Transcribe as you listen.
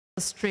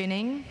Affairs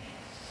Training,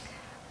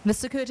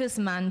 Mr. Curtis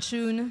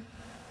Manchun,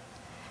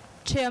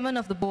 Chairman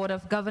of the Board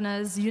of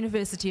Governors,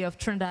 University of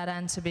Trinidad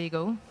and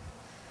Tobago,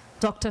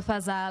 Dr.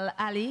 Fazal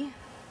Ali,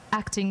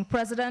 Acting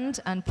President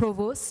and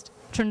Provost,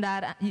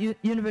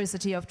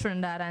 University of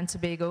Trinidad and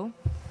Tobago,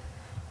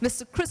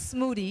 Mr. Chris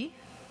Moody,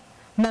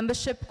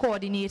 Membership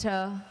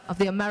Coordinator of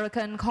the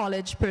American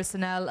College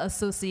Personnel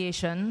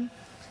Association,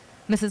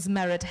 Mrs.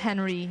 Merritt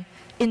Henry,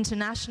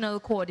 International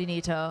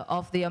Coordinator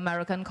of the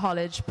American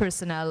College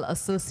Personnel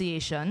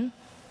Association,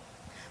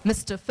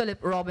 Mr. Philip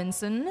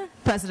Robinson,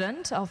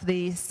 President of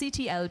the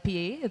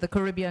CTLPA, the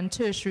Caribbean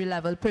Tertiary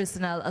Level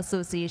Personnel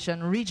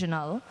Association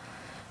Regional,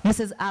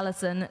 Mrs.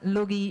 Alison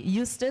Logie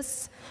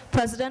Eustace,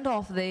 President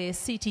of the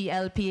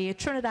CTLPA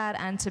Trinidad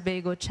and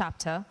Tobago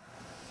Chapter,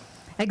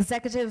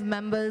 executive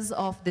members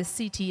of the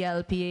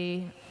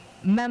CTLPA,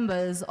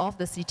 members of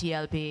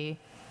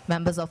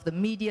the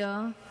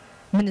media,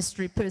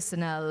 ministry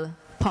personnel,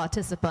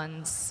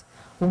 participants,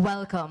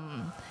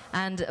 welcome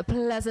and a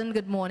pleasant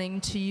good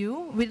morning to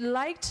you. We'd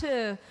like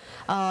to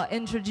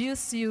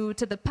introduce you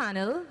to the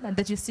panel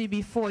that you see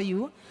before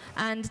you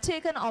and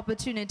take an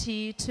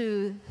opportunity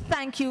to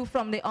thank you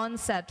from the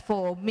onset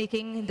for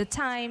making the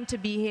time to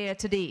be here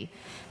today.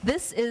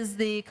 This is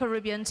the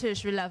Caribbean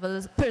Tertiary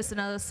Level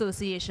Personnel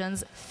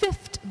Association's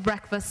 5th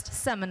breakfast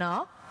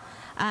seminar,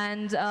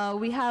 and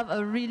we have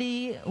a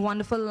really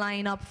wonderful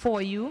lineup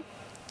for you,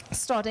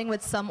 starting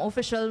with some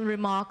official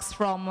remarks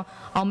from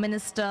our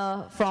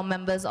minister, from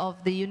members of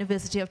the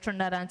University of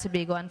Trinidad and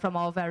Tobago, and from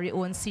our very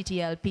own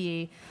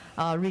CTLPA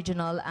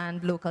regional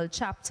and local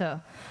chapter.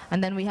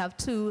 And then we have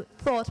 2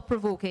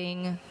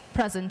 thought-provoking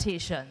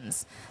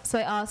presentations. So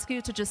I ask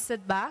you to just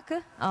sit back,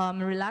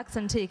 relax,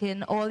 and take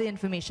in all the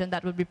information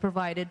that will be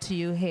provided to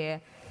you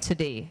here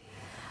today.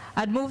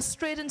 I'd move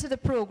straight into the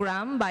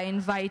program by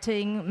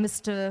inviting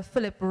Mr.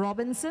 Philip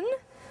Robinson,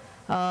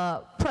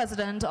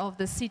 President of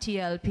the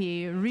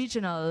CTLPA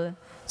Regional,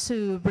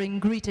 to bring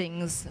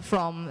greetings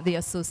from the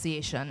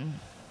association.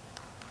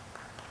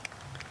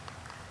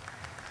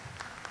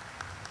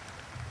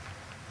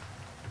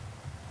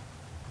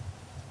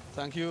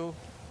 Thank you.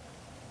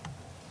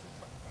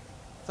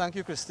 Thank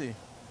you, Christy.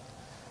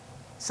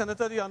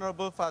 Senator the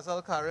Honorable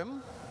Fazal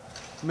Karim,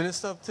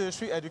 Minister of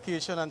Tertiary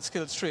Education and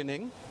Skills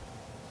Training,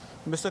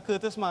 Mr.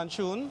 Curtis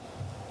Manchun,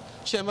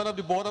 Chairman of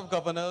the Board of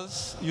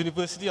Governors,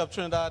 University of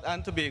Trinidad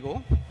and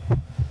Tobago,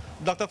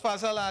 Dr.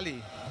 Fazal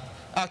Ali,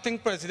 Acting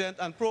President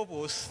and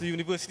Provost, the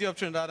University of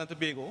Trinidad and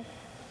Tobago,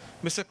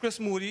 Mr. Chris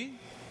Moody,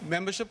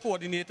 Membership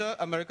Coordinator,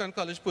 American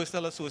College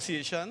Personnel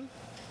Association,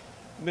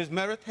 Ms.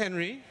 Merritt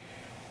Henry,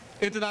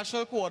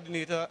 International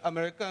Coordinator,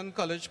 American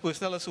College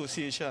Personnel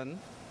Association,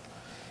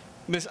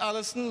 Ms.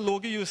 Alison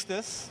Logie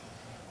Eustace,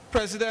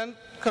 President,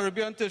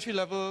 Caribbean Tertiary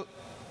Level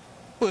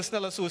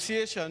Personnel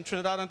Association,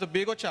 Trinidad and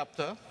Tobago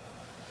Chapter,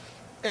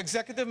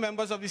 executive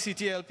members of the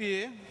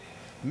CTLPA,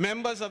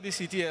 members of the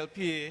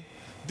CTLPA,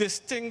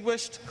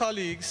 distinguished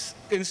colleagues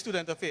in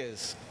student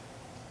affairs.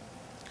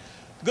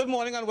 Good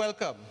morning and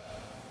welcome.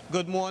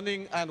 Good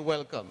morning and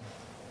welcome.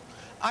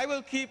 I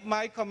will keep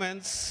my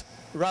comments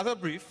rather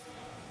brief,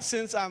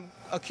 since I'm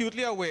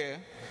acutely aware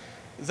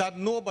that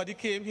nobody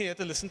came here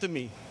to listen to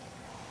me.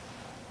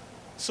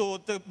 So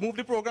to move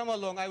the program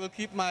along, I will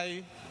keep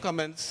my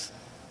comments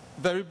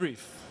very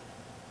brief.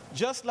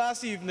 Just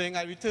last evening,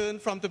 I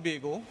returned from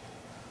Tobago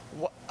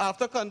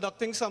after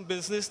conducting some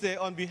business there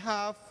on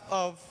behalf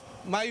of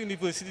my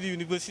university, the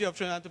University of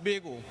Trinidad and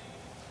Tobago.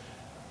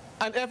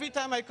 And every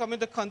time I come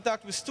into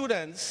contact with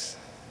students,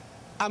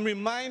 I'm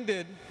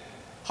reminded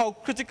how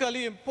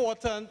critically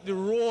important the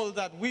role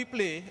that we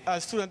play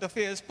as student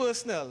affairs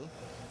personnel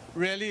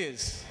really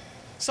is.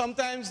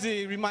 Sometimes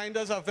the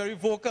reminders are very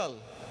vocal,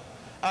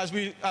 as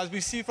we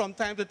see from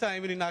time to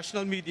time in the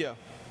national media.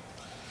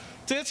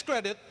 To its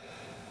credit,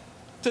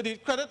 to the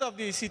credit of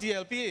the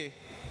CTLPA,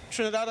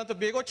 Trinidad and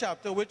Tobago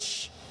chapter,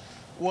 which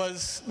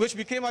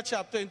became a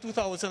chapter in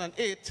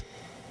 2008,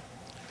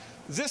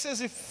 this is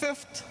the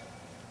fifth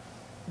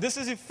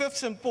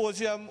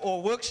symposium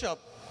or workshop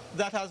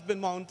that has been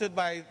mounted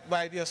by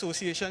the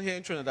association here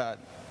in Trinidad.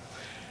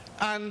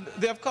 And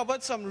they have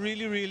covered some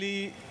really,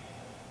 really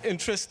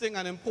interesting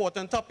and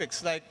important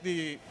topics, like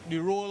the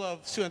role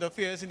of student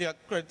affairs in the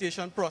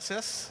accreditation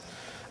process,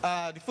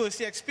 the first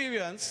year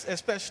experience,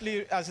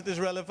 especially as it is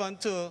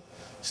relevant to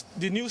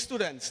the new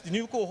students, the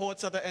new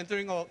cohorts that are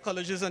entering our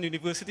colleges and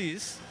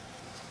universities,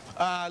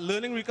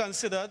 learning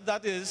reconsidered,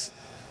 that is,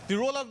 the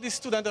role of the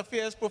student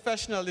affairs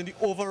professional in the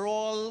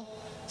overall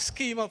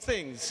scheme of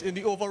things, in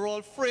the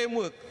overall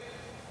framework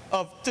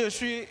of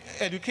tertiary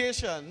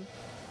education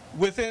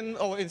within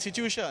our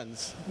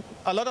institutions.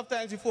 A lot of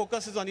times the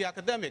focus is on the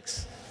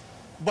academics,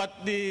 but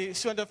the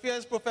student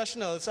affairs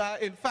professionals are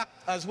in fact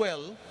as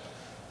well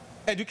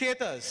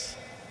educators,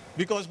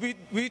 because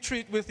we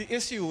treat with the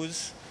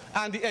issues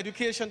and the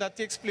education that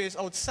takes place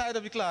outside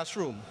of the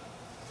classroom.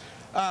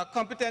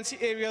 Competency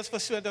areas for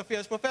student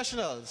affairs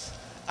professionals,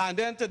 and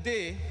then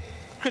today,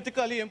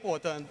 critically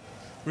important,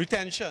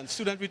 retention,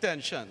 student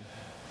retention.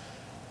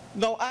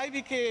 Now, I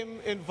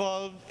became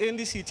involved in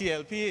the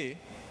CTLPA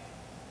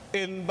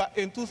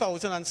in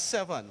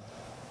 2007,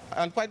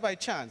 and quite by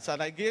chance.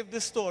 And I gave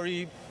this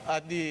story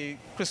at the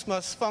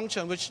Christmas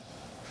function, which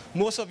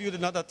most of you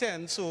did not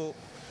attend, so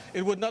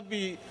it would not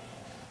be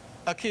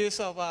a case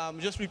of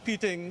just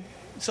repeating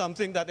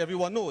something that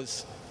everyone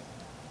knows.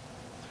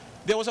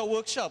 There was a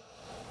workshop.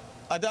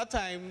 At that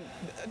time,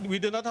 we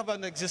did not have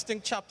an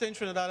existing chapter in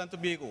Trinidad and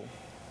Tobago.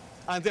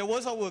 And there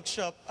was a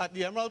workshop at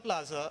the Emerald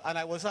Plaza, and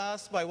I was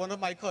asked by one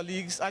of my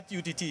colleagues at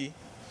UTT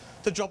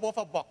to drop off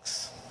a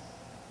box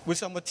with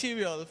some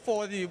material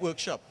for the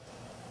workshop.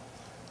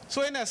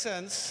 So in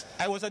essence,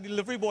 I was a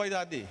delivery boy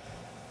that day.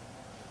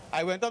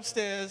 I went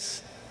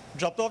upstairs,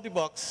 dropped off the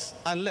box,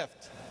 and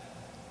left.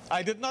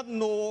 I did not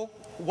know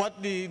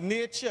what the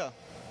nature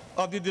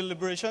of the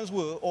deliberations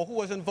were or who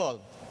was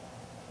involved.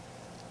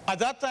 At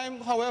that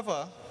time,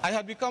 however, I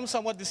had become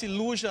somewhat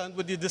disillusioned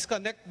with the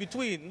disconnect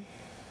between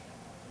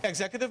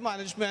executive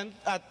management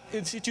at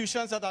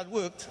institutions that had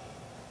worked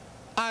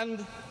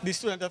and the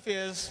student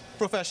affairs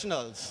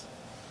professionals.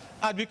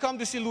 I'd become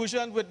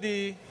disillusioned with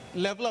the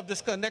level of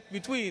disconnect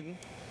between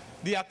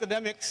the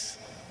academics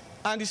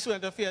and the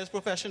student affairs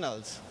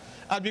professionals.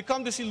 I'd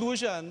become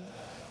disillusioned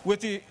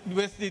with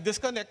the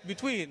disconnect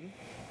between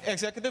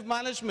executive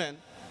management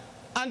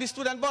and the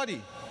student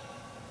body.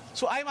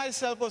 So I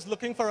myself was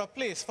looking for a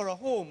place, for a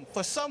home,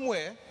 for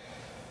somewhere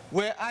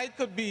where I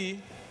could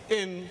be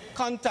in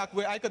contact,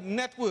 where I could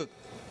network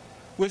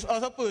with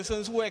other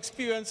persons who were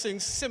experiencing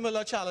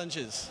similar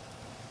challenges.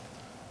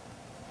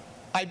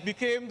 I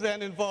became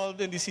then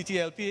involved in the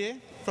CTLPA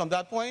from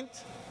that point,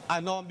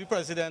 and now I'm the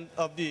president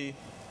of the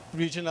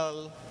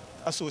regional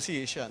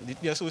association,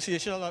 the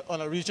association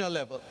on a regional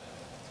level.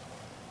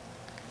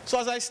 So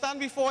as I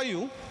stand before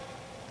you,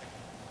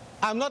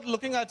 I'm not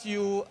looking at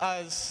you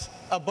as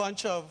a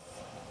bunch of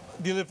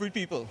delivery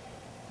people.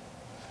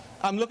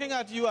 I'm looking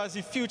at you as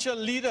the future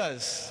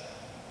leaders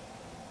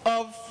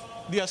of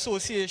the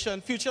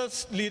association, future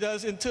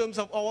leaders in terms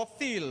of our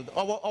field,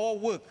 our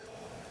work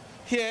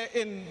here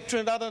in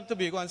Trinidad and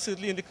Tobago and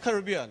certainly in the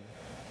Caribbean.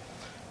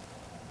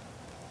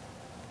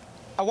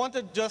 I want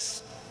to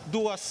just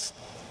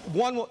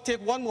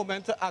take one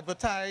moment to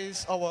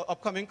advertise our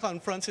upcoming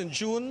conference in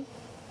June.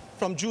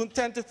 From June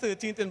 10th to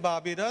 13th in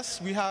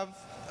Barbados, we have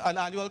an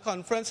annual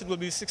conference. It will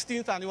be the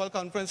 16th annual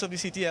conference of the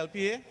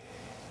CTLPA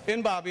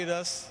in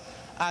Barbados,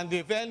 and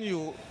the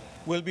venue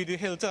will be the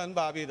Hilton,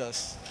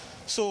 Barbados.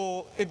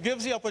 So it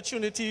gives the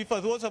opportunity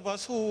for those of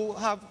us who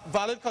have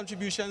valid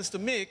contributions to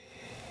make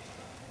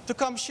to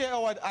come share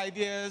our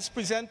ideas,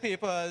 present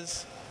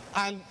papers,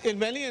 and in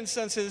many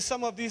instances,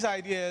 some of these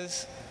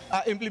ideas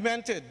are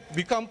implemented,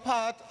 become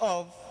part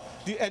of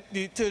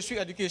the tertiary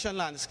education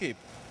landscape.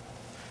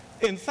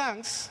 In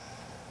thanks,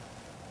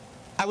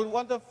 I would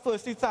want to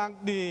firstly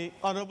thank the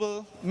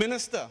Honorable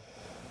Minister,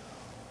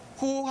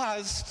 who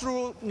has,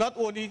 through not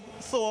only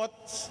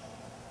thoughts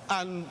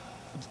and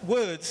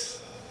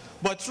words,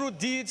 but through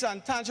deeds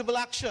and tangible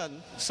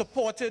action,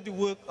 supported the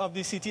work of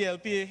the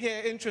CTLPA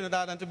here in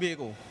Trinidad and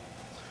Tobago.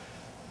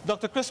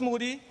 Dr. Chris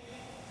Moody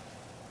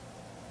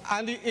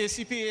and the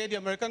ACPA, the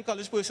American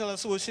College Personnel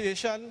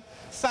Association,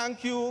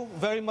 thank you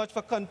very much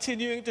for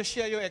continuing to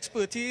share your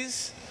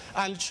expertise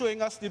and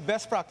showing us the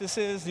best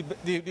practices,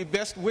 the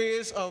best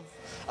ways of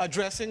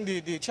addressing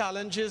the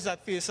challenges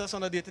that face us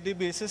on a day-to-day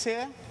basis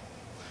here.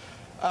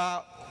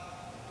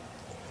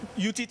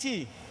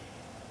 UTT,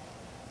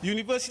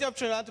 University of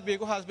Trinidad and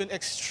Tobago, has been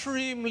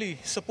extremely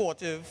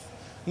supportive,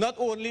 not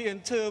only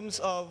in terms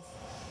of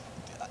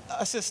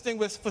assisting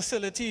with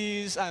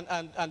facilities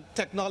and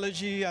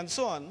technology and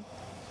so on,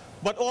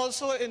 but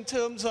also in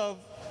terms of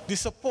the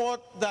support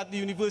that the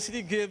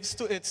university gives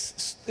to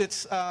its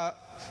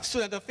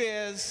student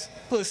affairs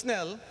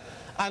personnel,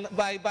 and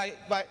by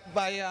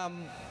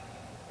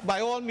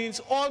all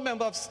means, all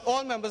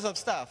members of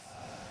staff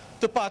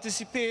to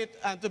participate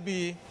and to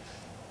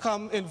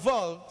become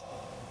involved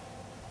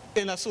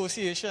in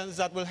associations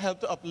that will help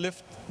to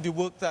uplift the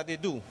work that they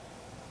do.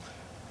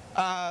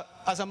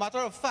 As a matter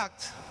of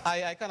fact,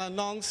 I can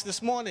announce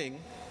this morning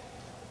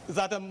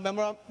that a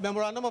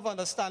memorandum of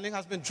understanding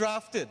has been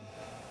drafted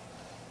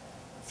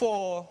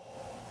for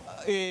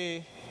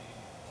a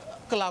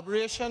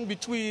collaboration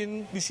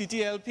between the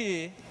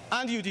CTLPA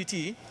and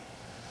UTT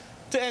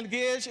to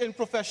engage in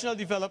professional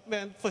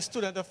development for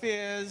student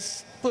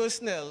affairs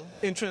personnel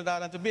in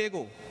Trinidad and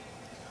Tobago.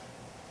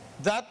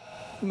 That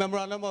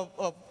memorandum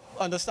of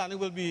understanding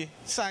will be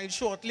signed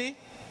shortly,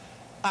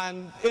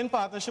 and in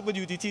partnership with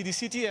UTT, the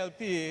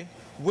CTLPA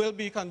will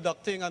be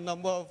conducting a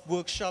number of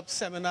workshops,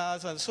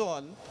 seminars, and so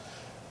on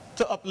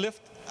to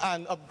uplift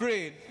and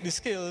upgrade the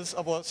skills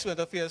of our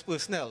student affairs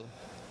personnel.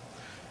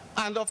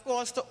 And of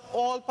course, to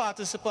all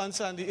participants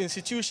and the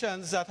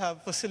institutions that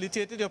have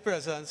facilitated your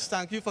presence,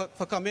 thank you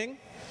for coming.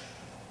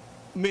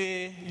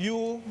 May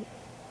you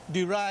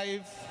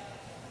derive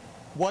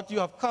what you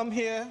have come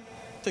here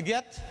to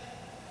get,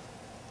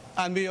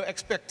 and may your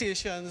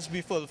expectations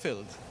be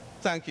fulfilled.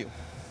 Thank you.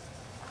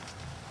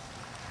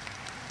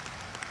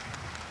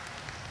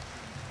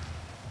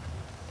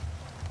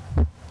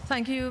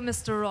 Thank you,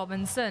 Mr.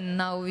 Robinson.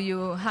 Now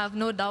you have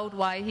no doubt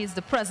why he's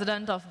the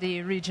president of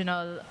the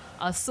Regional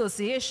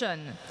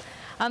Association.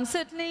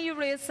 Certainly you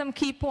raised some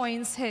key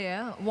points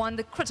here. One,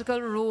 the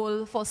critical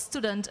role for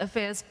student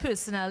affairs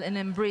personnel in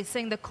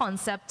embracing the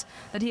concept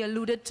that he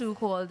alluded to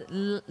called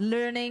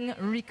learning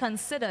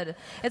reconsidered.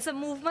 It's a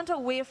movement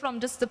away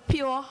from just the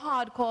pure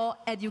hardcore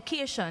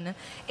education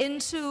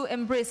into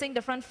embracing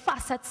different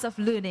facets of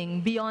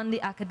learning beyond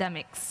the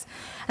academics.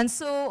 And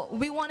so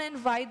we want to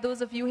invite those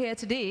of you here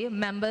today,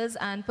 members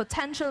and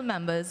potential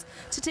members,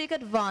 to take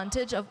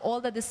advantage of all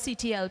that the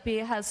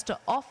CTLPA has to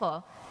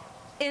offer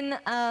in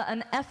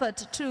an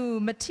effort to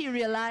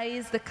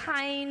materialize the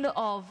kind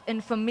of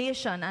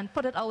information and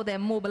put it out there,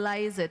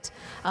 mobilize it,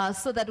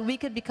 so that we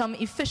could become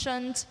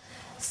efficient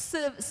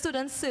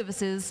student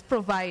services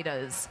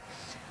providers.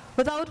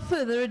 Without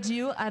further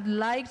ado, I'd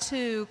like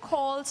to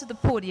call to the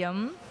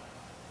podium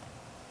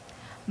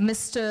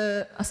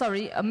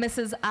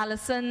Mrs.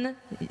 Alison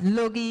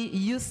Logie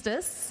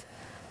Eustace,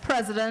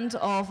 President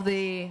of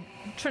the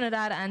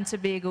Trinidad and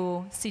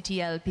Tobago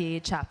CTLPA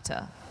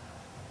chapter.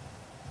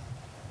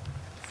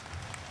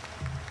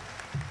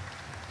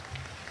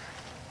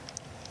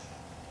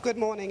 Good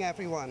morning,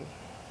 everyone.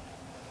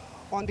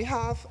 On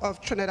behalf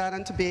of Trinidad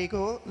and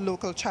Tobago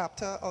local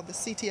chapter of the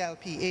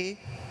CTLPA,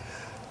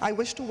 I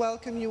wish to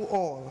welcome you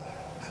all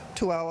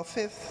to our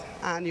 5th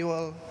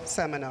annual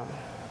seminar.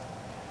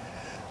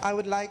 I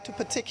would like to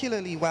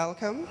particularly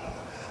welcome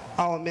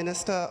our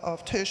Minister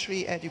of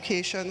Tertiary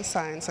Education,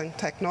 Science and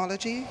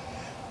Technology,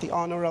 the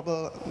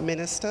Honorable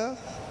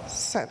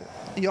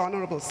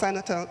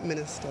Senator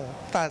Minister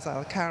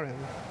Fazal Karim,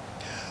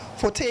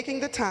 for taking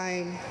the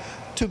time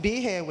to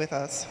be here with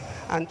us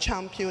and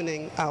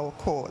championing our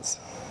cause.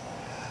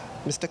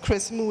 Mr.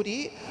 Chris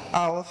Moody,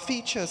 our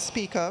featured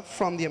speaker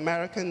from the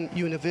American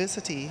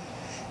University,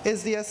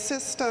 is the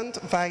Assistant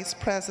Vice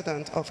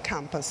President of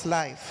Campus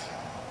Life.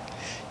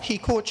 He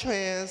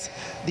co-chairs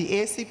the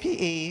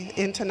ACPA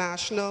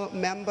International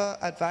Member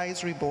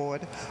Advisory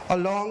Board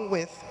along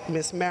with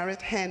Ms.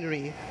 Merritt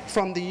Henry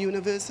from the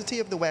University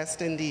of the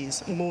West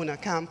Indies, Mona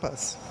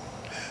campus,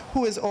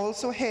 who is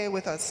also here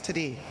with us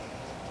today.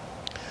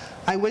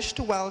 I wish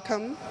to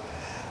welcome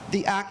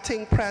the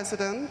Acting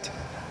President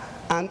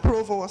and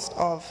Provost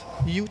of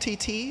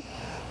UTT,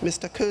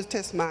 Mr.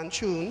 Curtis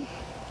Manchun,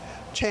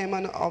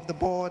 Chairman of the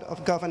Board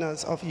of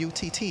Governors of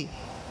UTT,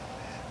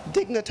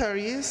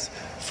 dignitaries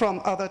from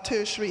other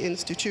tertiary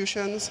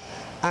institutions,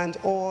 and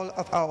all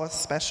of our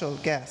special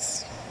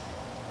guests.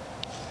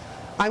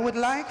 I would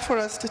like for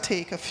us to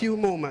take a few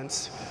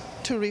moments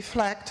to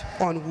reflect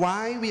on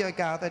why we are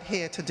gathered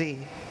here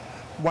today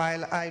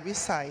while I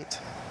recite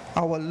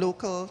our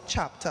local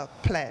chapter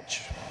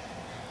pledge.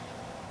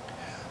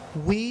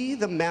 We,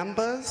 the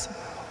members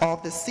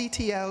of the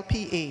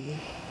CTLPA,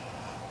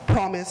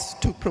 promise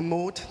to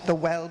promote the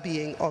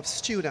well-being of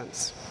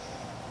students,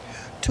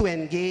 to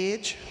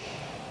engage,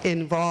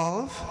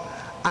 involve,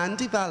 and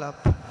develop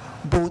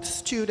both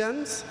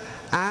students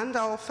and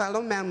our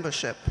fellow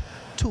membership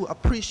to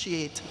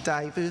appreciate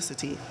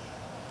diversity,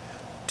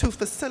 to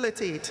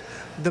facilitate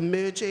the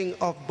merging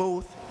of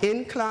both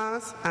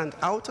in-class and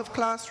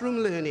out-of-classroom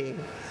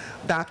learning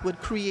that would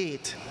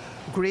create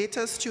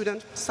greater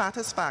student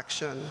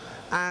satisfaction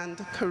and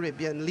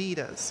Caribbean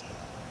leaders.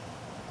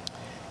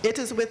 It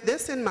is with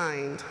this in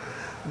mind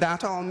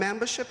that our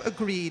membership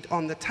agreed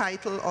on the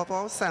title of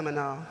our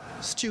seminar,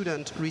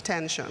 Student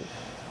Retention.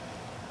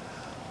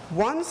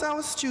 Once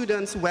our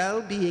students'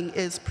 well-being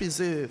is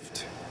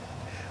preserved,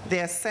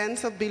 their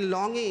sense of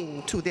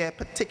belonging to their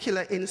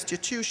particular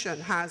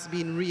institution has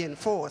been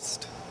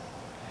reinforced.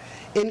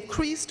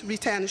 Increased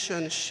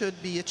retention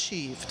should be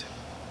achieved.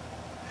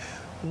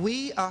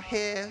 We are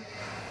here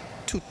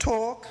to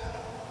talk,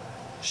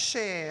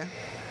 share,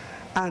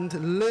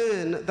 and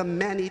learn the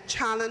many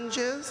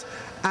challenges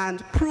and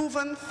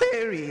proven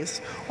theories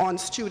on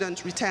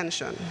student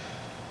retention.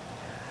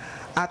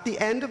 At the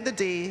end of the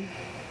day,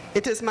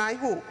 it is my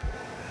hope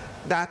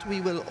that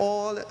we will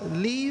all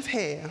leave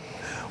here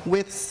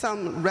with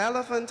some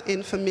relevant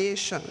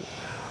information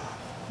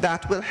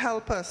that will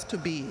help us to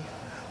be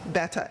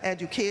better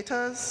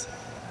educators,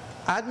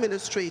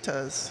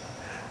 administrators,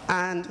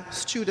 and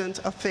student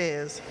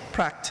affairs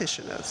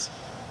practitioners.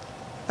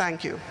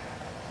 Thank you.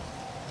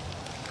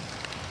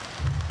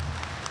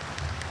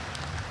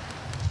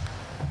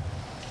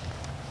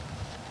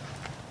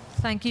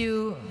 Thank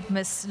you,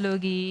 Ms.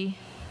 Logie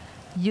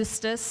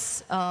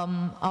Eustace,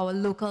 our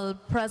local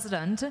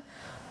president.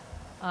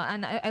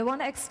 And I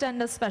want to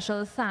extend a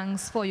special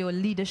thanks for your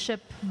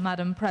leadership,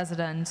 Madam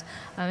President,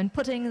 in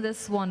putting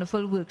this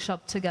wonderful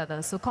workshop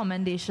together. So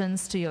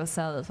commendations to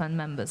yourself and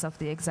members of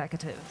the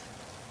executive.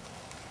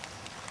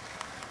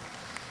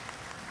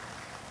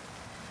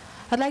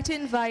 I'd like to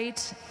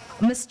invite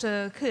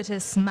Mr.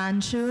 Curtis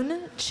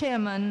Manchun,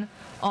 Chairman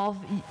of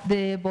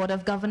the Board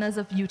of Governors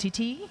of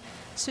UTT,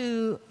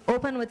 to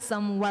open with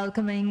some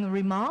welcoming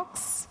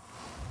remarks.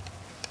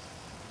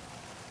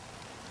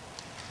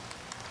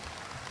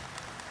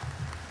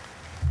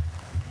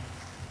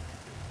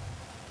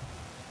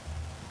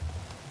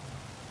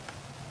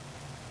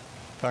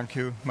 Thank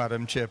you,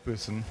 Madam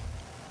Chairperson.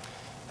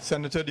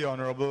 Senator the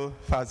Honorable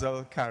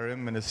Fazal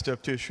Karim, Minister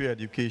of Tertiary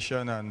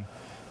Education and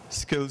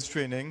Skills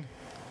Training,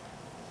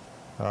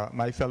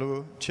 my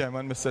fellow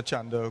Chairman, Mr.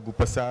 Chanda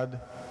Gupasad,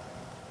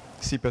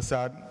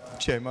 Sipasad,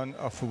 Chairman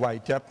of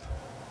YTEP,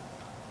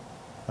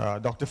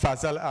 Dr.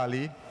 Fazal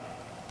Ali,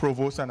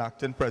 Provost and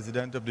Acting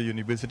President of the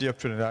University of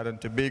Trinidad and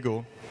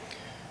Tobago,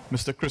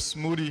 Mr. Chris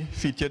Moody,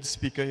 featured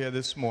speaker here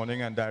this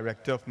morning and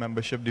Director of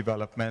Membership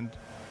Development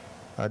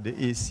at the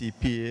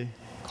ACPA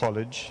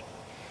College,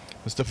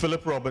 Mr.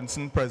 Philip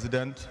Robinson,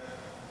 President,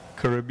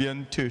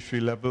 Caribbean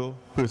Tertiary Level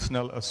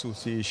Personnel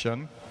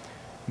Association,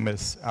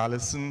 Ms.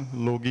 Alison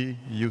Logie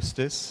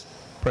Eustace,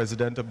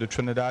 President of the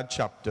Trinidad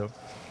Chapter,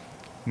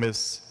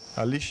 Ms.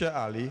 Alicia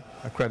Ali,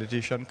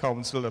 Accreditation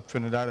Council of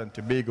Trinidad and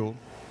Tobago,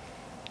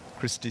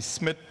 Christy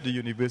Smith, the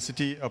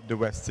University of the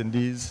West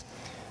Indies,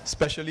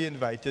 specially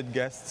invited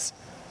guests,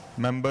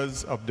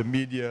 members of the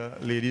media,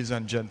 ladies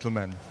and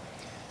gentlemen.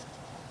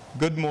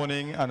 Good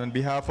morning, and on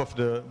behalf of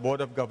the Board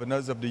of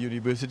Governors of the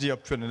University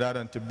of Trinidad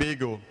and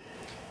Tobago,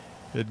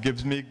 it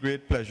gives me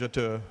great pleasure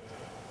to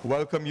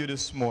welcome you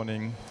this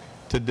morning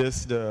to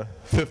this, the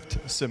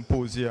 5th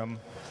symposium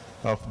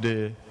of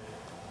the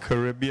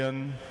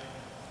Caribbean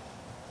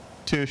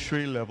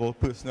Tertiary Level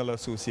Personnel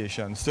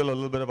Association. Still a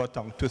little bit of a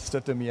tongue twister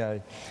to me.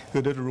 I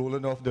heard it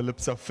rolling off the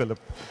lips of Philip.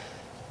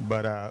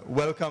 But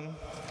welcome,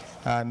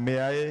 and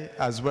may I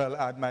as well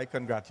add my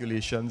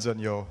congratulations on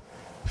your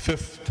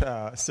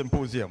 5th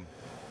symposium.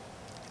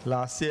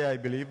 Last year, I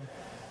believe,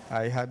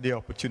 I had the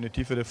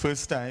opportunity for the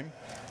first time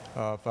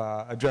of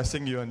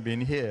addressing you and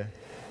being here,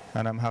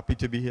 and I'm happy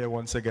to be here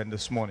once again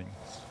this morning.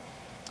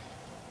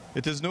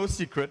 It is no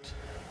secret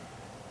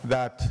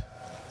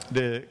that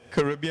the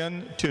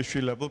Caribbean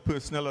Tertiary Level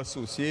Personnel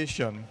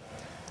Association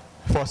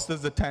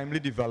fosters the timely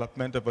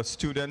development of a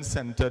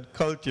student-centered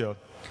culture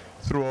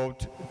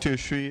throughout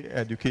tertiary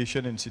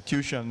education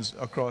institutions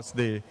across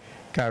the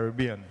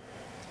Caribbean.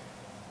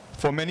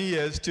 For many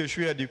years,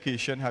 tertiary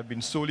education had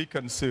been solely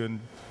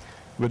concerned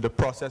with the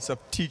process of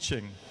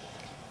teaching,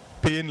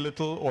 paying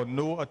little or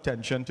no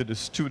attention to the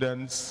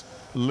students'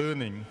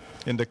 learning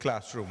in the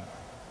classroom.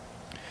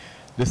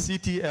 The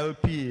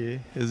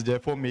CTLPA is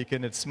therefore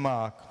making its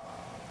mark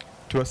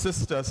to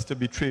assist us to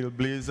be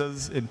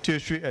trailblazers in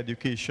tertiary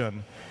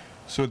education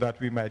so that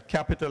we might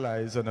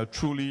capitalize on a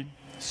truly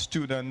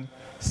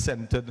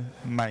student-centered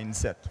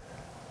mindset.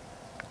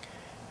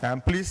 I'm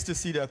pleased to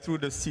see that through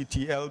the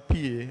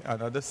CTLPA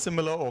and other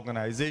similar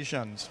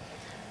organizations,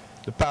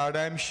 the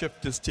paradigm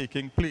shift is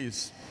taking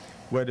place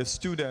where the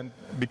student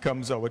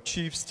becomes our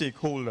chief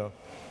stakeholder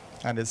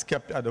and is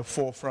kept at the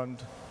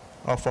forefront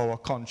of our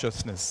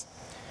consciousness.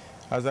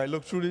 As I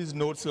looked through these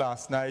notes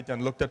last night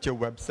and looked at your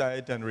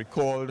website and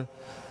recalled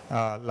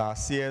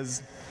last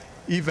year's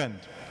event,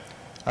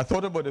 I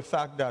thought about the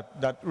fact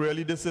that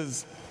really this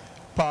is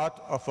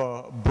part of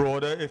a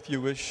broader, if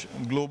you wish,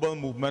 global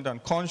movement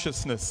and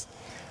consciousness,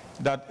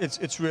 that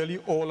it's really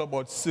all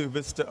about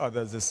service to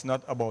others. It's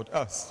not about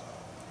us.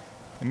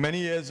 Many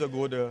years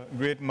ago, the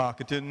great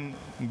marketing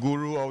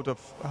guru out of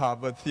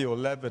Harvard, Theo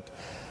Levitt,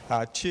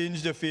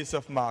 changed the face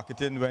of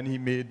marketing when he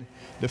made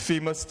the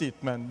famous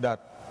statement that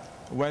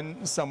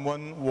when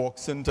someone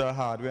walks into a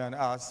hardware and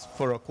asks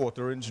for a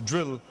 1/4-inch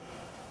drill,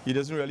 he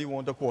doesn't really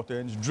want a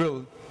 1/4-inch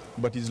drill,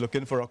 but he's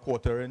looking for a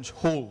 1/4-inch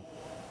hole.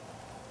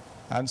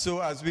 And so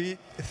as we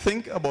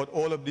think about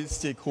all of these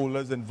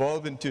stakeholders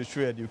involved in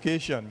tertiary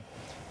education,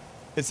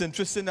 it's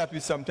interesting that we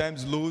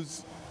sometimes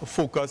lose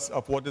focus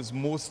of what is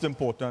most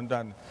important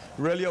and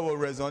really our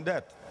raison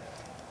d'etre,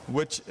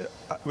 which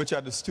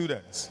are the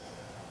students.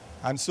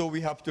 And so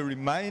we have to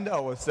remind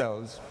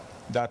ourselves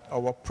that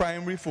our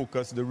primary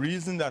focus, the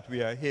reason that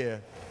we are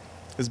here,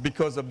 is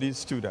because of these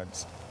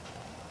students.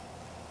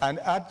 And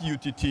at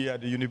UTT,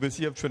 at the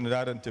University of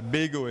Trinidad and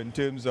Tobago, in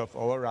terms of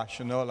our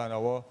rationale and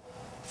our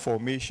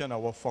formation,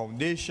 our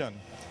foundation,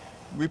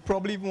 we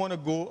probably want to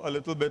go a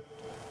little bit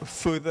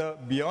further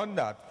beyond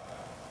that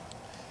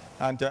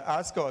and to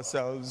ask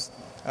ourselves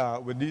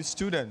with these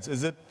students,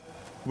 is it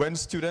when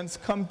students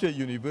come to a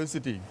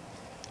university,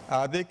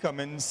 are they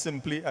coming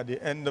simply at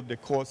the end of the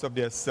course of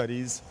their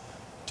studies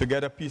to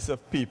get a piece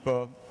of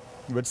paper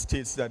which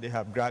states that they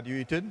have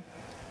graduated,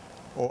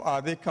 or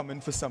are they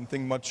coming for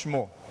something much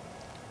more?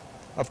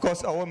 Of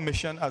course, our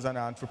mission as an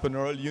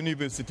entrepreneurial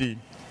university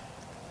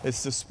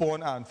is to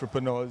spawn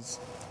entrepreneurs,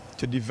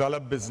 to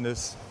develop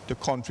business, to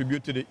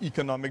contribute to the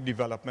economic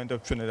development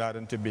of Trinidad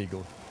and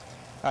Tobago.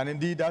 And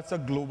indeed, that's a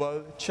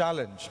global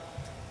challenge.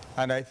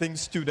 And I think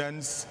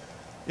students,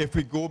 if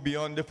we go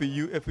beyond, if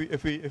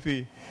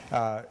we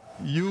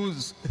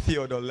use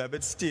Theodore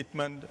Levitt's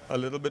statement a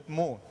little bit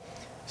more,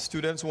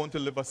 students want to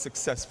live a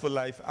successful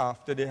life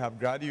after they have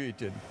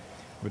graduated,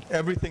 with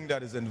everything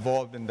that is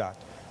involved in that.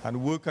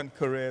 And work and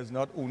career is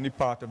not only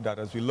part of that.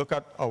 As we look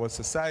at our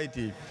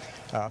society,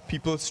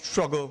 people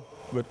struggle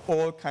with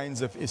all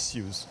kinds of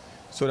issues,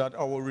 so that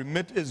our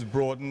remit is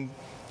broadened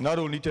not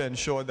only to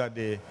ensure that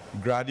they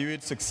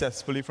graduate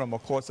successfully from a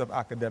course of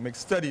academic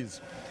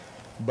studies,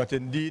 but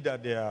indeed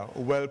that they are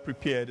well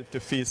prepared to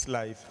face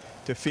life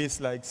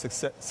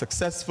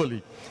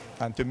successfully,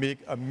 and to make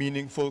a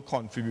meaningful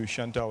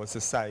contribution to our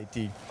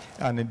society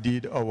and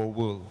indeed our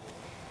world.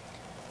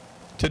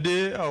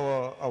 Today,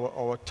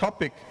 our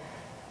topic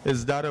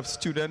is that of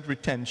student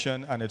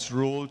retention and its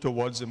role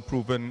towards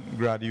improving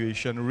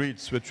graduation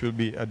rates, which will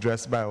be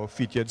addressed by our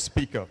featured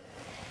speaker.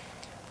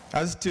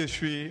 As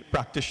tertiary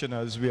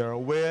practitioners, we are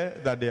aware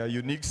that there are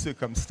unique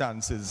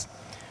circumstances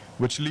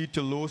which lead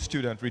to low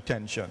student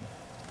retention.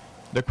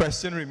 The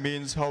question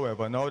remains,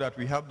 however, now that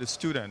we have the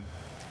student,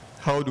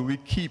 how do we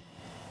keep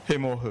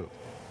him or her?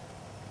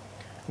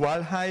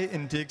 While high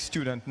intake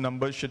student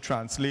numbers should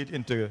translate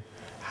into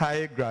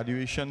high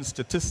graduation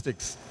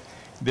statistics,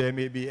 there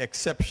may be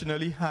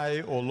exceptionally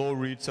high or low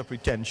rates of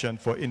retention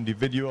for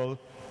individual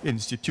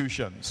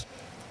institutions.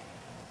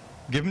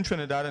 Given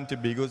Trinidad and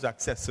Tobago's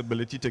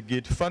accessibility to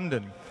gate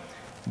funding,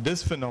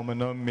 this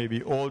phenomenon may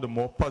be all the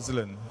more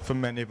puzzling for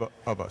many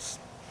of us.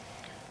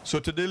 So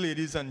today,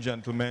 ladies and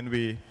gentlemen,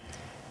 we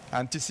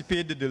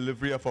anticipate the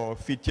delivery of our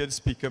featured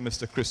speaker,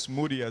 Mr. Chris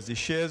Moody, as he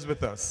shares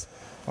with us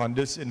on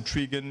this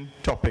intriguing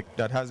topic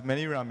that has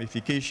many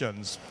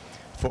ramifications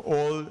for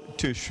all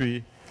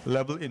tertiary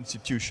level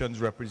institutions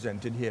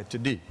represented here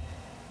today.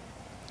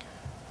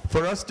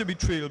 For us to be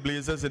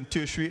trailblazers in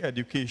tertiary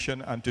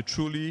education and to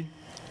truly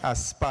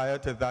aspire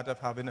to that of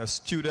having a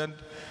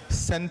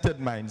student-centered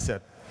mindset,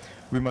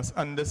 we must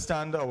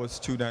understand our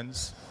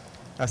students,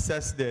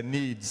 assess their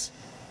needs,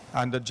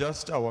 and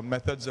adjust our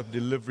methods of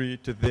delivery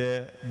to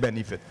their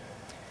benefit.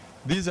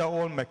 These are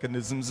all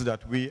mechanisms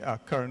that we are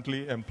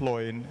currently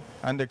employing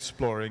and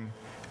exploring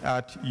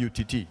at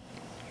UTT.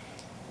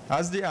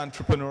 As the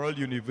entrepreneurial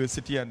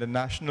university and the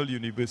National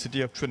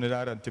University of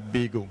Trinidad and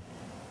Tobago,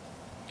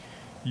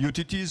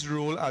 UTT's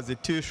role as a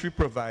tertiary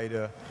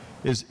provider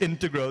is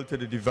integral to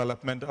the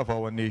development of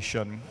our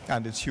nation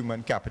and its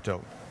human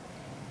capital.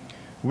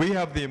 We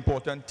have the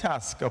important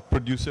task of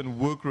producing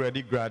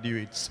work-ready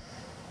graduates,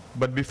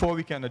 but before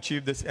we can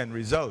achieve this end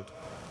result,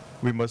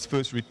 we must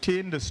first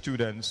retain the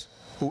students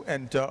who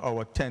enter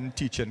our 10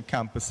 teaching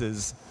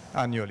campuses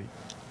annually.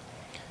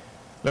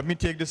 Let me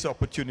take this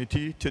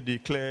opportunity to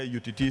declare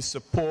UTT's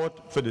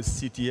support for the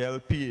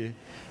CTLPA,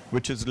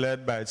 which is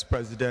led by its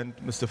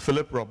president, Mr.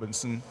 Philip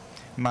Robinson,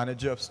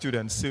 Manager of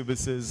Student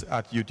Services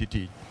at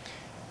UTT.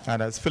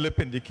 And as Philip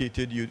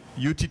indicated,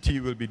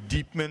 UTT will be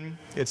deepening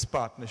its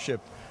partnership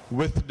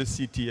with the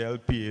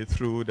CTLPA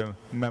through the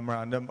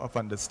Memorandum of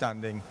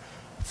Understanding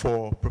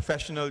for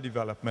Professional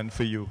Development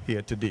for you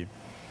here today.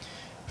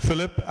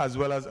 Philip, as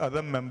well as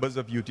other members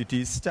of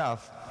UTT's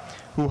staff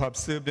who have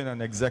served in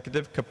an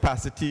executive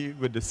capacity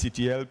with the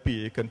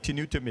CTLPA,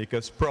 continue to make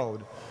us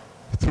proud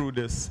through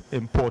this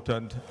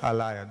important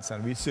alliance.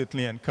 And we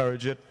certainly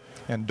encourage it,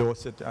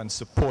 endorse it, and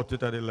support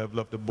it at the level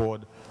of the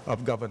Board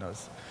of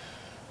Governors.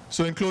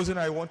 So in closing,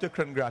 I want to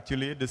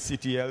congratulate the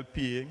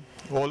CTLPA,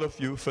 all of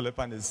you, Philip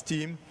and his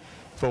team,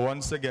 for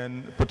once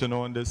again putting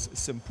on this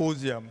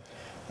symposium,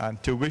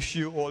 and to wish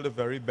you all the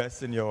very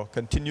best in your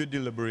continued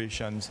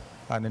deliberations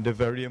and in the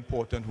very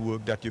important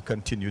work that you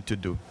continue to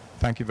do.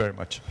 Thank you very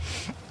much.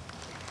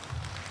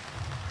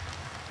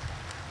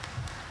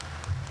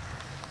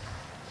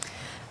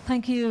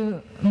 Thank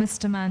you,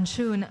 Mr.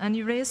 Manchun. And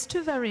you raised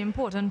two very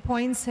important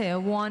points here.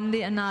 One,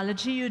 the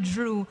analogy you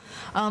drew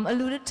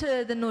alluded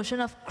to the notion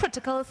of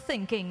critical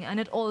thinking,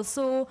 and it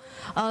also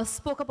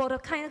spoke about a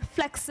kind of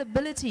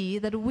flexibility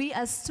that we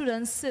as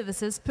student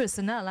services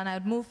personnel, and I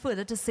would move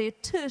further to say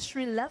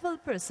tertiary level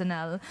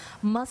personnel,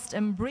 must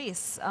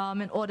embrace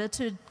in order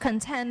to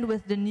contend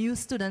with the new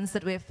students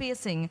that we're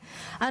facing.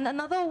 And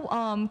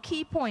another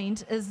key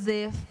point is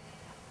the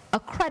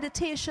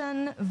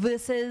accreditation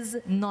versus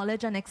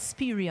knowledge and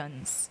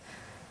experience.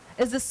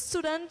 Is the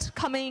student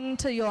coming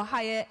to your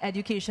higher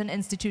education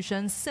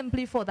institution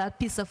simply for that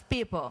piece of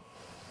paper?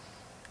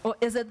 Or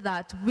is it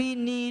that we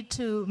need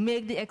to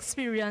make the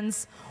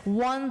experience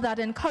one that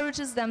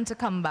encourages them to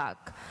come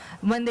back?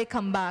 When they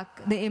come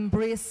back, they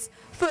embrace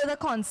further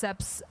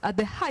concepts at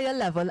the higher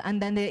level,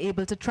 and then they're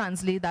able to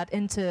translate that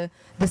into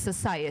the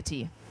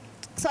society.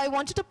 So I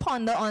want you to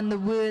ponder on the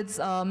words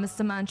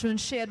Mr. Manchun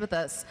shared with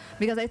us,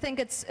 because I think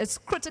it's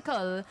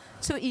critical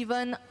to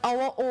even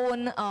our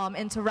own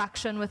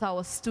interaction with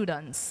our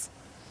students.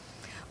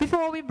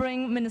 Before we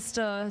bring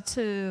Minister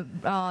to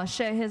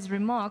share his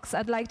remarks,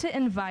 I'd like to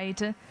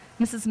invite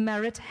Mrs.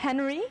 Merritt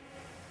Henry.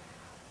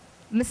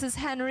 Mrs.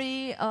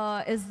 Henry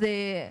is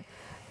the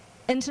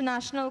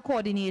international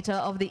coordinator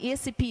of the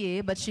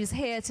ACPA, but she's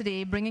here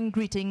today bringing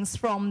greetings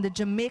from the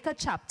Jamaica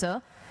chapter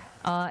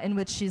in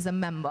which she's a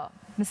member.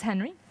 Ms.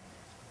 Henry.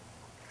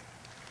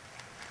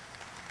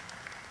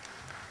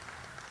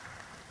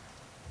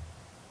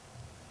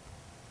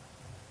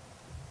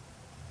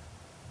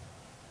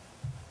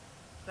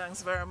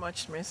 Thanks very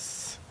much,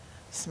 Ms.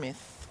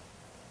 Smith,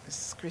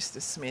 Ms. Christy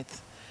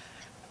Smith.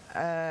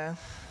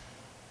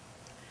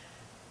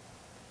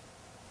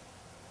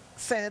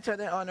 Senator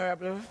the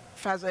Honorable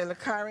Fazal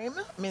Karim,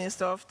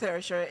 Minister of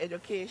Tertiary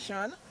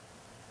Education,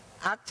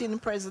 Acting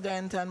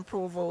President and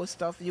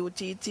Provost of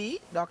UTT,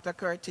 Dr.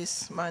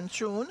 Curtis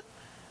Manchun,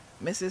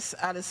 Mrs.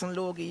 Alison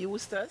Logie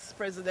Eustace,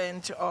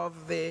 President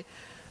of the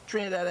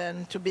Trinidad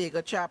and Tobago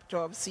chapter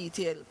of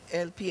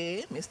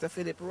CTLPA, Mr.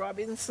 Philip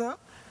Robinson,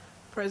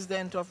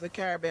 President of the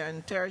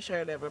Caribbean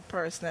Tertiary Level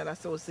Personnel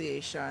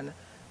Association,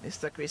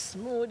 Mr. Chris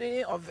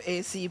Moody of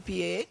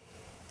ACPA.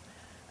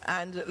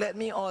 And let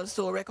me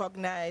also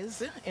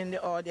recognize in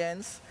the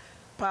audience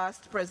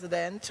past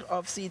President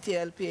of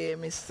CTLPA,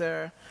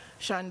 Mr.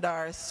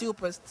 Shandar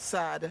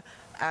Supersad,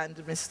 and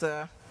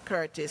Mr.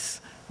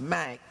 Curtis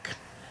Mike.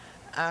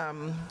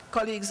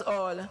 Colleagues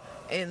all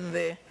in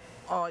the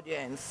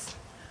audience,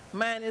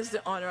 mine is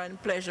the honor and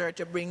pleasure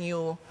to bring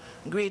you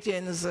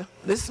greetings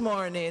this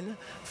morning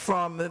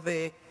from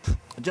the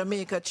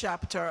Jamaica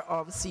chapter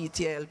of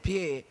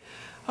CTLPA.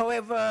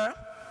 However,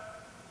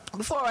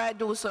 before I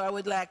do so, I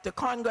would like to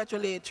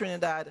congratulate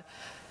Trinidad,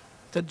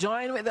 to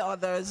join with the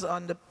others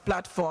on the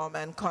platform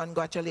and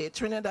congratulate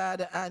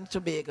Trinidad and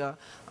Tobago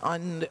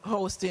on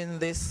hosting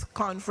this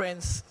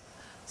conference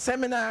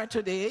seminar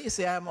today. You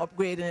see, I'm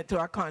upgrading it to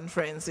a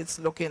conference. It's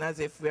looking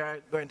as if we are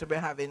going to be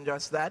having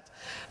just that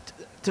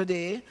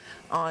today.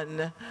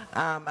 I'm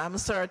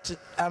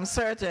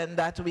certain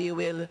that we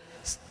will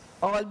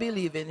all be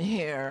leaving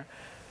here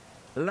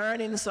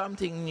learning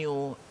something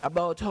new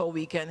about how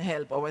we can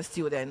help our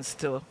students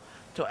to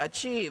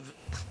achieve.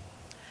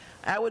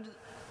 I would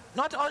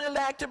not only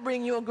like to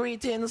bring you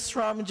greetings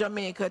from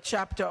Jamaica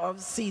chapter of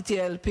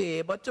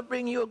CTLPA, but to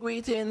bring you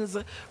greetings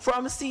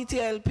from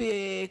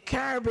CTLPA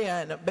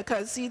Caribbean,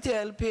 because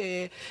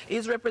CTLPA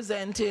is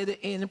represented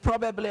in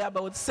probably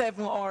about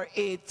 7 or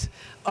 8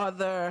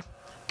 other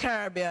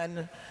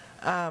Caribbean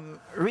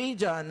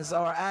regions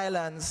or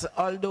islands,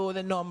 although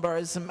the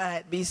numbers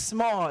might be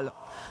small.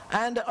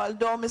 And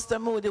although Mr.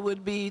 Moody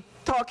would be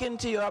talking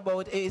to you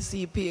about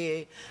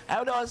ACPA, I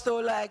would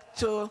also like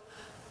to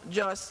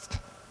just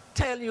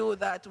tell you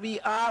that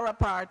we are a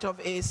part of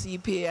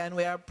ACPA, and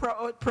we are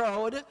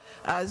proud,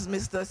 as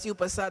Mr.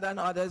 Supersad and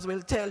others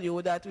will tell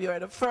you, that we are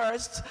the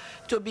first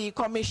to be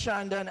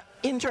commissioned an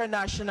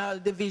international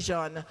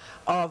division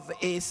of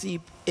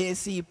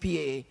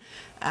ACPA.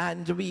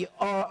 And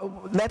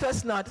let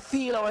us not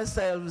feel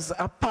ourselves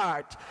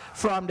apart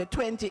from the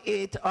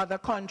 28 other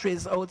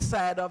countries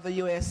outside of the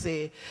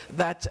USA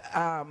that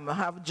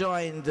have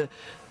joined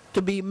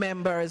to be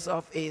members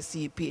of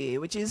ACPA,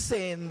 which is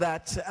saying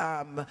that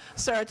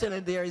certainly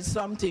there is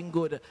something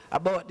good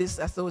about this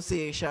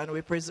association,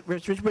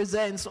 which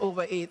represents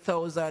over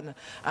 8,000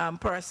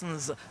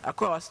 persons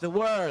across the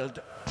world.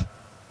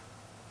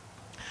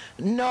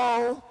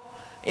 Now,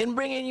 in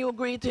bringing you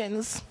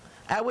greetings,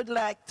 I would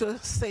like to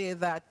say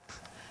that,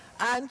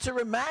 and to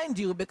remind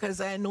you,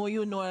 because I know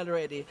you know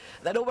already,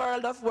 that the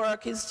world of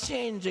work is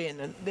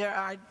changing. There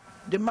are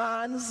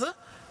demands,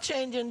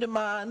 changing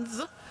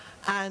demands,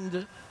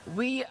 and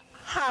we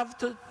have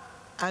to,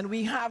 and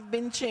we have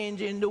been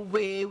changing the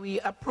way we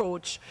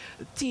approach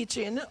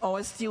teaching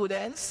our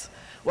students.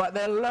 What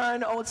they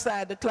learn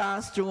outside the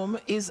classroom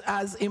is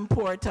as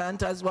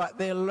important as what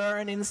they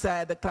learn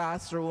inside the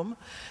classroom.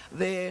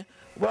 The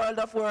world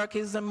of work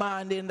is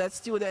demanding that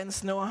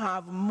students now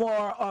have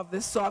more of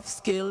the soft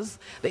skills,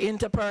 the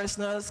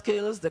interpersonal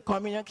skills, the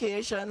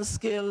communication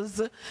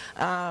skills,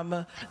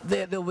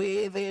 the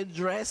way they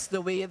dress,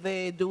 the way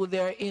they do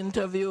their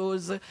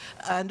interviews,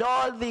 and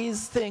all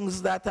these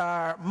things that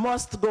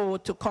must go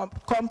to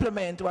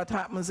complement what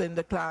happens in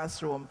the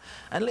classroom.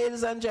 And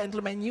ladies and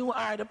gentlemen, you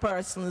are the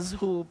persons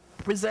who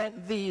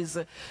present these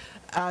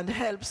and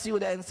help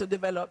students to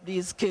develop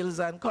these skills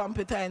and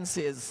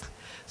competencies.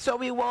 So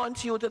we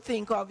want you to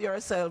think of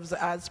yourselves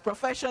as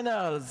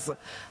professionals.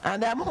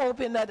 And I'm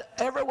hoping that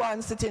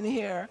everyone sitting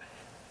here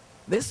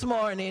this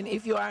morning,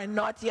 if you are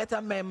not yet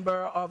a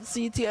member of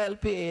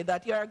CTLPA,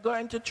 that you are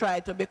going to try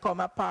to become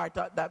a part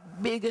of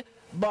that big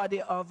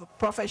body of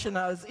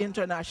professionals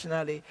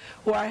internationally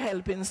who are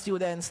helping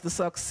students to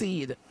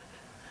succeed.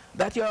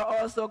 That you are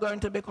also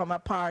going to become a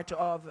part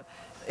of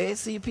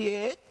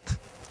ACPA,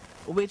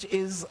 which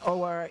is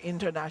our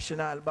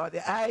international body.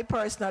 I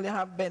personally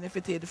have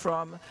benefited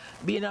from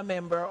being a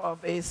member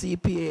of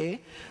ACPA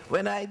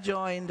when I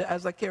joined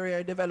as a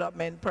career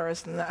development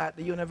person at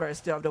the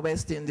University of the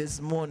West Indies,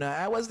 Mona.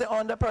 I was the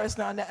only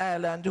person on the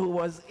island who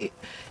was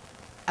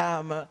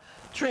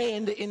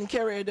trained in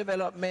career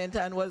development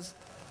and was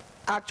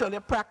actually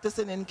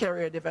practicing in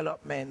career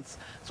development.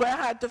 So I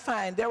had to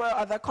find, there were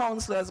other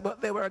counselors, but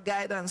they were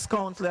guidance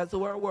counselors who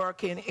were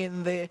working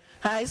in the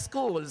high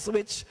schools,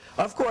 which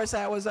of course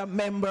I was a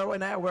member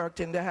when I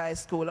worked in the high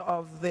school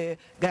of the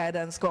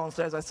Guidance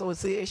Counselors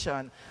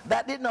Association.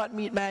 That did not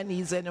meet my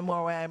needs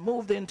anymore when I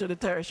moved into the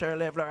tertiary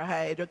level or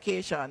higher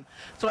education.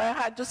 So I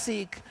had to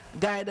seek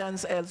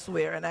guidance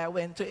elsewhere, and I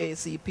went to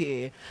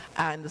ACPA.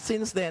 And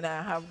since then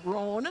I have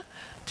grown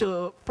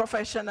to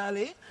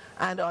professionally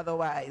and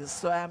otherwise.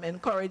 So I'm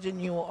encouraging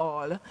you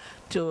all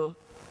to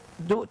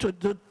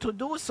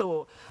do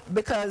so,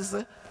 because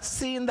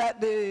seeing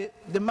that the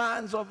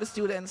demands of the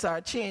students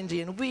are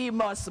changing, we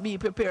must be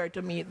prepared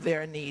to meet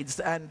their needs,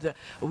 and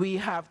we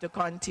have to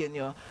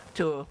continue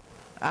to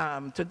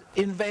to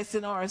invest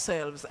in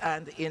ourselves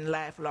and in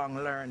lifelong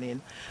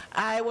learning.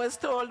 I was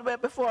told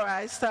before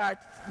I started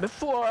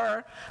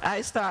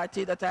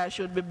that I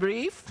should be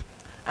brief.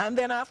 And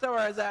then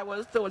afterwards I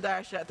was told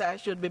that I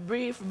should be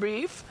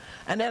brief.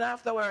 And then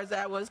afterwards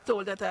I was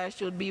told that I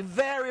should be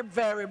very,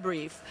 very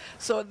brief.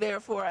 So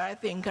therefore I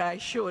think I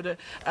should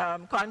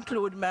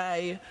conclude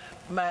my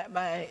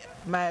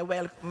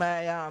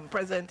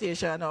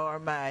presentation or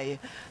my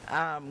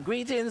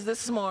greetings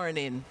this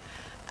morning,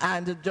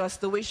 and just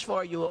to wish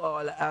for you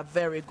all a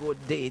very good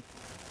day.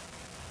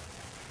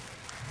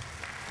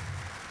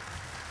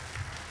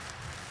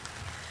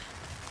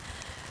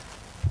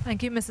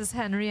 Thank you, Mrs.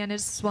 Henry, and I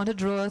just want to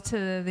draw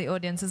to the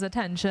audience's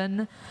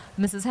attention,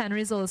 Mrs.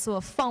 Henry is also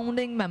a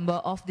founding member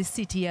of the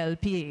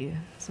CTLPA,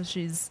 so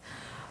she's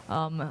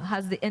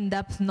has the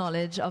in-depth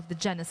knowledge of the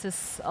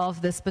genesis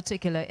of this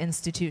particular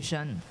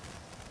institution.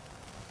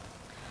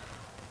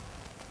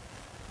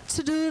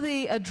 To do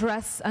the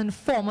address and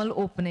formal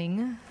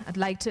opening, I'd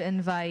like to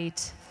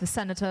invite the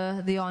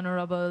Senator, the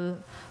Honorable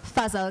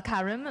Fazal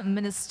Karim,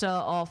 Minister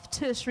of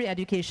Tertiary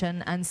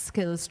Education and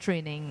Skills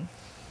Training.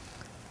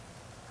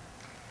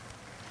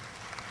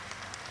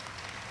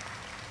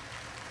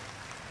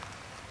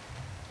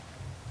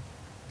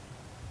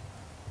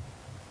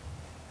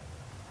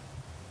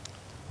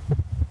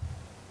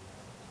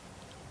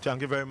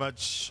 Thank you very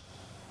much,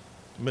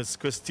 Ms.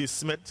 Christy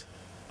Smith,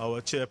 our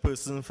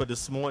chairperson for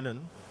this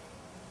morning,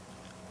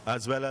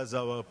 as well as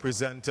our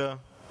presenter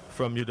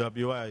from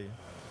UWI.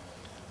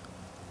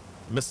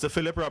 Mr.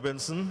 Philip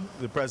Robinson,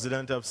 the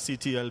president of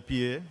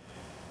CTLPA,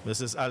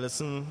 Mrs.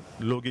 Alison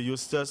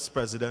Logie-Eustace,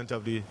 president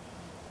of the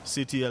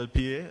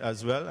CTLPA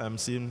as well. I'm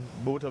seeing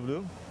both of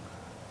you.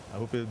 I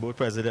hope you're both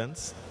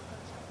presidents.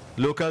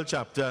 Local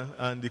chapter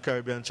and the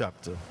Caribbean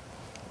chapter,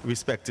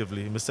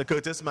 respectively. Mr.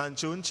 Curtis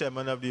Manchun,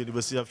 chairman of the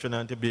University of Trinidad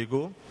and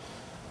Tobago,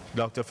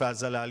 Dr.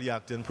 Fazal Ali,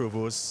 acting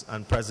provost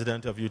and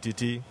president of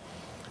UTT,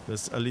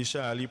 Ms.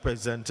 Alicia Ali,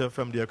 presenter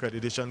from the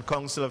Accreditation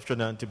Council of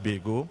Trinidad and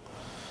Tobago,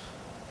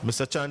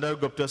 Mr. Chandra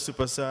Gupta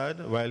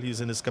Supasad, while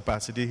he's in his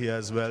capacity here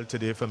as well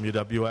today from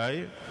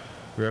UWI,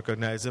 we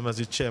recognize him as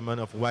the chairman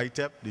of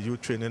YTEP, the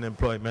Youth Training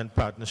Employment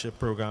Partnership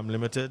Program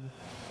Limited,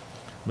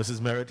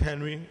 Mrs. Merit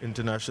Henry,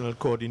 international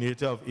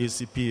coordinator of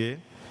ACPA,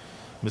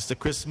 Mr.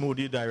 Chris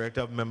Moody,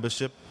 Director of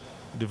Membership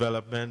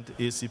Development,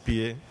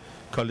 ACPA,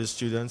 College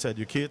Students,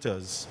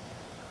 Educators.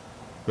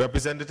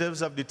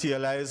 Representatives of the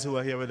TLIs who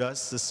are here with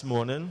us this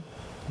morning,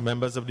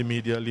 members of the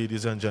media,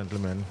 ladies and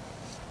gentlemen.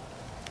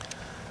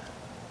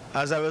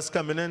 As I was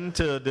coming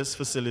into this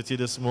facility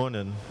this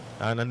morning,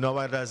 and I know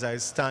that as I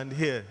stand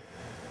here,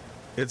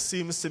 it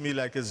seems to me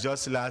like it's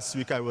just last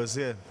week I was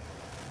here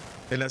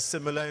in a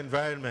similar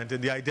environment, in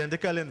the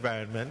identical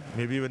environment,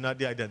 maybe with not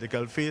the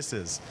identical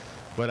faces,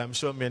 but I'm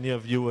sure many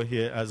of you were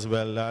here as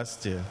well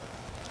last year.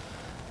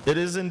 It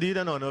is indeed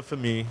an honor for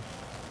me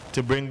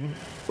to bring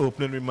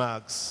opening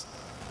remarks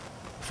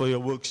for your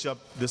workshop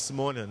this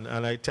morning,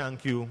 and I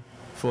thank you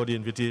for the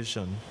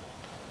invitation.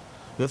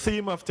 The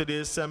theme of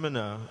today's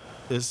seminar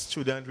is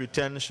student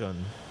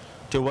retention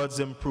towards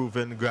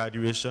improving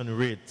graduation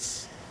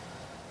rates.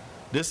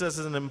 This is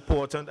an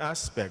important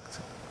aspect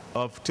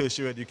of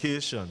tertiary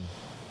education,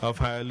 of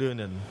higher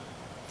learning.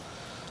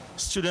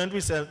 Student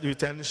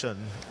retention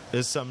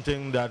is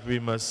something that we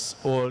must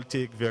all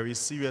take very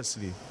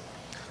seriously,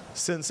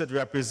 since it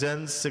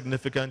represents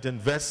significant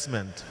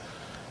investment,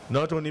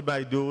 not only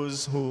by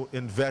those who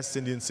invest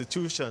in the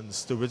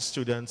institutions to which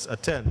students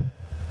attend,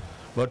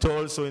 but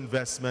also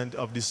investment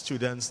of the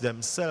students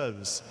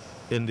themselves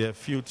in their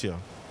future.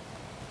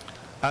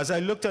 As I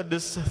looked at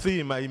this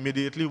theme, I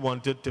immediately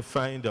wanted to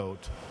find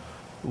out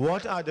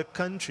what are the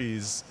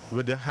countries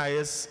with the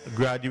highest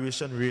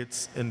graduation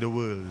rates in the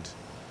world.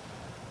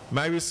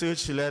 My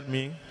research led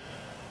me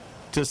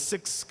to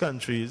 6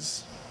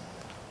 countries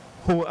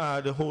who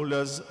are the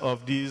holders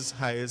of these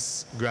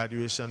highest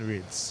graduation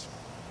rates.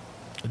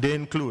 They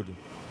include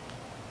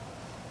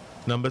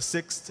number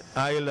 6,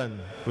 Ireland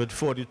with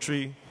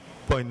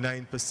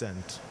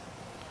 43.9%.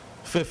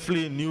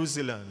 Fifthly, New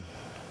Zealand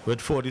with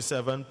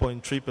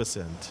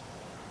 47.3%.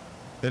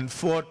 In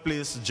 4th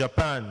place,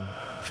 Japan,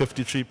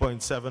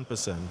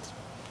 53.7%.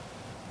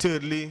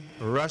 Thirdly,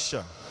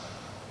 Russia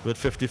with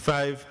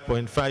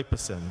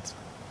 55.5%.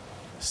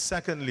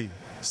 Secondly,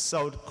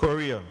 South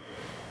Korea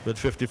with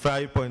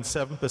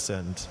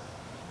 55.7%.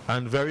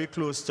 And very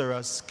close to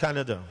us,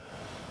 Canada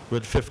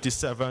with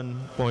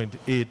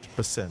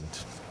 57.8%.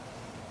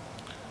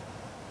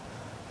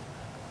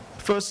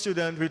 For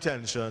student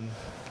retention,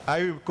 I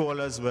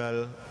recall as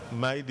well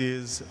my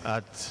days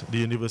at the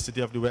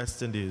University of the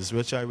West Indies,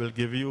 which I will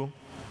give you,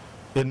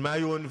 in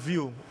my own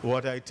view,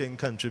 what I think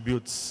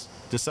contributes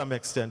to some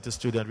extent to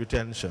student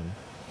retention.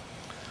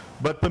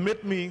 But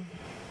permit me,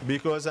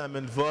 because I'm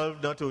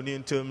involved not only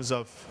in terms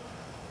of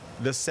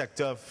the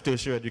sector of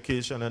tertiary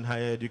education and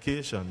higher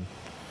education,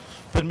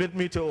 permit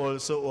me to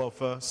also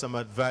offer some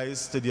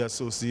advice to the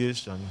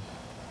association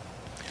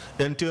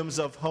in terms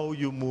of how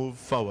you move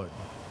forward.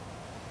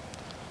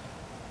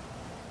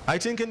 I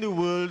think in the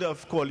world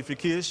of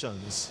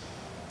qualifications,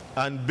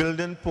 and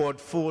building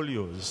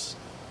portfolios,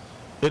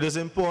 it is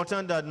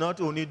important that not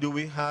only do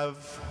we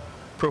have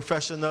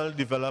professional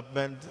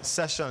development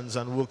sessions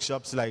and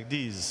workshops like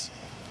these,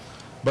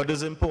 but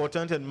it's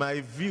important, in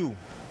my view,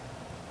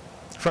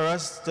 for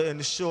us to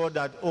ensure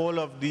that all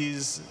of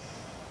these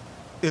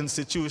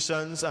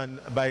institutions and,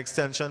 by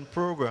extension,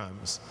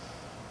 programs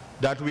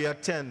that we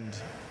attend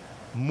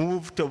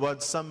move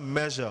towards some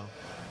measure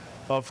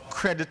of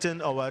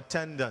crediting our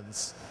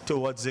attendance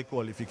towards a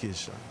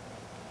qualification.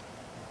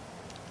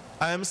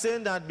 I am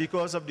saying that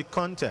because of the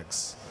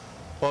context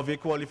of a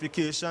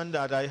qualification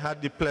that I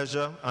had the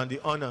pleasure and the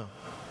honor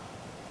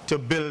to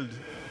build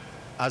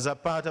as a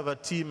part of a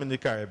team in the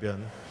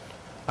Caribbean,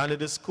 and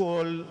it is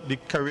called the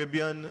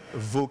Caribbean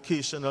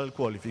Vocational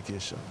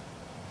Qualification.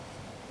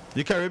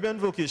 The Caribbean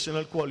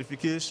Vocational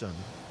Qualification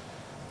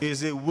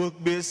is a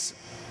work-based,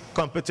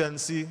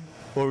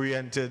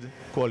 competency-oriented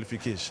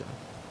qualification.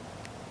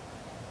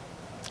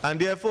 And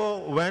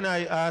therefore, when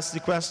I asked the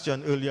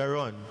question earlier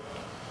on,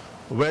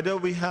 whether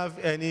we have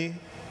any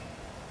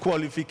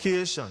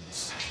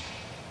qualifications,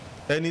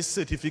 any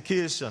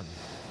certification,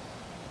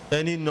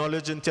 any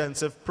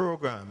knowledge-intensive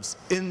programs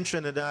in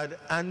Trinidad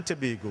and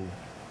Tobago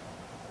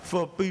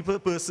for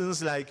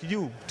persons like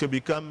you to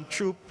become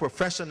true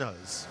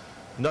professionals.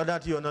 Not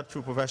that you're not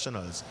true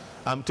professionals.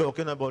 I'm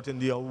talking about in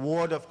the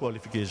award of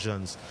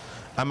qualifications.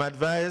 I'm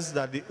advised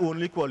that the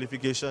only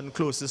qualification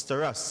closest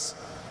to us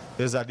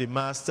is at the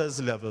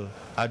master's level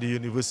at the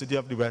University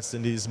of the West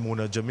Indies,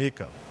 Mona,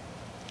 Jamaica.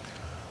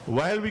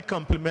 While we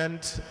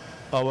compliment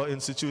our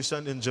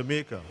institution in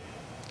Jamaica,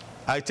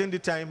 I think the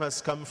time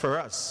has come for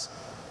us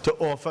to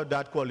offer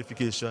that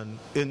qualification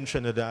in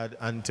Trinidad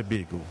and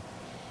Tobago.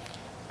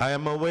 I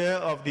am aware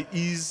of the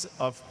ease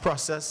of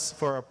process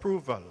for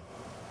approval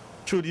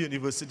through the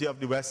University of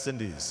the West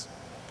Indies,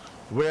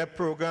 where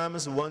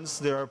programs, once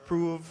they're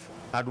approved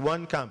at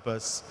one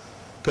campus,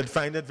 could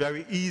find it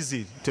very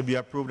easy to be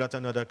approved at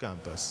another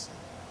campus.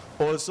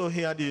 Also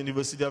here at the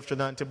University of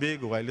Trinidad and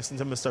Tobago, I listened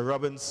to Mr.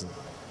 Robinson,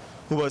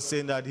 who was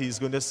saying that he's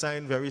going to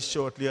sign very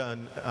shortly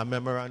a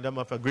memorandum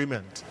of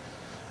agreement.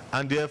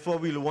 And therefore,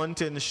 we'll want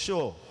to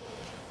ensure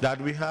that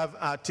we have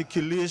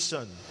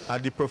articulation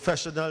at the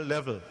professional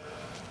level,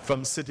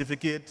 from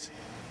certificate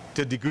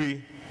to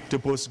degree to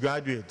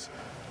postgraduate,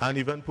 and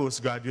even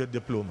postgraduate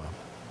diploma.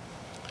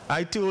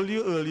 I told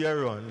you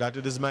earlier on that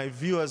it is my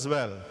view as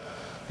well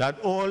that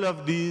all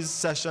of these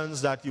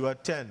sessions that you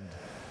attend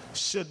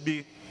should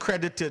be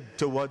credited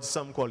towards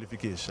some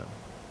qualification.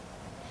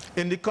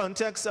 In the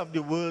context of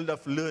the world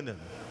of learning,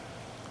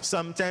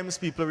 sometimes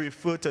people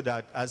refer to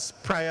that as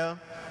prior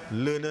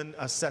learning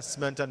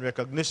assessment and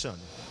recognition.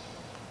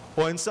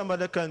 Or in some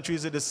other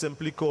countries it is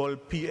simply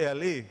called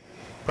PLA,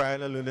 prior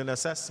learning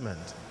assessment.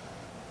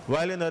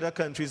 While in other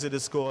countries it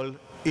is called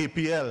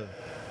APL,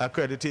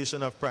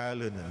 accreditation of prior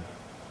learning.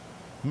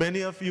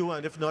 Many of you,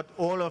 and if not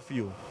all of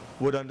you,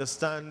 would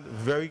understand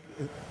very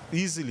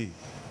easily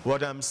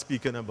what I'm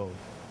speaking about.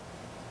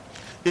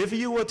 If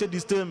you were to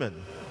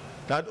determine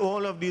that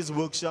all of these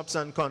workshops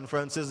and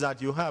conferences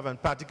that you have,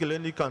 and particularly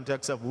in the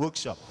context of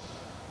workshop,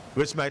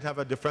 which might have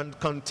a different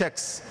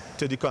context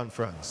to the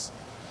conference,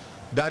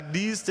 that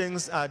these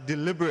things are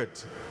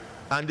deliberate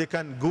and they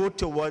can go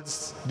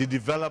towards the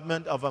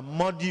development of a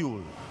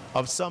module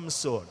of some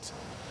sort,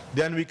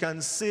 then we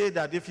can say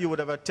that if you would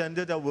have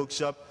attended a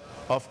workshop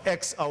of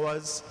X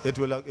hours, it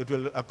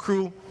will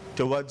accrue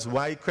towards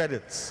Y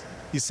credits,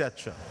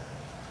 etc.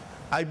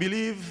 I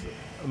believe,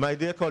 my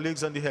dear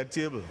colleagues on the head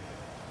table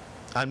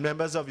and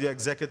members of the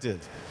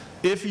executive,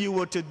 if you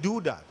were to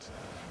do that,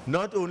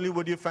 not only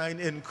would you find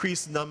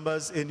increased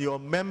numbers in your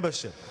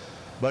membership,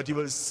 but you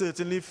will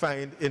certainly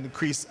find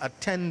increased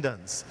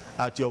attendance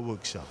at your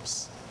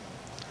workshops.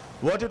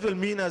 What it will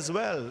mean as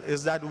well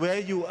is that where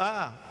you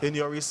are in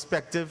your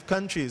respective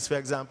countries, for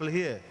example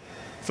here,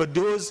 for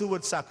those who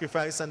would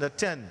sacrifice and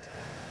attend,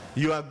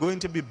 you are going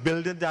to be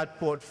building that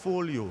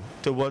portfolio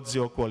towards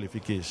your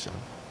qualification.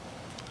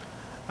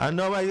 And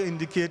now I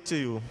indicate to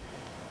you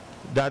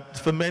that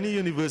for many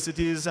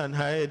universities and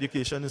higher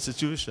education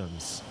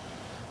institutions,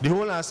 the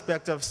whole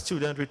aspect of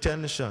student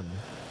retention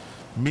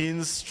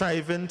means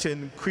striving to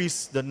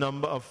increase the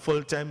number of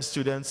full-time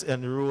students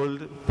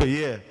enrolled per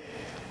year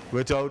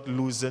without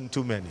losing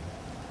too many.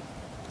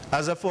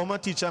 As a former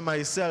teacher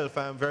myself,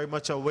 I am very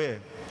much aware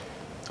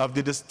of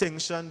the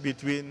distinction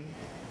between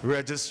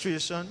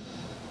registration,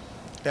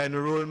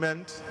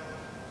 enrollment,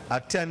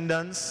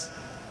 attendance,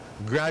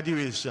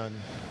 graduation,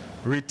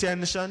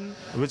 retention,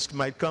 which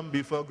might come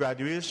before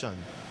graduation,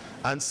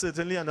 and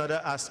certainly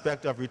another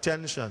aspect of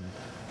retention,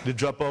 the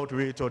dropout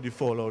rate or the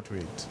fallout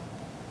rate.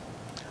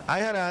 I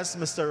had asked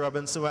Mr.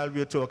 Robinson while we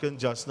were talking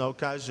just now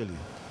casually,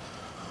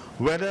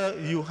 whether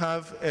you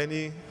have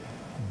any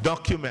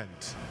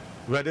document,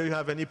 whether you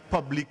have any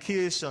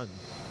publication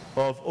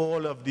of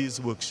all of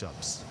these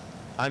workshops.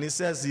 And he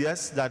says,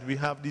 yes, that we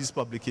have these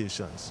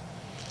publications.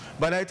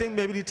 But I think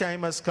maybe the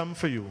time has come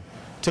for you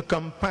to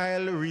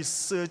compile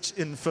research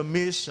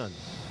information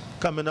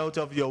coming out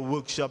of your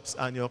workshops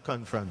and your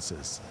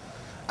conferences.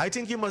 I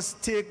think you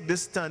must take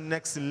this to the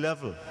next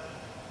level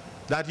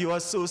that your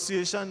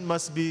association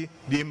must be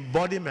the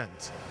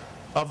embodiment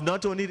of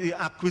not only the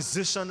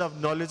acquisition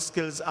of knowledge,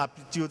 skills,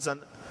 aptitudes, and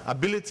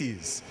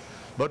abilities,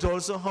 but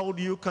also how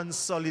do you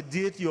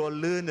consolidate your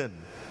learning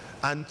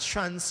and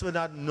transfer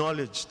that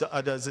knowledge to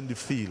others in the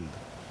field.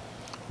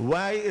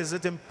 Why is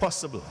it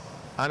impossible?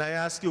 And I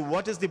ask you,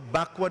 what is the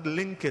backward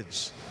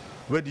linkage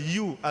with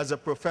you as a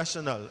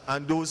professional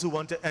and those who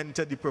want to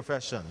enter the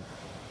profession?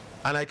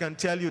 And I can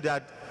tell you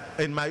that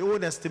in my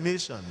own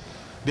estimation,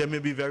 there may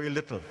be very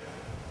little.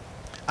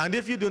 And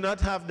if you do not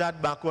have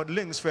that backward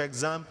links, for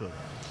example,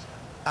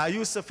 are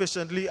you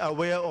sufficiently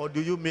aware, or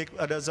do you make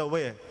others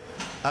aware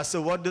as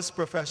to what this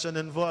profession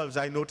involves?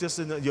 I noticed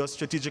in your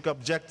strategic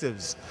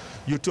objectives,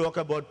 you talk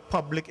about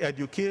public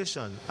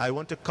education. I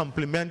want to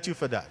compliment you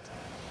for that.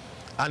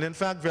 And in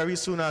fact, very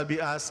soon I'll be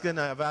asking,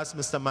 I have asked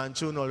Mr.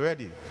 Manchun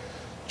already,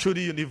 through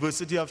the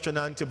University of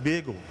Trinidad and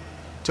Tobago,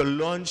 to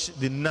launch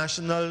the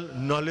National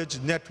Knowledge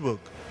Network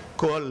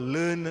called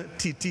Learn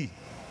TT.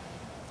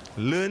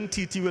 Learn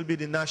TT will be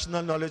the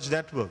national knowledge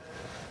network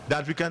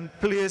that we can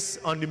place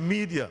on the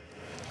media,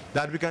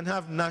 that we can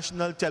have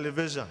national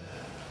television,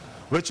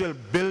 which will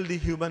build the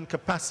human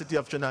capacity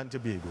of Trinidad and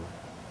Tobago.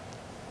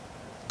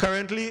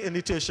 Currently in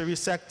the tertiary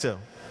sector,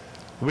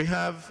 we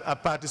have a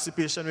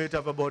participation rate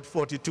of about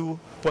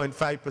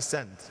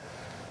 42.5%.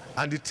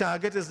 And the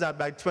target is that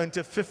by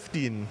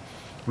 2015,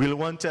 we'll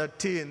want to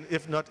attain,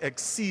 if not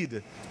exceed,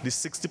 the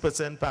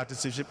 60%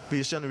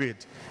 participation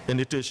rate in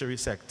the tertiary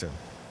sector.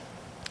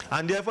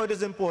 And therefore it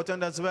is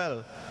important as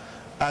well,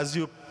 as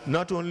you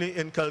not only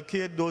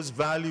inculcate those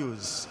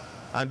values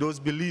and those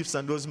beliefs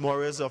and those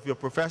morals of your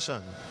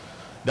profession,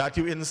 that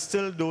you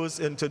instill those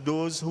into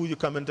those who you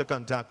come into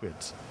contact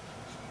with.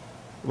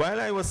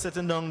 While I was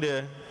sitting down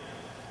there,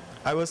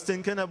 I was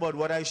thinking about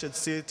what I should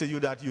say to you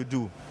that you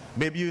do.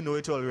 Maybe you know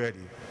it already.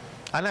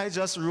 And I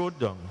just wrote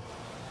down,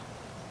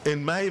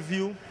 in my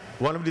view,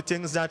 one of the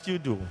things that you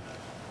do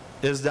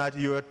is that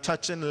you are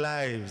touching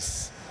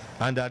lives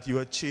and that you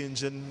are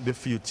changing the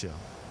future.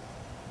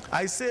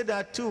 I say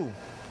that too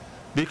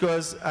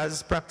because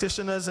as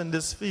practitioners in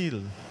this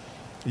field,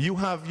 you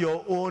have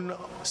your own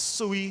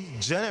sui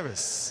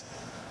generis.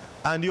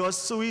 And your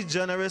sui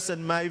generis,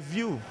 in my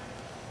view,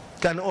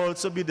 can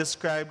also be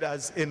described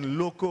as in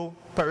loco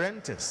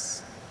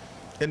parentis,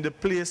 in the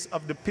place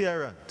of the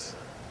parent.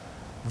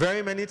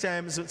 Very many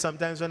times,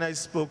 sometimes when I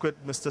spoke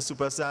with Mr.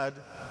 Supersad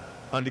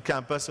on the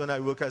campus when I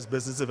work as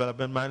business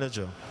development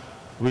manager,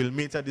 we'll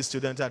meet at the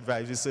student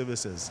advisory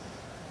services.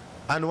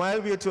 And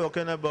while we're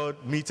talking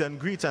about meet and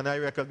greet, and I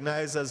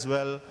recognize as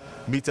well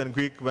meet and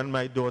greet when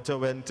my daughter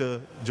went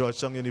to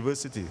Georgetown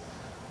University,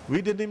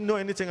 we didn't even know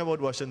anything about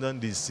Washington,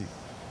 D.C.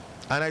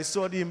 And I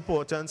saw the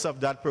importance of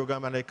that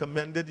program, and I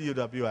commended the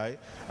UWI,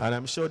 and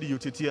I'm sure the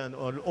UTT and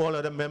all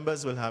other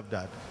members will have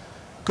that.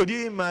 Could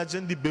you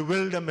imagine the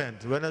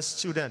bewilderment when a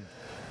student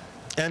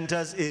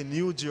enters a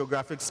new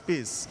geographic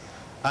space,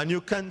 a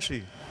new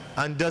country,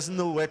 and doesn't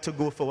know where to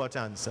go for what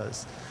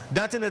answers?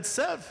 That in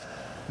itself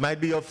might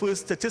be your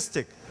first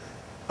statistic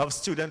of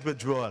student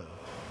withdrawal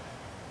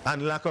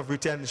and lack of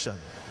retention,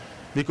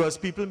 because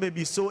people may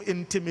be so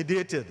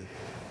intimidated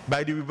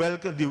by the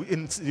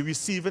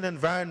receiving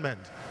environment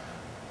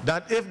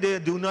that if they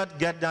do not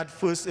get that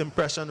first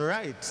impression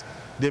right,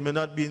 they may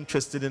not be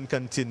interested in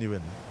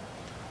continuing.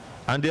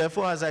 And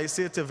therefore, as I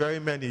say to very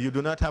many, you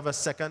do not have a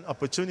second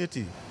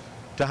opportunity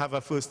to have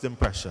a first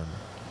impression.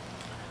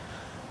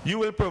 You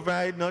will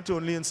provide not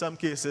only in some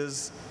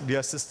cases the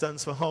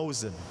assistance for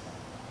housing,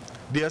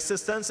 the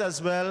assistance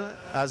as well,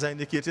 as I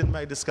indicated in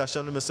my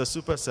discussion with Mr.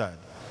 Supersad,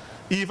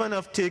 even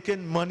of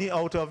taking money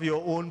out of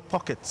your own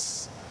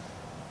pockets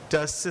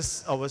to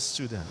assist our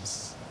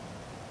students.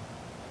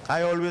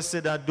 I always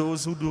say that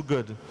those who do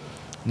good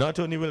not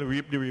only will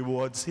reap the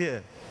rewards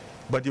here,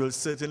 but you will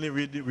certainly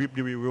reap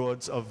the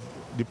rewards of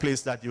the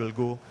place that you will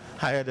go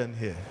higher than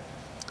here.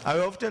 I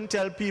often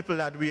tell people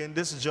that we are in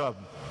this job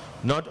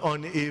not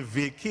on a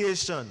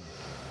vacation,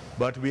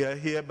 but we are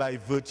here by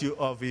virtue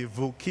of a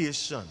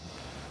vocation.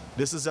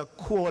 This is a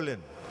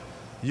calling.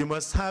 You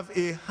must have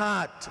a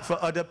heart for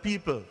other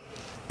people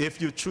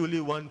if you truly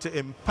want to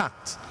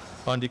impact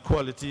on the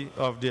quality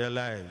of their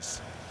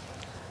lives.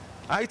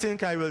 I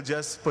think I will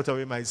just put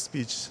away my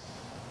speech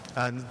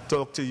and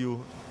talk to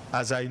you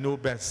as I know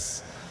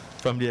best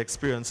from the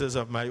experiences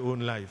of my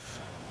own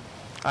life.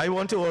 I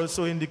want to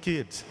also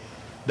indicate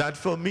that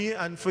for me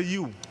and for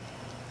you,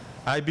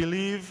 I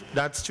believe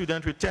that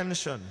student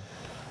retention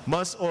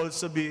must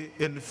also be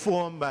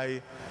informed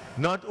by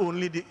not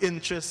only the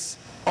interests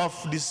of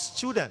the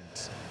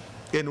student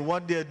in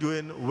what they're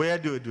doing, where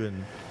they're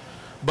doing,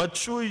 but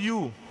through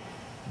you,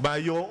 by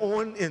your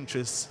own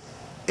interests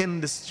in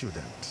the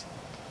student.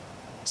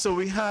 So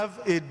we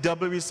have a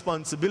double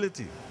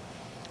responsibility: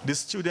 the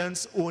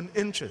student's own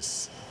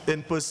interests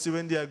in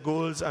pursuing their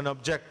goals and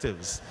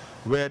objectives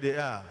where they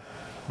are,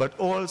 but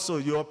also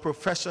your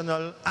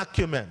professional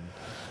acumen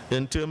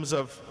in terms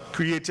of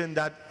creating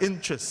that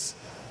interest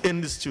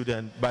in the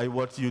student by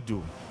what you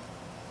do.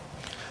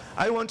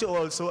 I want to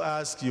also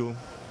ask you,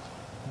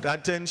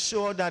 that to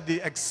ensure that the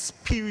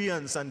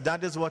experience, and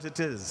that is what it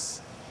is.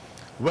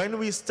 When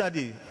we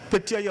study,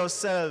 picture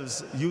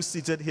yourselves, you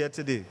seated here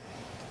today,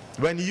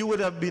 when you would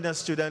have been a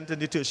student in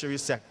the tertiary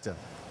sector,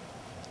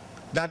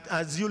 that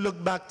as you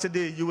look back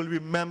today, you will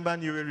remember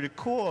and you will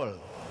recall,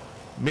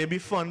 maybe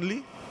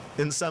fondly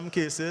in some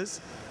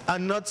cases,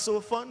 and not so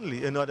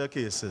fondly in other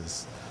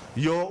cases,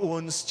 your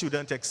own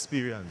student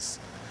experience.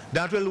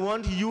 That will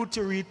want you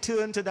to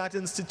return to that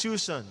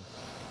institution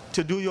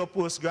to do your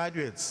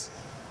postgraduates,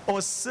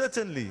 or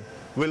certainly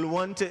will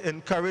want to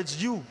encourage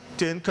you,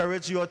 to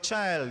encourage your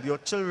child, your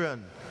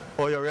children,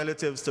 or your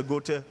relatives to go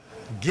to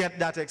get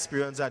that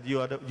experience that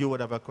you would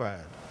have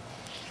acquired.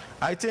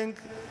 I think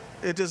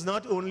it is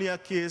not only a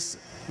case,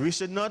 we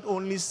should not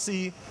only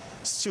see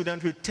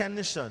student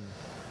retention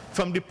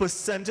from the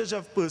percentage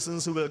of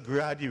persons who will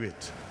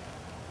graduate.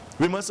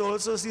 We must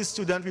also see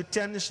student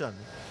retention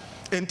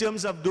in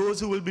terms of those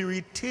who will be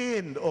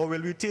retained or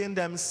will retain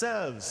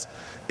themselves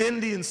in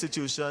the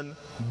institution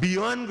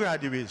beyond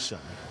graduation,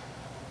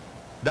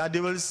 that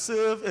they will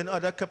serve in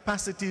other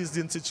capacities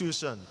the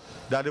institution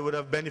that they would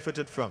have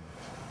benefited from.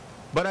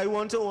 But I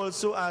want to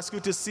also ask you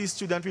to see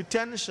student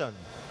retention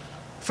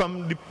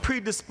from the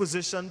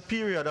predisposition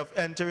period of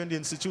entering the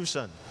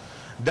institution.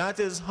 That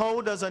is,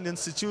 how does an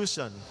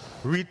institution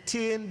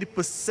retain the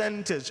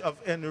percentage of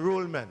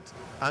enrollment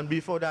and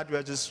before that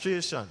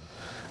registration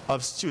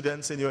of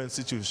students in your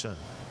institution?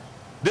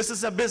 This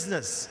is a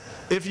business.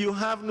 If you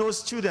have no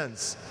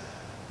students,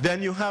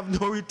 then you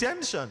have no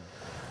retention.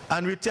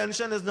 And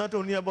retention is not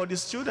only about the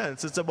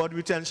students, it's about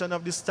retention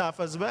of the staff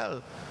as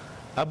well,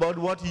 about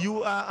what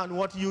you are and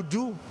what you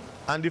do,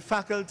 and the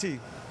faculty.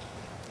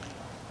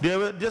 There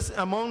were just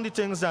among the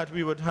things that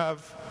we would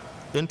have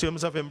in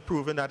terms of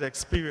improving that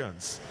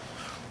experience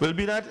will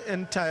be that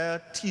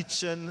entire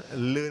teaching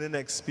learning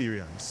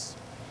experience.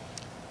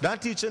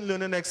 That teaching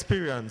learning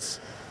experience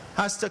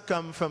has to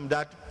come from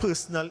that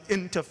personal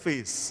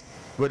interface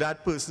with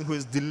that person who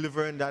is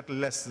delivering that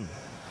lesson,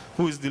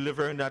 who is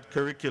delivering that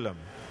curriculum.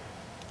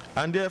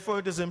 And therefore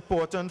it is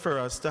important for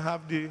us to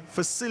have the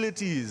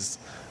facilities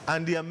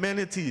and the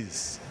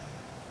amenities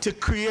to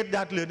create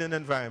that learning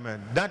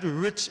environment, that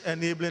rich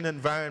enabling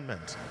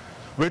environment,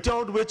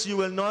 without which you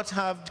will not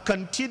have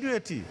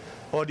continuity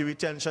or the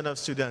retention of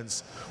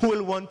students who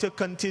will want to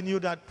continue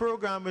that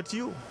program with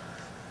you.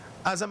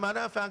 As a matter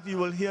of fact, you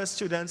will hear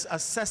students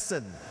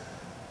assessing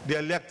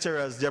their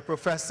lecturers, their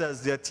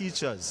professors, their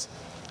teachers,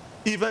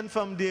 even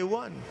from day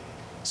one.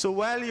 So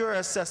while you're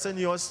assessing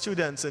your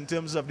students in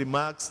terms of the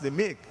marks they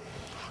make,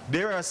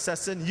 they're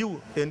assessing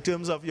you in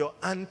terms of your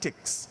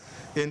antics,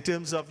 in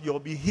terms of your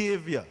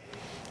behavior,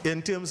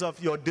 in terms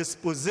of your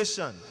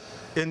disposition,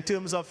 in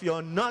terms of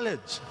your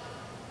knowledge.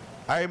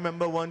 I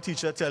remember one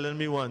teacher telling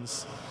me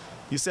once,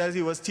 he says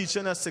he was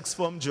teaching a sixth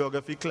form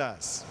geography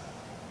class,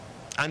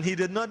 and he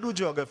did not do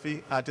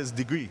geography at his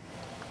degree,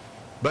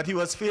 but he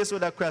was faced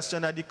with a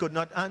question that he could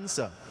not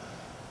answer.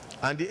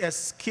 And the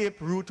escape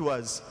route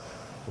was,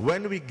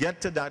 when we get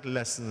to that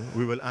lesson,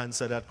 we will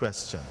answer that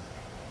question.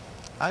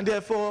 And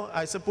therefore,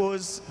 I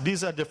suppose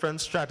these are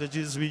different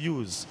strategies we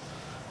use.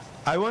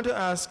 I want to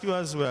ask you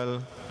as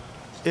well,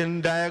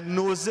 in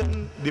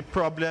diagnosing the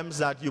problems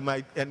that you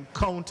might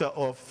encounter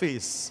or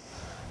face,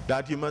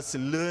 that you must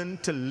learn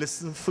to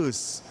listen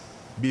first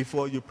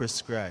before you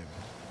prescribe.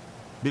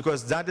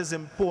 Because that is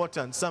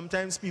important.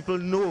 Sometimes people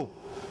know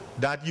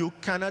that you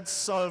cannot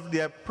solve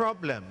their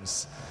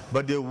problems,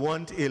 but they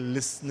want a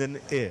listening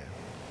ear.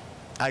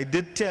 I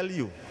did tell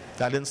you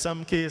that in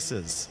some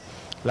cases,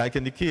 like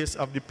in the case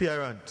of the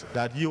parent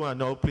that you are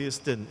now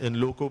placed in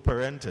loco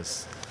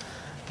parentis,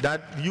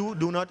 that you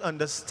do not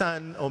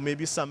understand, or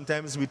maybe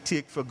sometimes we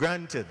take for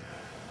granted,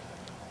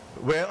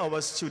 where our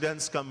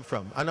students come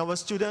from. And our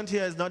student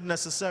here is not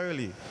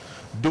necessarily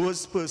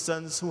those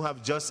persons who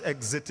have just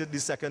exited the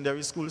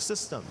secondary school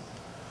system.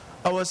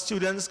 Our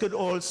students could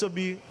also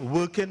be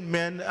working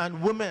men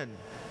and women,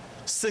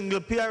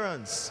 single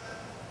parents,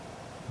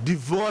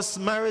 divorced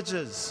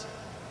marriages,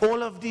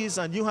 all of these,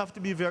 and you have to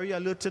be very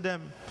alert to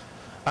them.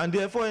 And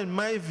therefore, in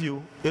my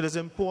view, it is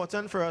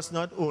important for us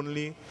not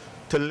only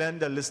to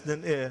lend a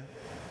listening ear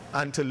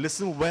and to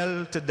listen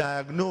well to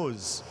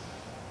diagnose.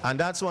 And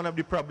that's one of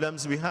the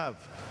problems we have.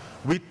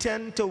 We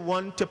tend to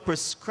want to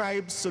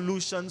prescribe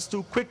solutions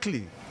too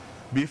quickly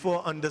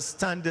before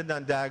understanding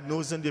and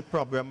diagnosing the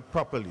problem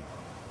properly.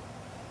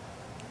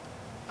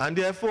 And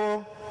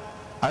therefore,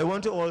 I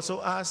want to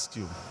also ask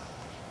you,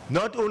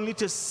 not only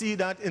to see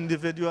that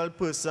individual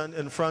person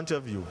in front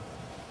of you,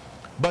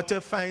 but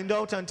to find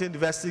out and to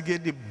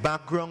investigate the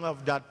background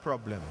of that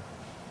problem.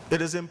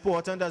 It is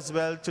important as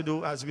well to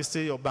do, as we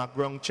say, your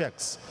background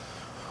checks.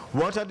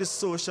 What are the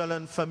social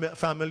and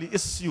family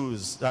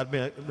issues that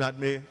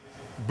may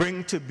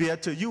bring to bear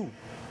to you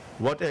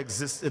what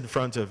exists in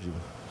front of you?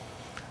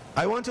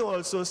 I want to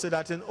also say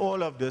that in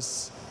all of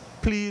this,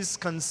 please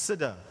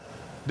consider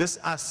this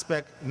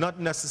aspect not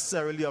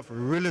necessarily of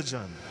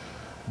religion,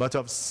 but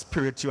of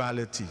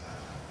spirituality,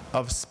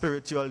 of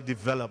spiritual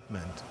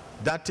development.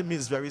 That to me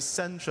is very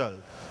central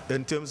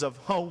in terms of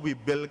how we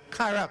build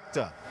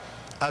character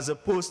as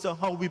opposed to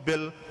how we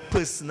build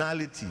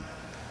personality.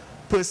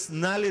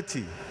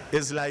 Personality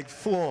is like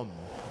form.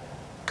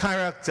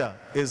 Character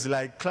is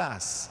like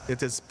class.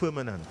 It is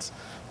permanent.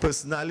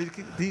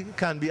 Personality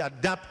can be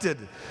adapted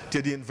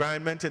to the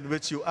environment in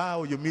which you are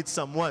or you meet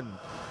someone,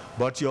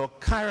 but your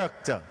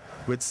character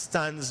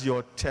withstands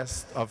your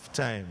test of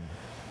time.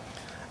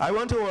 I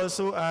want to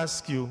also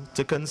ask you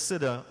to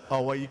consider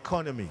our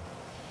economy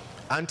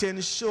and to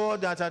ensure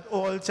that at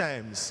all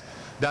times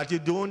that you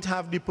don't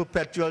have the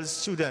perpetual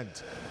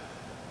student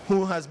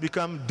who has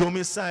become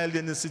domiciled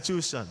in the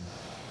institution,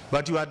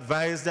 but you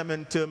advise them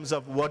in terms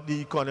of what the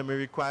economy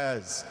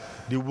requires,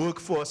 the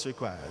workforce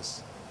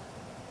requires.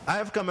 I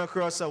have come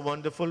across a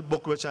wonderful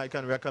book which I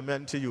can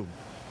recommend to you.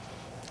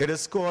 It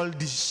is called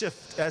The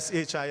Shift,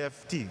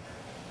 S-H-I-F-T.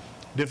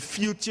 The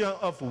Future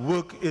of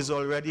Work is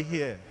Already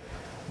Here,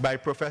 by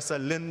Professor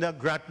Linda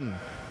Grattan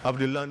of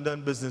the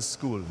London Business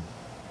School.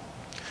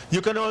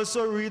 You can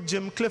also read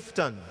Jim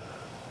Clifton,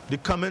 The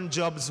Common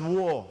Jobs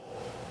War,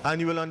 and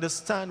you will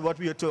understand what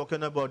we are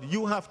talking about.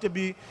 You have to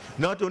be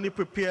not only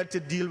prepared to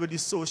deal with the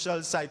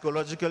social,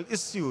 psychological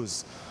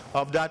issues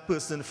of that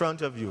person in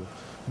front of you,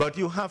 but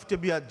you have to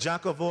be a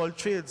jack of all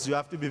trades. You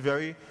have to be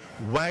very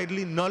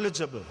widely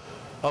knowledgeable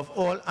of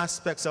all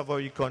aspects of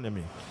our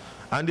economy.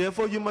 And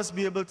therefore, you must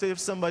be able to, if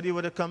somebody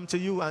were to come to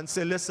you and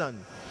say,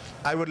 listen,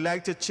 I would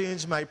like to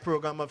change my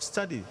program of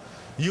study,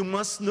 you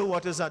must know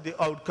what is at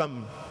the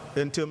outcome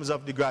in terms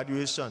of the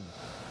graduation,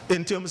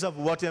 in terms of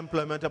what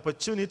employment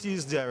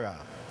opportunities there are.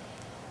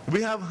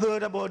 We have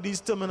heard about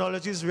these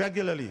terminologies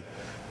regularly: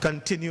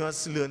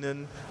 continuous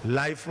learning,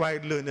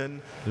 life-wide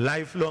learning,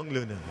 lifelong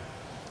learning.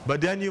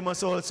 But then you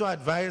must also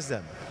advise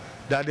them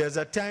that there's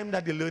a time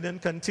that the learning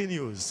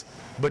continues,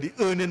 but the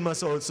earning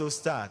must also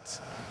start.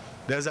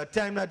 There's a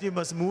time that you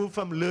must move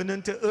from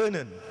learning to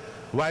earning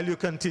while you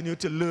continue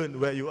to learn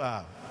where you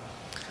are.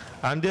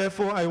 And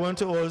therefore, I want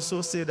to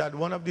also say that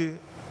one of the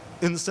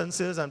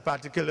instances, and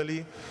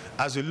particularly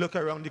as we look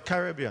around the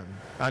Caribbean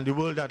and the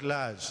world at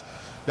large,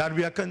 that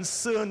we are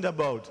concerned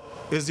about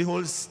is the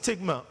whole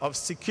stigma of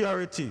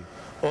security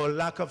or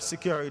lack of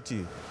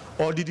security,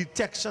 or the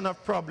detection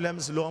of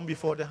problems long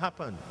before they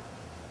happen.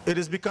 It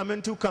is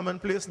becoming too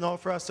commonplace now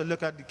for us to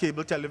look at the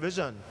cable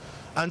television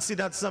and see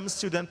that some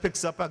student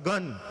picks up a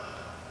gun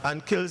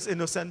and kills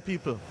innocent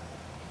people.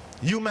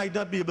 You might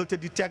not be able to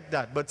detect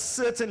that, but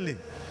certainly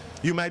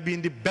you might be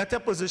in the better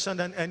position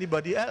than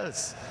anybody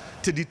else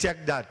to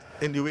detect that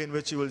in the way in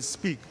which you will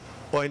speak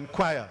or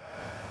inquire,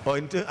 or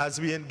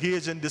as we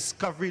engage in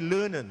discovery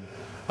learning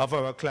of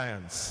our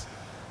clients.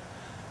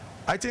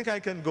 I think I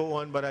can go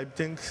on, but I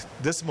think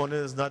this morning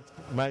is not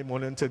my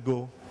morning to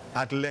go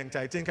at length.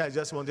 I think I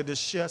just wanted to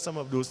share some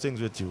of those things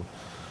with you.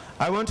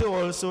 I want to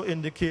also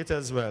indicate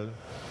as well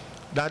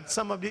that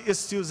some of the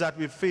issues that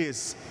we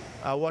face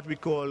are what we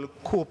call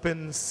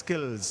coping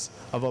skills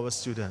of our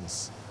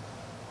students.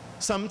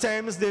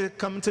 Sometimes they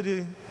come to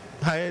the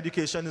higher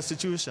education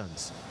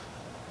institutions,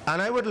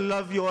 and I would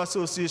love your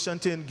association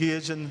to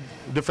engage in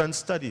different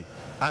study.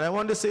 And I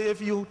want to say,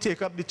 if you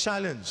take up the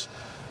challenge,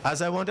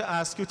 as I want to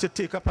ask you to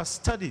take up a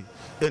study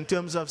in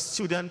terms of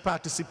student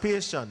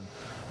participation,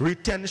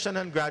 retention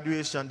and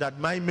graduation, that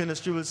my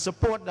ministry will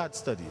support that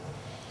study.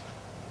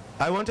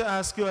 I want to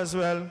ask you as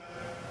well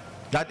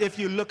that if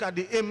you look at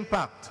the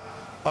impact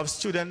of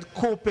student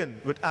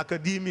coping with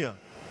academia,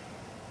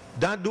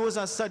 that those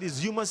are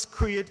studies. You must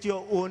create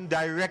your own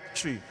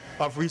directory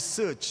of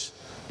research.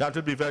 That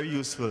would be very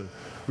useful.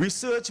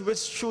 Research which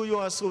through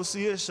your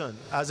association,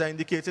 as I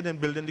indicated in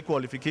building the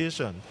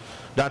qualification,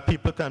 that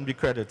people can be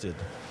credited.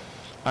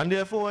 And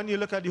therefore, when you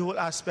look at the whole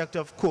aspect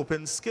of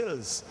coping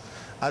skills,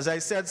 as I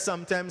said,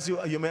 sometimes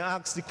you may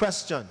ask the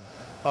question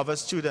of a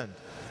student,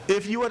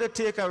 if you were to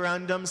take a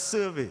random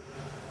survey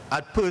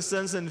at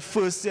persons in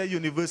first year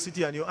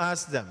university and you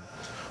ask them,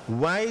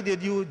 why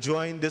did you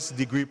join this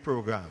degree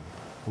program?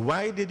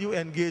 Why did you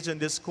engage in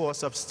this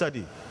course of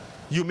study?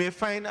 You may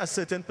find a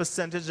certain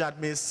percentage that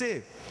may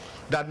say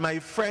that my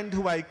friend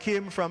who I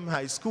came from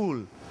high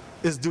school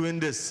is doing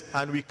this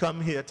and we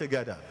come here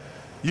together.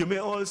 You may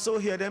also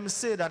hear them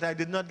say that I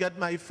did not get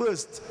my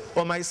first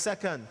or my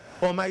second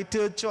or my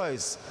third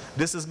choice.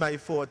 This is my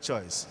fourth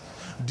choice.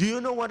 Do you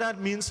know what that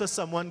means for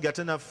someone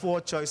getting a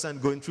fourth choice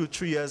and going through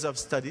 3 years of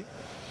study?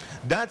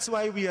 That's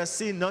why we are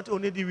seeing not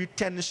only the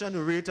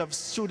retention rate of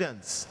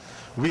students,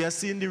 we are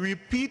seeing the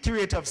repeat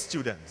rate of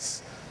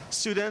students.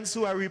 Students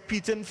who are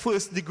repeating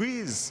first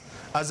degrees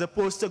as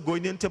opposed to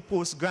going into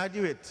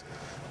postgraduate.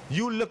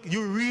 You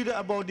read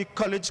about the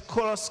college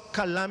course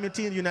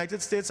calamity in the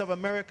United States of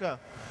America.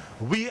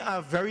 We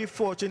are very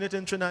fortunate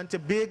in Trinidad and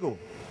Tobago.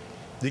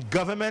 The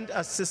government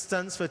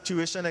assistance for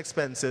tuition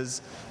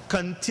expenses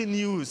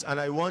continues, and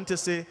I want to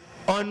say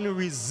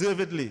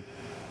unreservedly,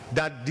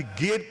 that the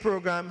GATE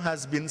program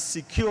has been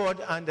secured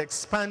and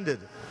expanded,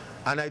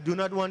 and I do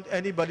not want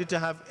anybody to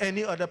have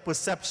any other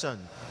perception.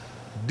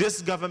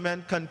 This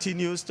government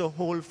continues to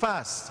hold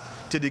fast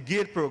to the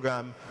GATE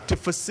program to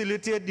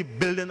facilitate the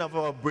building of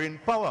our brain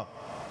power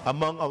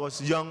among our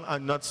young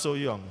and not so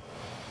young.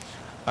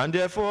 And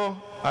therefore,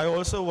 I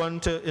also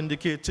want to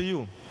indicate to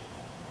you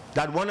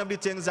that one of the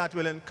things that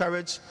will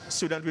encourage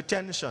student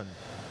retention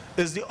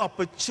is the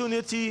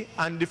opportunity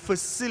and the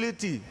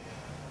facility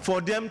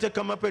for them to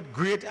come up with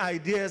great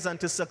ideas and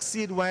to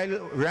succeed while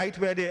right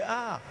where they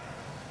are.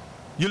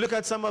 You look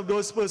at some of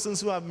those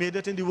persons who have made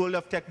it in the world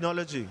of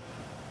technology,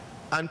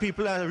 and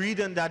people are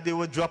reading that they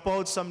would drop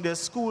out from their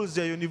schools,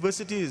 their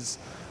universities,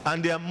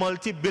 and they are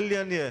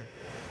multi-billionaire.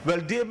 Well,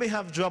 they may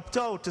have dropped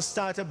out to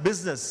start a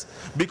business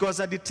because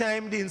at the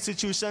time the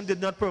institution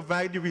did not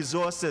provide the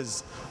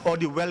resources or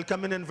the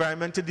welcoming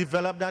environment to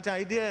develop that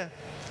idea.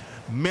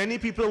 Many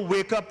people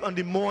wake up on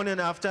the morning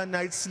after a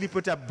night's sleep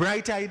with a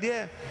bright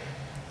idea,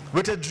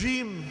 with a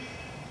dream,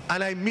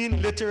 and I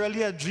mean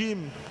literally a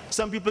dream.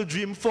 Some people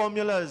dream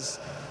formulas,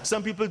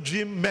 some people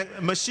dream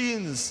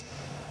machines,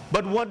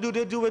 but what do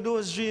they do with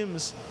those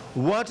dreams?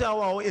 What are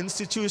our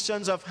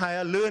institutions of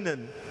higher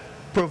learning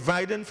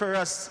providing for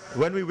us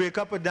when we wake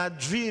up with that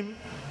dream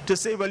to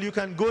say, well, you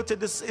can go to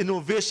this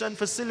innovation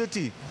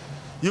facility,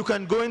 you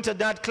can go into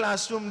that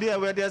classroom there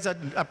where there's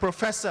a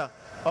professor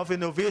of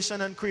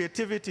innovation and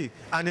creativity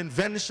and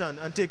invention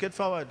and take it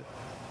forward.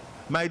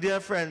 My dear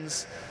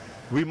friends,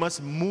 we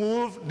must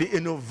move the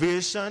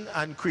innovation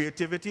and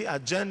creativity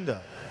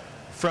agenda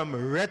from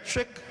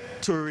rhetoric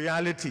to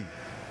reality.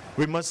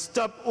 We must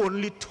stop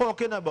only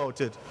talking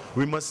about it.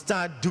 We must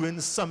start doing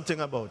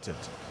something about it.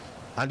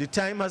 And the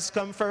time has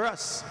come for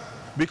us,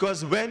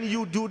 because when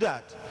you do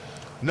that,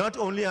 not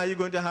only are you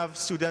going to have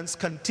students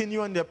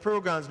continue on their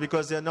programs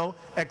because they're now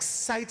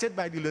excited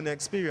by the learning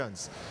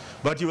experience,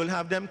 but you will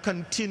have them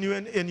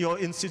continuing in your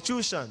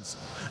institutions,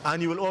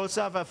 and you will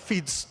also have a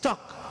feedstock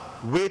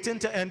waiting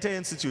to enter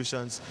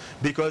institutions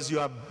because you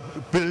are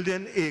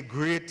building a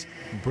great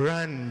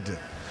brand.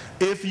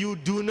 If you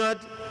do not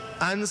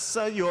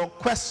answer your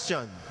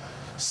question,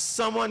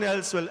 someone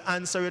else will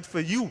answer it for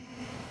you.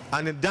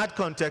 And in that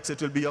context,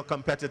 it will be your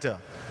competitor.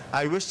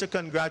 I wish to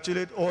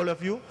congratulate all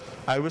of you.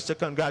 I wish to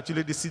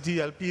congratulate the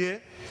CTLPA.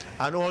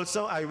 And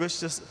also, I wish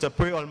to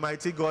pray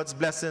Almighty God's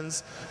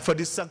blessings for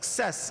the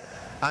success.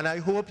 And I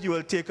hope you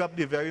will take up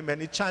the very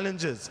many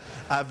challenges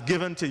I've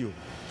given to you.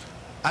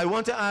 I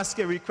want to ask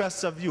a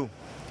request of you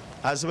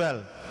as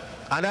well.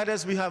 And that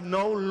is, we have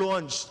now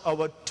launched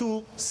our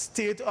 2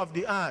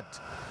 state-of-the-art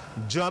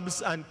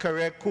jobs and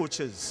career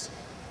coaches.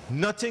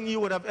 Nothing you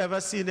would have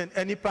ever seen in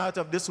any part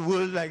of this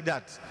world like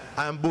that.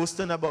 I am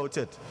boasting about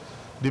it.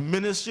 The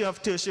Ministry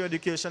of Tertiary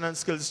Education and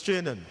Skills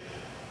Training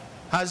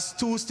has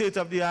 2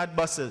 state-of-the-art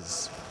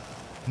buses,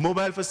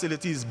 mobile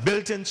facilities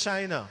built in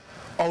China,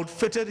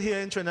 outfitted here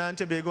in Trinidad and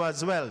Tobago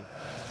as well,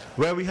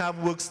 where we have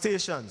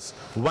workstations,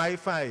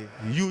 Wi-Fi,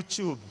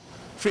 YouTube,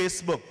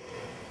 Facebook,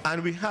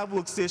 and we have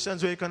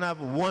workstations where you can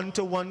have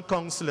one-to-one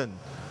counseling.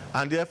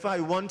 And therefore, I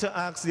want to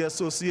ask the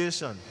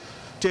association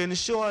to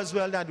ensure as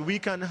well that we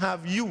can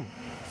have you,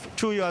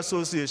 through your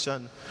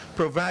association,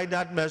 provide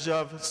that measure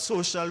of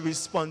social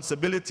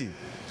responsibility.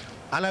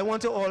 And I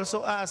want to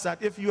also ask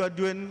that if you are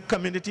doing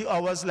community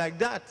hours like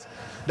that,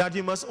 that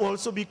you must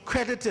also be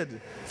credited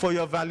for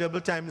your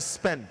valuable time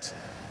spent.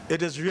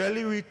 It is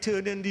really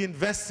returning the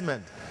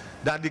investment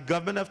that the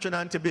government of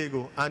Trinidad and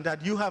Tobago and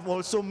that you have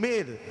also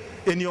made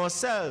in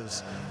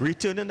yourselves,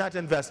 returning that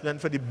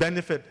investment for the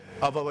benefit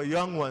of our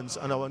young ones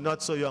and our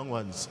not so young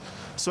ones.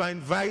 So I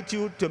invite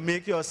you to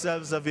make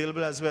yourselves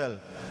available as well.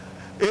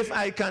 If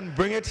I can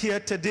bring it here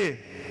today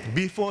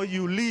before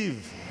you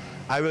leave,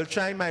 I will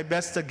try my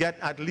best to get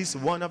at least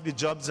one of the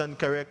jobs and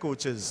career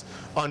coaches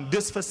on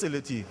this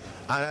facility.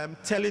 And I'm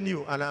telling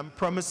you, and I'm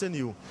promising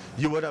you,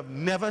 you would have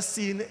never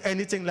seen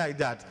anything like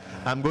that.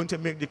 I'm going to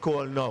make the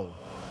call now.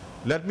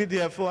 Let me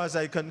therefore, as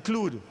I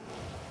conclude,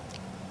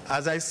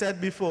 as I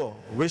said before,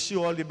 wish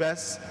you all the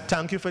best.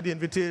 Thank you for the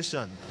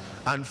invitation,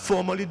 and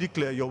formally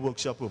declare your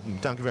workshop open.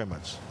 Thank you very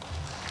much.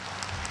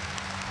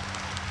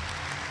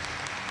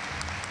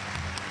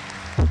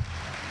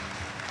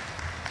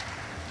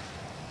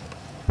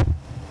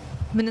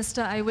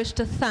 Minister, I wish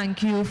to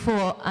thank you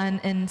for an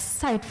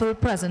insightful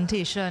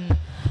presentation,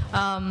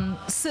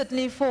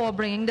 certainly for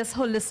bringing this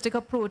holistic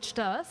approach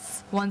to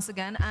us once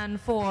again,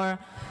 and for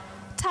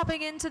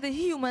tapping into the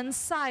human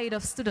side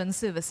of student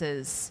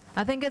services.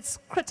 I think it's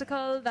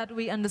critical that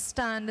we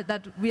understand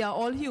that we are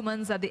all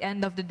humans at the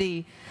end of the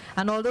day,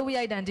 and although we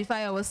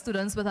identify our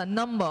students with a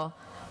number,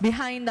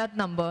 behind that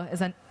number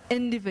is an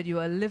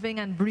individual living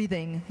and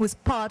breathing who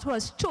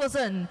has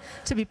chosen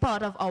to be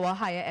part of our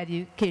higher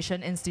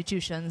education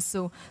institutions.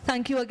 So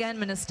thank you again,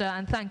 Minister,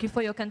 and thank you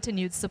for your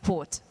continued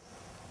support.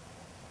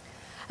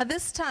 At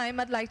this time,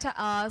 I'd like to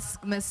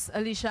ask Ms.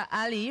 Alicia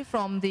Ali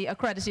from the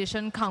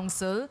Accreditation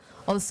Council,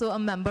 also a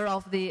member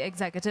of the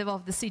executive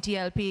of the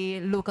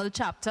CTLP local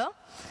chapter,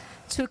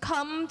 to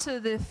come to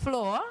the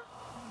floor.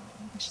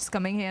 She's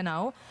coming here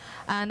now,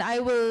 and I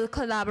will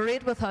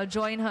collaborate with her,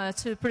 join her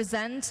to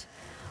present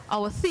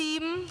our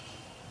theme,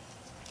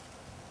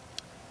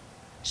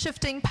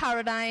 Shifting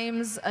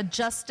Paradigms,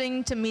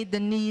 Adjusting to Meet the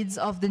Needs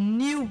of the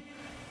New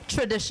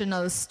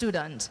Traditional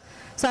Student.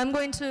 So I'm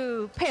going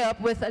to pair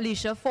up with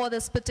Alicia for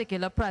this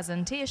particular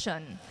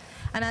presentation.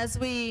 And as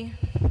we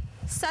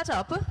set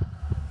up,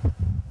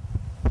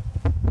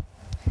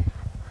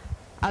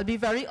 I'll be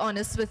very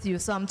honest with you.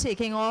 So I'm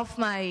taking off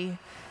my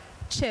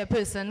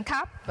chairperson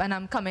cap and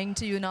I'm coming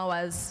to you now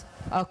as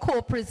a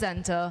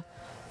co-presenter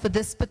for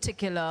this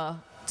particular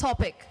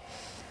topic.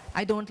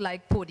 I don't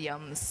like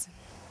podiums.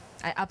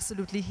 I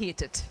absolutely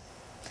hate it.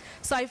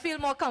 So I feel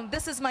more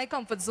this is my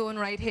comfort zone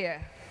right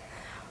here.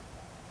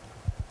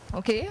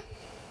 Okay?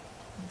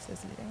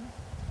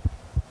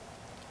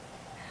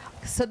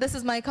 So this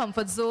is my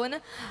comfort zone.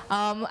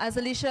 As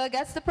Alicia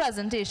gets the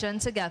presentation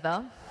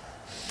together,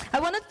 I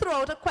want to throw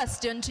out a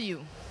question to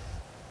you.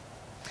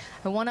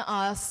 I want to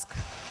ask,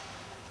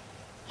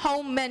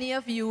 how many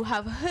of you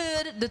have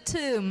heard the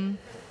term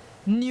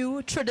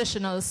new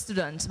traditional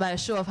student by a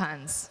show of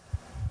hands?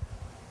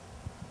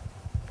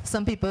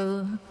 Some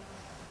people,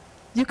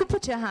 you could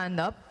put your hand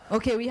up.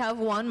 Okay, we have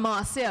one,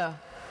 Marcia,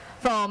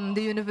 from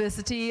the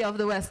University of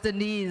the West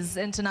Indies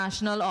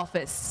International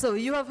Office. So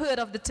you have heard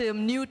of the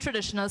term new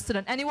traditional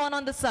student. Anyone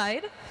on the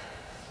side?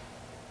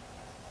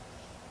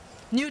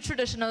 New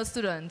traditional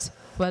student.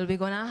 Well, we're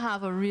going to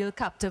have a real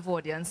captive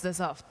audience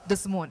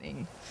this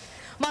morning.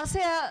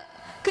 Marcia,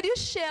 could you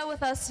share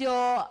with us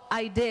your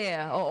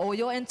idea or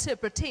your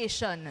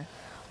interpretation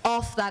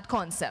of that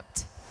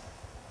concept?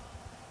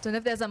 Don't know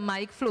if there's a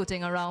mic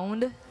floating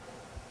around.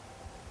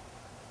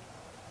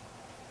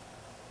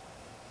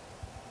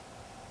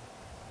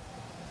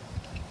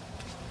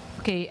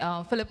 Okay,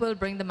 Philip will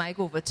bring the mic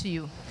over to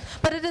you.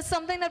 But it is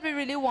something that we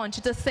really want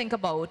you to think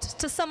about.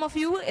 To some of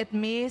you, it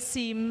may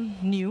seem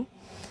new.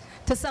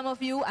 To some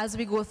of you, as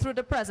we go through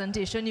the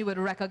presentation, you would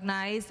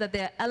recognize that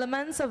there are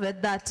elements of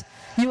it that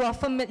you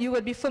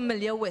would be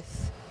familiar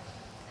with.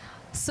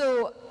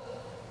 So,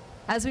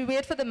 as we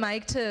wait for the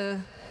mic to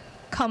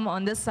come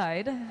on this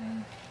side.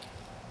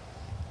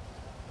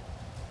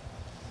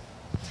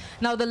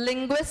 Now, the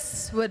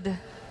linguists would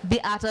be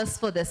at us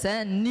for this,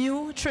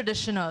 new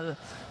traditional.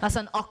 That's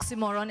an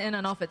oxymoron in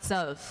and of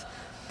itself.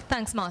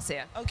 Thanks,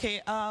 Marcia.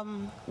 Okay,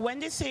 when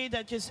they say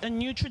that it's a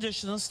new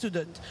traditional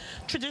student,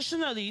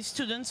 traditionally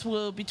students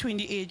were between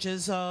the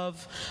ages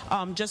of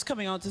just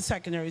coming out of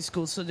secondary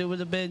school, so they would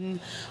have been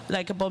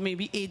like about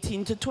maybe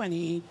 18 to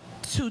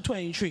 22,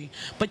 23.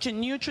 But your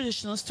new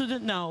traditional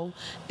student now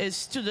is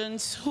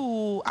students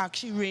who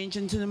actually range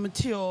into the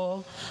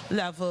mature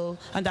level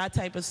and that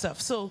type of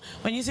stuff. So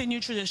when you say new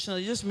traditional,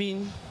 you just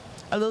mean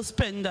a little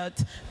spin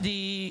that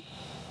the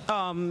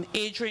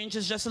age range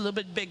is just a little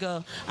bit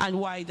bigger and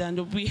wider,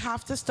 and we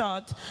have to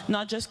start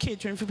not just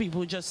catering for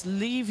people who just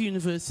leave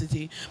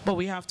university, but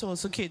we have to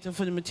also cater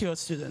for the mature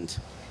student.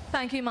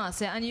 Thank you,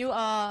 Marcia. And you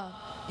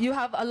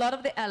have a lot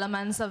of the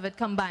elements of it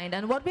combined.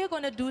 And what we're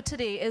going to do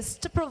today is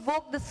to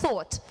provoke the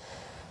thought.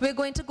 We're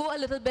going to go a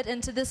little bit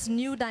into this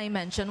new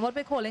dimension, what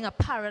we're calling a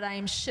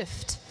paradigm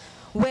shift,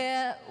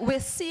 where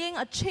we're seeing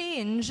a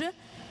change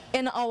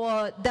in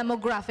our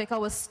demographic,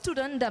 our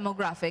student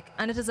demographic,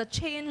 and it is a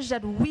change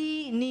that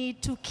we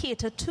need to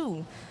cater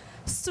to.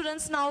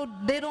 Students now,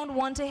 they don't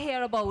want to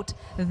hear about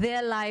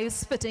their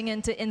lives fitting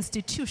into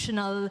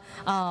institutional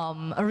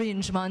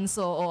arrangements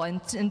or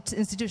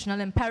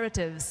institutional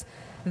imperatives.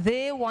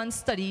 They want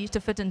study to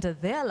fit into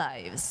their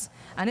lives.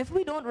 And if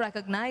we don't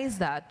recognize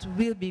that,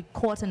 we'll be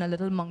caught in a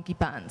little monkey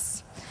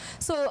pants.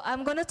 So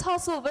I'm going to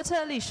toss over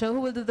to Alicia, who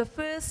will do the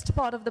first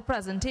part of the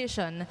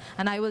presentation,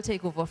 and I will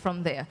take over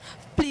from there.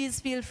 Please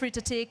feel free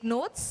to take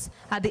notes.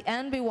 At the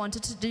end, we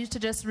wanted to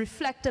just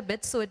reflect a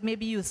bit, so it may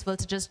be useful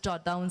to just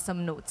jot down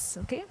some notes.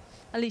 Okay?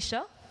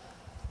 Alicia?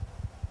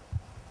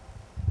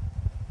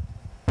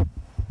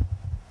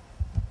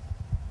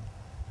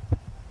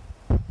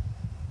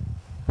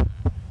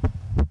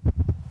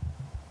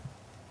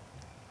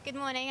 Good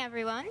morning,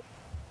 everyone.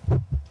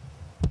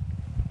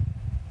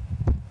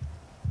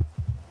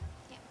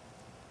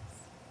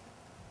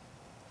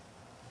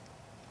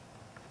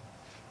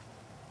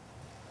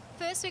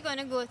 First, we're going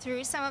to go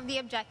through some of the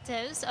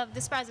objectives of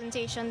this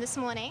presentation this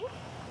morning.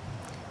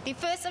 The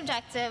first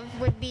objective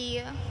would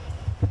be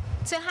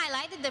to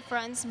highlight the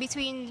difference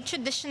between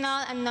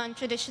traditional and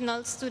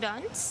non-traditional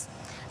students.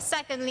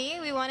 Secondly,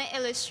 we want to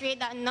illustrate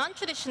that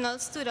non-traditional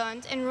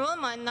student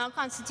enrollment now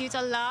constitutes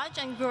a large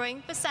and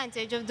growing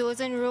percentage of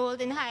those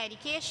enrolled in higher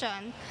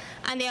education,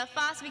 and they are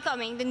fast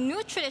becoming the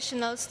new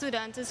traditional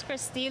student, as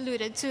Christy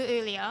alluded to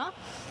earlier,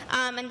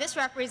 and this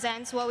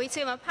represents what we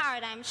term a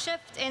paradigm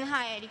shift in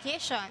higher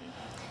education.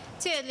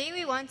 Thirdly,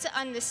 we want to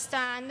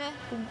understand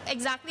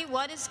exactly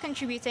what is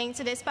contributing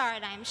to this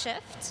paradigm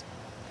shift.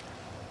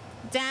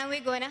 Then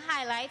we're going to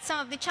highlight some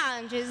of the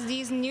challenges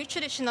these new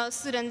traditional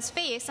students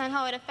face and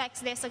how it affects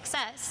their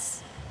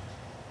success.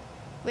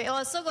 We're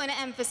also going to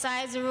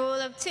emphasize the role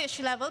of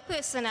tertiary level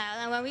personnel,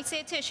 and when we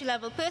say tertiary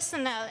level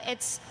personnel,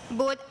 it's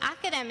both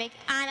academic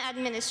and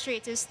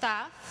administrative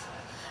staff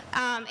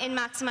in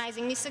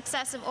maximizing the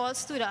success of all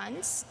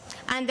students.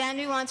 And then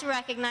we want to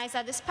recognize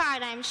that this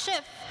paradigm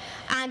shift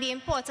and the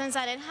importance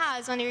that it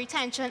has on the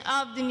retention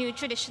of the new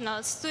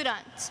traditional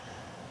student.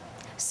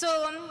 So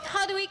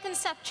how do we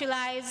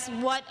conceptualize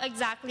what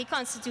exactly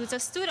constitutes a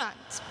student?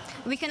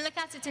 We can look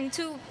at it in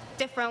two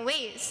different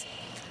ways: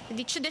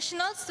 the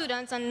traditional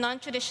students and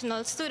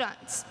non-traditional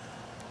students.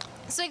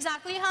 So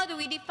exactly how do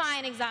we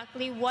define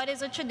exactly what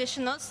is a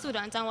traditional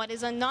student and what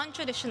is a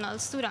non-traditional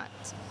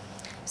student?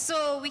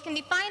 So we can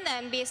define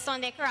them based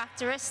on their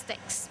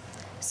characteristics.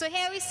 So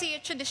here we see a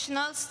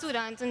traditional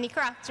student and the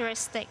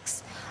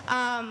characteristics.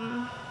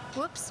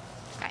 Whoops.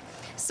 Okay.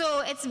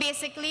 So it's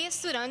basically a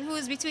student who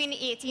is between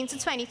 18 to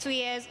 22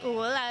 years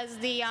old, as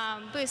the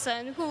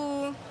person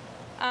who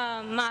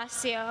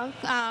Marcia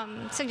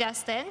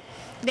suggested.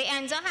 They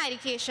enter higher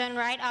education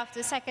right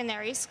after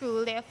secondary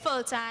school. They're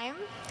full-time.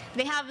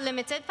 They have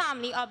limited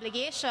family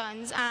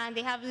obligations, and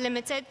they have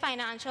limited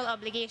financial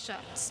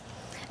obligations.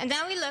 And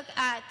then we look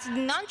at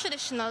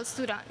non-traditional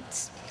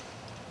students.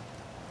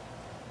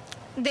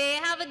 They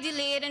have a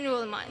delayed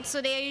enrollment,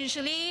 so they're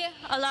usually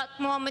a lot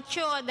more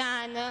mature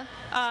than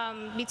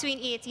between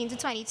 18 to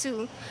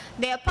 22.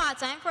 They are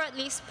part-time for at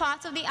least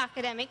part of the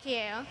academic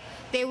year.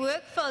 They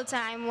work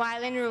full-time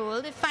while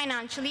enrolled,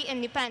 financially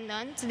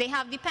independent. They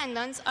have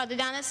dependents other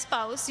than a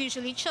spouse,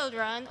 usually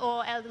children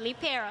or elderly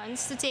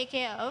parents to take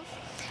care of.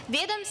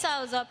 They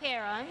themselves are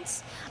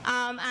parents,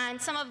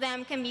 and some of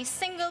them can be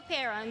single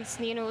parents,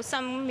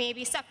 some may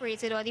be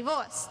separated or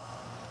divorced.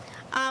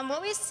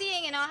 What we're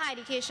seeing in our higher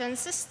education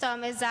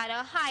system is that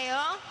a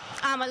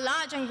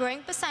large and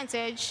growing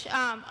percentage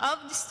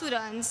of the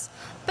students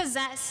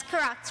possess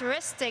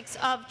characteristics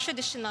of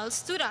traditional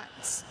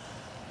students.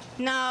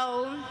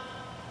 Now,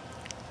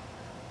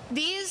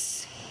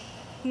 these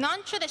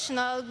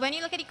non-traditional, when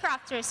you look at the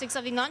characteristics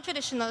of the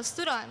non-traditional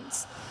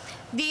students,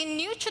 the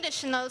new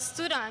traditional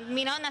student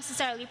may not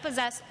necessarily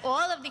possess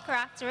all of the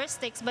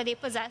characteristics, but they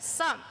possess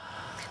some.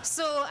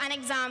 So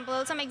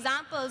some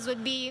examples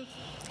would be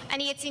an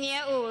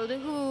 18-year-old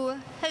who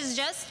has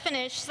just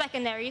finished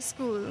secondary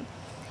school.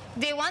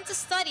 They want to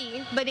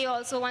study, but they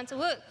also want to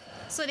work.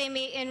 So they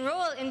may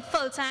enroll in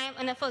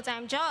a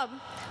full-time job,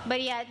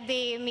 but yet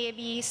they may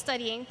be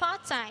studying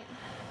part-time.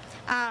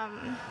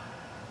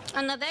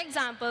 Another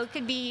example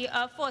could be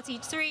a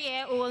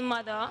 43-year-old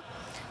mother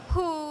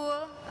who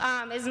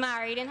is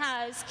married and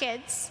has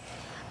kids.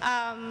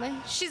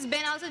 She's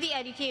been out of the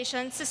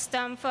education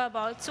system for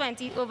about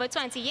over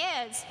 20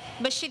 years,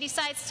 but she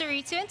decides to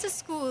return to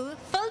school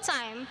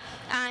full-time,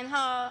 and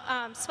her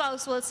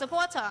spouse will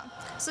support her.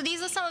 So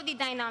these are some of the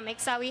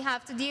dynamics that we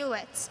have to deal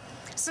with.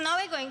 So now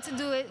what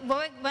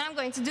I'm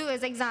going to do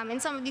is examine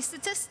some of the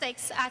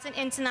statistics at an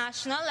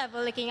international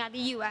level, looking at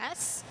the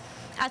US,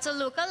 at a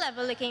local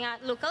level, looking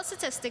at local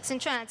statistics in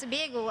Trinidad and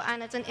Tobago,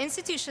 and at an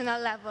institutional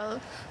level,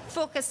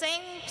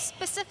 focusing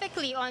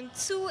specifically on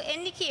two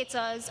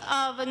indicators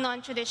of a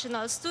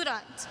non-traditional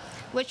student,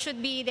 which would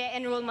be their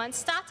enrollment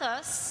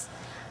status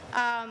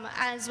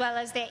as well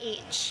as their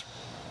age.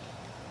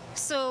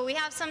 So we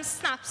have some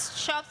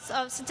snapshots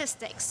of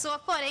statistics. So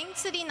according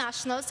to the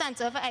National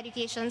Center for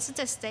Education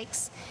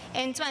Statistics,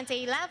 in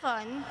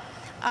 2011,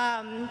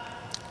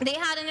 they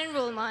had an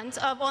enrollment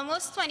of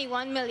almost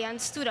 21 million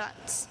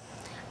students.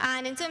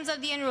 And in terms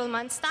of the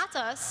enrollment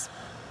status,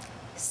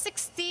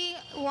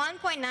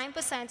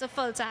 61.9% are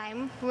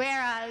full-time,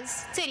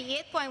 whereas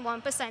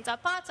 38.1% are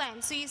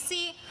part-time. So you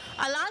see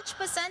a large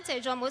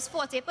percentage, almost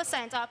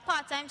 40%, are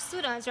part-time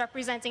students,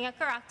 representing a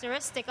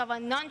characteristic of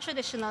a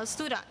non-traditional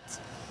student.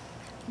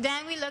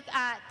 Then we look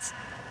at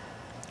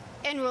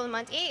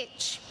enrollment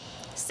age.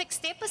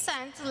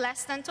 60%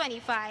 less than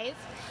 25,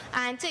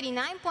 and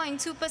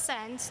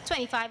 39.2%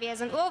 25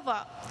 years and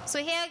over. So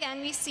here again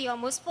we see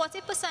almost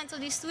 40% of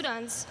the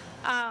students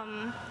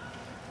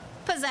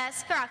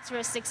possess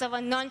characteristics of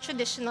a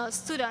non-traditional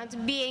student,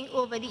 being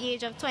over the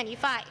age of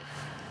 25.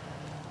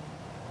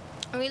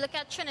 When we look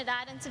at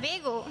Trinidad and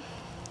Tobago,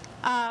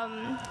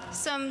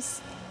 some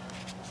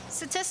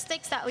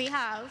statistics that we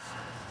have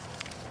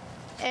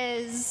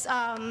is,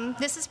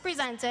 this is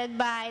from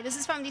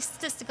the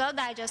Statistical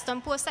Digest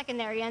on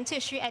Post-Secondary and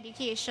Tertiary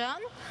Education,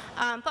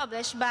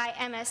 published by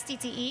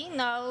MSTTE,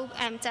 now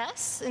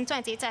MTES, in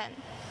 2010.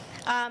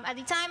 At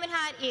the time it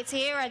had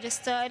 80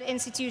 registered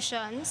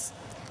institutions.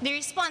 The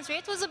response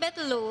rate was a bit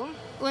low.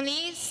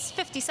 Only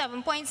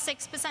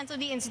 57.6% of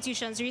the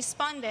institutions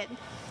responded.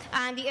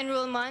 And the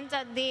enrollment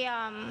that they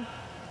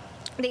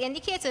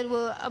indicated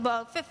were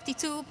about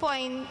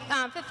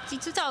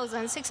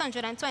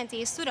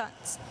 52,620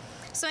 students.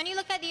 So when you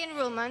look at the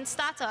enrollment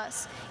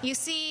status, you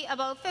see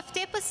about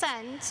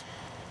 50%,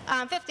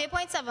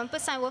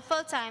 50.7% were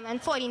full-time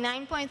and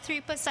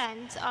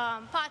 49.3%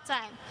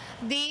 part-time.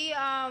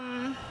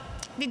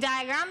 The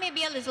diagram may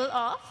be a little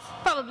off,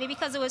 probably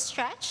because it was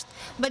stretched,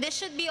 but it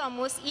should be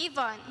almost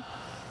even.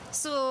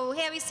 So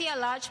here we see a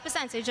large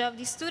percentage of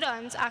the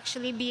students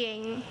actually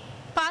being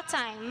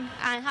part-time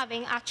and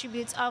having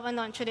attributes of a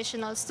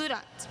non-traditional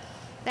student.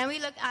 Then we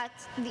look at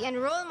the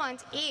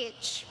enrollment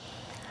age.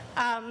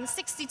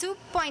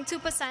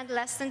 62.2%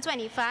 less than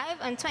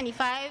 25, and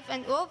 25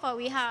 and over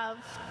we have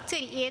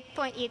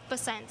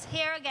 38.8%.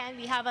 Here again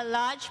we have a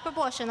large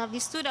proportion of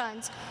the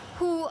students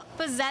who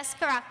possess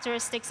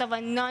characteristics of a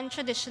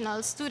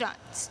non-traditional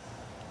student.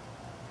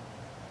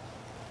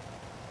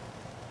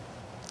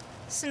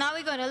 So now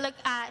we're going to look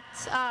at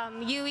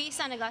UE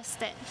St.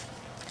 Augustine.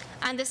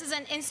 And this is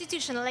an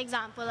institutional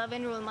example of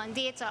enrollment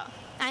data.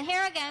 And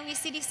here again, we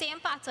see the same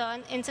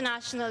pattern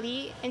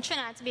internationally in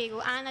Trinidad and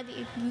Tobago and at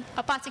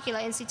a particular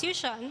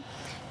institution.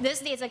 This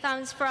data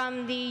comes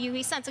from the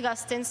UWI St.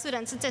 Augustine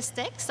Student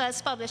Statistics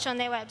as published on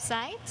their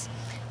website.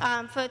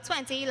 For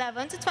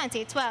 2011 to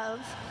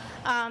 2012,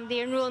 the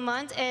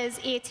enrollment is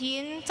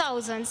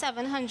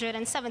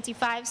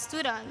 18,775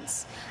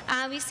 students.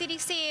 And we see the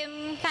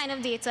same kind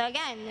of data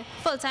again.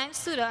 Full-time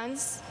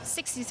students,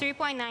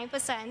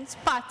 63.9%,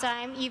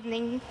 part-time,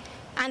 evening,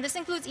 and this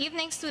includes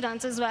evening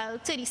students as well,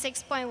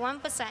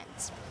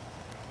 36.1%.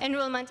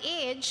 Enrollment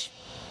age,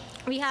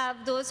 we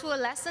have those who are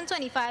less than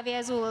 25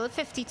 years old,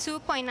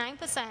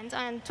 52.9%,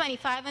 and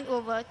 25 and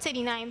over,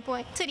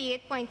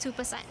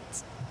 38.2%.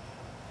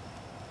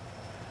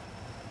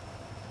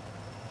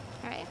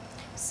 All right.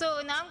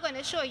 So now I'm going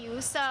to show you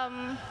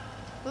some,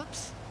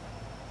 oops.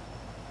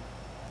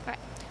 All right.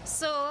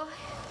 So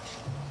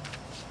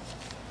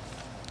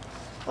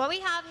what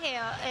we have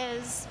here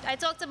is, I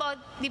talked about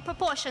the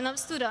proportion of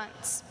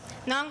students.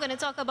 Now I'm going to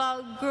talk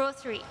about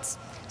growth rates.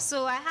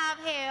 So I have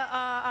here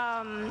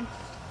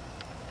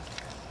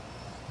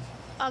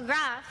a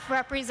graph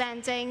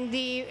representing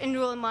the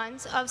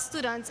enrollment of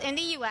students in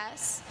the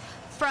US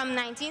from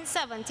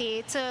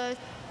 1970 to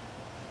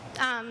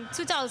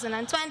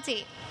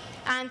 2020.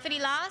 And for the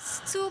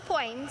last 2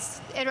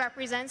 points, it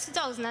represents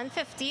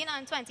 2015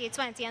 and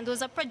 2020, and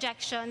those are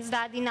projections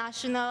that the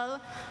National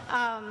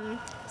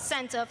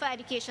Center for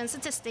Education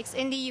Statistics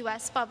in the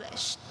US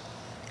published.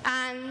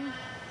 And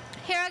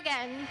here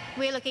again,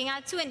 we're looking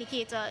at two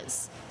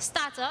indicators,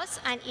 status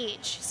and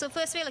age. So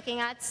first we're looking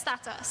at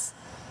status.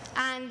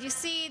 And you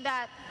see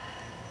that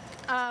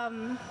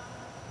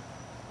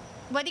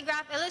what the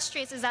graph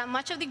illustrates is that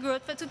much of the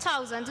growth for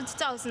 2000 to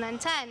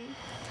 2010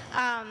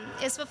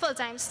 is for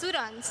full-time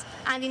students,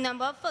 and the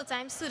number of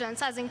full-time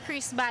students has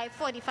increased by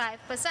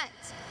 45%.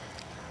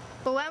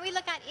 But when we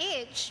look at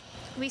age,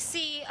 we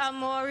see a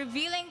more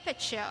revealing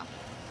picture.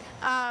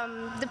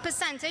 The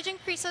percentage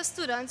increase of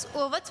students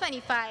over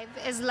 25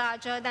 is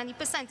larger than the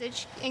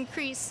percentage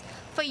increase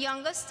for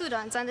younger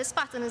students, and this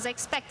pattern is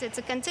expected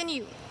to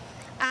continue.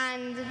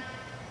 And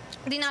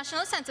the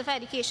National Center for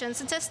Education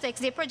Statistics,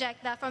 they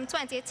project that from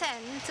 2010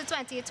 to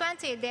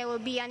 2020, there will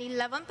be an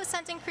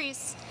 11%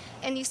 increase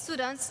in the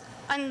students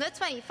under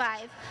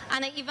 25,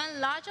 and an even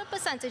larger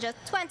percentage, a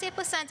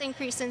 20%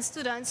 increase in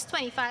students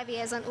 25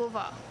 years and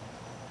over.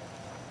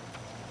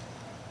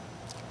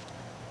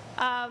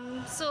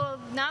 So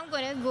now I'm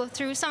going to go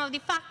through some of the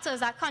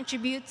factors that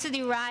contribute to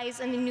the rise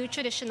in the new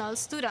traditional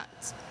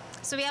students.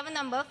 So we have a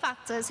number of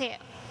factors here.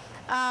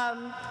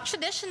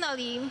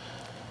 Traditionally,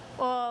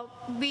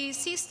 we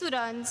see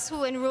students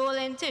who enroll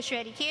in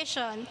tertiary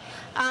education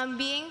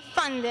being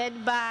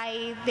funded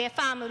by their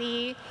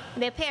family,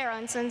 their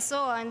parents, and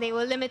so on. There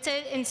were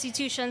limited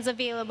institutions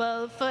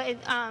available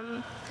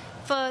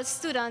for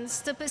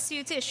students to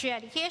pursue tertiary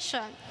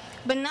education.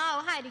 But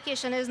now higher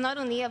education is not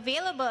only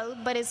available,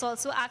 but it's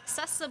also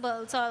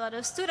accessible to a lot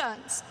of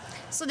students.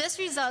 So this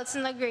results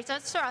in a greater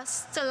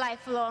trust to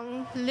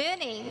lifelong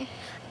learning.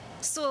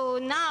 So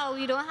now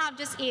you don't have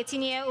just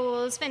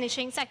 18-year-olds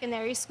finishing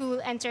secondary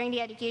school entering the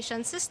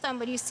education system,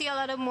 but you see a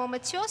lot of more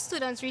mature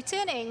students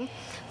returning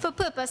for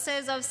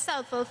purposes of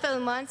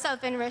self-fulfillment,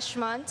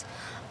 self-enrichment.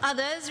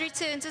 Others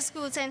return to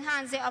school to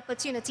enhance their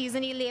opportunities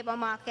in the labor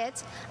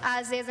market,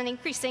 as there's an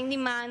increasing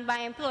demand by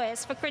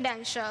employers for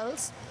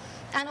credentials.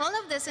 And all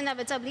of this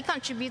inevitably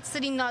contributes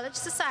to the knowledge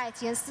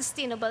society and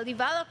sustainable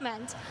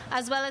development,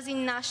 as well as the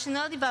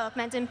national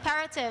development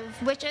imperative,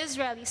 which is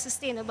really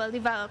sustainable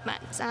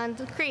development and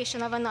the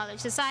creation of a knowledge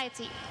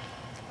society.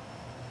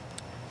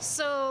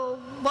 So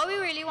what we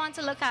really want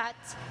to look at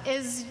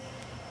is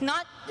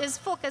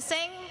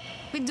focusing,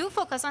 we do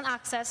focus on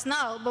access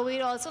now, but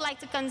we'd also like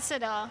to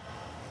consider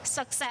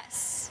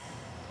success.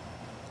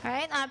 All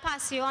right, I'll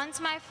pass you on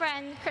to my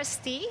friend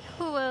Christy,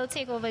 who will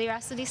take over the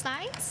rest of the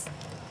slides.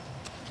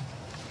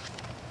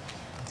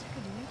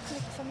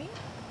 Click for me?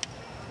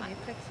 Can you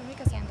click for me?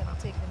 Because I'm going to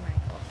take the mic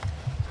off.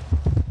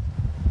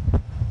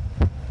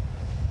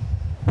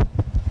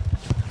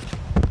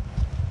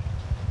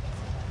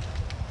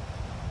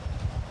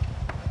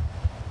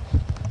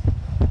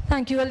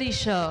 Thank you,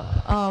 Alicia.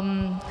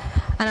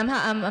 And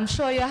I'm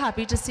sure you're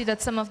happy to see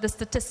that some of the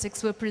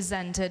statistics were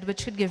presented,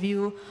 which could give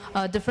you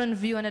a different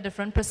view and a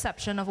different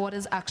perception of what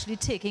is actually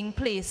taking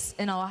place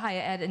in our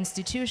higher ed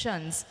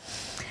institutions.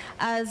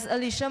 As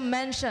Alicia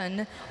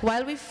mentioned,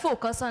 while we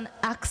focus on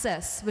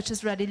access, which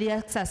is readily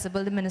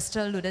accessible, the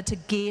minister alluded to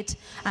GATE,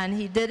 and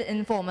he did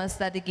inform us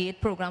that the GATE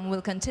program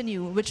will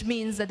continue, which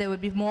means that there will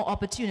be more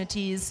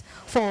opportunities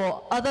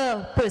for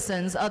other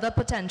persons, other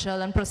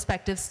potential and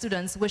prospective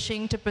students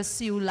wishing to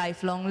pursue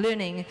lifelong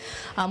learning.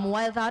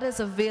 While that is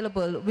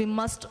available, we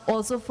must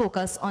also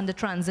focus on the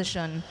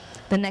transition,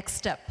 the next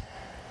step.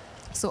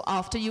 So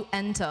after you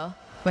enter,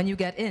 when you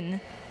get in,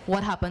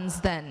 what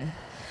happens then?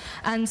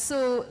 And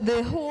so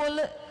the whole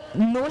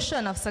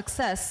notion of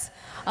success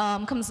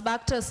comes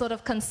back to a sort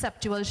of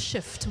conceptual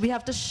shift. We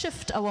have to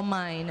shift our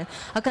mind,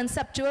 a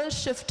conceptual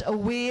shift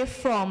away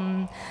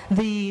from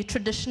the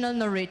traditional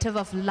narrative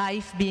of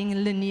life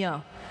being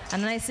linear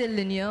And when I say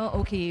linear,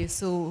 okay,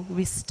 so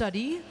we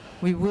study,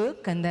 we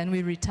work, and then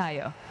we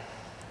retire.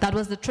 That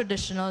was the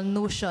traditional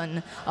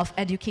notion of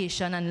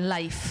education and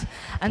life.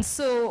 And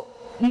so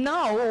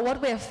now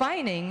what we're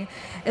finding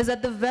is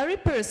that the very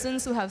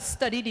persons who have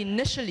studied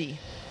initially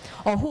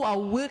or who are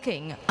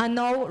working are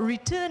now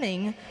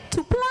returning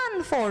to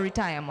plan for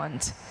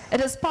retirement. It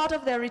is part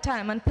of their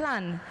retirement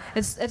plan.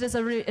 It is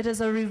a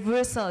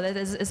reversal. It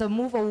is a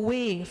move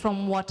away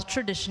from what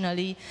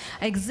traditionally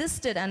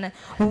existed. And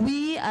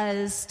we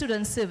as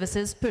student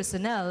services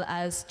personnel,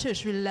 as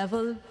tertiary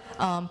level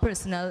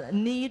personnel,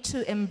 need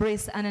to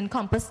embrace and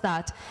encompass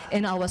that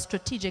in our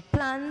strategic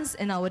plans,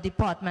 in our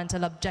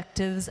departmental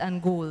objectives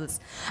and goals.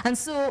 And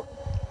so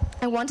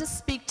I want to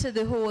speak to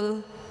the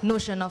whole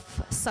notion of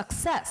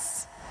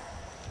success.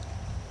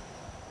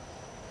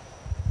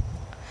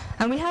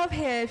 And we have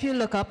here, if you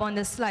look up on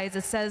the slides,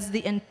 it says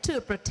the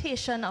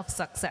interpretation of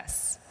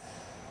success.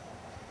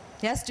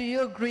 Yes, do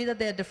you agree that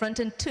there are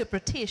different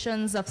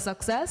interpretations of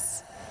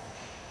success?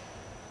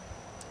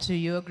 Do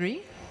you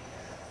agree?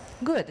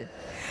 Good.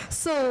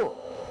 So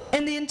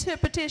in the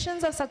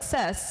interpretations of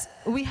success,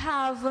 we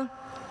have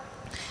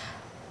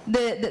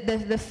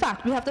the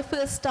fact, we have to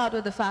first start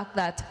with the fact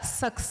that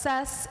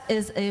success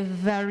is a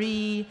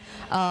very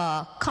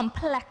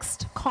complex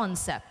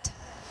concept.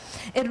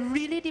 It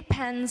really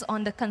depends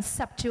on the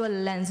conceptual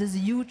lenses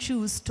you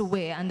choose to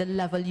wear and the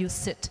level you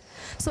sit.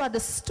 So at the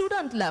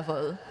student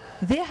level,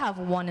 they have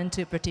one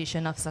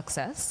interpretation of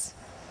success.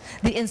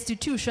 The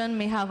institution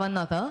may have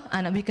another,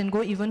 and we can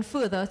go even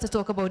further to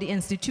talk about the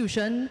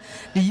institution,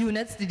 the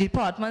units, the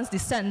departments, the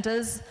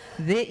centers.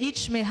 They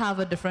each may have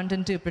a different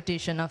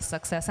interpretation of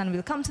success, and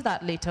we'll come to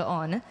that later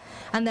on.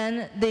 And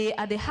then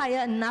at the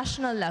higher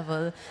national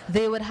level,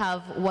 they would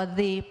have what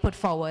they put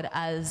forward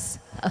as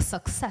a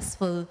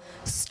successful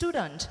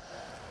student.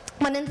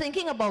 But in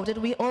thinking about it,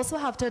 we also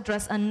have to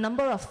address a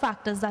number of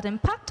factors that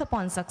impact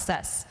upon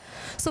success.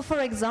 So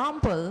for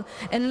example,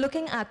 in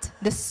looking at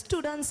the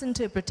student's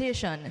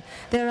interpretation,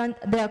 there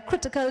are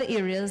critical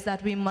areas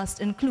that we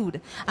must include.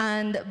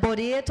 And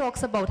Bourdieu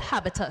talks about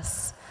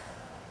habitus,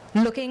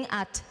 looking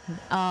at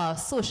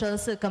social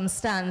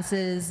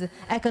circumstances,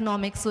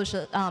 economic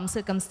social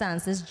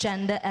circumstances,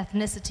 gender,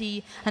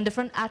 ethnicity, and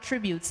different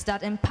attributes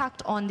that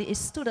impact on the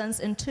student's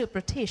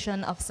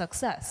interpretation of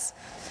success.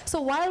 So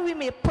while we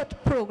may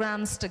put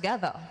programs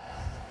together,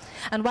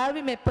 and while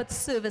we may put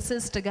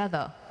services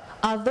together,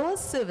 are those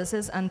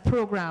services and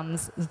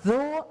programs,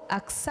 though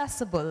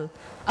accessible,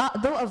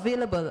 though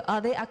available,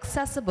 are they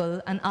accessible,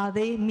 and are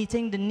they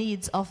meeting the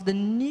needs of the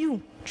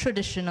new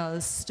traditional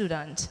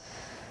student?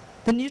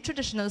 The new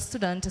traditional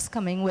student is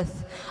coming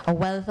with a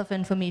wealth of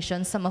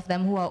information, some of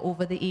them who are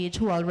over the age,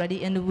 who are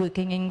already in the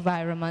working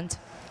environment.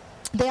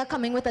 They are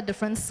coming with a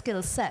different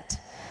skill set.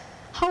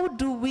 How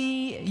do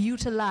we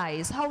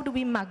utilize, how do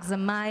we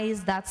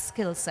maximize that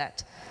skill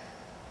set?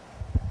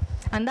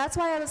 And that's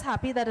why I was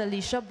happy that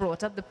Alicia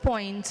brought up the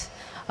point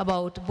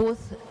about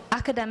both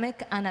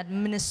academic and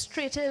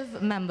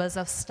administrative members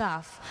of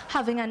staff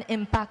having an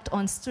impact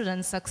on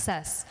student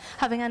success,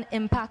 having an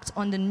impact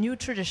on the new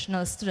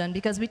traditional student,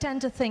 because we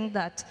tend to think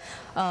that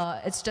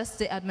it's just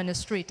the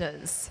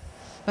administrators.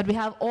 But we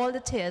have all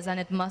the tiers, and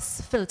it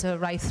must filter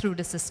right through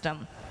the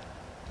system.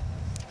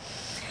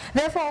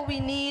 Therefore, we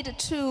need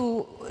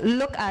to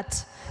look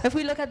at, if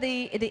we look at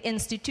the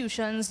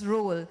institution's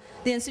role,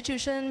 the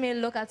institution may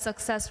look at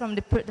success from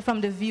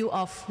the view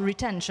of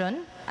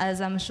retention, as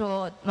I'm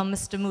sure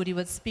Mr. Moody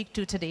would speak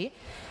to today.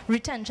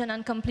 Retention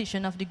and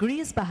completion of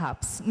degrees,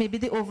 perhaps. Maybe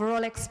the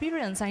overall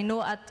experience. I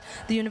know at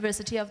the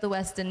University of the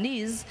West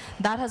Indies,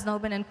 that has now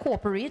been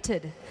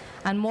incorporated.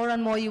 And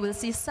more you will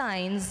see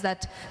signs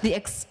that the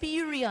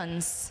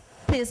experience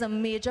plays a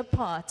major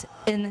part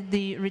in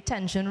the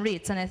retention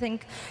rates, and I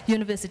think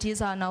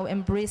universities are now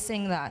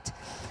embracing that.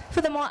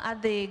 Furthermore,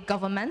 at the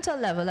governmental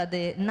level, at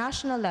the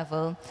national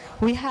level,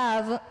 we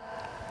have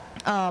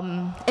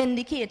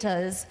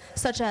indicators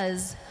such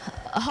as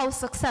how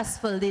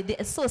successful, the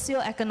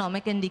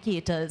socioeconomic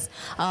indicators,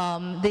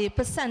 the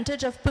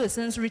percentage of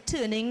persons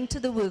returning to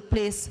the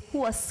workplace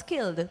who are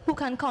skilled, who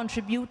can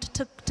contribute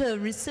to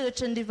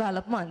research and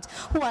development,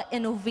 who are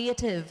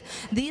innovative.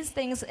 These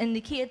things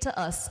indicate to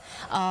us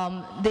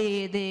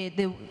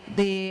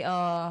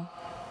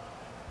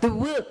the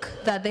work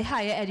that the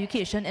higher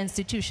education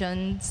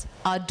institutions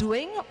are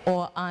doing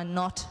or are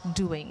not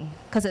doing,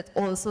 because it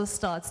also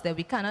starts there.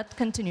 We cannot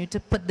continue to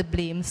put the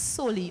blame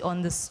solely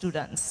on the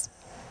students.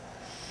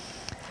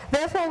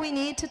 Therefore, we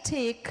need to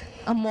take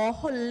a more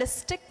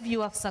holistic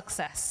view of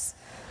success,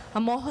 a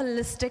more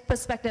holistic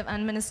perspective,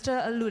 and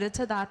Minister alluded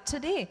to that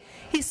today.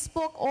 He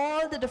spoke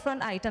all the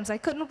different items. I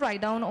couldn't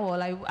write down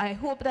all. I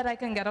hope that I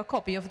can get a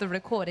copy of the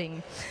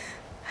recording.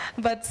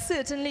 But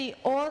certainly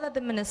all that the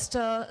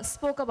Minister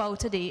spoke about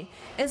today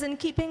is in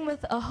keeping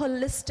with a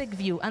holistic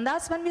view. And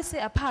that's when we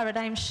say a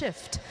paradigm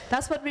shift.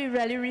 That's what we're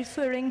really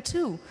referring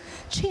to.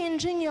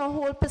 Changing your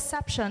whole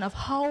perception of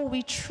how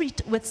we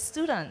treat with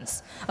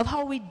students, of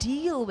how we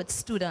deal with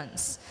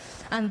students.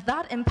 And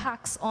that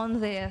impacts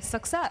on their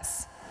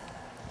success.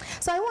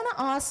 So I want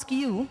to ask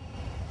you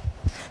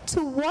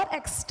To what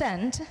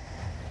extent,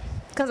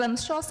 because I'm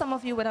sure some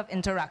of you would have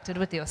interacted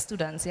with your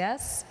students,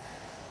 yes?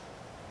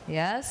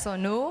 Yes or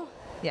no?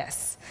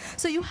 Yes.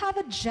 So you have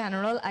a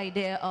general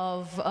idea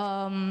of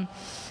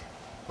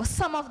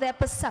some of their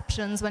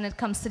perceptions when it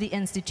comes to the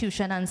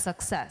institution and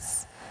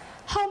success.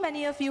 How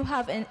many of you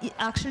have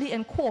actually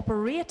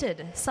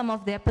incorporated some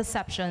of their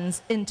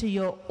perceptions into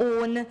your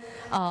own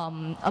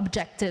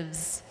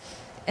objectives,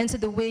 into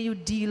the way you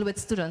deal with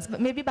students?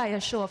 But maybe by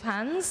a show of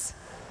hands.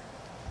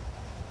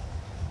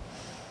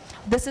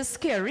 This is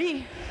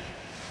scary.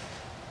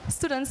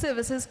 Student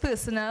services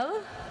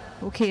personnel.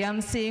 Okay, I'm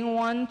seeing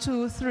 1,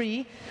 2,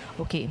 3.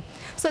 Okay.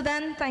 So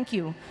then, thank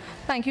you.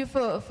 Thank you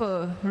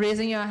for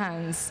raising your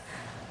hands.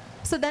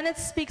 So then it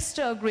speaks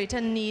to a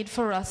greater need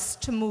for us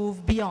to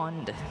move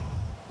beyond.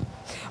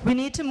 We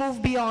need to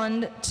move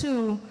beyond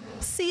to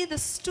see the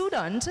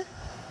student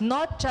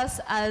not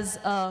just as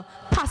a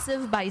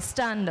passive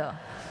bystander,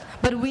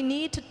 but we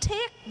need to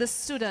take the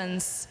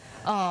students'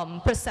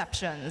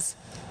 perceptions.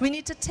 We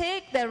need to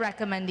take their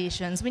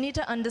recommendations. We need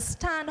to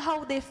understand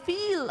how they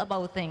feel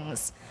about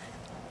things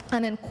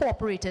and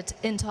incorporate it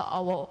into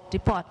our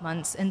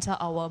departments, into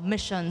our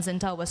missions,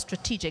 into our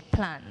strategic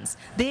plans.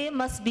 They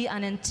must be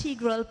an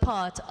integral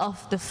part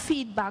of the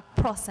feedback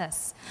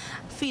process,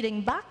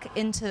 feeding back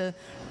into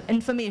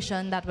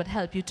information that would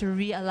help you to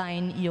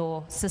realign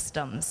your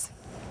systems.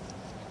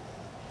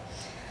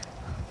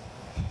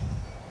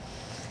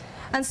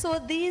 And so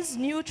these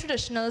new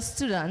traditional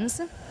students,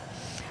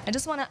 I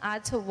just want to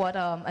add to what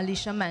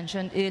Alicia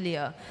mentioned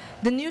earlier.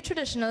 The new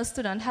traditional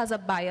student has a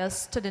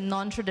bias to the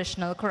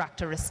non-traditional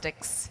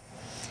characteristics.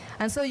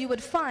 And so you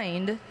would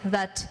find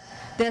that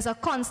there's a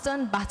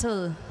constant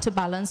battle to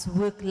balance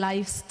work,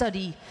 life,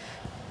 study.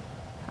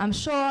 I'm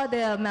sure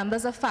there are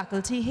members of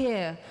faculty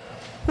here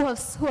who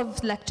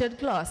have lectured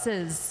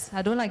classes.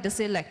 I don't like to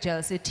say lecture,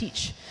 I say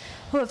teach.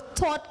 Who have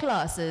taught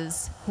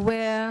classes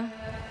where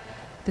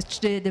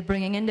they're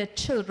bringing in their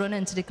children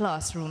into the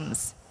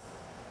classrooms.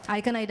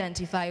 I can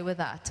identify with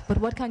that, but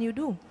what can you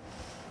do?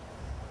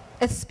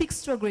 It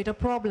speaks to a greater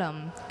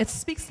problem. It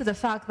speaks to the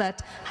fact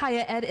that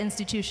higher ed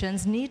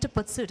institutions need to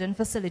put certain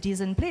facilities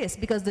in place,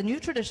 because the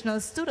new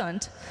traditional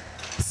student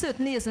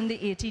certainly isn't the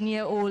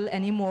 18-year-old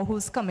anymore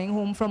who's coming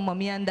home from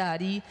mommy and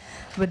daddy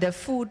with their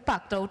food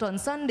packed out on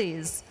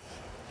Sundays.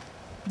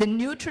 The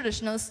new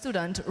traditional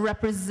student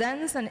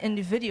represents an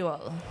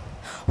individual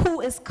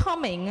who is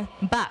coming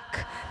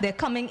back. They're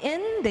coming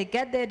in, they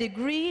get their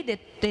degree,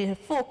 they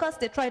focus,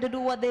 they try to do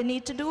what they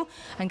need to do,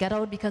 and get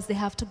out because they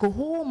have to go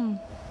home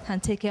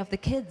and take care of the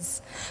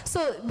kids.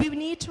 So we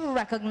need to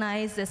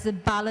recognize there's a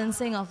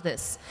balancing of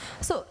this.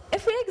 So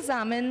if we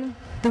examine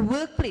the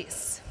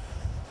workplace,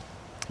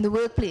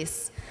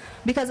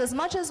 because as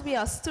much as we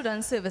are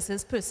student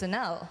services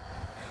personnel,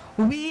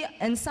 we,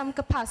 in some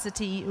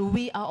capacity,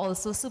 we are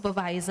also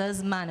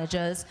supervisors,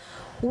 managers.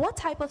 What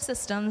type of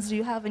systems do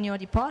you have in your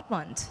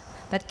department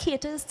that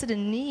caters to the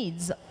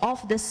needs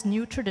of this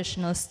new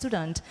traditional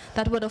student,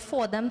 that would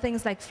afford them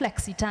things like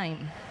flexi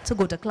time to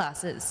go to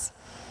classes?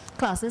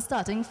 Classes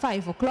starting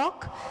 5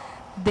 o'clock,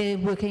 they're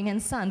working in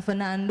San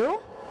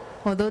Fernando,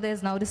 although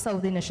there's now the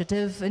South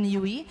Initiative in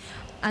UE,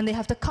 and they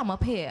have to come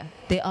up here.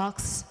 They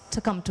ask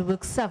to come to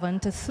work 7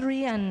 to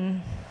 3,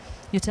 and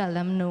you tell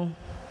them no.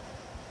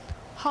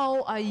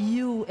 How are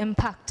you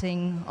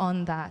impacting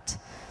on that?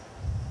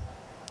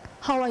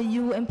 How are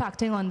you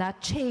impacting on that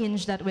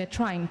change that we're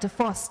trying to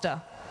foster?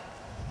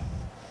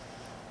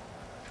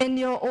 In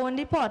your own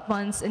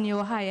departments, in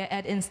your higher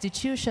ed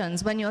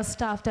institutions, when your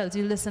staff tells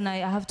you, listen, I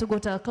have to go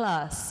to a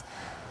class,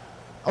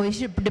 or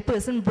the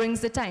person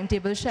brings the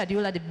timetable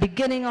schedule at the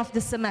beginning of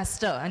the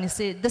semester, and you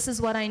say, this is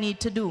what I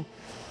need to do.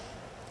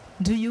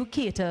 Do you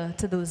cater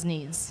to those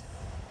needs?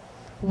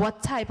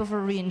 What type of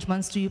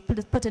arrangements do you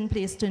put in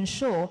place to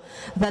ensure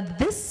that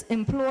this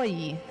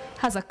employee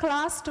has a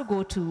class to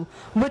go to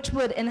which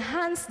would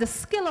enhance the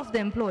skill of the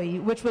employee,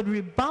 which would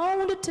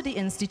rebound to the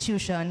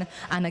institution,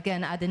 and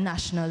again at the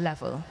national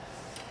level?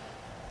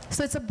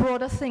 So it's a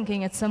broader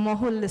thinking, it's a more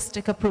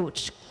holistic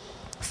approach.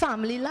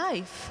 Family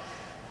life.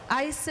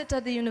 I sit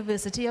at the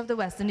University of the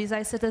West Indies,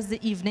 I sit as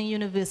the evening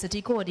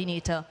university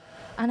coordinator.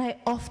 And I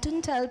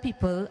often tell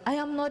people, I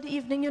am not the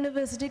evening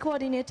university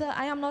coordinator,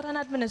 I am not an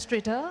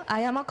administrator,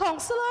 I am a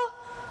counselor.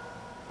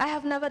 I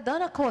have never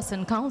done a course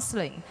in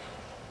counseling.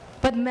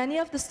 But many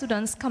of the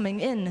students coming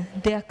in,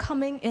 they're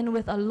coming in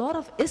with a lot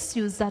of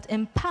issues that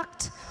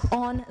impact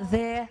on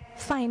their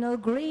final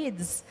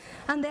grades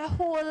and their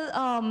whole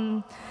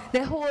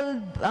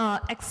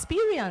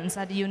experience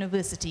at the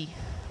university.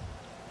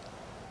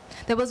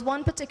 There was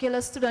one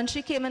particular student,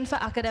 she came in for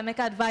academic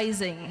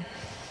advising.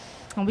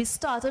 And we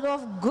started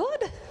off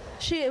good.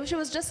 She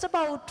was just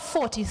about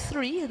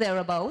 43,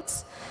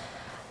 thereabouts.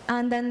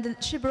 And then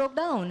she broke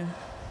down.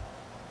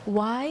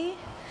 Why?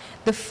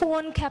 The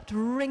phone kept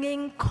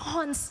ringing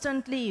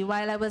constantly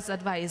while I was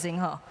advising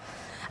her.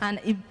 And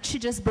she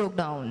just broke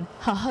down.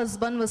 Her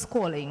husband was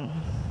calling.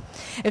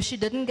 If she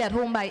didn't get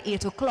home by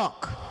 8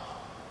 o'clock,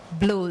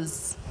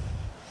 blows.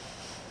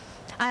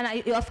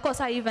 And of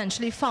course, I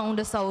eventually found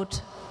this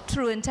out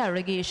through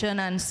interrogation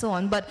and so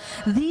on. But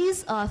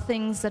these are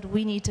things that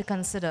we need to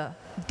consider.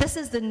 This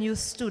is the new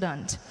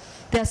student.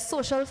 There are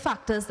social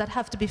factors that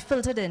have to be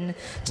filtered in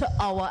to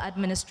our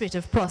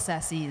administrative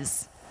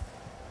processes.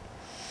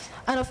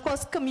 And of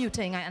course,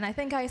 commuting, and I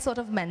think I sort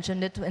of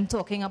mentioned it in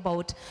talking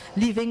about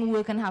leaving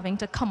work and having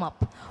to come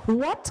up.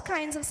 What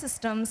kinds of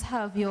systems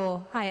have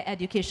your higher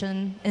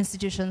education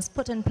institutions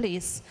put in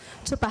place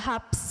to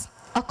perhaps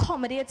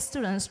accommodate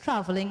students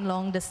traveling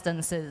long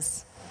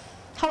distances?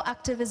 How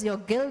active is your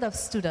Guild of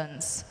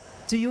Students?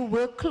 Do you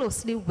work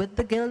closely with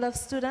the Guild of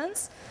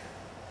Students?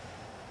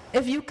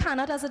 If you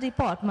cannot, as a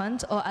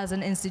department or as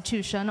an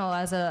institution or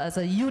as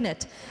a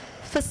unit,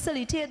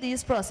 facilitate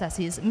these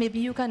processes, maybe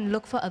you can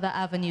look for other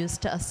avenues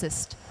to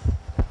assist.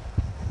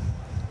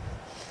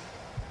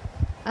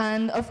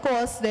 And of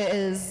course, there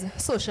is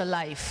social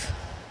life.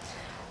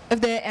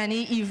 If there are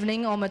any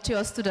evening or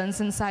mature students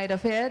inside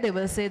of here, they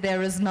will say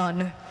there is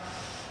none.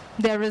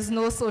 There is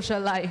no social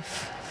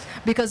life.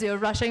 Because you're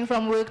rushing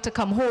from work to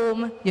come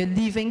home, you're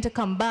leaving to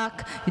come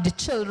back, the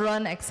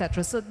children,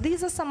 etc. So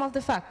these are some of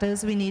the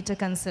factors we need to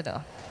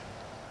consider.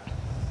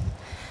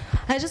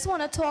 I just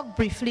want to talk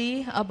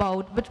briefly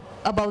about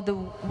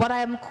what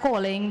I am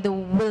calling the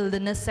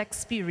wilderness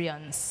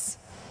experience,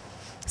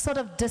 sort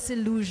of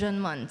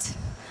disillusionment.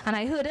 And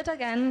I heard it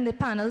again, the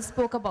panel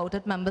spoke about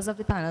it, members of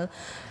the panel.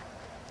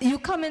 You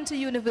come into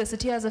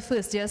university as a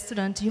first-year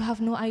student, you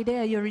have no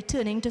idea. You're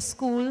returning to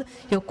school,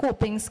 your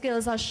coping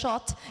skills are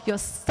shot, your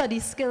study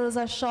skills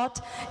are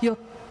shot,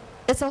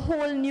 it's a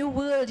whole new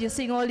world. You're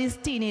seeing all these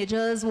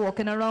teenagers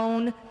walking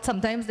around.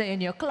 Sometimes they're in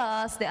your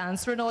class, they're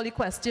answering all the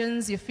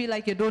questions, you feel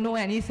like you don't know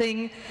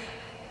anything.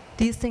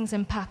 These things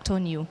impact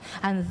on you.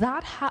 And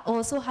that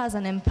also has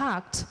an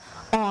impact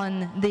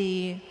on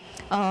the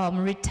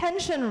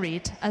retention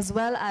rate as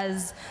well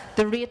as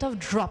the rate of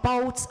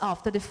dropouts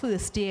after the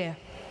first year.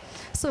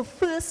 So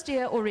first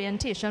year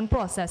orientation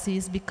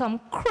processes become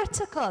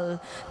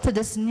critical to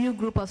this new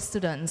group of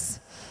students.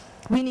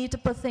 We need to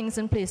put things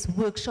in place,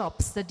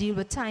 workshops that deal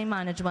with time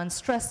management,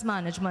 stress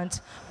management,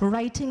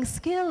 writing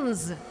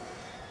skills.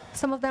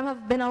 Some of them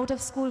have been out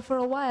of school for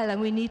a while and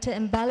we need to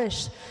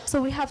embellish.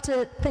 So we have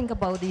to think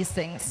about these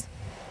things.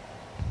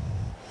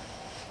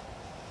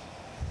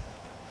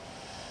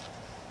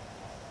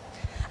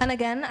 And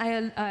again,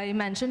 I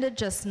mentioned it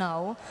just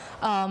now,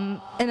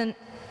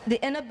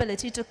 the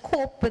inability to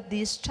cope with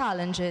these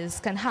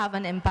challenges can have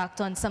an impact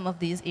on some of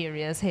these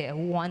areas here.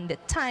 One, the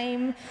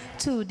time,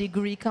 two,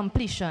 degree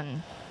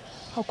completion.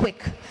 How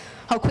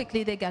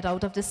quickly they get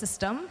out of the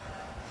system.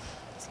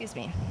 Excuse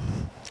me.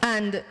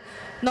 And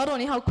not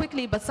only how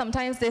quickly, but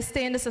sometimes they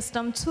stay in the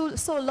system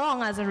so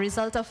long as a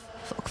result of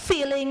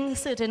failing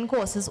certain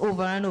courses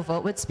over and over,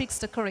 which speaks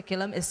to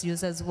curriculum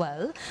issues as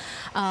well,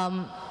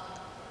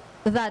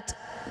 that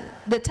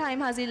the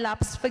time has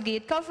elapsed for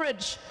gate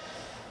coverage.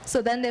 So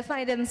then they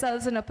find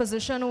themselves in a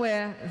position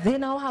where they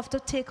now have to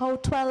take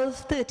out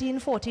 $1,200,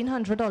 $1,300,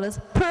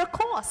 $1,400 per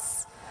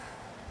course.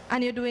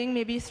 And you're doing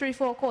maybe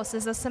 3-4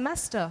 courses a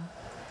semester.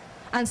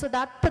 And so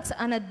that puts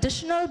an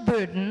additional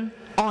burden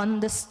on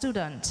the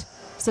student.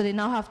 So they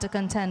now have to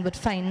contend with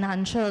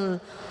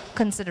financial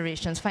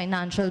considerations,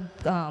 financial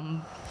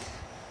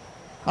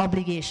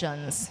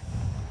obligations.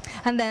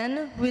 And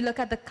then we look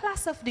at the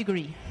class of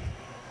degree.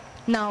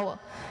 Now,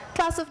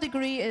 class of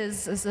degree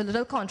is a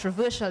little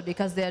controversial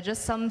because there are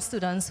just some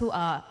students who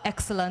are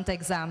excellent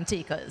exam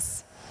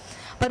takers.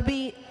 But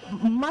we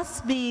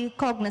must be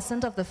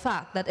cognizant of the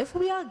fact that if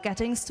we are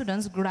getting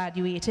students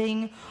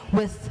graduating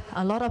with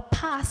a lot of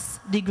pass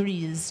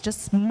degrees,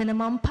 just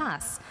minimum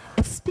pass,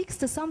 it speaks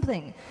to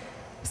something.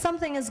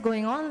 Something is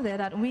going on there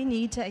that we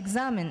need to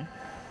examine.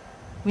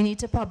 We need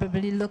to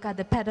probably look at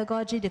the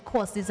pedagogy, the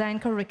course design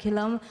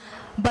curriculum.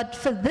 But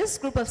for this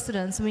group of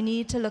students, we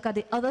need to look at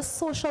the other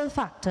social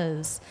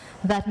factors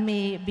that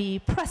may be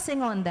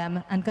pressing on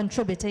them and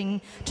contributing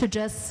to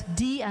just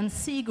D and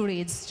C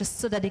grades, just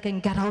so that they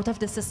can get out of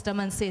the system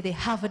and say they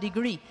have a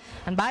degree.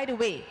 And by the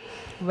way,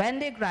 when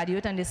they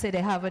graduate and they say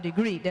they have a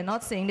degree, they're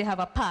not saying they have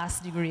a pass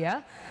degree.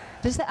 Yeah?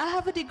 They say, I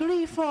have a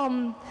degree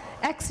from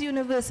X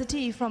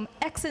university, from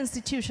X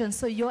institution.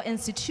 So your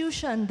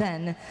institution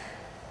then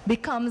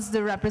becomes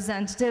the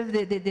representative,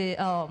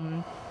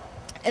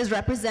 is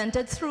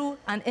represented through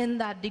and in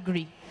that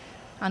degree.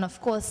 And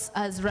of course,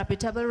 as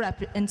reputable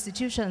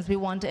institutions, we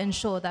want to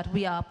ensure that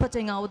we are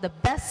putting out the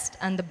best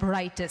and the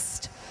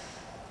brightest.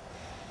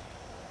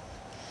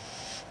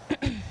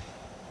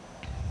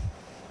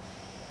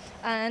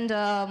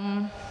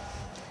 And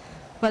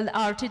well, the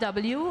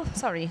RTW,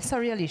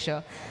 sorry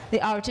Alicia, the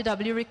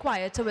RTW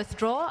required to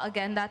withdraw,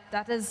 again,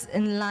 that is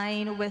in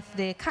line with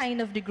the kind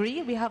of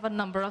degree. We have a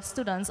number of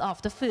students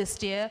after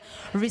first year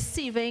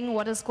receiving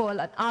what is called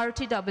an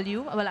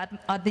RTW, well,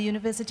 at the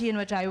university in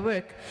which I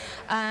work.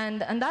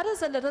 And that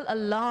is a little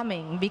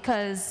alarming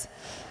because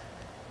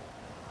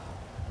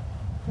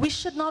we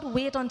should not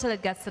wait until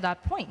it gets to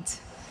that point.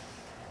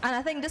 And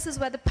I think this is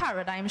where the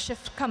paradigm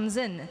shift comes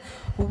in.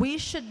 We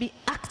should be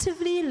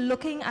actively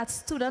looking at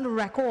student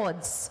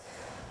records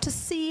to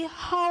see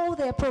how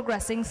they're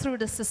progressing through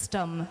the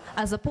system,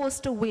 as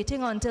opposed to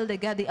waiting until they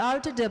get the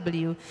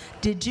RTW,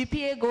 the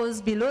GPA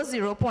goes below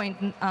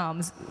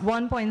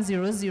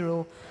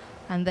 1.00,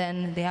 and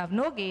then they have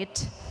no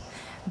gate,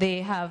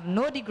 they have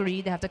no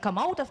degree, they have to come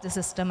out of the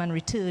system and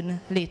return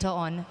later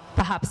on,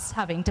 perhaps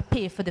having to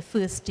pay for the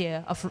first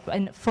year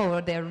for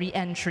their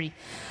re-entry.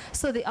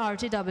 So the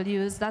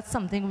RTWs, that's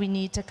something we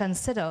need to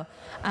consider.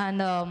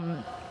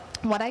 And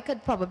what I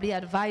could probably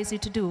advise you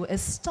to do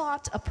is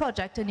start a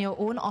project in your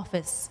own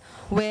office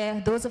where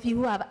those of you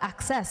who have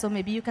access, or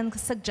maybe you can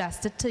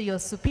suggest it to your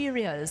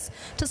superiors,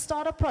 to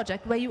start a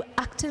project where you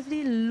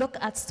actively look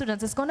at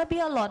students. It's going to be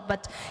a lot,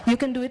 but you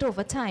can do it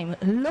over time.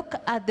 Look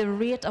at the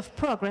rate of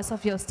progress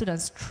of your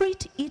students.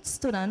 Treat each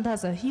student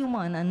as a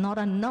human and not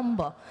a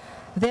number.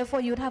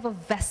 Therefore, you'd have a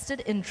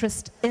vested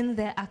interest in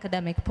their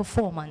academic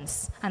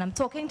performance. And I'm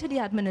talking to the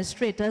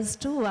administrators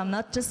too. I'm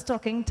not just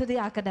talking to the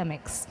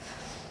academics.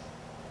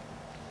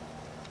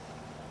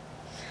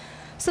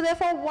 So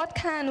therefore, what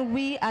can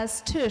we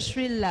as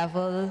tertiary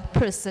level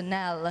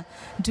personnel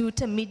do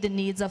to meet the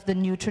needs of the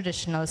new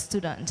traditional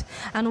student?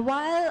 And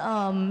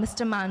while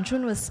Mr.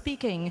 Manchun was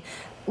speaking,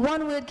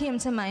 one word came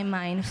to my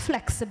mind: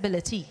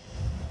 flexibility.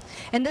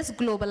 In this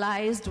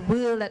globalized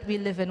world that we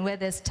live in, where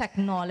there's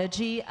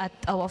technology at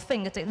our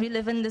fingertips, we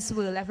live in this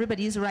world,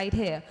 everybody's right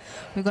here.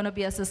 We're going to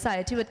be a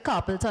society with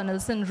carpal tunnel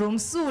syndrome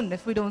soon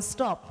if we don't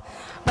stop.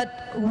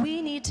 But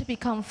we need to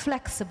become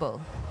flexible.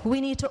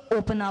 We need to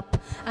open up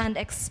and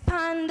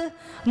expand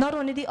not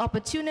only the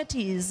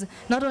opportunities,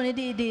 not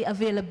only the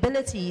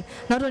availability,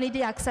 not only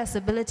the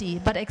accessibility,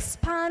 but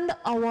expand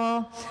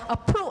our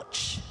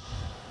approach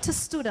to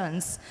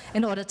students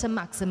in order to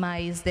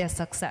maximize their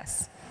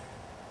success.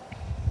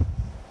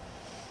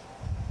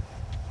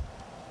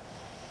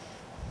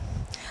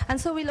 And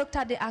so we looked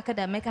at the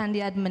academic and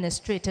the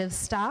administrative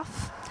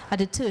staff at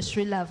the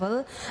tertiary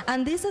level.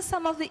 And these are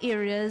some of the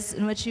areas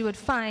in which you would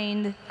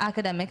find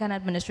academic and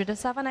administrative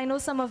staff. And I know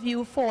some of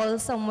you fall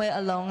somewhere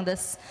along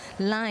this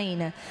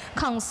line: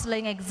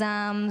 counseling,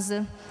 exams,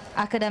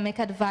 academic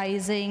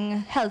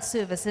advising, health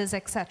services,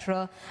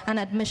 etc., and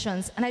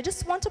admissions. And I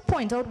just want to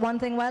point out one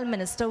thing while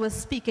Minister was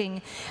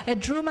speaking. It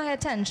drew my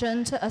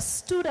attention to a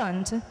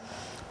student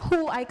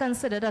who I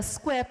considered a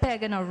square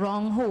peg in a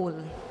wrong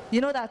hole.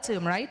 You know that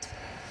term, right?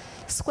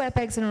 Square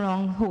pegs in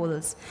wrong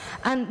holes.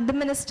 And the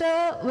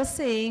minister was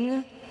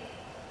saying,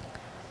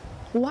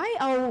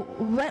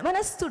 when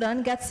a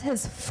student gets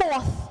his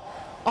fourth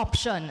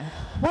option,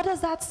 what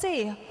does that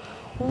say?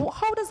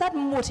 How does that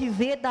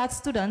motivate that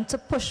student to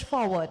push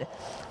forward?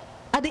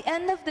 At the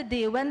end of the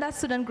day, when that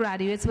student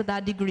graduates with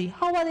that degree,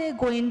 how are they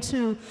going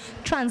to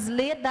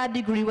translate that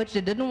degree, which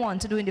they didn't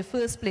want to do in the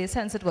first place,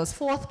 hence it was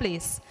fourth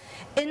place,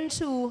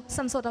 into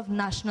some sort of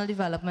national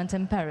development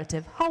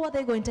imperative? How are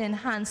they going to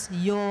enhance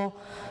your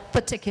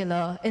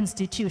particular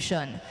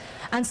institution?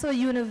 And so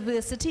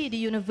the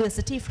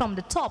university from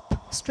the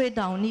top straight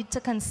down need to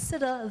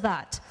consider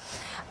that.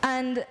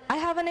 And I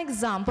have an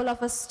example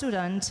of a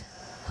student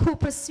who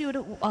pursued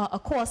a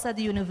course at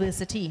the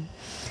university.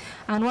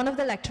 And one of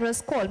the lecturers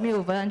called me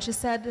over and she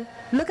said,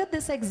 "Look at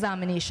this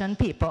examination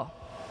paper."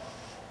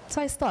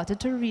 So I started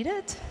to read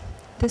it.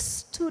 The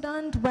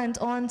student went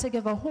on to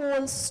give a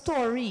whole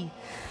story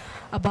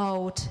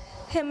about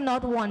him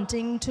not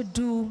wanting to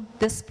do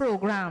this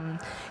program.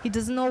 He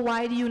doesn't know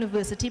why the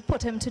university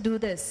put him to do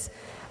this.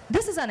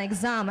 This is an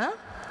exam, huh?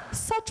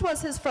 Such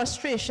was his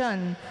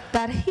frustration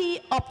that he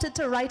opted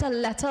to write a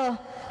letter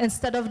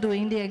instead of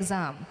doing the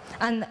exam.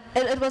 And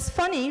it was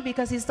funny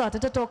because he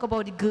started to talk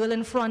about the girl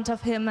in front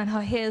of him and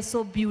her hair is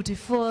so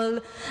beautiful,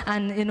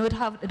 and you know,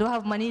 it don't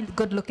have many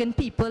good-looking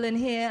people in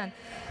here. And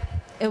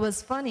it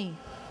was funny,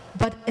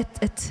 but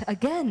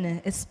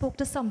it spoke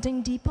to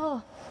something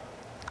deeper.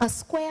 A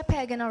square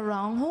peg in a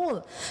round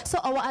hole. So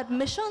our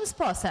admissions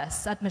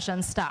process,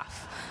 admission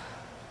staff,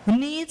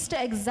 needs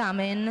to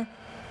examine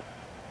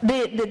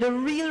the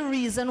real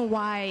reason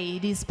why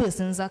these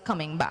persons are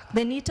coming back.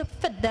 They need to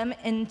fit them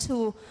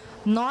into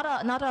not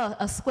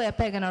a square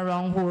peg in a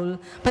round hole,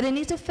 but they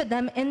need to fit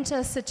them into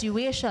a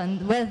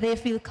situation where they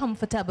feel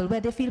comfortable, where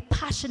they feel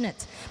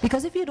passionate.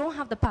 Because if you don't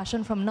have the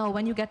passion from now,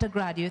 when you get to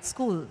graduate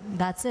school,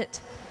 that's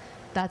it.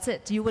 That's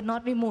it. You would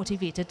not be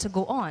motivated to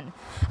go on.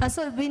 And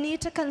so we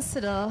need to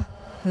consider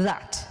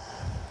that.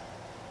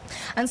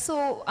 And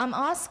so I'm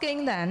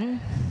asking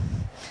then,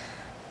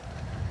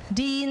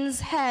 deans,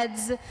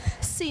 heads,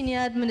 senior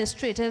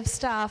administrative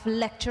staff,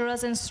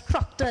 lecturers,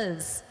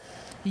 instructors,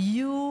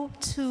 you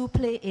too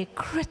play a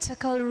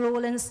critical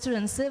role in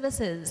student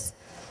services.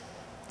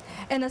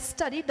 In a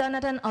study done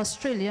at an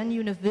Australian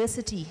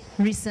university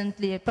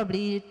recently,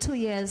 probably 2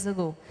 years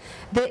ago,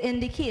 they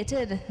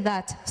indicated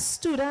that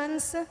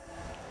students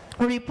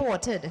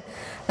reported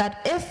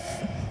that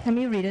let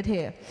me read it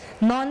here,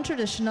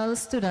 non-traditional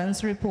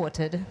students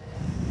reported,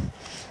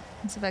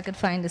 let's see if I could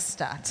find the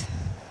stat.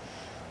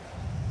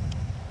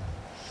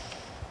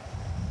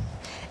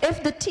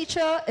 If the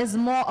teacher is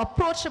more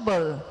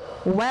approachable,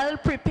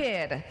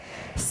 well-prepared,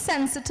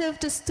 sensitive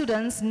to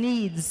students'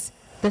 needs,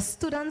 the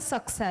student's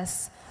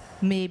success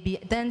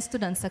then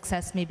student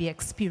success may be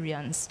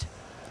experienced.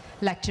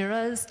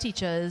 Lecturers,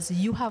 teachers,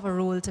 you have a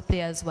role to play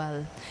as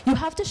well. You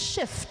have to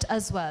shift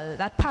as well,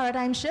 that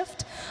paradigm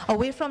shift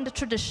away from the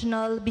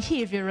traditional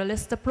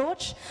behavioralist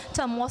approach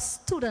to a more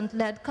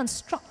student-led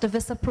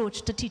constructivist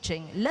approach to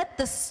teaching. Let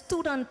the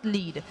student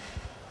lead.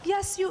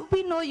 Yes,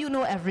 we know you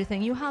know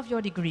everything, you have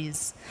your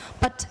degrees,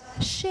 but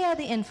share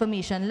the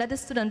information, let the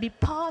student be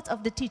part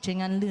of the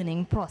teaching and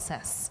learning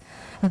process.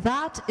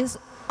 That is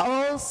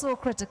also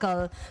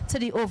critical to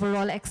the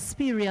overall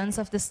experience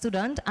of the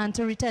student and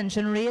to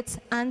retention rates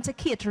and to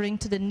catering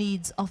to the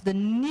needs of the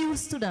new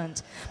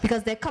student,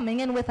 because they're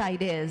coming in with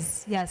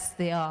ideas. Yes,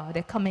 they are.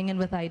 They're coming in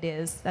with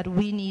ideas that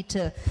we need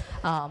to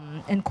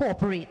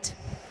incorporate.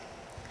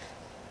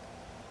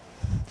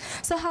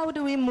 So how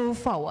do we move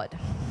forward?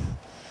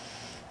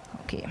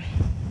 Okay.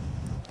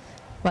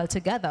 Well,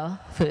 together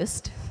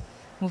first,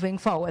 moving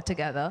forward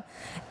together,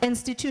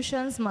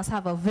 institutions must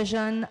have a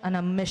vision and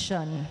a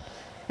mission.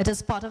 It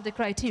is part of the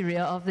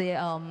criteria of the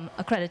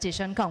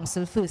Accreditation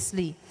Council,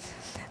 firstly.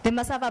 They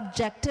must have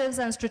objectives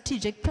and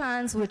strategic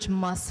plans which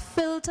must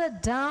filter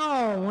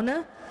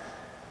down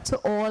to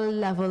all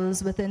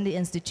levels within the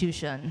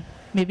institution.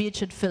 Maybe it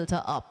should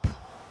filter up.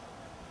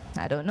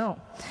 I don't know.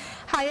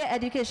 Higher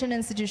education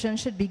institutions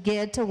should be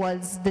geared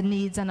towards the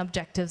needs and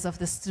objectives of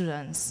the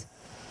students.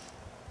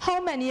 How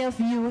many of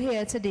you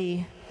here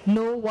today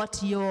know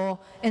what your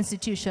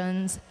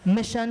institution's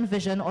mission,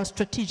 vision, or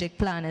strategic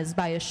plan is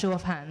by a show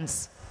of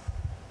hands?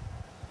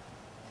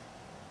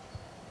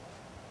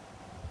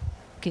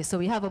 Okay, so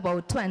we have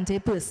about 20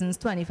 persons,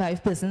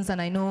 25 persons,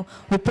 and I know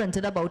we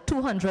printed about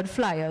 200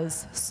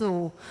 flyers,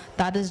 so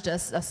that is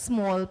just a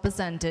small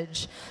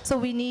percentage. So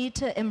we need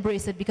to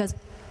embrace it, because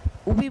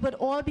we would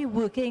all be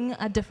working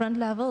at different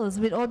levels.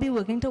 We'd all be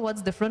working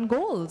towards different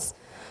goals.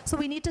 So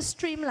we need to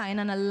streamline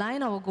and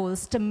align our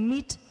goals to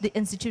meet the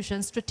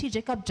institution's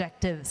strategic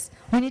objectives.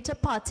 We need to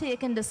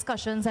partake in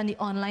discussions and the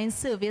online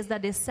surveys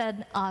that they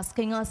send,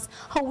 asking us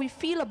how we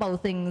feel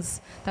about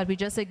things that we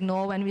just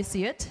ignore when we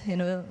see it. You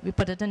know, we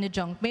put it in the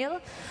junk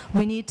mail.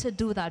 We need to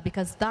do that,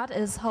 because that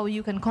is how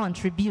you can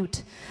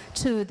contribute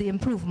to the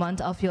improvement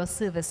of your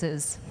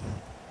services.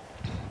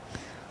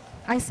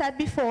 I said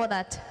before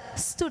that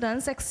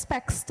students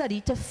expect study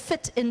to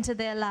fit into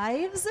their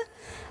lives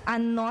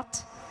and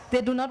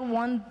they do not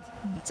want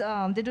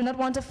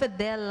to fit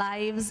their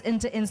lives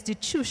into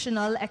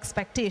institutional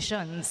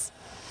expectations.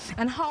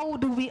 And how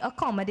do we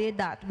accommodate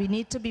that? We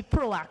need to be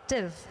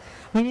proactive.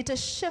 We need to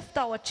shift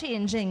our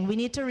changing. We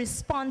need to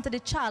respond to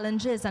the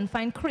challenges and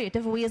find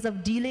creative ways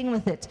of dealing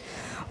with it.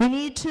 We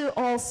need to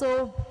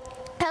also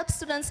help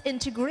students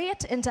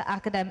integrate into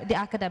the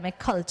academic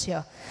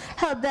culture,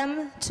 help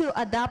them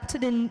to adapt to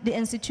the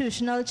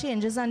institutional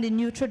changes and the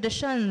new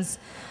traditions,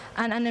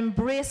 and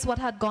embrace what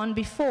had gone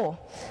before.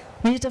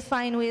 We need to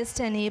find ways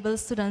to enable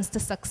students to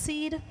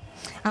succeed,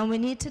 and we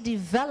need to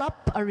develop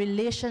a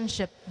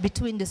relationship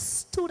between the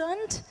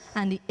student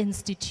and the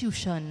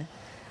institution.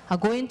 I'm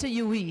going to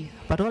UE,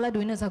 but all I'm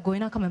doing is I'm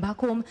going and coming back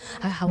home.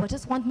 I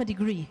just want my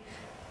degree.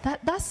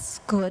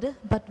 That's good,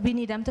 but we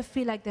need them to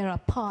feel like they're a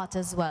part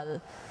as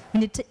well.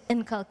 We need to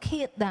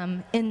inculcate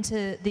them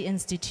into the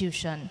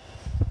institution.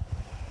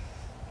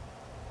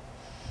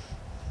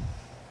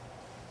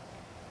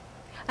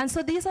 And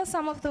so these are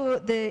some of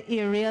the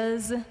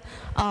areas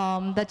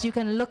that you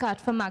can look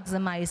at for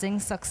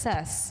maximizing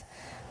success.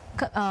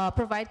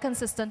 Provide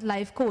consistent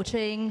life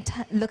coaching,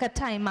 look at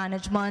time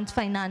management,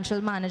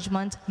 financial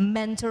management,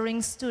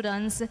 mentoring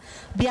students,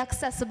 be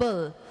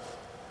accessible.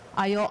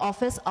 Are your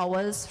office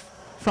hours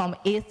from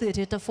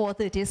 8:30 to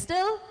 4:30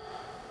 still?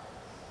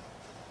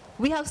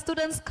 We have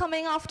students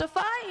coming after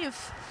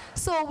 5.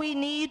 So we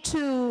need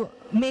to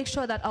make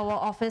sure that our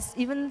office,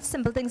 even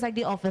simple things like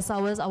the office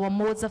hours, our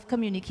modes of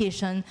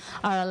communication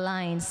are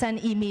aligned. Send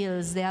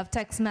emails, they have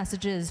text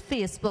messages,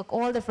 Facebook,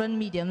 all different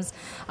mediums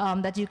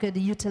that you could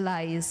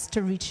utilize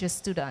to reach your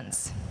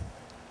students.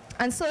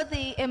 And so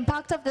the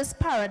impact of this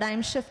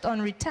paradigm shift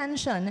on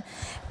retention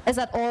is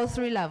at all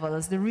 3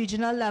 levels. The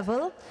regional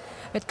level,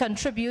 it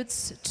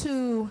contributes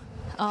to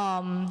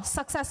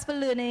successful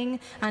learning,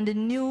 and the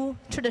new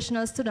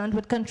traditional student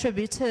would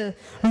contribute to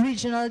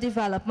regional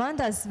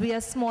development, as we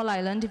as small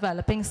island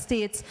developing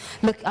states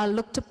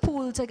look to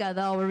pool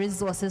together our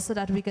resources so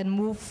that we can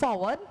move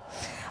forward.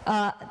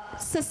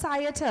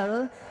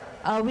 Societal,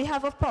 we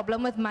have a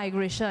problem with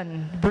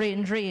migration,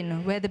 brain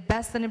drain, where the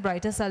best and the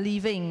brightest are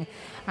leaving,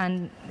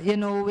 and you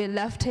know, we're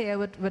left here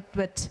with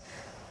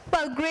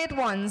well, great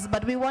ones,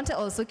 but we want to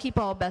also keep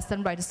our best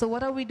and brightest. So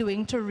what are we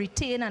doing to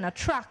retain and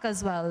attract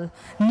as well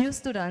new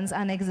students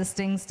and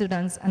existing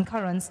students and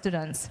current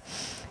students?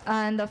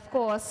 And of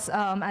course,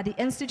 at the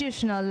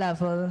institutional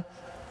level,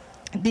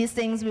 these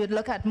things, we would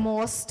look at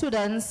more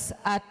students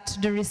at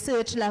the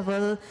research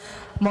level.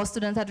 More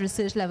students at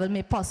research level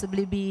may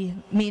possibly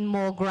mean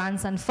more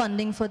grants and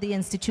funding for the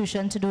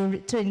institution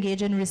to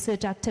engage in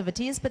research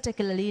activities,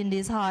 particularly in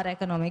these hard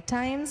economic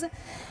times.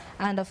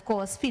 And of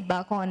course,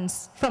 feedback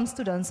from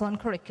students on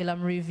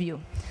curriculum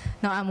review.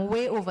 Now, I'm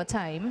way over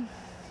time,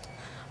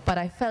 but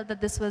I felt that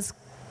this was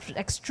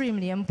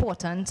extremely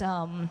important.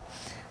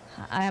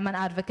 I am an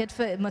advocate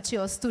for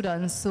mature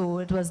students, so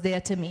it was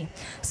there to me.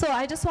 So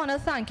I just want to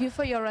thank you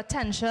for your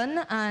attention,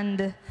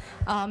 and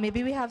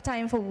maybe we have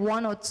time for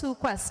 1 or 2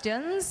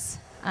 questions,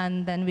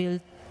 and then we'll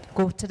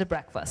go to the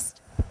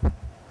breakfast.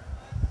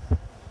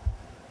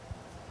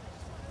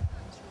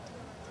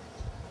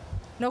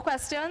 No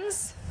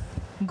questions?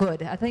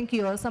 Good. I think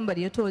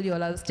somebody told you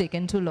all I was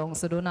taking too long,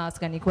 so don't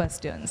ask any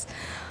questions.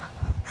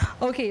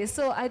 Okay,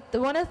 so I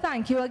want to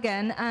thank you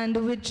again, and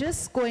we're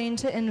just going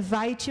to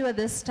invite you at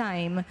this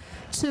time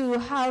to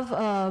have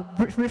a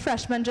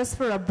refreshment just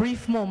for a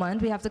brief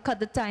moment. We have to cut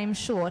the time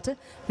short.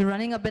 We're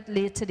running a bit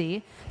late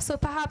today. So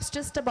perhaps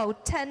just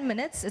about 10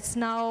 minutes. It's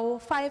now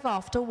 5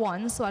 after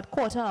 1, so at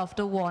quarter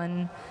after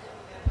 1.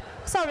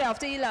 Sorry,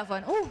 after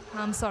 11. Oh,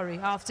 I'm sorry,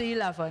 after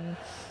 11.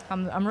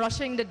 I'm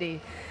rushing the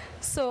day.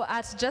 So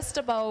at just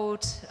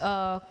about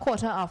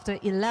quarter after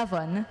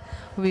 11,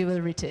 we will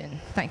return.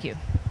 Thank you.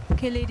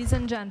 Okay, ladies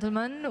and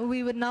gentlemen,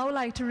 we would now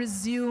like to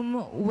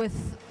resume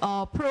with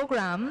our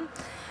program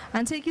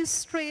and take you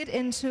straight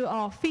into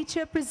our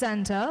feature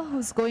presenter,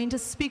 who's going to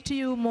speak to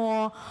you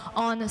more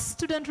on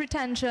student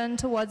retention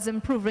towards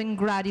improving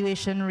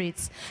graduation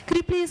rates. Could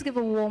you please give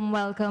a warm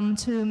welcome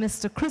to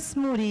Mr. Chris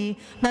Moody,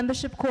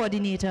 Membership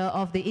Coordinator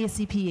of the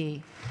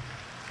ACPA.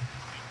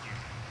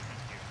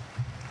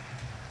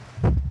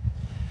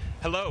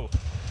 Hello.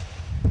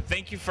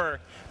 Thank you for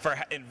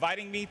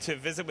inviting me to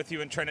visit with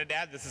you in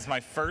Trinidad. This is my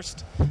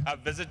first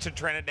visit to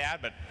Trinidad,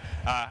 but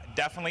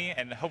definitely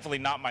and hopefully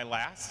not my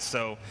last.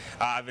 So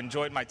I've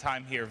enjoyed my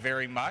time here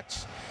very much.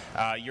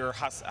 Your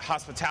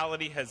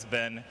hospitality has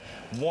been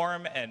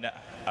warm and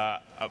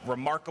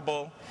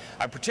remarkable.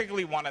 I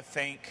particularly want to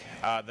thank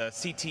the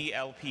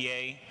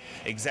CTLPA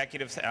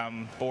Executive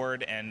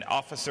Board and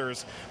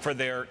officers for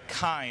their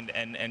kind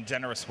and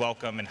generous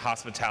welcome and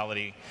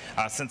hospitality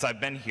since I've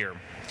been here.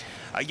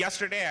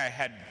 Yesterday I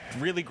had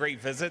really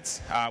great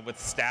visits with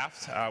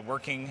staff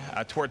working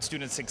towards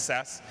student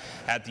success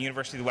at the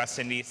University of the West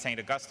Indies, St.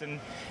 Augustine,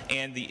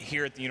 and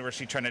here at the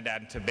University of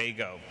Trinidad and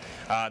Tobago.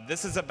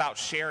 This is about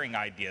sharing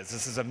ideas.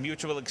 This is a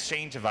mutual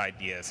exchange of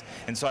ideas.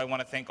 And so I want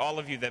to thank all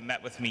of you that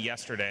met with me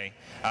yesterday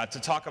to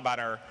talk about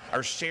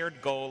our shared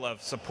goal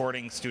of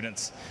supporting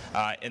students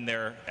in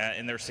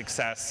their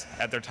success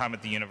at their time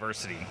at the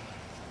university.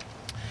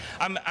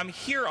 I'm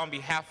here on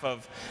behalf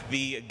of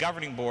the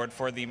governing board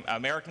for the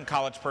American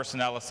College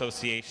Personnel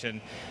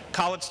Association,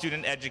 College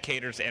Student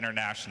Educators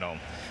International.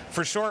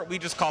 For short, we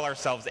just call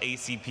ourselves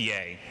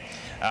ACPA,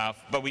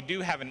 but we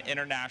do have an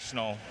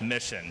international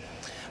mission.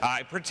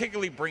 I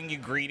particularly bring you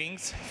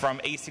greetings from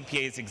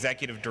ACPA's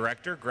Executive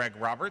Director, Greg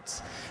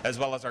Roberts, as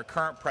well as our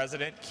current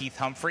President, Keith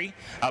Humphrey,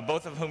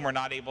 both of whom were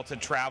not able to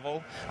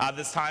travel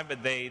this time,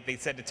 but they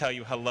said to tell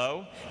you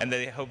hello, and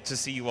they hope to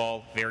see you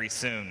all very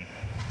soon.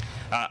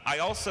 I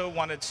also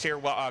wanted to share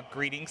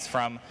greetings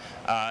from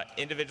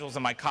individuals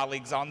and my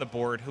colleagues on the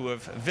board who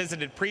have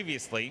visited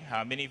previously.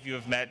 Many of you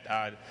have met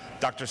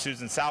Dr.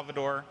 Susan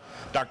Salvador,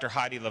 Dr.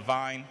 Heidi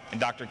Levine, and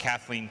Dr.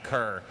 Kathleen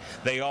Kerr.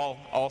 They all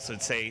also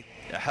say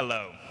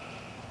hello.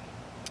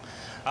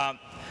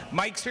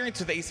 My experience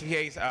with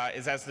ACPA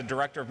is as the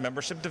Director of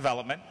Membership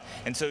Development,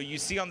 and so you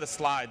see on the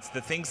slides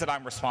the things that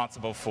I'm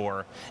responsible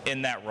for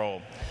in that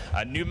role.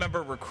 New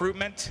member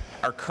recruitment,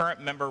 our current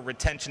member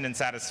retention and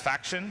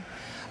satisfaction.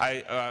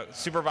 I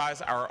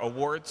supervise our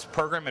awards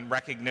program and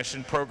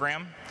recognition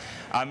program.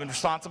 I'm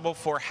responsible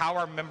for how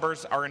our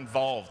members are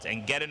involved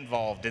and get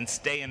involved and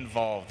stay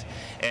involved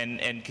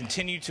and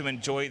continue to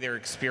enjoy their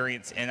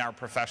experience in our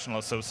professional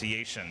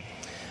association.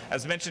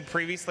 As mentioned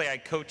previously, I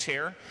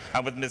co-chair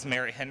with Ms.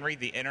 Mary Henry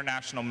the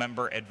International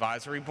Member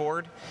Advisory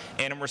Board,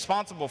 and I'm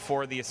responsible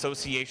for the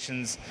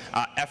association's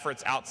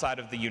efforts outside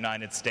of the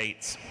United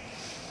States.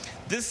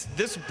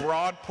 This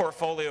broad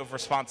portfolio of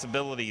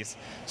responsibilities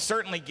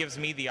certainly gives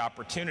me the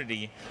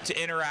opportunity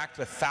to interact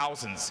with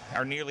thousands,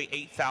 or nearly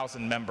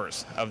 8,000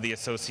 members of the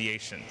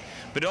association.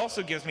 But it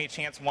also gives me a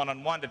chance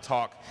one-on-one to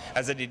talk,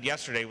 as I did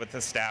yesterday, with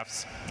the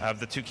staffs of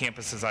the 2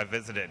 campuses I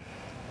visited.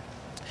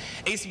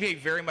 ACPA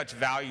very much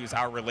values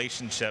our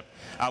relationship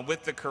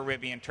with the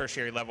Caribbean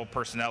Tertiary Level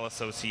Personnel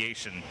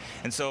Association.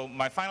 And so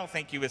my final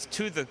thank you is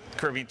to the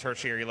Caribbean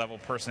Tertiary Level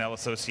Personnel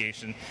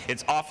Association,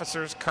 its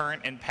officers,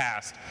 current and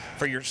past,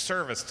 for your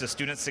service to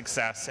student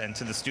success and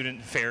to the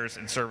student affairs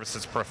and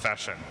services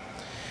profession.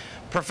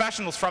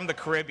 Professionals from the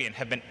Caribbean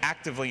have been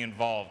actively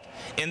involved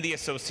in the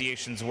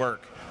association's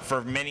work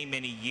for many,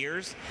 many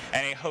years,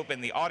 and I hope in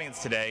the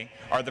audience today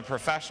are the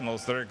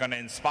professionals that are going to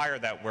inspire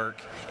that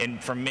work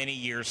for many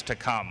years to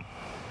come.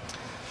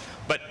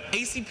 But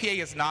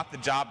ACPA is not the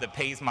job that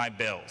pays my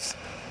bills.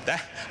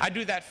 I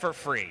do that for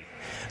free.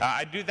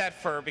 I do that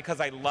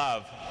because I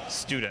love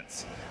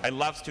students. I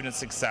love student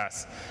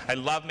success. I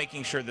love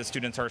making sure that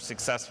students are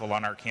successful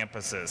on our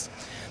campuses.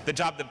 The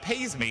job that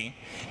pays me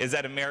is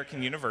at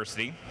American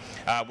University,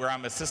 where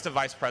I'm Assistant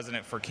Vice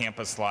President for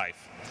Campus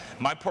Life.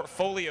 My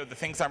portfolio, the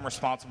things I'm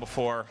responsible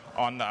for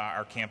on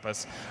our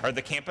campus, are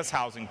the campus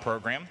housing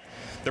program,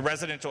 the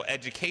residential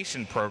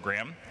education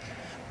program,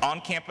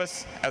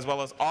 on-campus as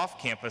well as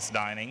off-campus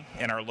dining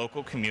in our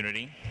local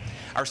community,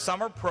 our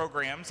summer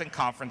programs and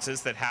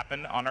conferences that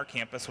happen on our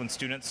campus when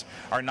students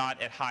are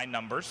not at high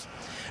numbers,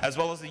 as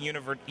well as the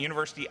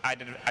university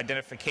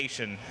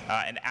identification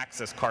and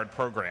access card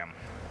program.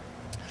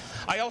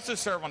 I also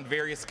serve on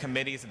various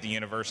committees at the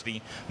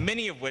university,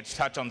 many of which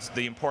touch on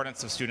the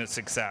importance of student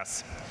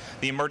success.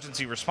 The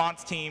emergency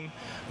response team,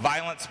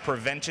 violence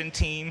prevention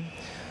team,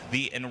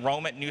 the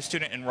new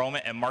student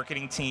enrollment and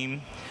marketing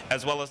team,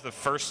 as well as the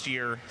first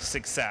year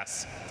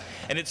success.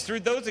 And it's through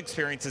those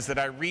experiences that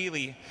I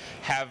really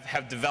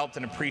have developed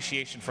an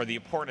appreciation for the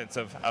importance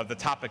of the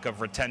topic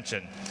of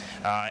retention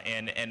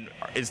and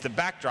is the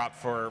backdrop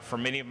for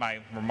many of my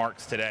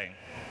remarks today.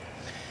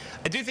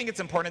 I do think it's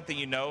important that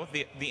you know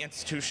the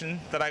institution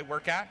that I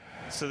work at,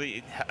 so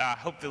that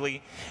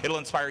hopefully it'll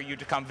inspire you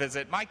to come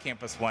visit my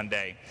campus one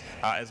day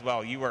as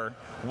well. You are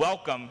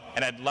welcome,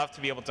 and I'd love to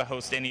be able to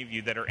host any of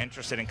you that are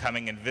interested in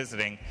coming and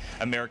visiting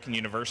American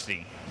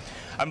University.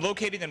 I'm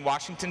located in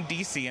Washington,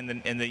 D.C. in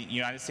the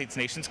United States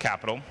nation's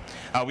capital.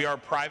 We are a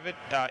private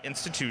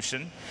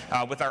institution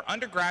with our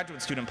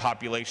undergraduate student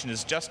population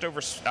is just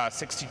over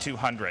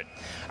 6,200.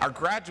 Our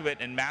graduate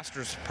and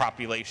master's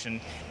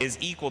population is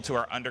equal to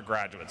our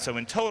undergraduate. So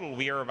in total,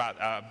 we are about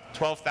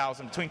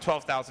between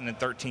 12,000 and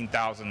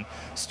 13,000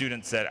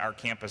 students that our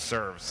campus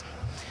serves.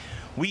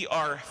 We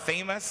are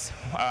famous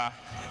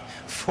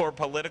for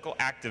political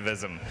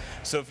activism.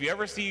 So if you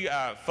ever see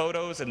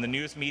photos in the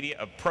news media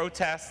of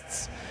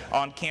protests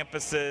on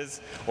campuses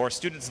or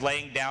students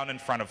laying down in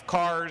front of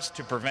cars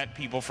to prevent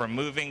people from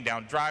moving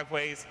down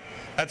driveways,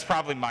 that's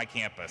probably my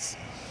campus.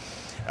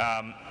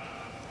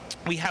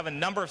 We have a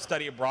number of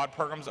study abroad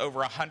programs, over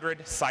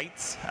 100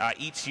 sites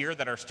each year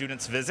that our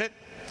students visit.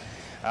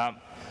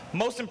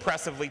 Most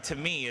impressively to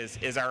me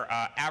is our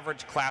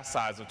average class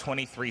size of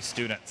 23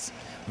 students,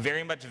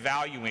 very much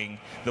valuing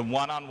the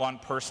one-on-one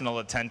personal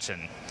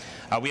attention.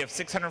 We have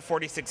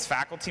 646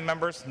 faculty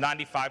members,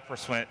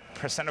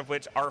 95% of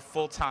which are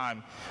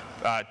full-time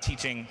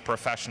teaching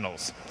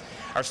professionals.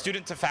 Our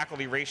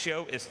student-to-faculty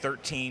ratio is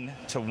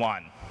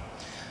 13:1.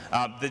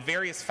 The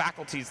various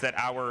faculties that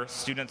our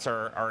students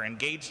are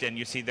engaged in,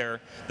 you see there,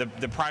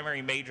 the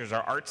primary majors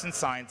are arts and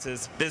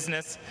sciences,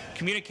 business,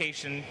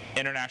 communication,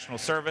 international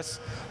service,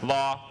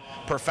 law,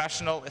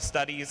 professional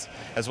studies,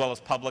 as well as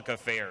public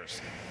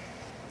affairs.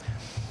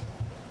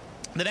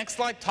 The next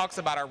slide talks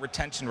about our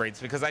retention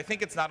rates, because I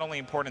think it's not only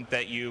important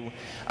that you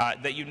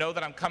know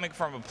that I'm coming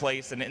from a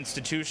place, an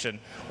institution,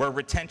 where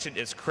retention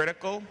is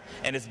critical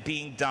and is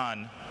being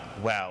done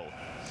well.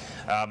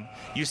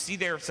 You see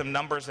there some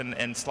numbers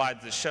and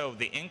slides that show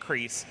the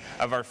increase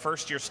of our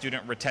first-year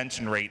student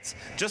retention rates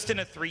just in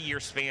a 3-year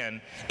span,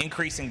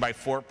 increasing by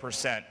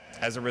 4%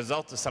 as a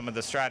result of some of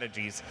the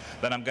strategies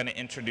that I'm going to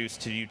introduce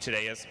to you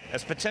today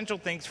as potential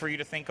things for you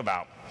to think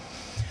about.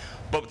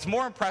 But what's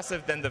more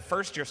impressive than the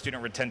first-year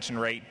student retention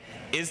rate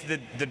is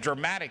the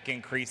dramatic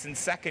increase in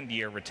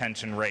second-year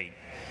retention rate.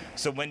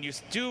 So when you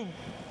do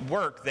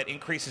work that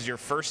increases your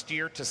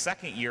first-year to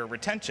second-year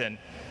retention,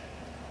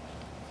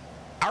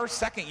 our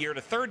second-year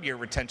to third-year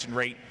retention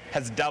rate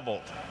has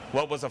doubled.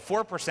 What was a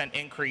 4%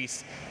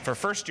 increase for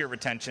first-year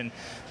retention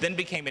then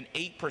became an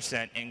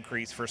 8%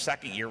 increase for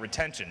second-year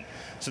retention.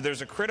 So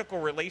there's a critical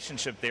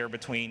relationship there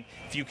between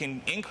if you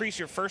can increase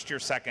your first-year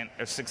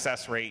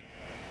success rate,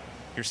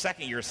 your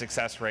second-year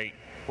success rate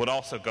would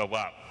also go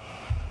up.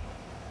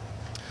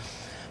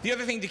 The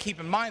other thing to keep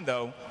in mind,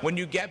 though, when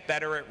you get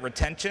better at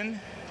retention,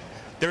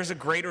 there's a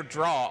greater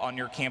draw on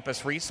your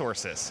campus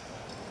resources.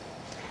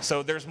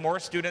 So there's more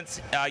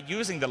students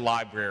using the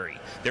library.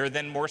 There are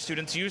then more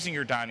students using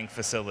your dining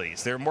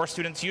facilities. There are more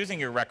students using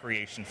your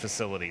recreation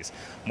facilities.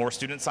 More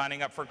students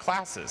signing up for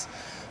classes.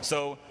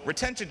 So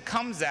retention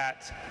comes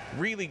at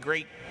really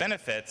great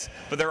benefits,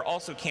 but there are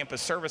also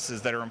campus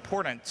services that are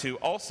important to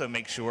also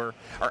make sure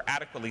are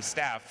adequately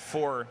staffed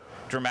for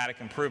dramatic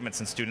improvements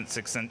in student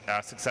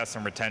success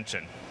and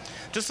retention.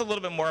 Just a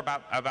little bit more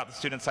about the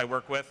students I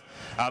work with.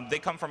 They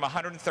come from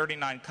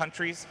 139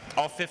 countries.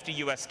 All 50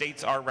 U.S.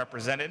 states are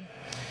represented.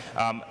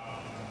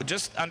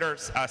 Just under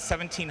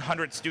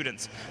 1,700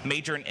 students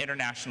major in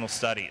international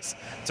studies.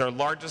 It's our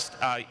largest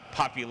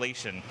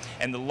population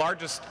and the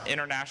largest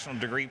international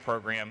degree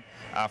program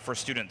for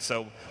students.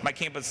 So my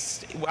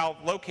campus, while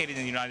located in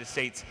the United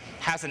States,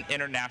 has an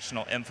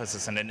international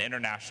emphasis and an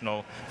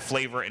international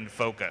flavor and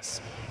focus.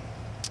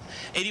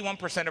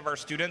 81% of our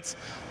students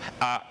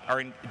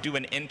do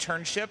an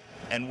internship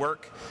and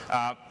work,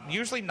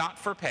 usually not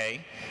for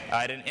pay,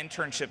 at an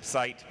internship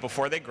site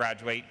before they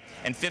graduate,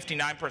 and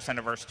 59%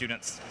 of our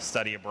students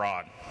study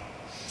abroad.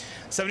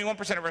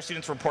 71% of our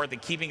students report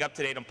that keeping up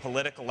to date on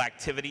political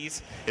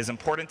activities is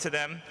important to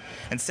them,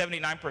 and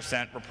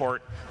 79%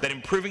 report that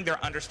improving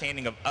their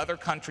understanding of other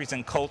countries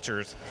and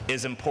cultures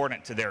is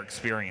important to their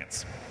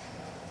experience.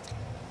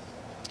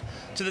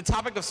 To the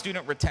topic of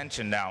student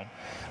retention now,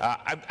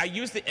 I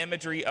use the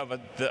imagery of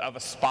a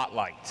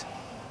spotlight.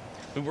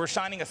 We're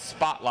shining a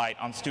spotlight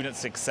on student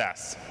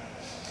success.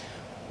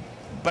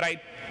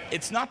 But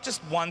it's not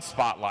just one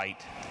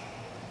spotlight.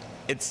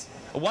 It's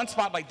One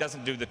spotlight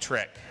doesn't do the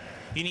trick.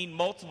 You need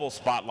multiple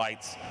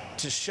spotlights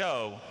to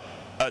show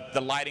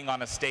the lighting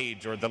on a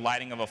stage or the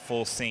lighting of a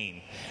full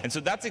scene. And so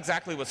that's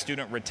exactly what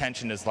student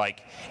retention is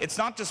like. It's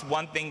not just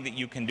one thing that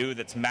you can do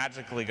that's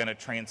magically going to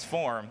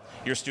transform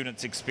your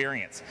students'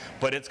 experience,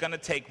 but it's going to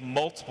take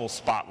multiple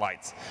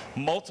spotlights,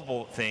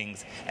 multiple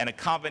things, and a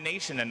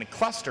combination and a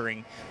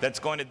clustering that's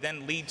going to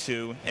then lead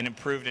to an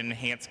improved and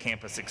enhanced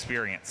campus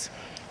experience.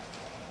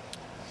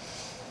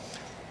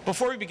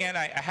 Before we begin,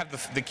 I have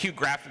the cute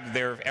graphic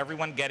there of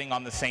everyone getting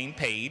on the same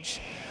page.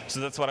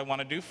 So that's what I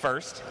want to do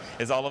first,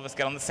 is all of us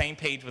get on the same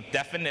page with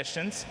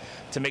definitions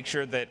to make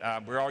sure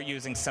that we're all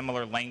using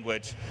similar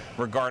language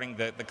regarding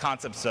the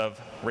concepts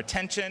of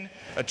retention,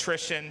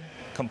 attrition,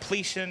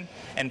 completion,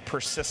 and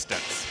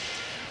persistence.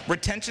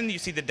 Retention, you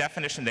see the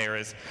definition there,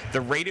 is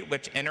the rate at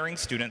which entering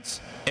students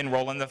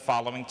enroll in the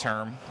following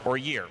term or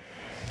year.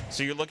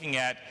 So you're looking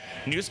at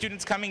new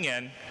students coming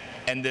in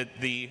and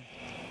the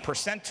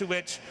percent to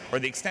which, or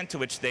the extent to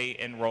which they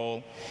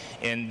enroll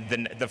in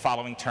the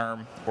following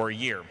term or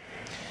year.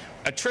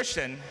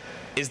 Attrition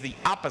is the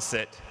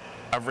opposite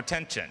of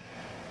retention.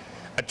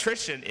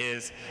 Attrition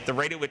is the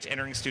rate at which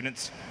entering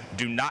students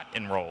do not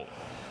enroll.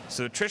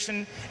 So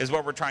attrition is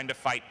what we're trying to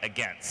fight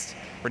against.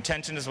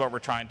 Retention is what we're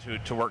trying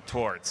to work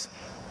towards.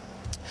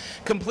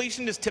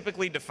 Completion is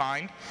typically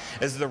defined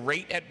as the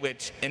rate at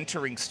which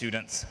entering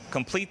students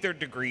complete their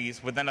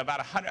degrees within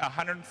about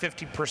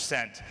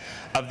 150%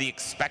 of the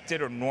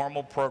expected or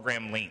normal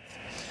program length.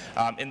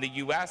 In the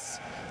US,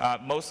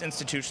 most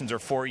institutions are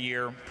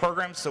 4-year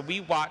programs, so we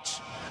watch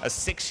a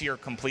 6-year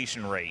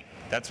completion rate.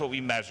 That's what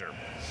we measure.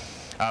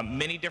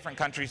 Many different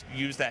countries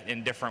use that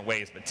in different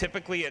ways, but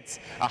typically it's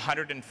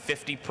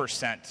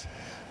 150%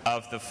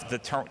 of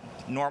the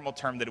normal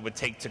term that it would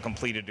take to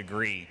complete a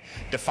degree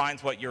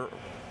defines what your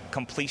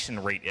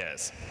completion rate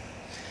is.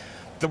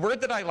 The word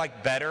that I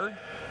like better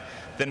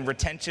than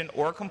retention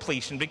or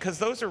completion, because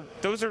those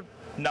are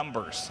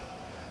numbers,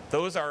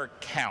 those are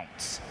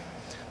counts,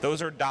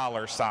 those are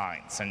dollar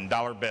signs and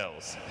dollar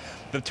bills.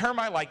 The term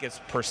I like is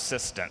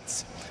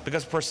persistence,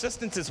 because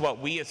persistence is what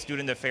we as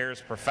student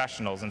affairs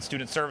professionals and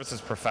student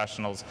services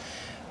professionals,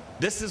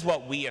 this is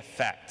what we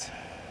affect.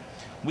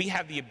 We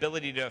have the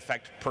ability to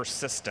affect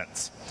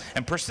persistence.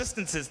 And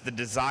persistence is the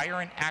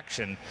desire and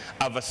action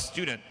of a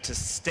student to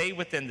stay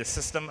within the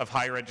system of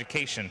higher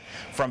education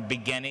from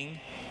beginning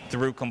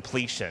through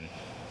completion.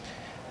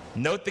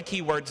 Note the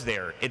key words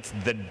there. It's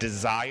the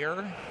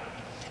desire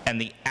and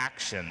the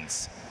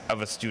actions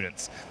of a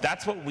student.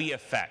 That's what we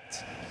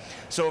affect.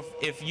 So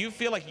if you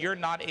feel like you're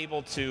not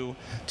able to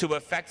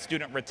affect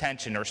student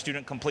retention or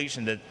student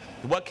completion, that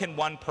what can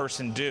one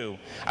person do?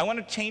 I want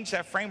to change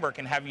that framework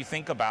and have you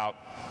think about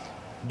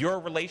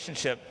your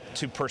relationship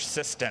to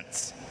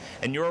persistence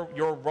and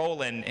your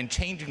role in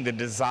changing the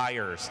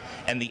desires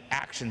and the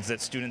actions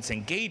that students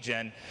engage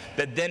in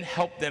that then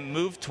help them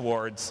move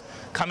towards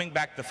coming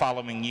back the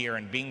following year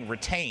and being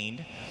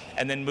retained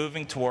and then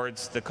moving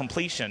towards the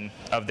completion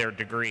of their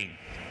degree.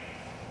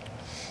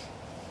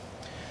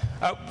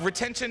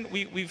 Retention,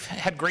 we've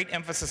had great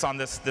emphasis on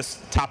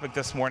this topic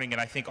this morning,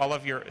 and I think all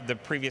of the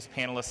previous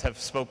panelists have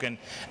spoken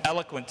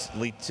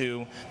eloquently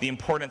to the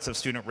importance of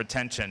student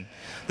retention.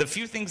 The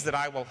few things that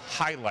I will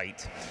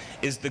highlight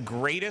is the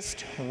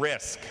greatest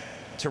risk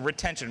to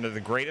retention, or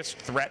the greatest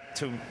threat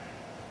to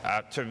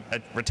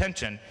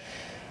retention,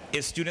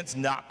 is students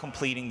not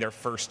completing their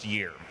first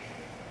year.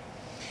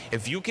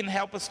 If you can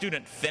help a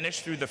student finish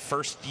through the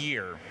first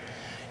year,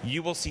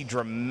 you will see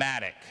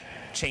dramatic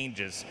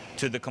changes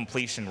to the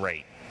completion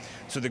rate.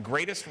 So the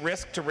greatest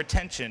risk to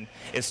retention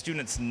is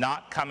students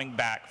not coming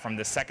back from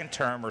the second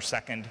term or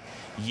second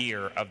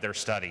year of their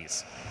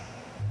studies.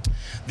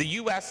 The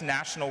U.S.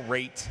 national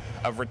rate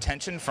of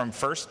retention from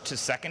first to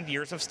second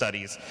years of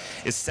studies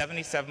is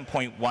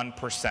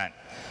 77.1%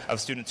 of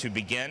students who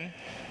begin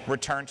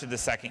return to the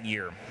second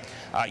year.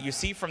 You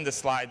see from the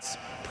slides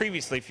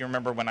previously, if you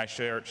remember when I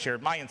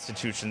shared my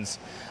institution's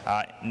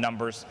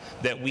numbers,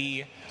 that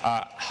we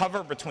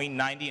hover between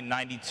 90 and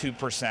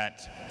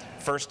 92%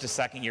 first to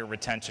second year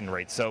retention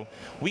rate. So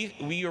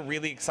we are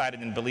really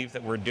excited and believe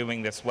that we're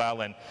doing this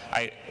well, and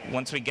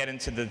once we get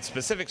into the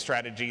specific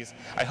strategies,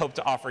 I hope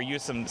to offer you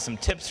some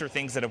tips or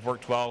things that have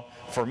worked well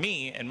for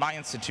me and my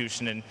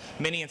institution and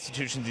many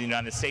institutions in the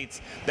United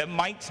States that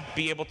might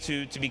be able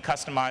to be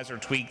customized or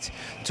tweaked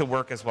to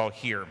work as well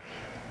here.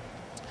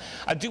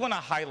 I do want to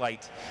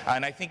highlight,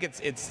 and I think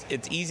it's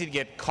easy to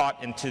get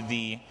caught into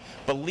the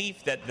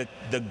belief that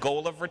the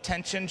goal of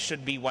retention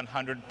should be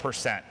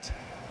 100%.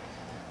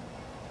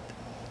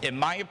 In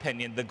my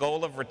opinion, the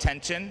goal of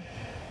retention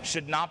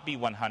should not be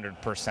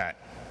 100%.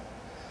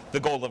 The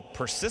goal of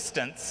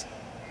persistence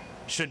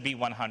should be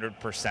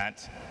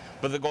 100%,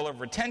 but the goal of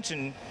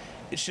retention,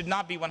 it should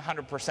not be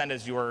 100%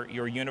 as your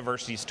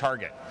university's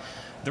target.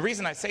 The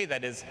reason I say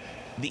that is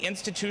the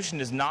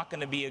institution is not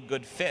going to be a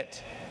good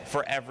fit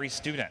for every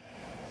student.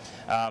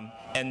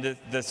 and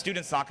the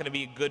student's not going to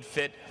be a good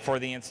fit for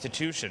the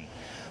institution.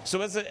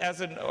 So as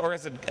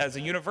a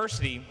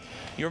university,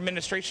 your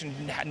administration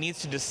needs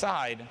to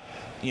decide,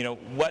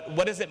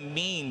 what does it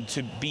mean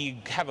to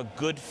have a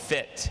good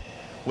fit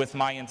with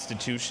my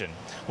institution?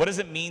 What does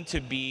it mean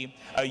to be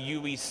a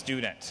UE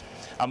student?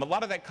 A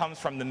lot of that comes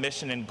from the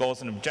mission and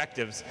goals and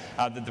objectives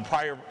that the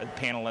prior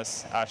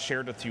panelists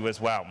shared with you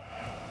as well.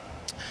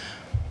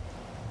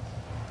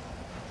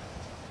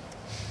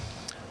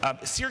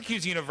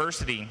 Syracuse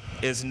University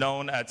is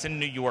known, it's in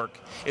New York,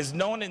 is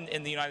known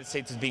in the United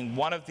States as being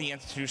one of the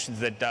institutions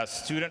that does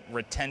student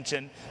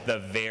retention the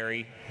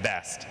very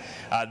best.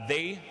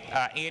 They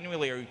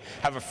annually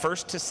have a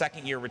first to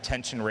second year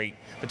retention rate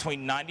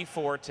between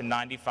 94 to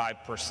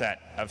 95%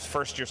 of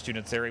first year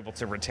students they're able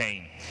to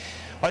retain.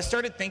 Well, I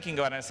started thinking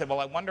about it and I said, well,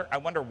 I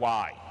wonder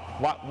why.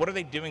 What are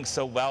they doing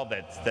so well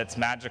that's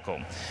magical?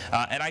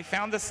 And I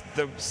found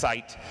the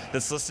site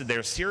that's listed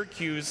there,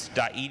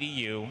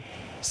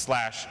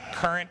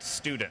 syracuse.edu/current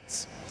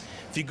students.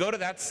 If you go to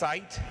that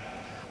site,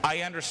 I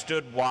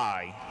understood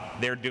why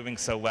they're doing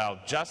so well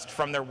just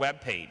from their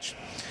webpage.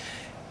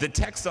 The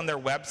text on their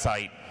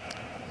website,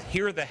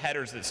 here are the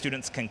headers that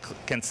students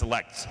can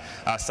select,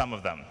 some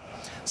of them.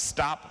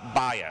 Stop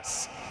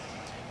bias,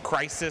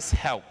 crisis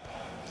help,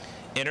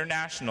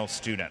 international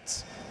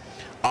students,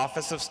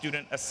 Office of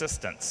Student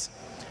Assistance,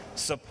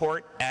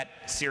 support at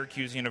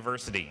Syracuse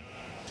University,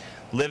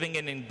 living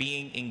in and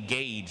being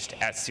engaged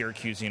at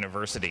Syracuse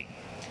University,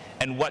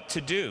 and what to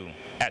do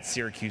at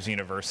Syracuse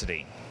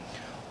University.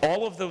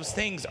 All of those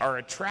things are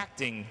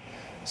attracting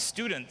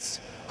students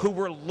who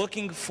were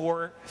looking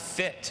for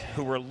fit,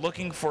 who were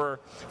looking for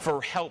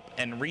help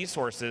and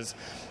resources.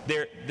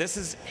 This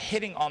is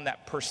hitting on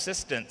that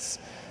persistence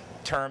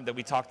term that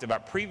we talked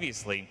about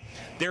previously.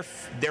 They're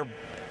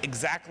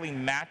exactly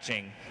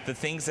matching the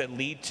things that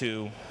lead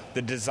to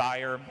the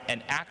desire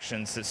and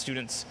actions that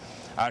students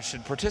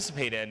should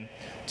participate in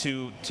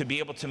to be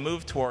able to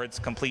move towards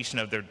completion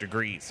of their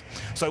degrees.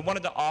 So I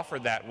wanted to offer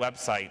that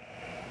website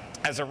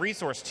as a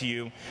resource to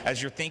you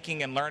as you're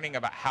thinking and learning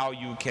about how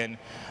you can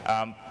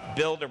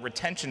build a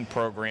retention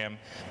program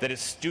that is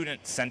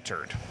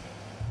student-centered.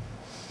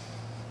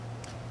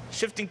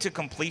 Shifting to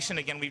completion,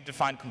 again, we've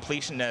defined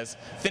completion as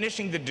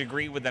finishing the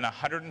degree within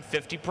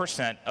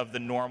 150% of the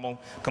normal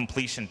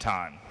completion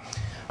time.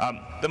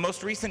 The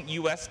most recent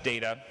U.S.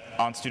 data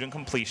on student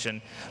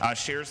completion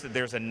shares that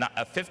there's a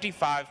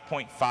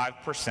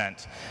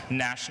 55.5%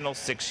 national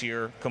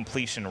 6-year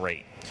completion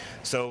rate.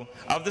 So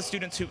of the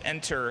students who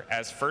enter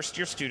as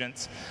first-year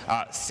students,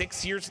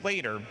 6 years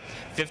later,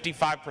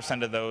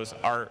 55% of those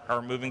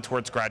are moving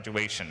towards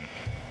graduation.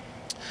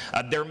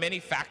 There are many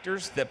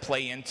factors that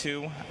play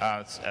into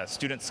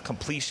students'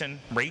 completion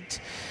rate.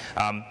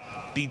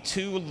 The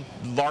two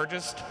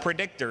largest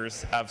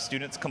predictors of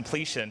students'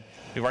 completion,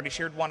 we've already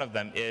shared one of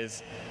them,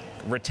 is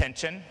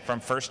retention from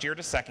first year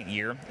to second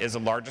year is the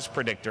largest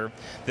predictor.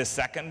 The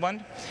second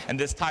one, and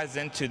this ties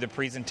into the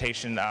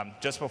presentation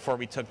just before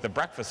we took the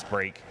breakfast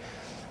break,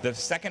 the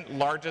second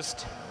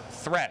largest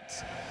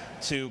threat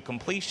to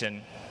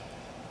completion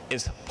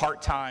is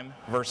part-time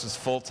versus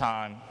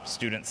full-time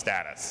student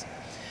status.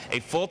 A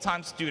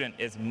full-time student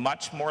is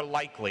much more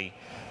likely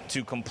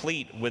to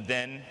complete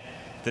within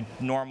the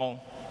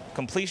normal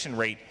completion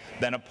rate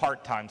than a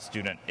part-time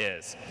student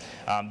is.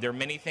 There are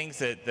many things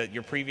that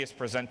your previous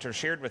presenter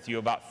shared with you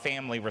about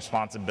family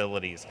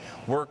responsibilities,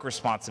 work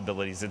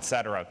responsibilities,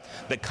 etc.,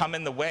 that come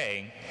in the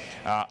way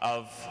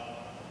of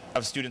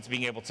students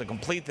being able to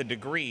complete the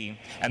degree,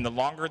 and the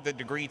longer the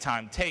degree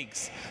time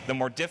takes, the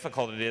more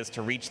difficult it is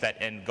to reach that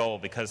end goal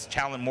because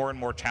more and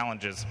more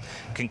challenges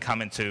can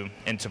come into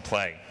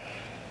play.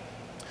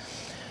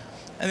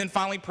 And then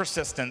finally,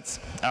 persistence.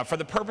 For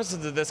the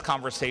purposes of this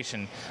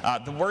conversation,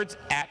 the words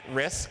at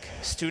risk,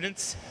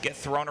 students get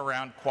thrown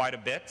around quite a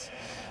bit.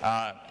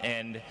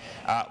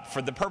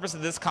 For the purpose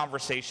of this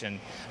conversation,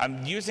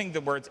 I'm using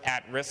the words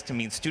at risk to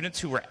mean students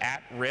who are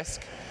at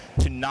risk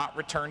to not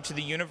return to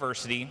the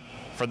university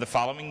for the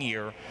following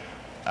year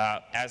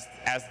as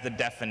the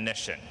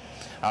definition.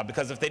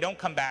 Because if they don't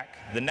come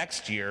back the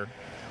next year,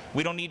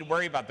 we don't need to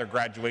worry about their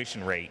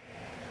graduation rate.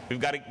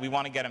 We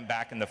want to get them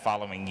back in the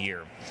following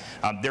year.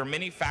 There are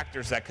many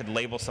factors that could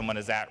label someone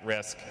as at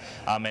risk,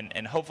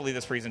 and hopefully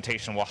this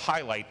presentation will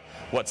highlight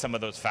what some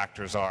of those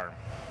factors are.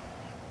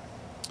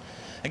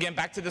 Again,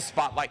 back to the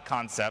spotlight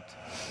concept.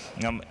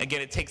 Again,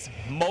 it takes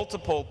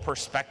multiple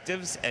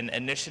perspectives and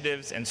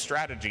initiatives and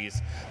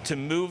strategies to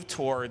move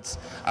towards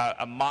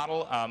a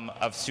model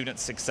of student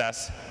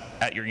success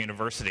at your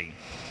university.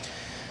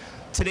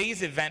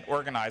 Today's event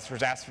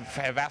organizers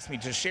have asked me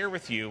to share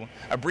with you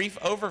a brief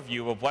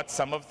overview of what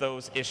some of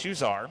those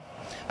issues are.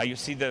 You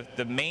see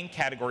the main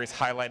categories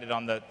highlighted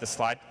on the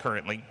slide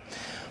currently,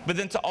 but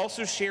then to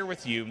also share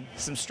with you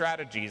some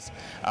strategies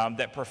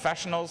that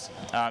professionals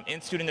in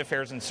student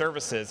affairs and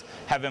services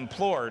have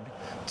employed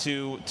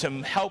to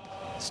help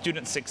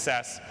student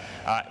success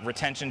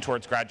retention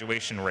towards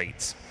graduation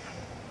rates.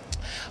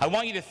 I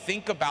want you to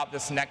think about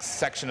this next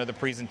section of the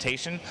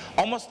presentation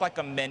almost like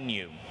a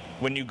menu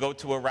when you go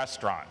to a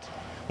restaurant.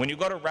 When you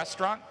go to a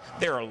restaurant,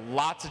 there are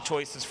lots of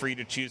choices for you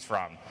to choose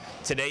from.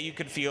 Today you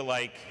could feel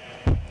like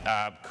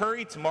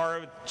curry,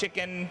 tomorrow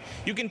chicken.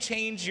 You can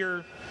change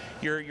your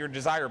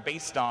desire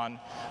based on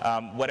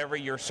whatever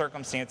your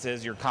circumstance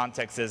is, your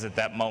context is at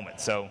that moment.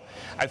 So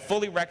I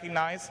fully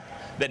recognize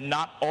that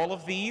not all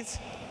of these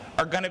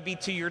are going to be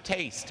to your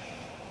taste,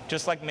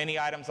 just like many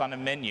items on a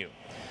menu.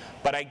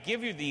 But I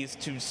give you these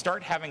to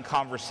start having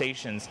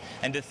conversations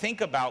and to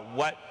think about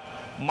what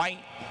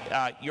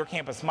your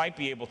campus might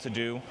be able to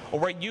do, or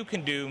what you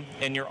can do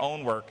in your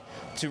own work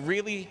to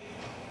really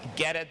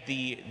get at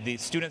the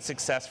student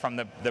success from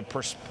the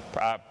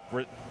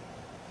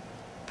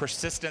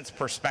persistence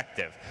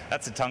perspective.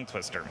 That's a tongue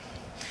twister.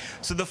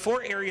 So the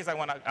 4 areas I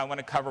want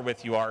to cover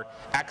with you are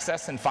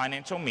access and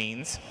financial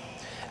means,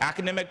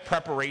 academic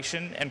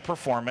preparation and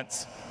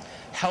performance,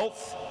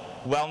 health,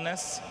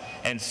 wellness,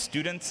 and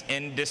students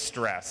in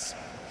distress,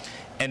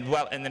 and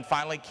then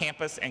finally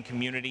campus and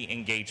community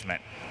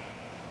engagement.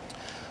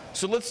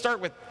 So let's start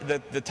with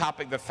the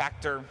topic, the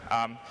factor.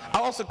 I'll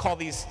also call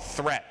these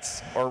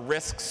threats or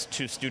risks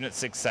to student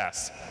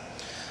success.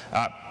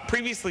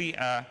 Previously,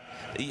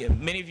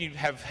 many of you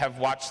have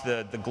watched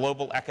the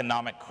global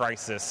economic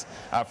crisis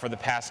for the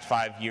past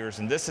 5 years,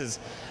 and this has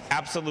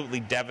absolutely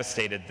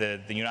devastated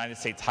the United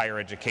States higher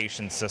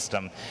education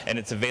system and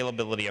its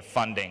availability of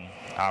funding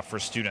for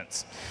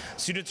students.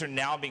 Students are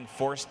now being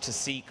forced to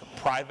seek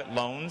private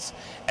loans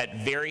at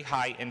very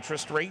high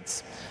interest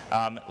rates,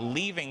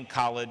 leaving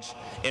college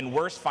in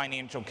worse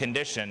financial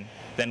condition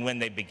than when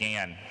they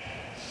began.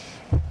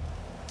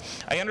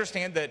 I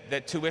understand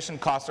that tuition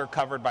costs are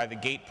covered by the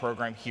GATE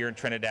program here in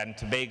Trinidad and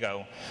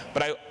Tobago,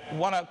 but I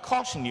want to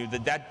caution you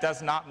that that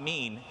does not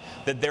mean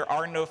that there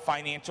are no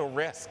financial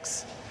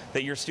risks,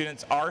 that your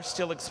students are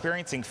still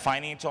experiencing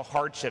financial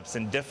hardships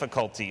and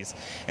difficulties.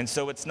 And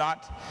so it's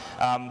not,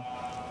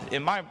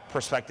 in my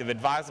perspective,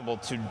 advisable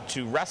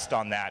to rest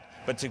on that,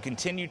 but to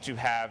continue to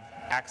have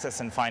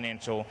access and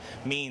financial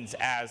means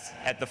as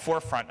at the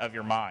forefront of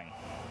your mind.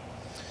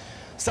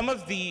 Some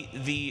of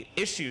the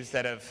issues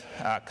that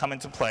have come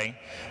into play,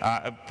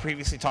 I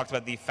previously talked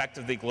about the effect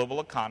of the global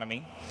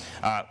economy.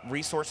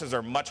 Resources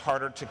are much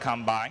harder to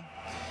come by.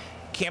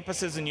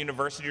 Campuses and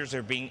universities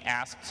are being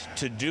asked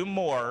to do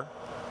more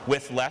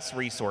with less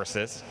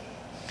resources.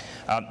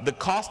 The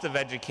cost of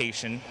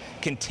education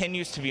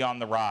continues to be on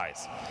the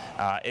rise.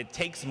 It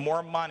takes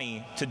more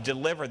money to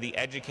deliver the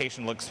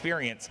educational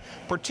experience,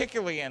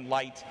 particularly in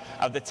light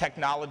of the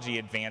technology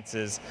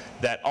advances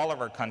that all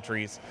of our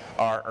countries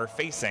are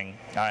facing.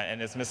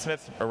 And as Ms.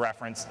 Smith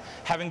referenced,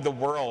 having the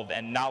world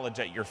and knowledge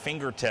at your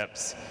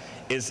fingertips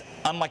is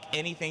unlike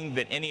anything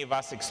that any of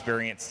us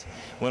experienced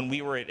when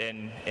we were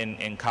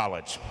in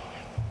college.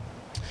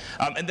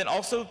 And then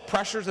also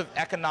pressures of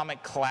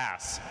economic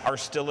class are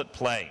still at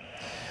play.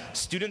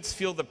 Students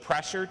feel the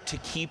pressure to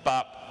keep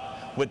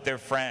up with their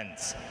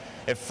friends.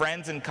 If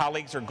friends and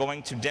colleagues are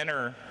going to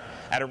dinner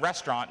at a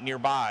restaurant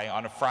nearby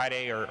on a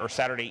Friday or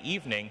Saturday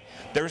evening,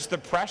 there's the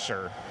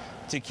pressure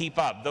to keep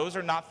up. Those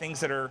are not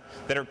things that are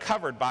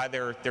covered by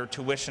their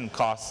tuition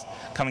costs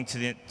coming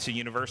to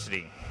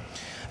university.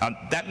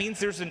 That means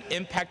there's an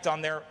impact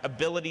on their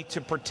ability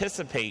to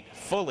participate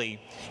fully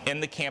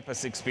in the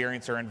campus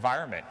experience or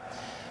environment.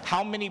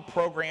 How many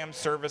programs,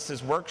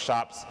 services,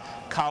 workshops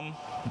come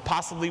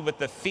possibly with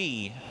a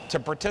fee to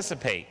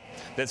participate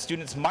that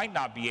students might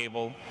not be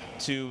able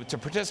to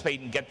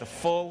participate and get the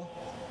full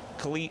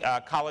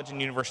college and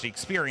university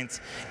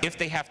experience if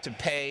they have to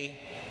pay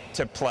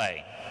to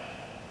play?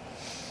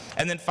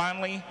 And then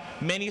finally,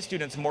 many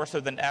students, more so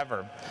than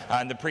ever,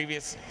 and the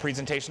previous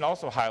presentation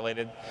also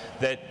highlighted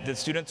that the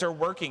students are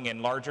working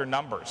in larger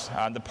numbers.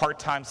 The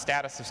part-time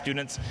status of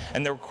students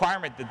and the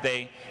requirement that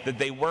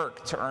they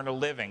work to earn a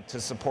living,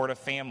 to support a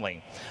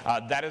family,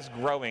 that is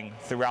growing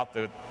throughout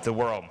the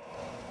world.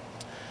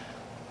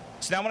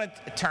 So now I want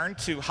to turn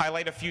to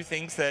highlight a few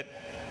things that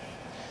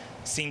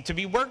seem to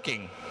be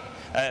working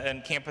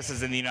in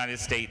campuses in the United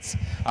States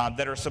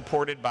that are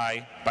supported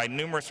by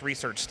numerous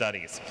research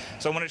studies.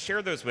 So I want to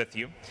share those with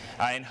you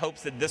in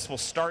hopes that this will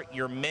start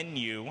your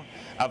menu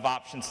of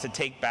options to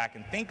take back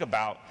and think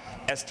about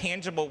as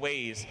tangible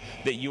ways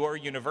that your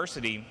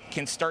university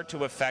can start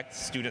to affect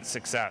student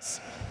success.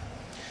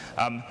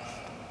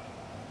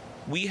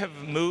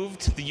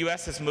 The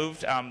U.S. has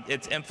moved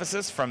its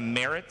emphasis from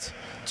merit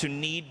to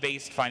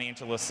need-based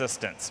financial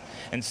assistance.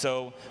 And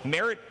so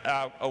merit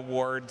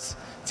awards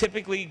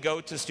typically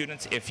go to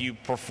students if you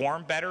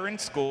perform better in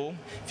school,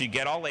 if you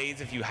get all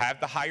A's, if you have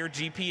the higher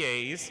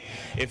GPAs,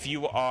 if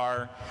you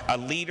are a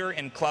leader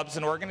in clubs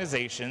and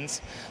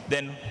organizations,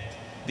 then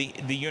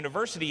the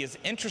university is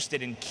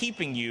interested in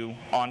keeping you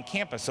on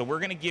campus. So we're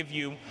going to give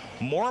you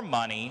more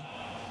money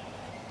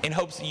in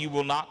hopes that you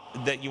will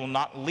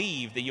not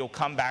leave, that you'll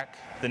come back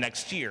the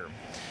next year.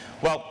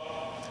 Well,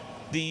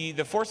 the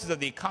forces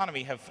of the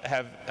economy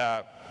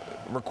have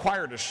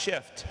required a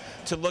shift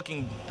to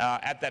looking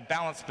at that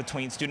balance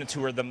between students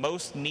who are the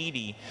most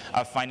needy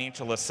of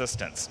financial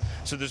assistance.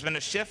 So there's been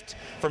a shift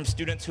from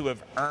students who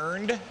have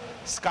earned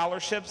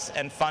scholarships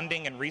and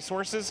funding and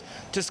resources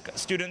to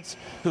students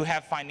who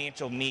have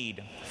financial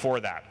need for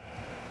that.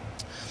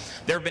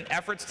 There have been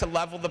efforts to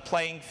level the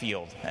playing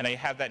field, and I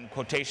have that in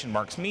quotation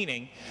marks,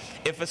 meaning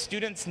if a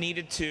student's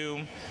needed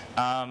to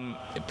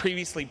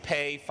previously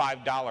pay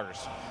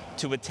 $5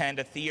 to attend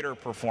a theater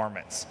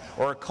performance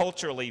or a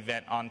cultural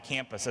event on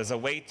campus as a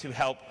way to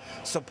help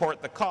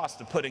support the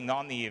cost of putting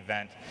on the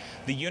event,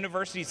 the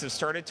universities have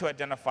started to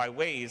identify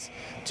ways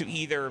to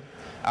either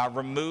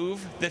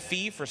remove the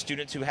fee for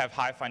students who have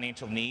high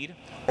financial need,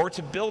 or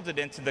to build it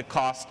into the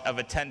cost of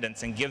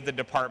attendance and give the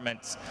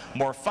departments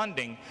more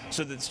funding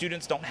so that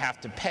students don't have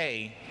to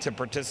pay to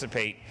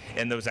participate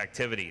in those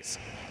activities.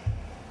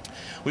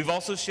 We've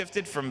also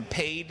shifted from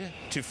paid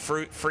to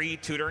free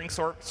tutoring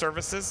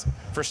services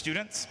for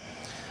students.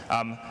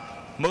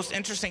 Most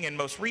interesting and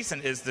most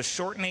recent is the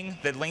shortening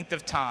the length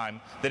of time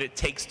that it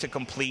takes to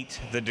complete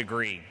the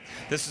degree.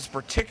 This is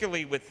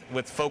particularly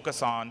with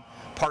focus on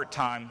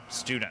part-time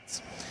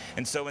students.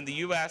 And so in the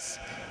U.S.,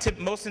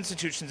 most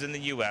institutions in the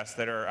U.S.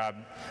 that are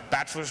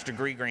bachelor's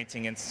degree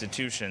granting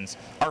institutions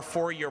are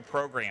 4-year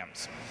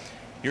programs.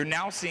 You're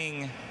now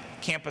seeing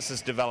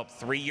campuses develop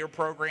 3-year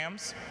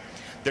programs.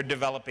 They're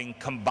developing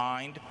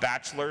combined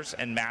bachelor's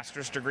and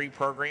master's degree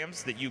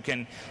programs that you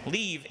can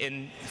leave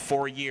in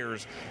 4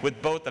 years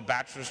with both a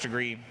bachelor's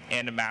degree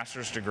and a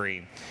master's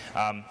degree.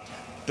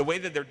 The way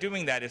that they're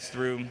doing that is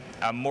through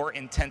more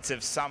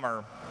intensive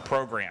summer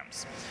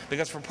programs.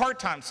 Because for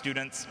part-time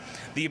students,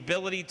 the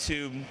ability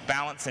to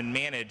balance and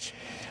manage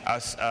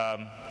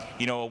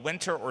a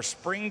winter or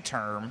spring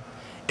term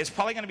is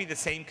probably going to be the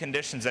same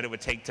conditions that it would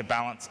take to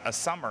balance a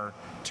summer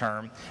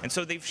term. And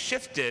so they've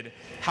shifted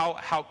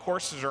how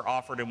courses are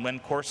offered and when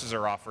courses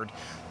are offered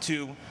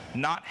to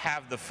not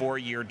have the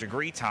 4-year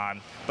degree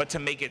time, but to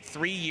make it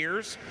 3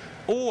 years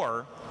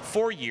or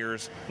 4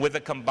 years with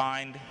a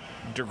combined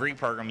degree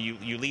program.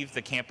 You leave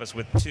the campus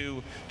with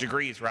 2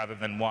 degrees rather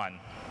than 1.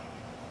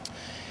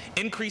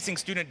 Increasing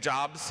student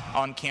jobs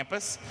on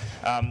campus.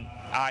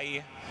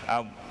 I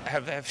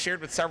have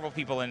shared with several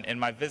people in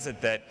my visit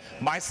that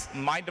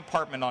my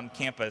department on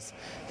campus,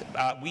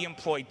 we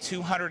employ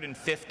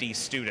 250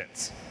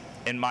 students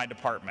in my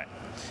department.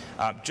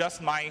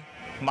 Just my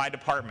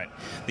department.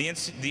 The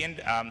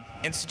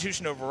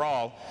institution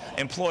overall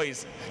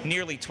employs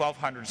nearly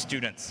 1,200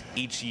 students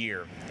each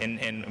year in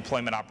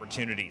employment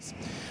opportunities.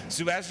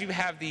 So as you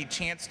have the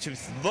chance to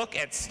look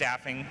at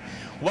staffing,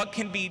 what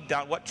can be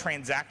done, what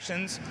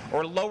transactions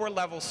or lower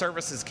level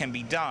services can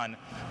be done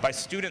by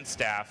student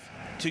staff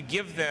to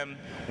give them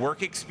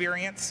work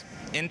experience,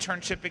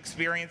 internship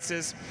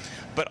experiences,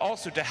 but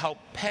also to help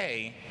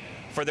pay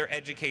for their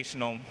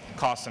educational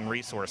costs and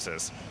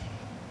resources.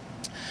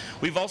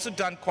 We've also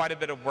done quite a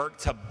bit of work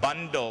to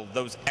bundle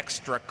those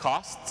extra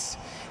costs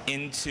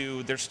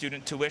into their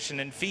student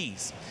tuition and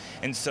fees.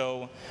 And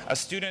so a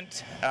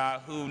student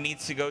who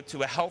needs to go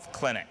to a health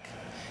clinic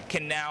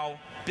can now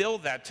bill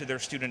that to their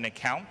student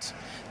account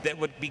that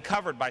would be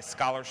covered by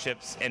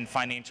scholarships and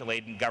financial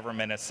aid and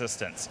government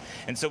assistance.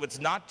 And so it's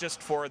not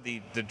just for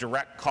the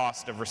direct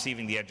cost of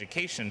receiving the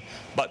education,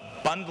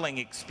 but bundling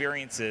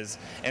experiences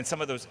and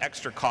some of those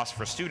extra costs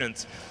for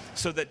students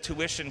so that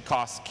tuition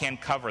costs can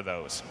cover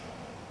those.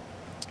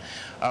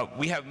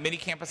 Many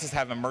campuses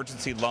have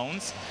emergency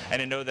loans,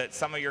 and I know that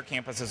some of your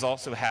campuses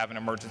also have an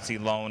emergency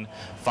loan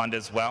fund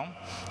as well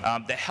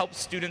that helps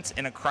students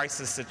in a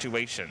crisis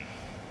situation.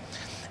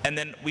 And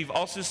then we've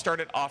also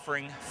started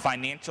offering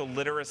financial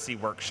literacy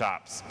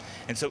workshops.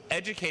 And so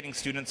educating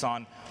students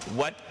on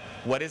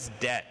what is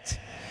debt,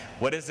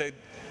 what is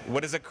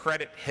a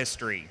credit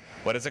history,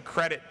 what is a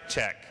credit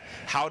check,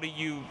 how do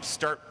you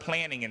start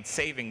planning and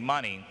saving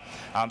money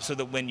so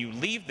that when you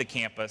leave the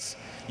campus,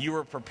 you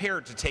are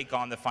prepared to take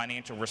on the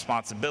financial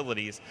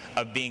responsibilities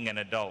of being an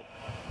adult.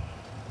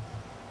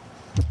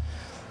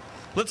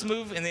 Let's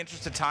move, in the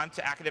interest of time,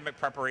 to academic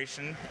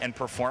preparation and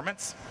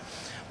performance.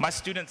 My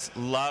students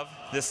love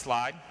this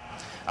slide.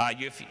 I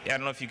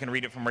don't know if you can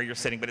read it from where you're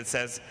sitting, but it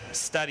says,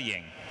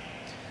 studying.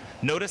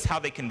 Notice how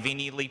they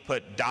conveniently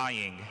put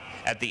dying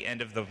at the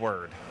end of the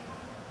word.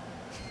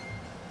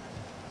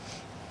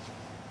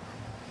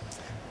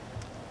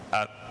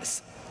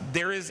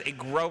 There is a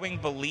growing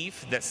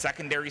belief that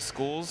secondary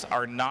schools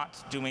are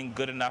not doing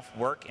good enough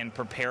work in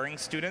preparing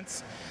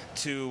students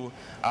to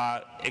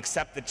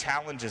accept the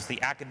challenges,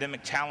 the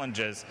academic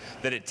challenges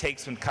that it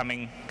takes when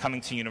coming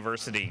to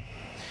university.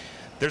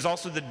 There's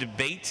also the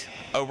debate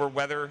over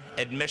whether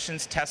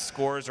admissions test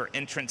scores or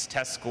entrance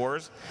test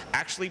scores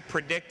actually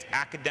predict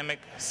academic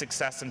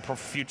success and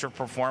future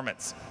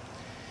performance.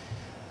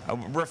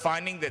 We're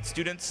finding that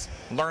students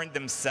learn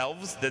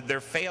themselves that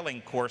they're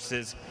failing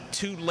courses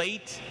too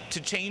late to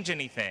change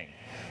anything,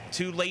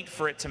 too late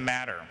for it to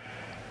matter.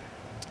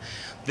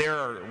 There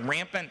are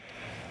rampant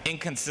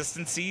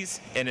inconsistencies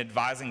in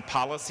advising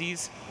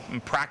policies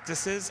and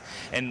practices,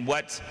 and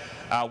what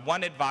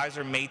one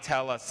advisor may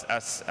tell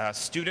a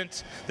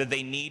student that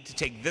they need to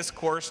take this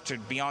course to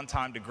be on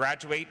time to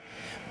graduate,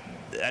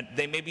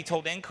 they may be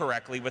told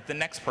incorrectly with the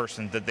next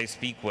person that they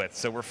speak with.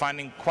 So we're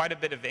finding quite a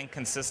bit of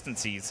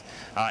inconsistencies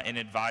in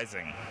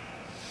advising.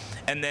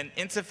 And then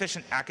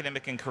insufficient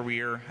academic and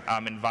career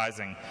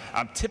advising.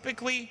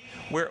 Typically,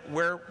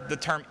 where the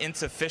term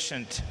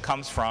insufficient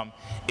comes from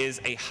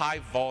is a high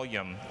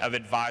volume of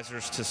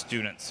advisors to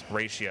students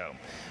ratio.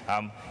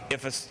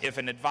 If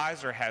an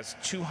advisor has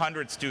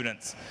 200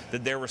 students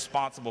that they're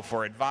responsible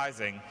for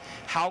advising,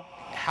 how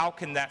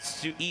can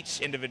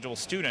each individual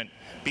student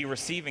be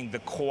receiving the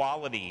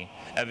quality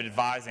of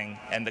advising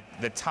and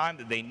the time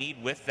that they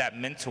need with that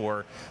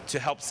mentor to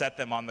help set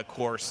them on the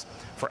course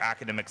for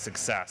academic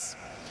success?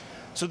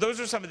 So those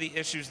are some of the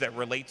issues that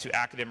relate to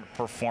academic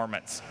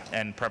performance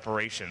and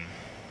preparation.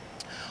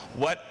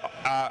 What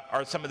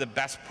are some of the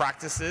best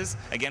practices?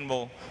 Again,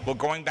 we're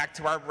going back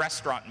to our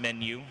restaurant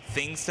menu,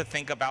 things to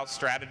think about,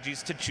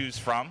 strategies to choose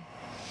from.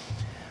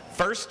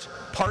 First,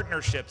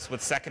 partnerships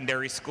with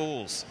secondary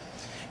schools.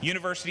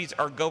 Universities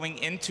are going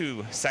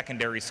into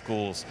secondary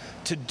schools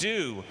to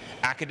do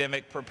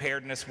academic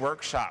preparedness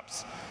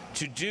workshops,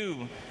 to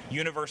do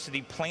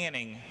university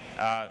planning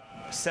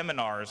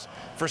seminars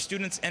for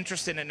students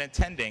interested in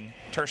attending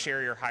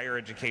tertiary or higher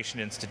education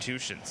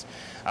institutions.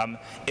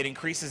 It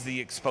increases the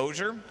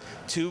exposure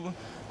to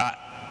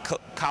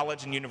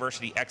college and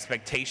university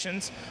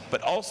expectations,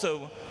 but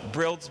also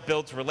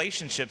builds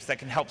relationships that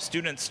can help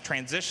students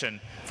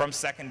transition from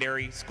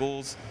secondary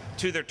schools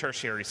to their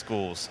tertiary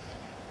schools.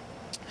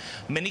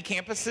 Many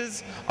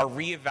campuses are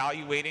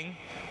reevaluating,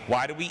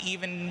 why do we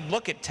even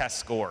look at test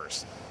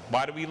scores?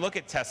 Why do we look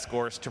at test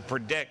scores to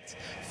predict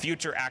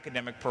future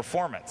academic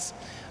performance?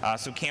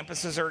 So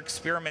campuses are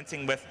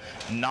experimenting with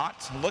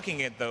not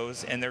looking at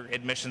those in their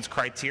admissions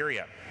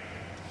criteria.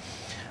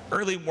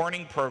 Early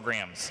warning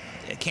programs.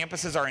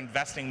 Campuses are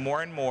investing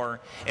more and more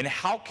in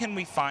how can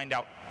we find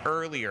out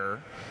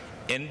earlier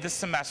in the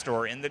semester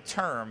or in the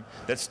term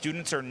that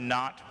students are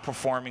not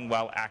performing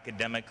well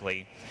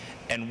academically,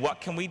 and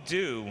what can we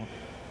do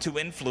to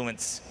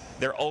influence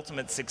their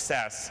ultimate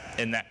success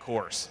in that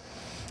course.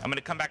 I'm going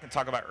to come back and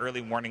talk about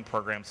early warning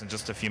programs in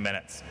just a few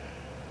minutes.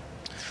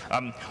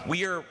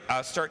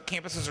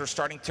 Campuses are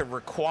starting to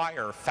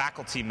require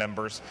faculty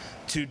members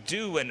to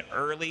do an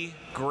early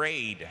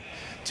grade,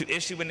 to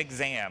issue an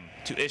exam,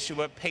 to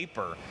issue a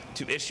paper,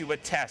 to issue a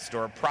test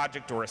or a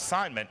project or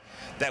assignment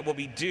that will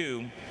be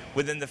due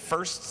within the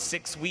first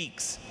 6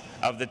 weeks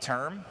of the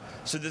term,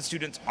 so that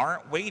students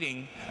aren't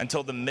waiting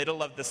until the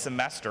middle of the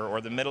semester or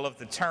the middle of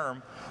the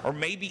term, or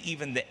maybe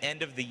even the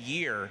end of the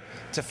year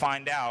to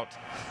find out,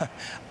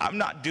 I'm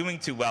not doing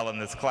too well in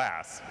this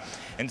class.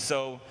 And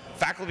so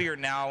faculty are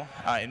now,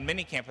 in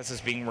many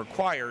campuses, being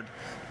required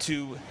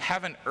to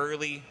have an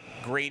early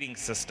grading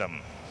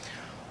system.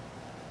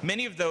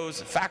 Many of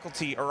those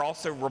faculty are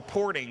also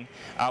reporting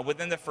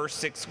within the first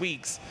 6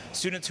 weeks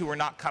students who are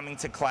not coming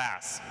to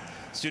class,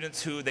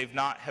 students who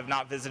have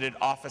not visited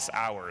office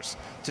hours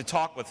to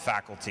talk with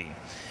faculty,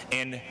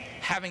 and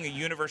having a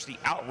university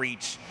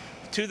outreach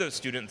to those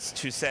students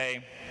to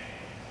say,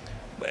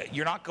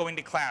 you're not going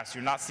to class,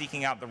 you're not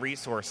seeking out the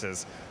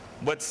resources,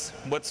 what's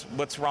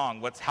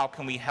wrong, how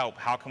can we help,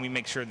 how can we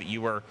make sure that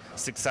you are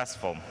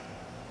successful?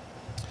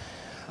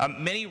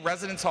 Many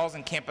residence halls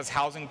and campus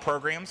housing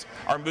programs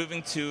are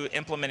moving to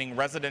implementing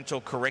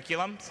residential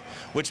curriculums,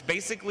 which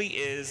basically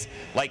is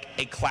like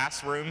a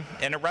classroom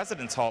in a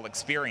residence hall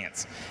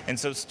experience. And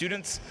so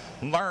students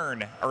are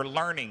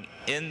learning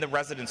in the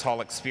residence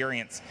hall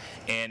experience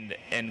and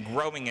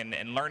growing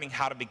and learning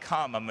how to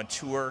become a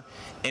mature,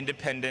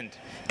 independent,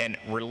 and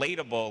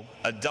relatable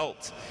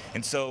adult.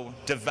 And so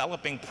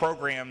developing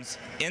programs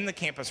in the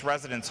campus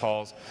residence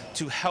halls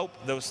to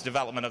help those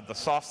development of the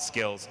soft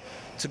skills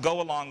to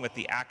go along with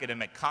the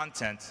academic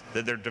content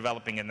that they're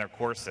developing in their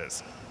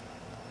courses.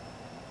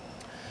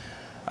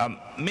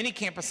 Many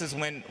campuses,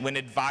 when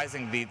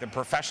advising, the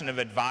profession of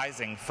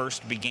advising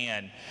first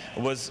began,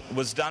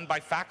 was done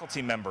by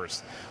faculty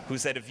members who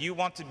said, if you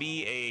want to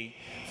be a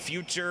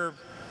future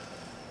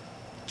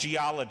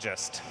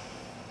geologist,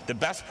 the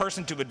best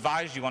person to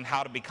advise you on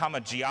how to become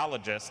a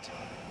geologist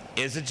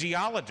is a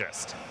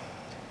geologist.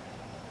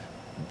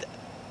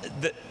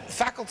 The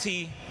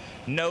faculty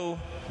know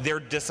their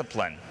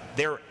discipline.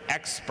 They're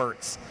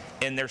experts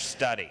in their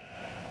study.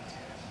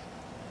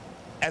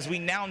 As we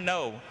now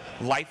know,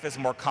 life is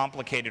more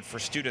complicated for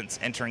students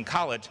entering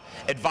college.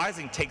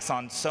 Advising takes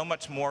on so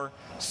much more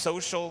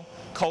social,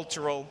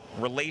 cultural,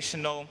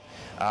 relational,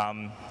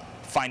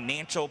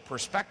 financial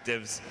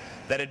perspectives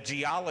that a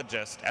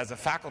geologist, as a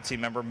faculty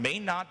member, may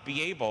not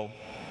be able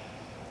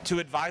to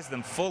advise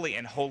them fully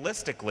and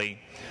holistically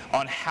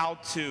on how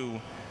to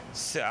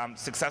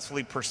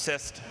successfully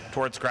persist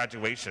towards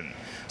graduation.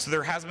 So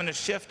there has been a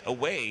shift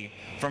away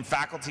from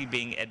faculty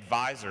being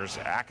advisors,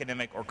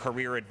 academic or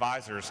career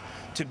advisors,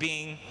 to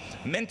being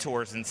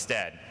mentors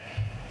instead.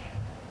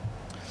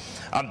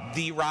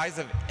 The rise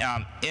of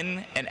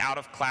in and out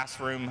of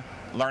classroom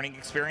learning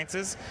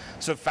experiences.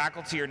 So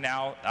faculty are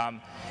now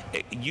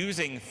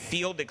using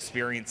field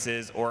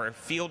experiences or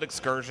field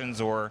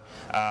excursions or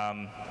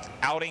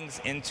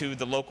outings into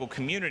the local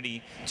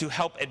community to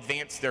help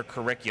advance their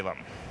curriculum.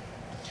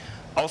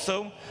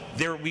 Also,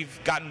 we've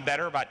gotten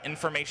better about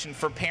information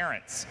for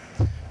parents.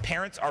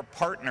 Parents are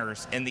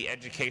partners in the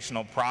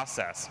educational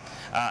process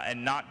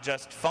and not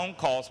just phone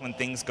calls when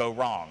things go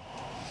wrong.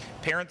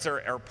 Parents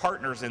are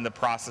partners in the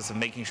process of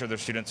making sure their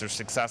students are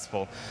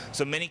successful.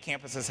 So many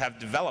campuses have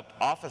developed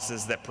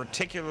offices that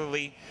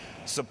particularly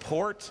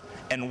support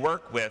and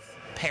work with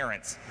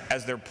parents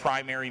as their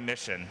primary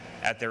mission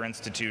at their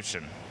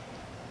institution.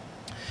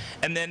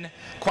 And then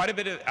quite a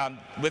bit of,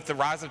 with the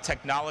rise of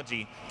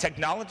technology,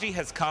 technology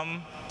has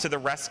come to the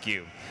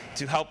rescue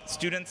to help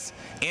students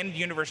and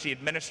university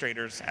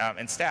administrators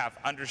and staff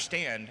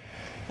understand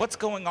what's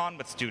going on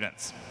with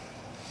students.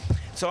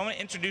 So I want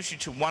to introduce you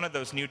to one of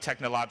those new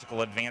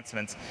technological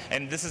advancements,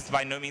 and this is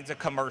by no means a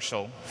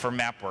commercial for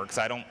MapWorks.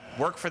 I don't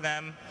work for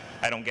them,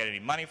 I don't get any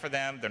money for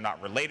them, they're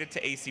not related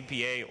to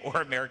ACPA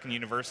or American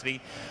University,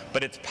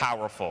 but it's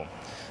powerful.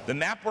 The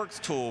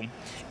MapWorks tool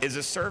is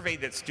a survey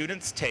that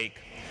students take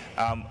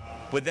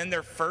within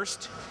their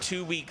first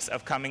 2 weeks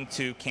of coming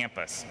to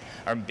campus,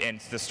 and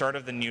it's the start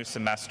of the new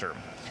semester.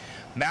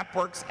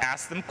 MapWorks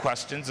asks them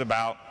questions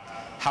about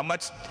how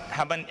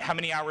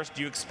many hours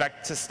do you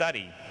expect to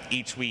study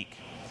each week?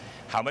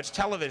 How much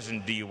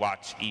television do you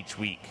watch each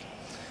week?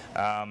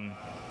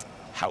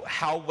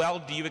 How well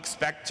do you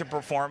expect to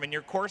perform in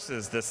your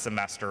courses this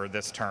semester or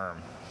this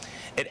term?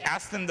 It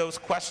asks them those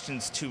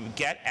questions to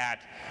get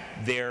at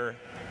their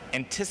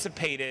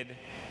anticipated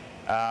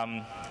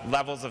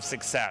levels of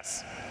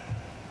success.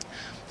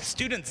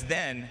 Students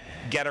then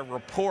get a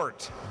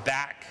report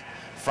back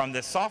from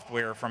the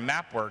software, from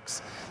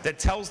MapWorks, that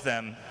tells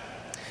them,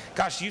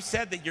 gosh, you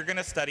said that you're going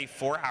to study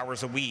 4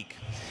 hours a week,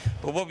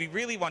 but what we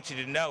really want you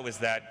to know is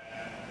that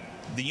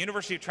the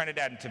University of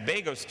Trinidad and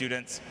Tobago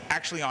students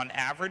actually on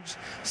average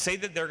say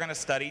that they're going to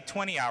study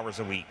 20 hours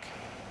a week,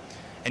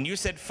 and you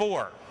said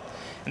 4.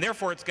 And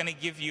therefore, it's going to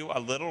give you a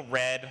little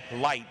red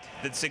light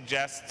that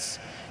suggests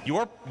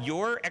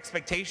your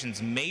expectations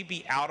may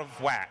be out of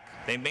whack.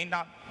 They may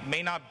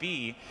not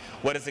be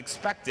what is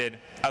expected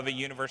of a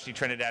University of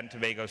Trinidad and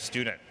Tobago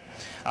student.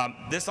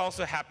 This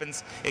also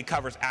happens, it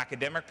covers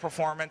academic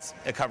performance,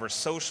 it covers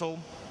social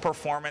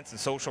performance and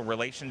social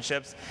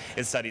relationships,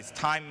 it studies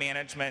time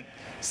management,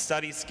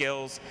 study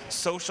skills,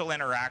 social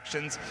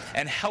interactions,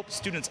 and helps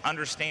students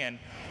understand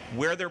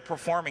where they're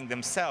performing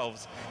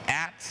themselves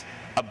at,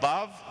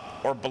 above,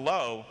 or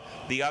below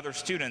the other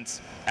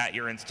students at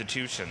your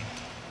institution.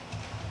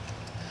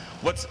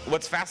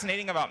 What's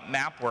fascinating about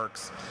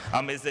MapWorks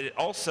is that it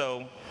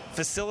also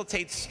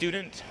facilitates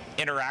student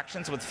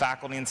interactions with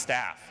faculty and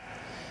staff.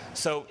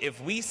 So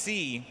if we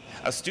see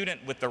a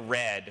student with the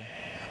red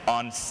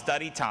on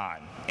study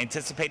time,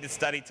 anticipated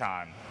study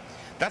time,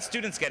 that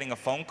student's getting a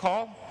phone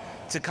call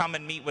to come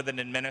and meet with an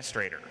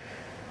administrator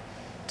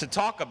to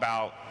talk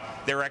about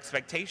their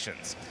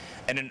expectations.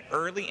 And an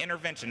early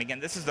intervention, again,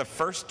 this is the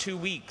first 2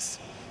 weeks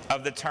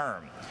of the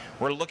term.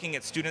 We're looking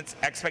at students'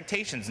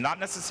 expectations, not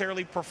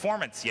necessarily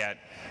performance yet,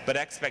 but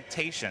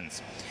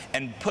expectations,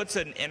 and puts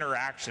an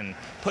interaction,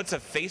 puts a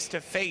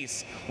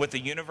face-to-face with a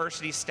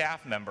university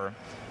staff member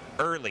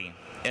early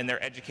in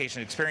their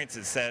education experience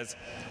that says,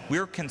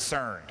 we're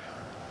concerned.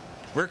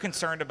 We're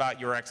concerned about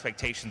your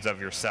expectations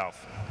of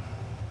yourself.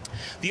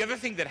 The other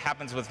thing that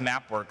happens with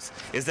MapWorks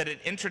is that it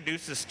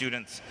introduces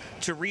students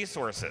to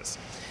resources.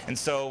 And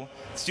so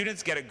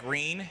students get a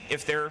green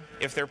if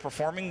they're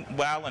performing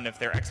well and if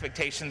their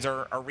expectations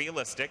are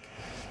realistic.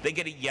 They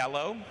get a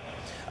yellow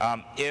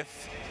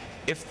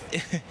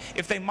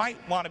if they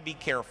might want to be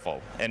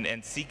careful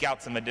and seek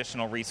out some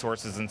additional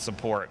resources and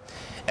support.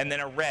 And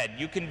then a red,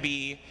 you can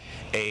be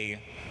a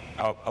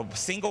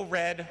single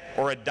red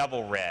or a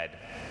double red.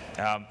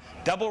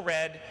 Double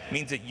red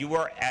means that you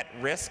are at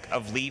risk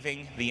of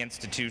leaving the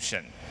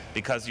institution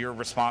because your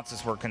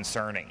responses were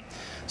concerning.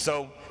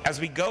 So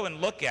as we go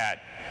and look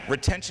at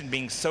retention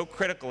being so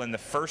critical in the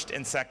first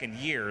and second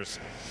years,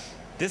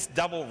 this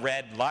double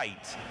red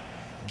light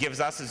gives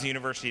us as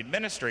university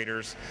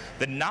administrators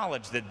the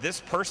knowledge that this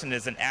person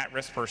is an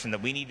at-risk person,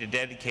 that we need to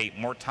dedicate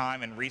more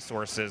time and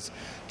resources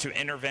to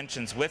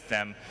interventions with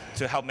them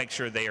to help make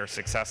sure they are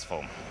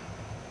successful.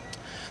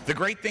 The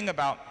great thing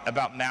about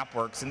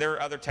MapWorks, and there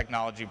are other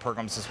technology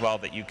programs as well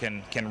that you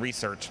can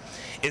research,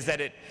 is that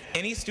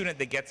any student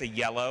that gets a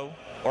yellow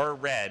or a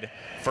red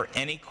for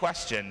any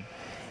question,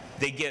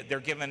 they're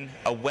given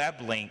a web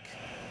link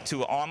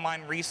to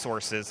online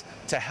resources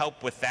to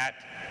help with that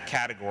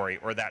category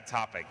or that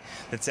topic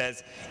that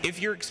says,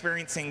 if you're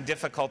experiencing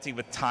difficulty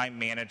with time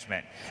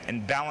management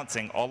and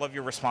balancing all of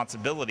your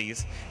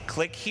responsibilities,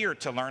 click here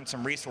to learn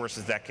some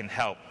resources that can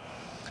help.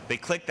 They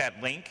click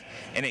that link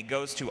and it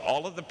goes to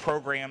all of the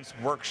programs,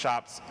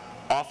 workshops,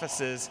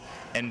 offices,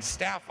 and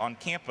staff on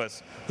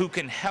campus who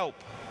can help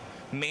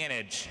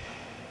manage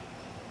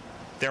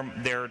their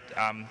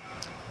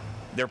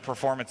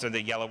performance of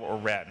the yellow or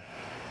red.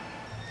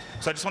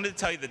 So I just wanted to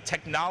tell you that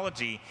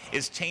technology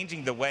is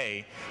changing the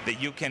way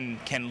that you can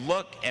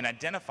look and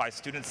identify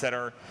students that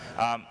are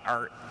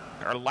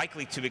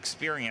likely to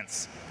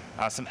experience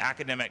some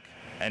academic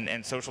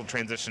and social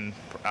transition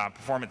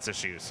performance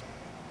issues.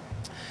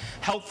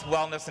 Health,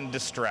 wellness, and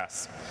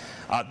distress.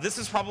 This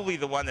is probably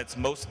the one that's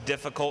most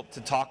difficult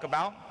to talk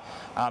about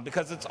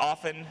because it's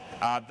often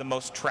the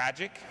most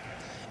tragic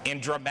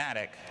and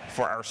dramatic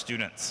for our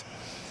students.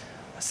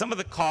 Some of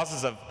the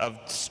causes of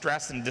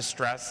stress and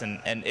distress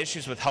and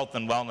issues with health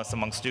and wellness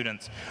among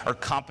students are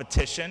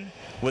competition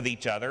with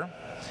each other,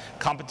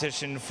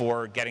 competition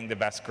for getting the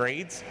best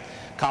grades,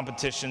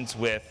 competitions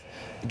with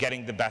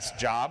getting the best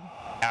job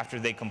after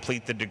they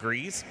complete the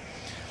degrees.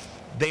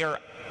 They are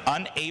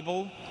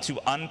unable to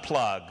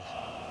unplug.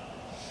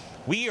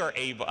 We are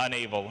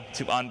unable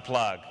to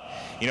unplug.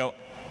 You know,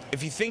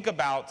 if you think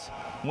about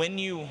when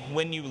you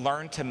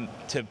learn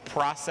to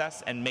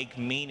process and make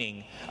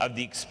meaning of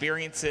the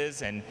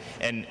experiences and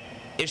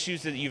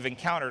issues that you've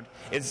encountered,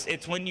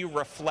 it's when you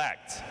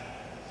reflect.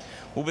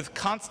 Well, with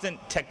constant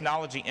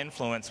technology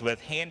influence,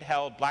 with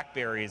handheld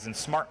Blackberries and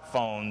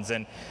smartphones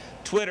and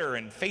Twitter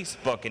and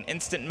Facebook and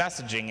instant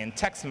messaging and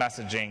text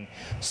messaging,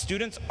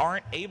 students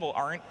aren't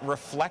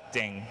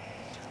reflecting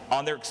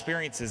on their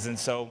experiences. And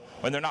so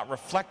when they're not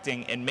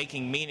reflecting and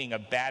making meaning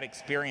of bad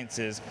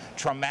experiences,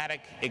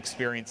 traumatic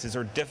experiences,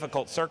 or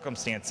difficult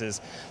circumstances,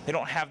 they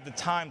don't have the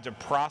time to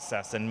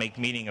process and make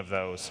meaning of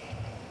those.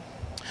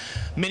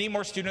 Many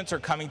more students are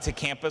coming to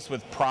campus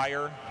with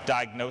prior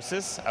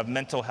diagnosis of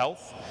mental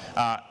health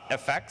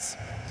effects.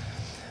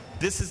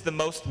 This is the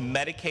most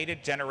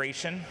medicated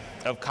generation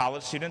of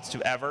college students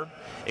to ever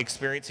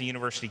experience a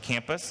university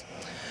campus.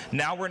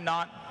 Now we're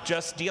not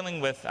just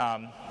dealing with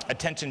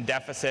attention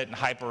deficit and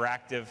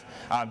hyperactive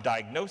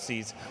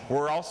diagnoses.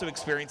 We're also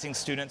experiencing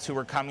students who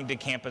are coming to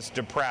campus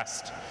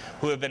depressed,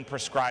 who have been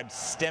prescribed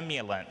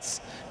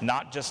stimulants,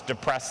 not just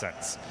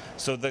depressants.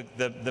 So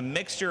the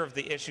mixture of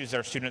the issues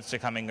our students are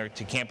coming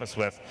to campus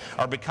with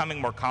are becoming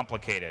more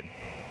complicated.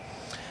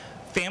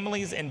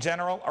 Families in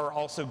general are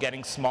also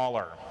getting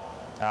smaller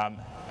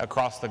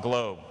across the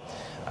globe.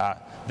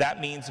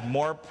 That means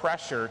more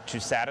pressure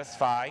to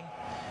satisfy,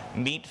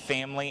 meet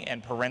family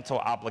and parental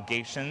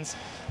obligations,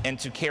 and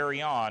to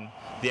carry on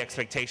the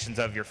expectations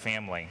of your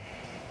family.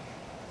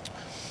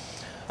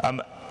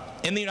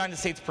 In the United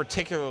States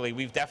particularly,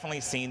 we've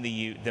definitely seen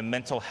the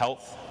mental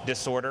health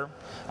disorder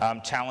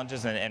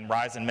challenges and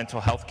rise in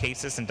mental health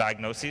cases and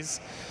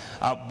diagnoses,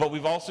 but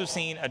we've also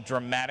seen a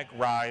dramatic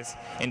rise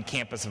in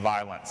campus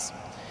violence.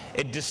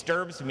 It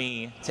disturbs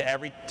me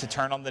to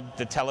turn on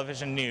the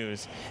television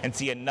news and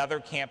see another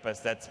campus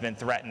that's been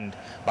threatened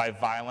by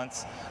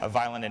violence, a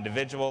violent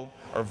individual,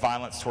 or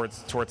violence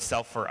towards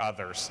self or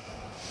others.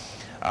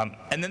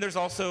 And then there's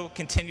also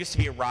continues to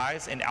be a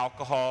rise in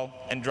alcohol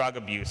and drug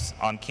abuse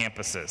on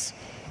campuses.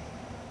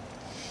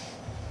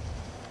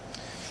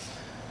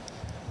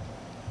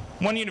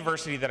 One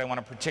university that I want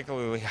to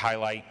particularly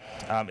highlight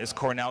is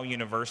Cornell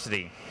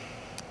University.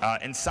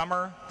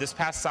 This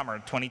past summer,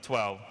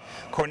 2012,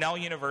 Cornell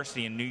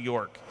University in New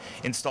York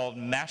installed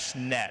mesh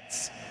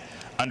nets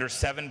under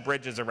 7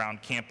 bridges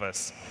around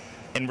campus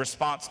in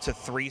response to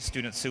 3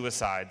 student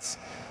suicides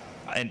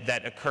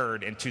that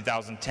occurred in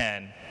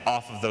 2010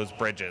 off of those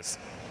bridges.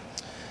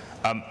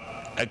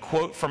 A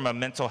quote from a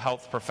mental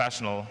health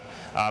professional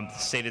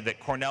stated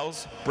that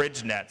Cornell's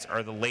bridge nets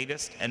are the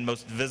latest and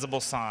most visible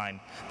sign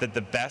that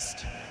the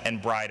best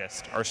and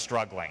brightest are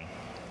struggling.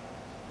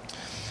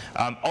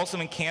 Also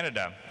in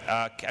Canada,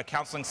 a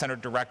counseling center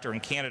director in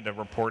Canada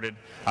reported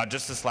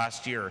just this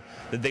last year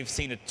that they've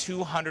seen a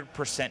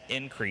 200%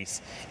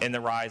 increase in the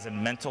rise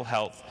in mental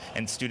health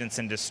and students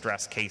in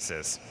distress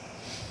cases.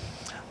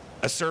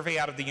 A survey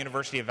out of the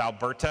University of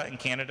Alberta in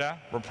Canada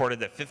reported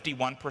that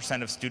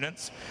 51% of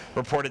students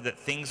reported that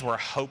things were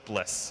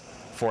hopeless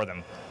for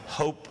them.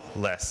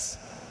 Hopeless.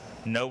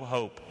 No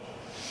hope.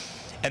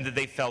 And that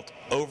they felt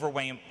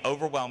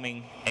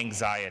overwhelming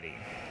anxiety.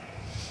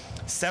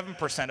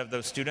 7% of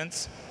those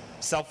students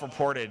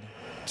self-reported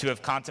to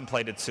have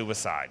contemplated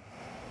suicide.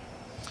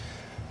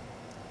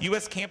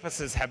 U.S.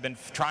 campuses have been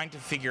trying to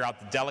figure out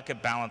the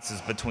delicate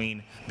balances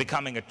between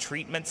becoming a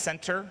treatment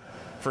center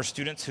for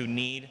students who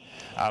need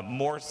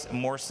more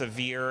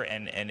severe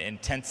and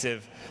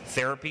intensive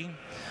therapy,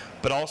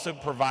 but also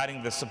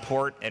providing the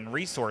support and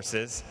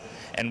resources,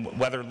 and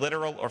whether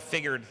literal or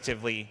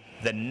figuratively,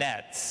 the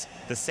nets,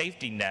 the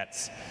safety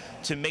nets,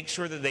 to make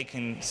sure that they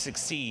can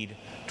succeed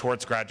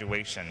towards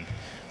graduation.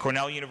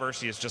 Cornell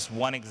University is just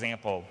one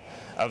example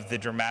of the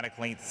dramatic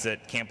lengths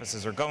that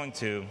campuses are going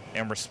to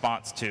in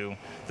response to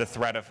the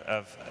threat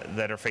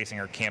that are facing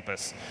our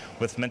campus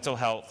with mental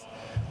health,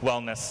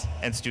 wellness,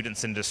 and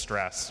students in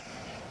distress.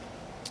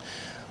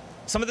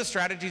 Some of the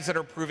strategies that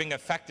are proving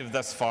effective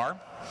thus far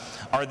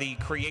are the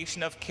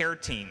creation of care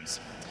teams.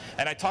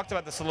 And I talked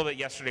about this a little bit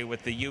yesterday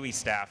with the UE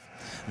staff,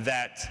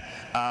 that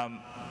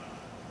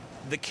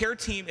the care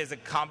team is a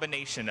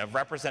combination of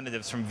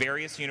representatives from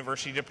various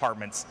university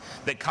departments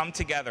that come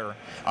together,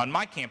 on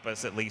my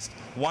campus at least,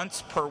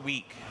 once per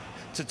week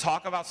to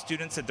talk about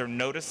students that they're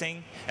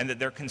noticing and that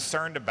they're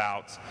concerned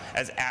about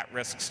as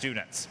at-risk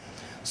students.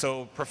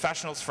 So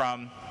professionals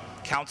from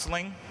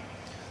counseling,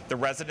 the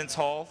residence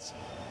halls,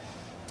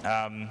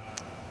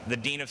 the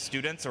dean of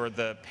students or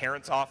the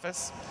parents'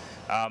 office,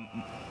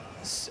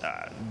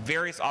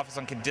 various offices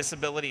on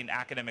disability and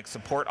academic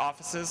support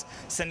offices,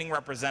 sending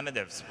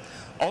representatives.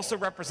 Also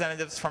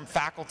representatives from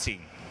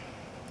faculty.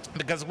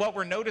 Because what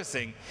we're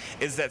noticing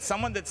is that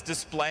someone that's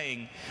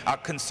displaying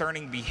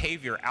concerning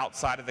behavior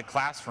outside of the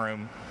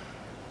classroom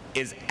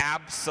is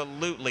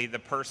absolutely the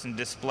person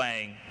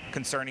displaying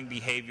concerning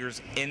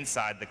behaviors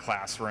inside the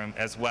classroom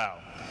as well.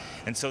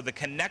 And so the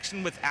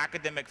connection with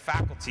academic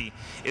faculty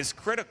is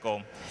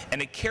critical,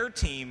 and a care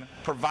team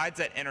provides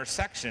that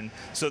intersection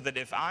so that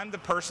if I'm the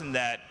person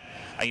that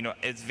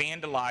is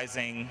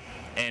vandalizing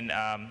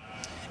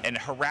and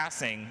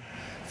harassing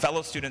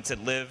fellow students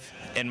that live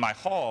in my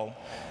hall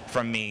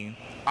from me,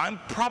 I'm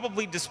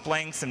probably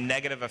displaying some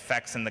negative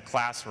effects in the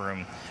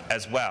classroom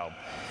as well.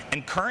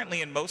 And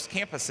currently in most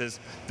campuses,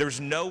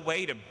 there's no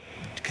way to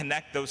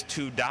connect those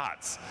two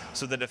dots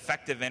so that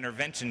effective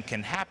intervention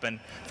can happen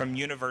from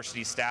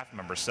university staff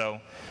members. So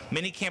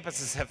many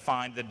campuses have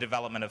found the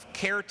development of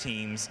care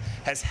teams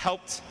has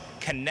helped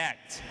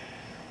connect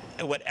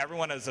what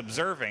everyone is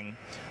observing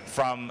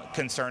from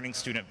concerning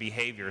student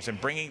behaviors and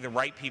bringing the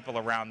right people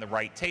around the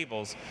right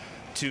tables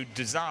to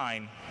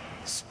design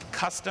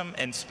custom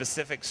and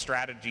specific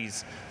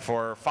strategies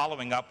for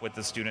following up with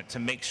the student to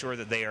make sure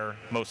that they are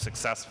most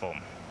successful.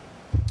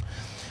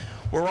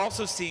 We're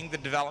also seeing the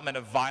development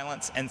of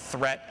violence and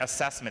threat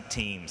assessment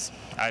teams.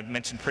 I've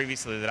mentioned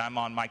previously that I'm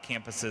on my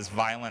campus's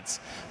violence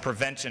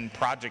prevention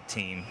project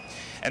team.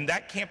 And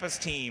that campus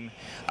team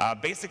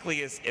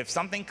basically is, if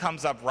something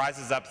comes up,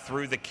 rises up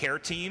through the care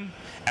team,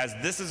 as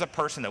this is a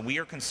person that we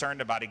are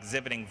concerned about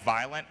exhibiting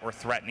violent or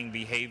threatening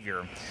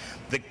behavior,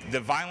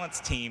 the violence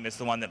team is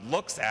the one that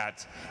looks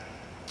at,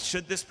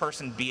 should this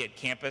person be at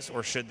campus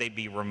or should they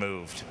be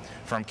removed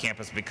from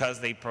campus because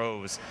they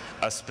pose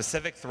a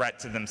specific threat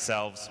to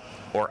themselves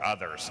or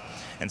others.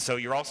 And so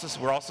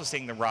we're also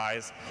seeing the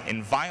rise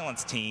in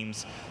violence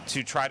teams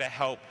to try to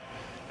help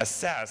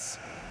assess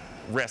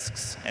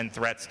risks and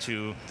threats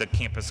to the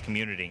campus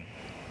community.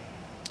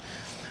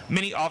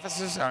 Many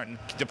offices and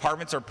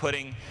departments are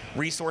putting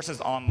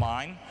resources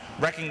online,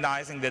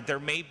 recognizing that there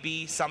may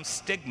be some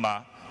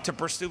stigma to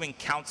pursuing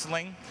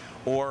counseling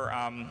or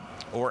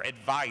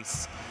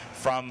advice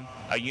from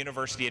a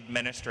university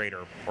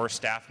administrator or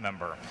staff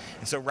member.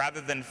 And so rather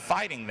than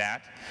fighting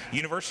that,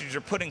 universities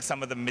are putting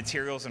some of the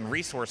materials and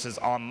resources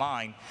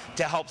online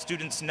to help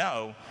students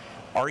know,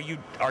 are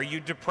you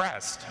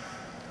depressed?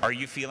 Are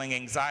you feeling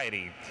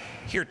anxiety?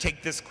 Here,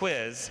 take this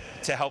quiz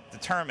to help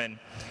determine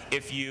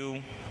if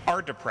you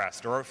are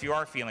depressed or if you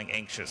are feeling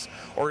anxious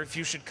or if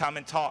you should come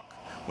and talk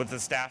with a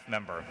staff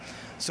member.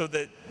 So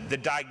the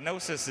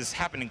diagnosis is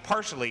happening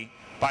partially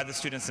by the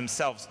students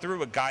themselves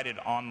through a guided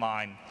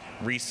online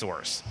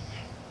resource.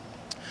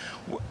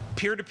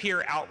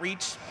 Peer-to-peer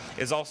outreach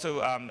is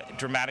also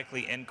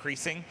dramatically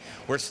increasing.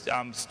 We're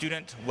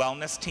student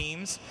wellness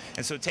teams,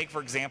 and so take,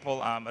 for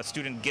example, a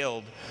student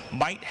guild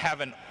might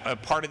have a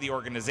part of the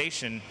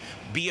organization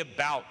be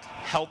about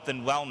health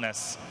and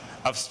wellness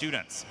of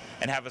students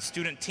and have a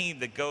student team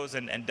that goes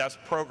and does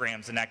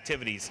programs and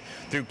activities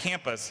through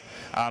campus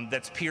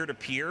that's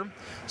peer-to-peer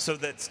so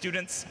that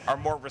students are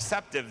more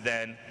receptive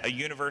than a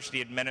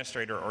university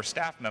administrator or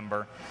staff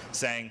member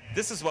saying,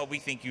 this is what we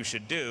think you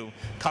should do,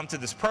 come to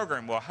this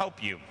program, we'll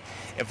help you.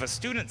 If a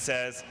student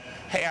says,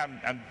 hey,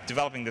 I'm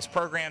developing this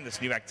program,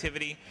 this new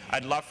activity,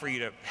 I'd love for you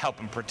to help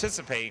and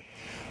participate,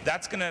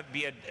 that's going to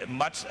be a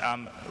much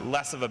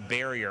less of a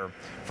barrier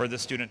for the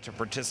student to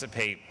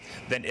participate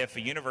than if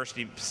a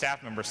university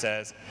staff member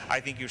says, I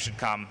think you should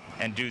come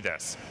and do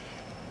this.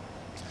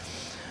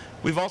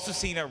 We've also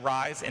seen a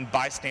rise in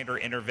bystander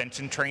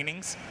intervention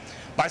trainings.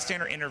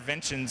 Bystander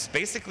interventions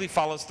basically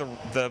follows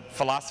the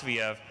philosophy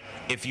of,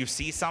 if you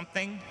see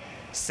something,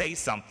 say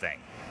something.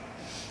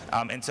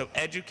 And so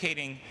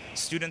educating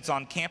students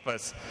on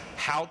campus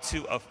how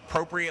to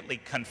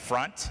appropriately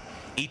confront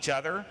each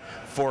other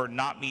for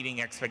not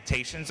meeting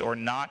expectations or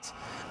not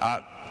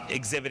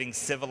exhibiting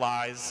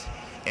civilized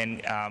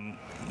and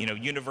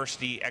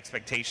university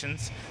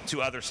expectations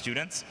to other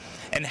students,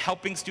 and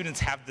helping students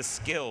have the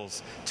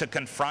skills to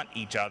confront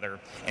each other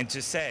and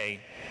to say,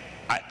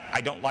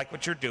 I don't like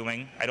what you're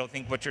doing, I don't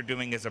think what you're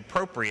doing is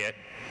appropriate,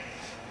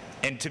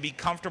 and to be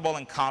comfortable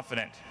and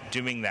confident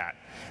doing that.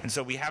 And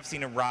so we have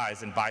seen a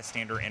rise in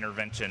bystander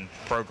intervention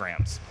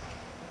programs.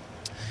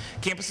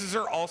 Campuses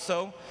are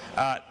also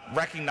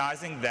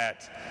recognizing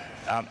that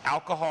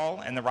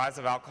alcohol and the rise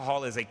of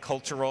alcohol is a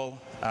cultural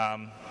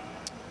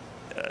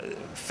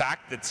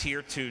fact that's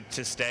here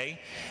to stay.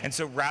 And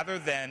so rather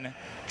than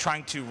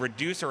trying to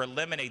reduce or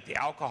eliminate the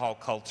alcohol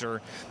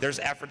culture, there's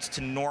efforts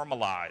to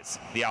normalize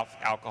the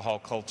alcohol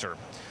culture.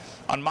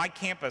 On my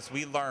campus,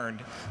 we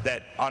learned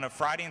that on a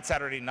Friday and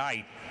Saturday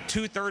night,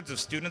 2/3 of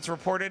students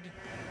reported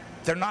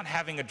they're not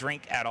having a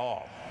drink at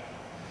all.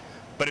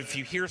 But if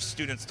you hear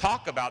students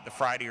talk about the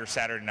Friday or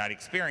Saturday night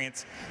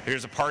experience,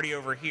 there's a party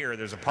over here,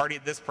 there's a party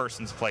at this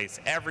person's place,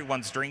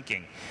 everyone's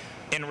drinking.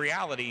 In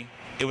reality,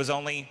 it was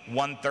only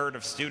 1/3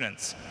 of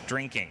students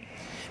drinking.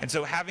 And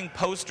so having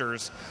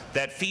posters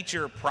that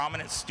feature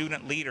prominent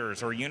student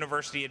leaders or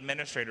university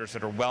administrators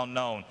that are well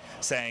known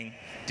saying,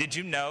 did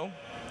you know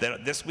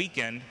that this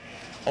weekend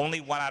only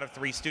 1 out of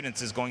 3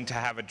 students is going to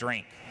have a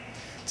drink,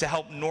 to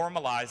help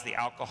normalize the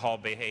alcohol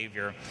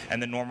behavior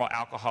and the normal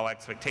alcohol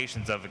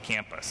expectations of a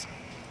campus.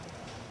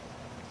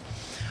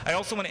 I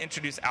also want to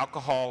introduce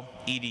Alcohol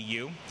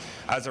EDU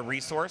as a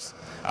resource.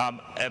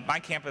 At my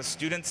campus,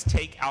 students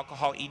take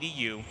Alcohol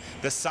EDU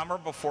the summer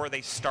before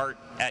they start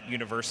at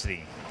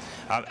university.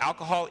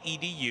 Alcohol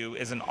EDU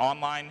is an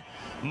online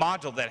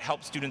module that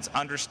helps students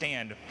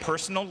understand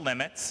personal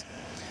limits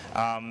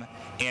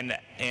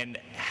and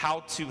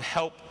how to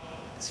help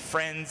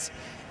friends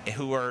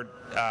who are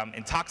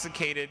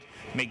intoxicated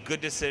make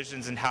good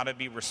decisions and how to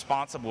be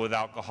responsible with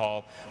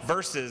alcohol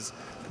versus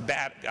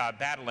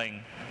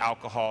battling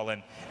alcohol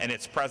and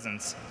its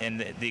presence in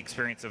the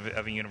experience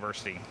of a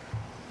university.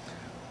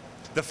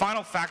 The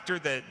final factor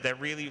that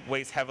really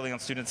weighs heavily on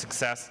student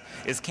success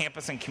is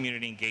campus and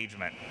community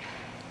engagement.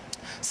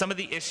 Some of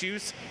the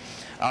issues,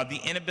 the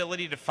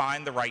inability to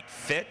find the right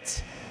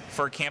fit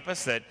for a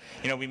campus that,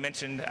 we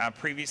mentioned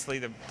previously,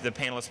 the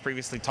panelists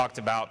previously talked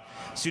about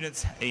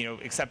students,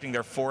 accepting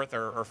their 4th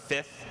or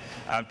 5th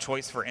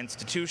choice for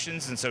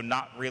institutions, and so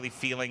not really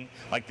feeling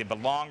like they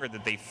belong or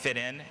that they fit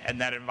in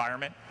that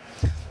environment.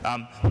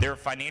 There are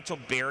financial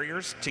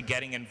barriers to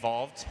getting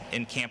involved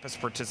in campus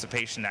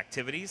participation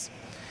activities.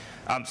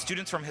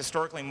 Students from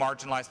historically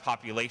marginalized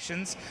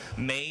populations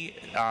may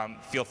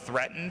feel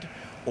threatened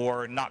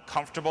or not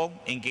comfortable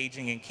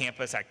engaging in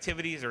campus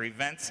activities or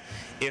events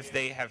if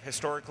they have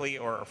historically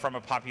or from a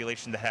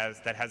population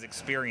that has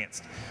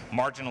experienced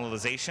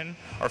marginalization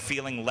or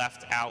feeling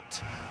left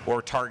out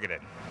or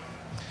targeted.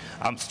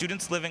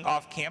 Students living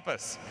off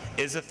campus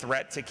is a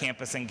threat to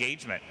campus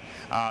engagement.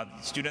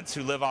 Students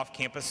who live off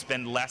campus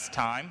spend less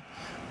time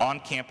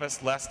on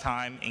campus, less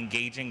time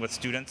engaging with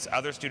students,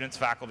 other students,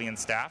 faculty, and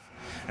staff,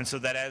 and so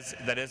that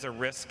is a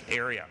risk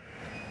area.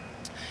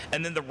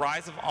 And then the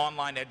rise of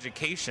online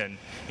education,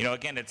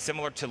 again, it's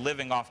similar to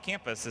living off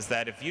campus, is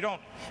that if you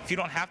don't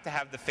have to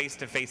have the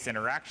face-to-face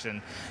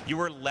interaction, you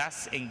are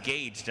less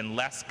engaged and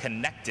less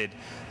connected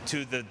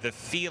to the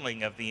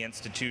feeling of the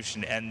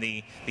institution and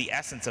the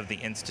essence of the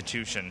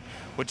institution,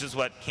 which is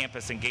what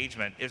campus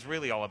engagement is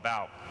really all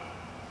about.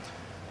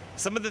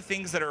 Some of the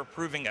things that are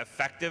proving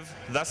effective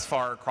thus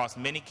far across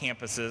many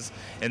campuses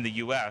in the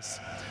U.S.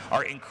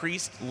 are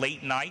increased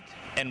late night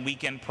and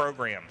weekend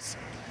programs.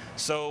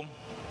 So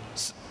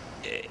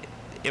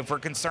if we're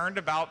concerned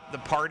about the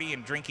party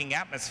and drinking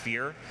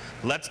atmosphere,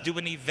 let's do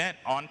an event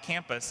on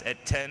campus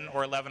at 10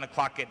 or 11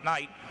 o'clock at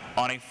night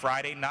on a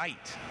Friday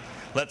night.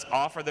 Let's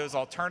offer those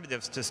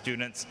alternatives to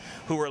students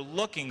who are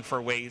looking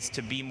for ways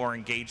to be more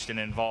engaged and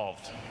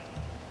involved.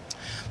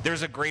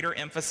 There's a greater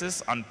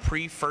emphasis on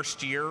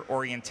pre-first year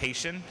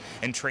orientation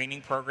and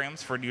training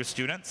programs for new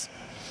students.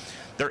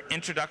 There are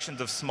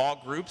introductions of small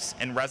groups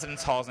in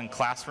residence halls and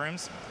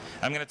classrooms.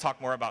 I'm going to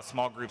talk more about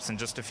small groups in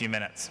just a few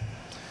minutes.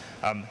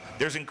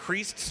 There's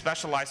increased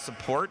specialized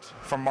support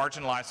for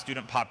marginalized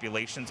student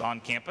populations on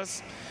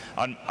campus.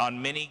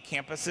 On many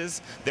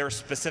campuses, there are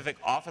specific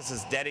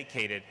offices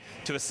dedicated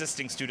to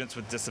assisting students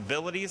with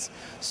disabilities,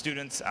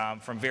 students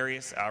from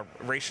various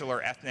racial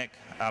or ethnic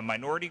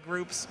minority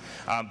groups,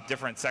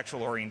 different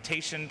sexual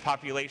orientation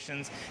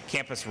populations,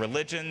 campus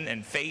religion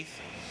and faith,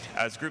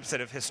 as groups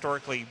that have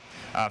historically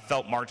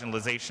felt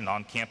marginalization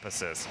on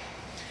campuses.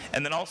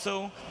 And then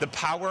also the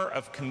power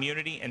of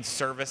community and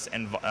service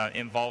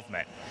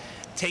involvement.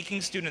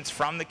 Taking students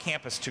from the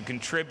campus to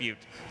contribute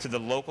to the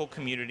local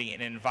community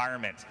and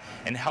environment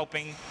and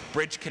helping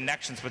bridge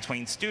connections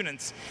between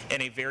students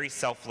in a very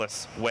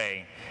selfless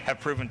way have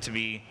proven to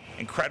be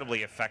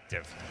incredibly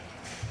effective.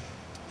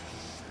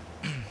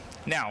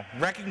 Now,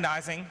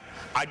 recognizing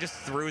I just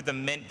threw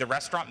the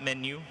restaurant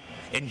menu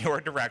in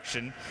your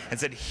direction and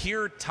said,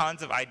 here are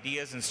tons of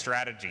ideas and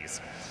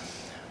strategies.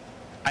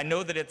 I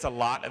know that it's a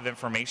lot of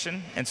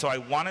information, and so I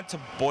wanted to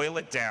boil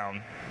it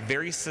down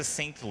very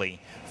succinctly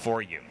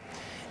for you.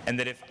 And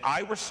that if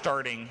I were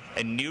starting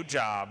a new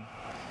job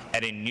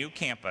at a new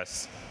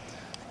campus,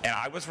 and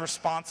I was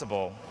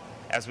responsible,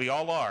 as we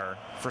all are,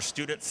 for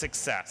student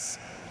success,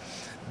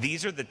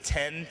 these are the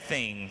 10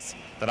 things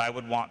that I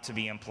would want to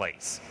be in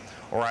place,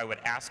 or I would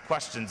ask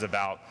questions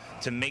about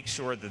to make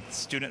sure that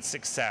student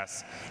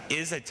success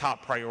is a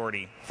top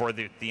priority for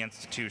the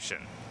institution.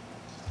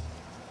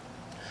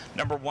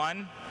 Number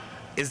one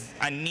is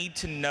I need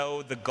to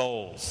know the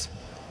goals.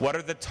 What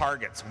are the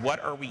targets?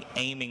 What are we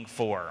aiming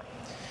for?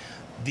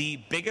 The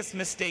biggest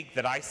mistake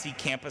that I see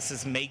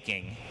campuses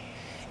making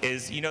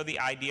is, the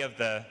idea of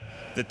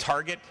the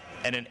target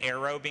and an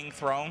arrow being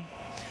thrown.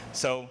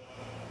 So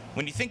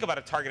when you think about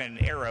a target and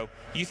an arrow,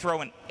 you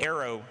throw an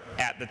arrow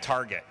at the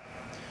target.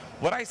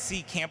 What I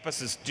see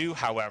campuses do,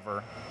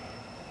 however,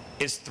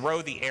 is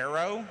throw the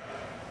arrow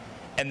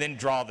and then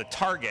draw the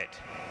target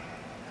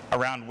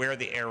around where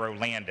the arrow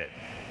landed.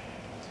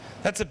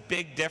 That's a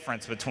big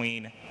difference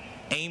between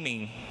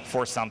aiming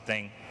for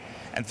something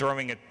and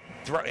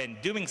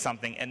doing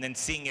something and then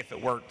seeing if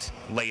it worked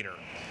later.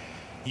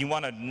 You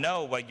want to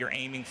know what you're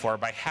aiming for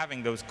by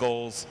having those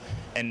goals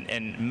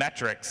and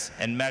metrics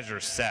and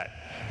measures set.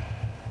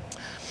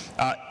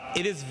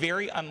 It is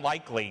very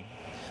unlikely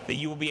that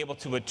you will be able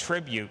to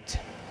attribute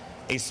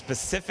a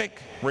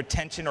specific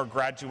retention or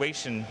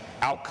graduation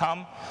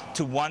outcome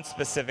to one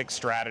specific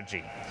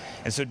strategy.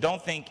 And so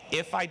don't think,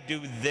 if I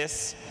do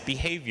this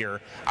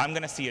behavior, I'm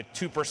going to see a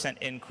 2%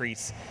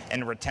 increase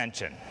in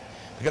retention.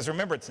 Because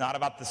remember, it's not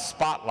about the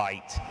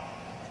spotlight,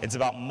 it's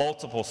about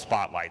multiple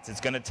spotlights.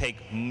 It's going to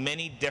take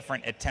many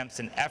different attempts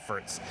and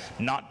efforts,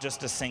 not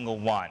just a single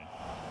one.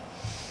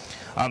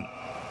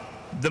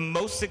 The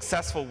most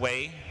successful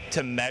way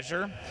to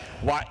measure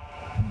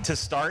to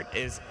start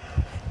is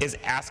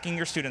asking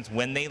your students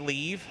when they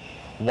leave,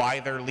 why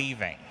they're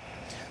leaving,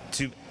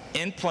 to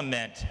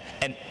implement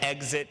an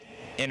exit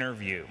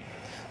interview.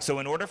 So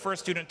in order for a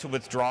student to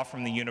withdraw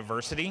from the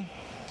university,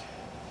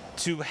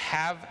 to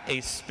have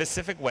a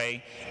specific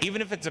way,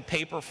 even if it's a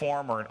paper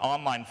form or an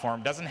online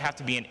form, doesn't have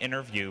to be an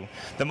interview.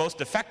 The most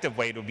effective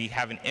way to be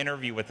have an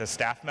interview with a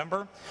staff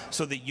member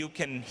so that you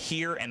can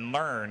hear and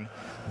learn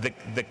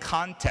the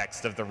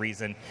context of the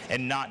reason,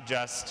 and not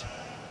just,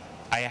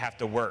 I have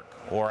to work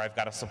or I've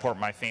got to support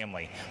my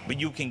family. But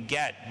you can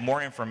get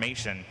more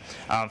information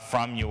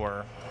from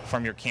your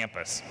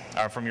campus,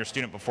 from your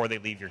student before they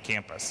leave your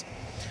campus.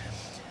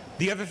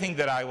 The other thing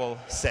that I will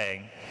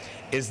say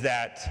is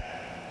that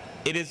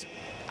it is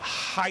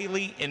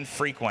highly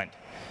infrequent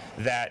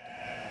that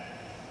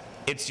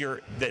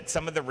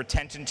some of the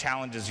retention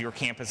challenges your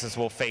campuses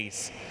will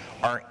face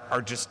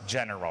are just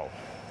general.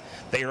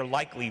 They are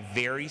likely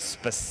very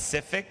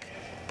specific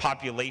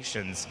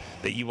populations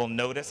that you will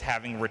notice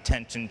having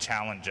retention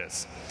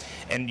challenges.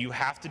 And you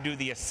have to do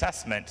the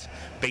assessment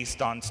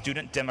based on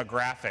student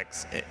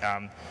demographics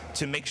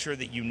to make sure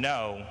that you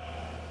know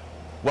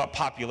what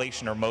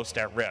population are most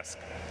at risk.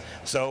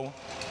 So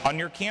on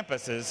your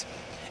campuses,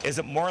 is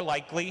it more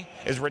likely,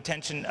 is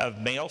retention of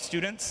male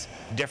students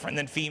different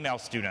than female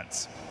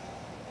students?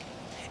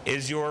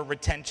 Is your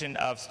retention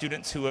of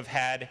students who have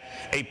had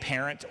a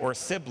parent or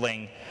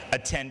sibling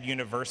attend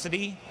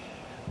university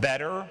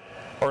better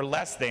or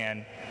less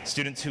than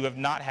students who have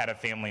not had a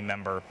family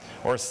member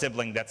or a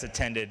sibling that's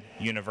attended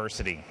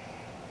university?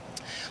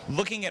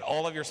 Looking at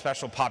all of your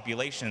special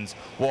populations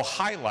will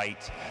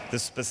highlight the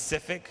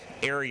specific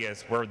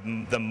areas where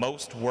the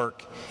most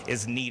work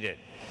is needed.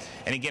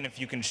 And again, if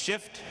you can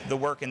shift the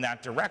work in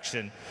that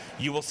direction,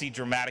 you will see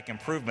dramatic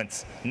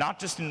improvements, not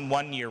just in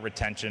one-year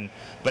retention,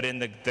 but in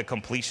the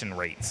completion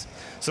rates.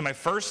 So my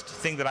first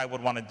thing that I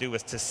would want to do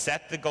is to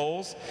set the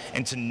goals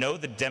and to know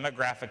the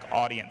demographic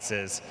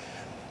audiences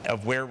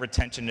of where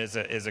retention is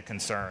a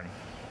concern.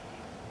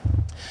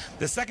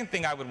 The second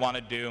thing I would want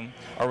to do,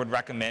 or would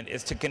recommend,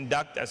 is to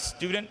conduct a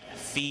student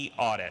fee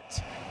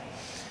audit.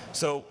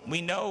 So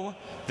we know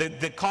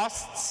the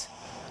costs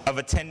of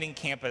attending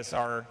campus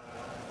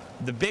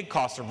the big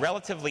costs are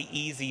relatively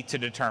easy to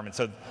determine.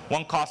 So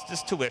one cost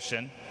is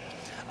tuition,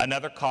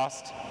 another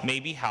cost may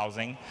be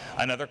housing,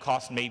 another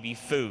cost may be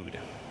food.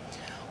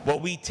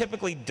 What we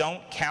typically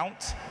don't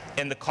count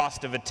in the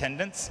cost of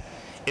attendance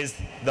is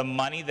the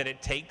money that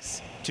it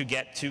takes to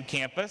get to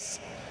campus,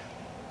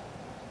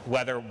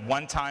 whether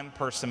one time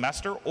per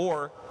semester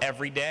or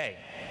every day.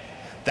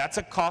 That's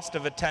a cost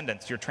of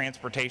attendance, your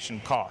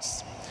transportation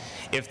costs.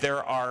 If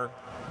there are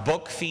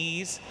book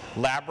fees,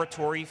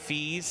 laboratory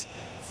fees,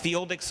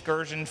 field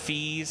excursion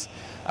fees,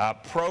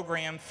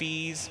 program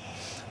fees,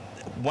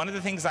 one of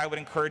the things I would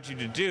encourage you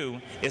to do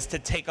is to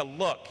take a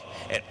look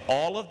at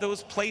all of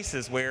those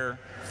places where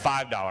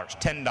 $5,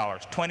 $10,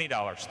 $20,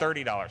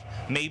 $30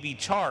 may be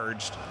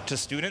charged to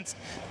students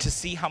to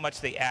see how much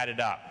they added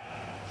up.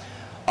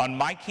 On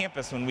my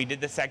campus, when we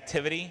did this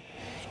activity,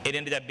 it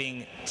ended up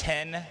being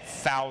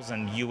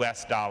 $10,000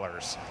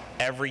 US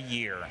every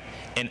year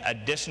in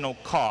additional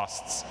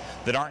costs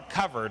that aren't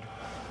covered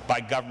by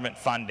government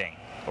funding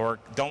or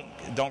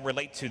don't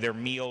relate to their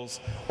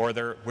meals or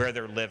where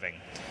they're living.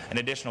 An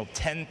additional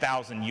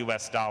 $10,000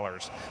 US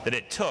that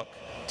it took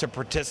to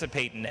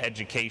participate in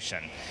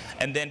education.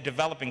 And then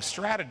developing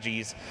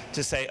strategies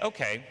to say,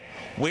 okay,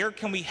 where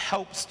can we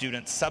help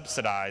students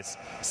subsidize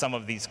some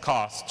of these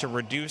costs to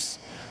reduce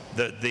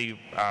the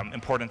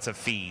importance of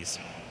fees?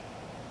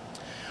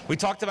 We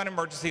talked about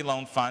emergency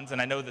loan funds,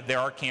 and I know that there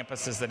are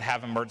campuses that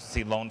have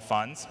emergency loan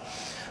funds.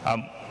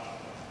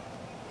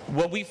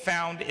 What we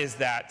found is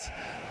that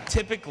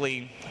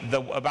typically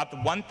about the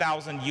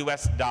 $1,000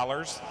 US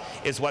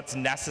is what's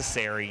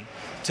necessary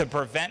to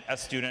prevent a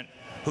student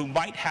who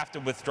might have to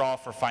withdraw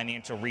for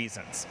financial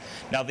reasons.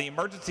 Now, the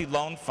emergency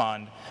loan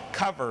fund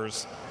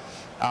covers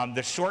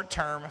the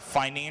short-term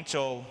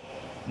financial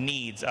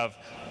needs of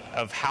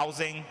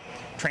housing,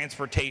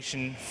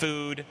 transportation,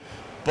 food,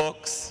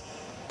 books,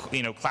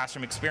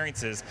 classroom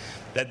experiences.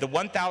 That the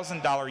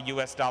 $1,000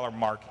 US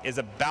mark is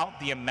about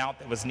the amount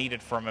that was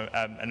needed from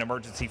an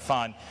emergency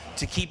fund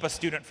to keep a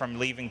student from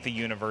leaving the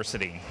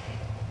university.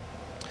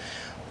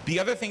 The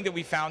other thing that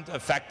we found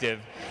effective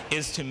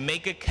is to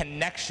make a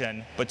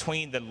connection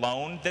between the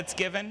loan that's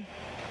given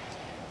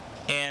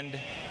and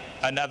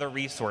another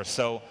resource.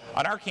 So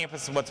on our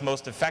campus, what's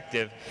most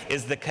effective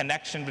is the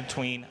connection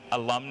between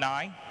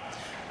alumni,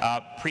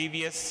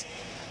 previous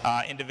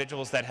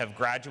individuals that have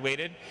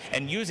graduated,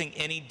 and using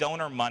any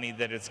donor money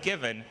that is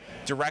given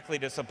directly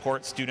to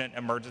support student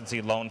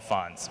emergency loan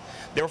funds.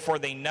 Therefore,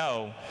 they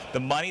know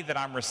the money that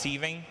I'm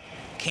receiving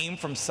came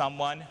from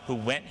someone who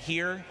went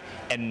here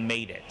and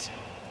made it.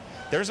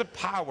 There's a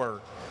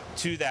power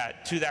to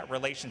that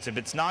relationship.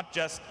 It's not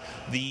just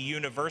the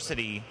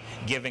university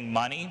giving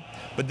money,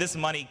 but this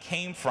money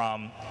came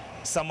from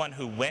someone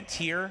who went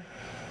here,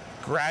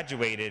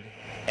 graduated,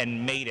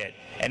 and made it,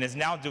 and is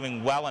now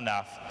doing well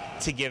enough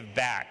to give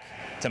back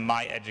to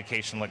my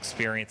educational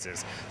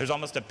experiences. There's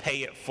almost a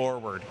pay it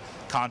forward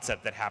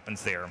concept that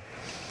happens there.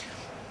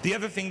 The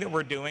other thing that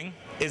we're doing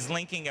is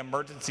linking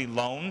emergency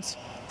loans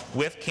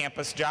with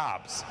campus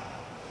jobs.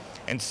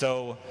 And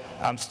so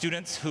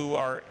students who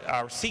are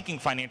seeking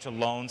financial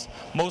loans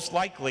most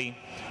likely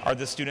are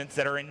the students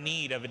that are in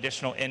need of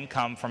additional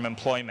income from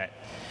employment.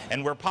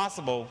 And where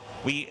possible,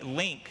 we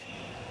link,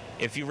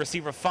 if you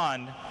receive a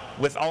fund,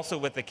 also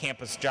with the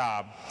campus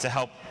job to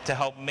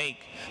help make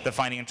the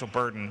financial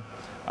burden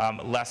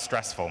less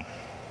stressful.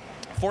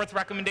 Fourth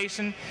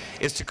recommendation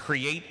is to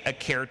create a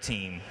care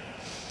team.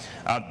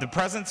 The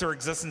presence or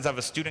existence of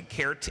a student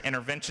care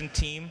intervention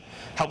team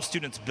helps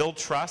students build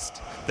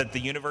trust that the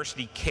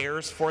university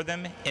cares for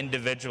them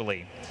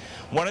individually.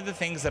 One of the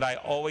things that I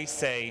always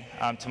say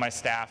to my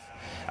staff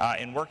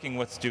in working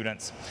with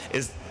students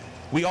is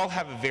we all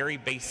have a very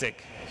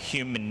basic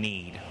human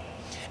need,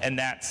 and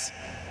that's,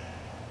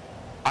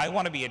 I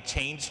want to be a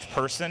changed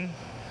person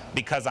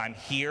because I'm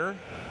here,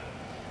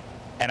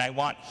 and I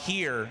want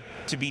here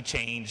to be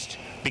changed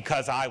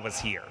because I was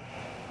here.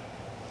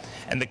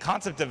 And the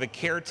concept of a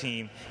care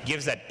team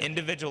gives that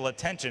individual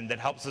attention that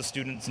helps the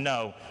students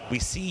know, we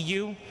see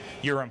you,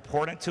 you're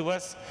important to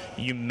us,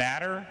 you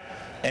matter,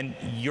 and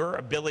your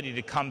ability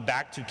to come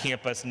back to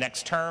campus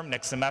next term,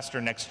 next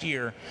semester, next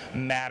year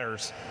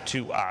matters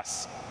to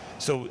us.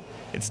 So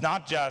it's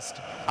not just,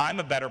 I'm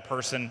a better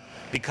person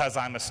because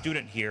I'm a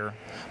student here,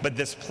 but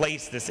this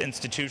place, this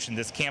institution,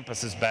 this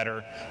campus is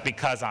better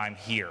because I'm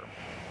here.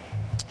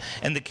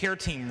 And the care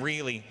team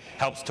really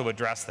helps to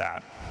address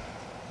that.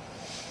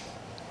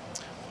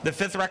 The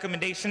fifth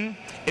recommendation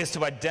is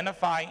to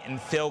identify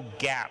and fill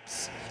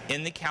gaps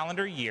in the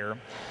calendar year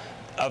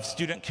of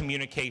student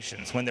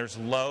communications when there's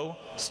low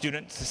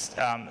student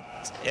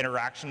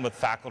interaction with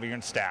faculty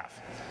and staff.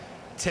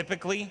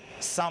 Typically,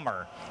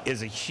 summer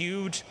is a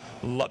huge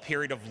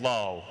period of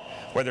lull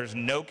where there's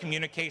no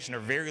communication or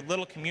very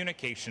little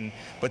communication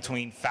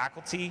between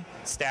faculty,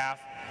 staff,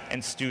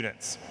 and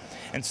students.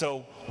 And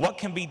so what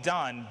can be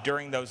done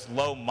during those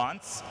low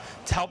months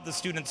to help the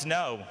students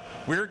know,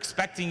 we're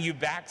expecting you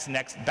back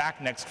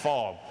next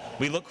fall.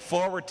 We look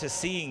forward to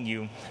seeing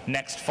you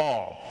next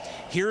fall.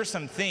 Here are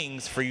some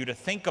things for you to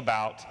think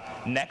about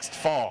next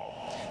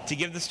fall, to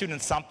give the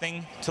students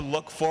something to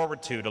look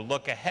forward to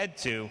look ahead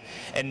to,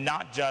 and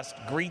not just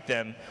greet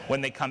them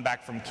when they come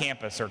back from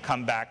campus or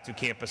come back to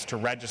campus to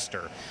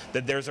register.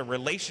 That there's a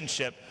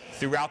relationship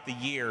throughout the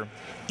year,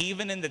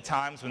 even in the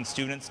times when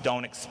students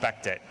don't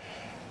expect it.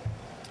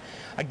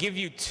 I'll give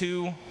you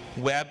 2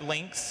 web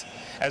links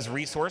as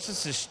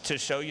resources to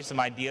show you some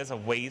ideas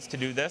of ways to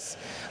do this.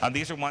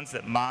 These are ones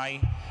that my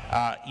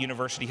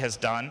university has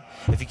done.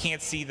 If you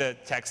can't see the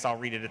text, I'll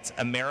read it. It's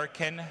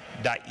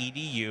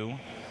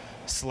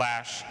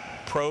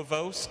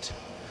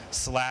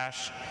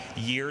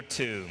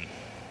american.edu/provost/year2.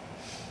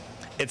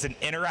 It's an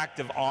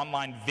interactive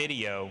online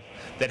video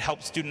that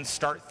helps students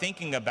start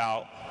thinking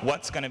about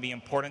what's going to be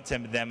important to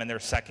them in their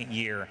second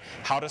year,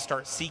 how to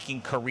start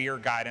seeking career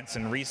guidance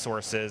and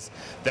resources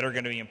that are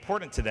going to be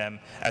important to them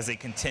as they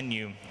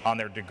continue on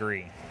their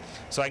degree.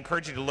 So I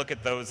encourage you to look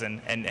at those,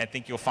 and I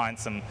think you'll find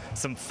some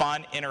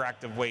fun,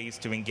 interactive ways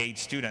to engage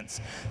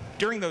students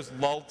during those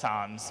lull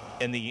times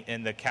in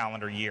the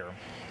calendar year.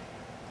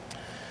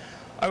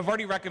 I've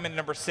already recommended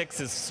number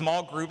 6 is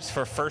small groups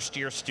for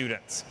first-year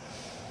students.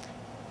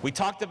 We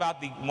talked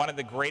about one of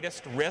the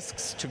greatest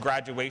risks to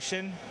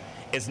graduation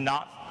is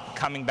not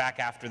coming back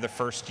after the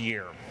first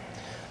year.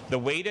 The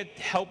way to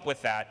help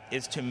with that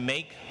is to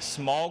make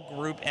small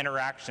group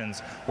interactions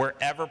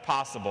wherever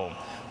possible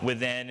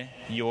within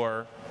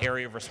your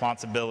area of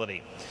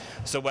responsibility.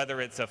 So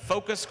whether it's a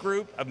focus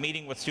group, a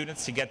meeting with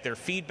students to get their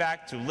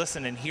feedback, to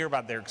listen and hear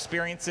about their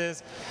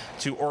experiences,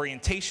 to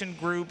orientation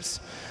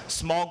groups,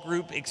 small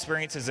group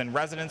experiences in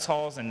residence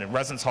halls and in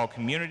residence hall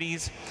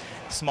communities,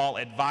 small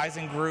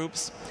advising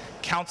groups,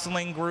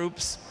 counseling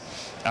groups,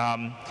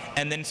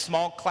 and then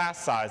small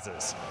class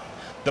sizes.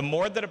 The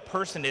more that a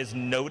person is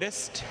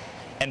noticed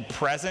and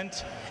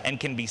present and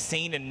can be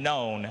seen and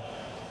known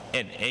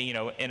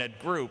in a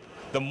group,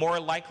 the more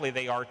likely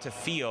they are to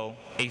feel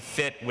a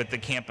fit with the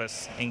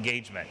campus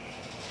engagement.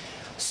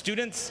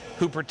 Students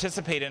who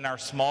participate in our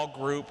small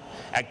group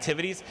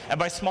activities, and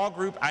by small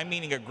group, I'm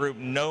meaning a group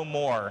no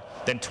more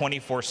than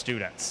 24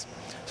 students.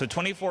 So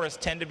 24 is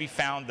tend to be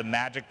found the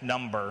magic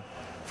number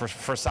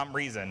for some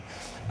reason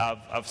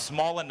of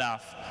small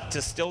enough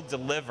to still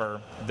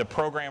deliver the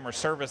program or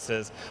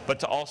services, but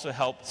to also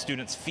help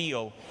students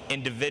feel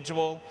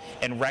individual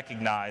and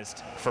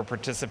recognized for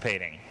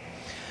participating.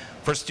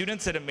 For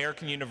students at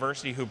American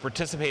University who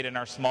participate in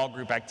our small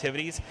group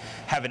activities,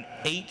 have an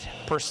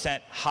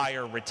 8%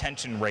 higher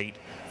retention rate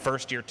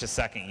first year to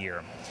second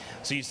year.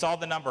 So you saw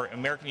the number,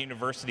 American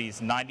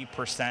University's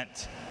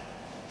 90%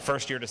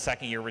 first year to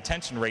second year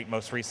retention rate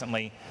most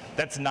recently.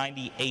 That's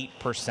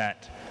 98%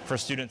 for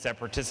students that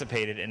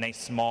participated in a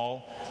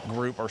small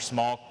group or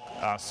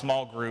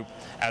small group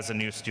as a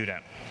new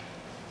student.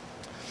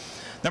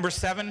 Number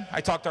 7,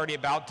 I talked already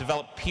about,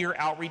 develop peer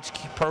outreach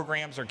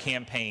programs or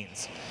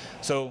campaigns.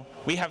 So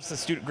we have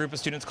a group of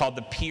students called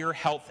the peer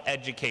health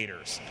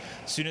educators,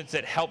 students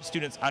that help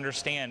students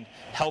understand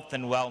health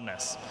and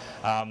wellness.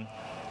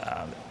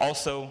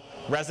 Also,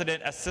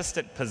 resident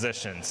assistant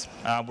positions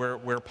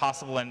where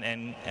possible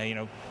and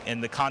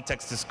the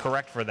context is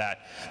correct for that.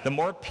 The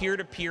more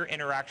peer-to-peer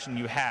interaction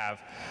you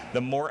have, the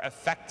more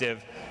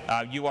effective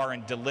you are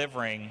in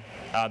delivering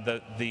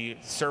the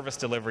service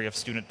delivery of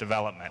student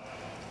development.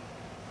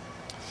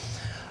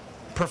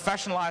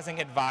 Professionalizing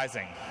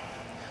advising.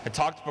 I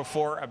talked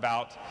before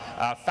about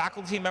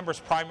faculty members'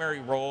 primary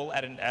role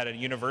at a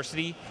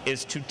university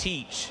is to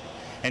teach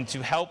and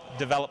to help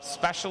develop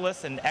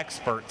specialists and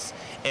experts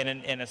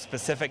in a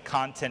specific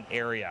content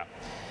area.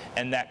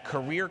 And that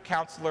career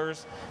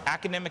counselors,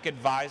 academic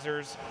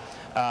advisors,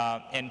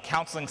 and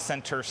counseling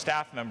center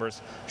staff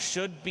members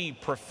should be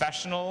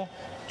professional,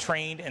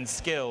 trained, and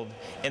skilled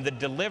in the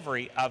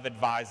delivery of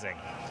advising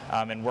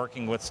and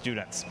working with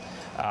students.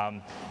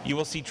 You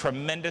will see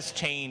tremendous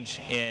change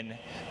in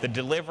the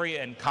delivery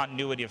and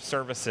continuity of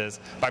services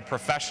by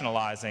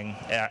professionalizing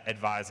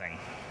advising.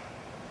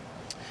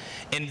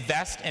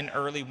 Invest in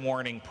early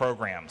warning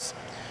programs,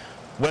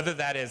 whether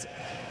that is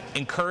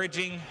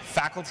encouraging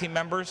faculty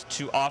members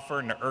to offer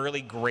an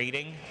early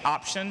grading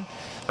option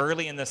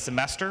early in the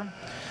semester,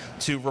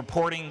 to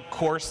reporting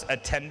course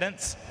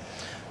attendance,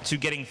 to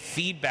getting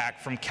feedback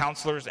from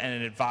counselors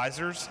and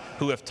advisors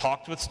who have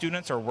talked with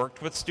students or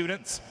worked with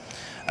students,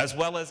 as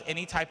well as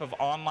any type of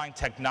online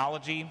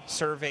technology,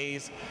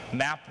 surveys,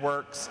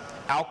 MapWorks,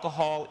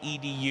 alcohol,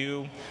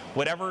 EDU,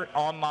 whatever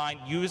online,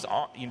 use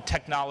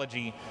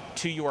technology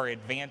to your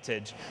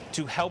advantage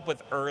to help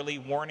with early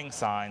warning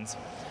signs.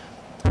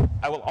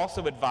 I will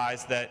also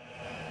advise that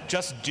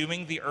just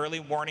doing the early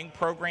warning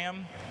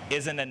program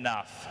isn't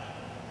enough.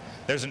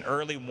 There's an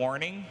early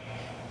warning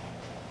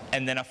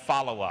and then a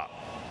follow-up.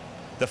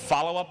 The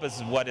follow-up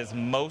is what is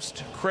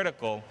most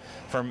critical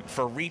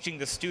for reaching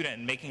the student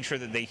and making sure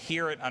that they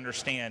hear and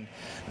understand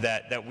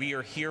that we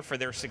are here for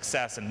their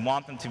success and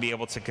want them to be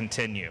able to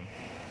continue.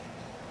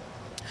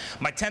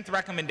 My 10th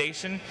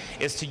recommendation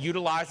is to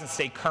utilize and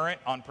stay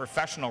current on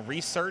professional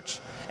research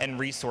and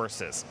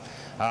resources.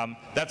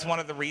 That's one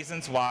of the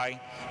reasons why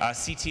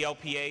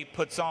CTLPA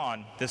puts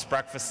on this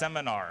breakfast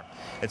seminar.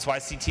 It's why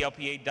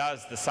CTLPA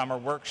does the summer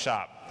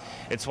workshop.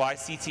 It's why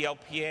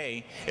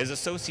CTLPA is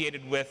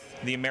associated with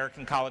the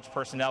American College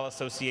Personnel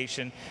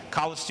Association,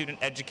 College Student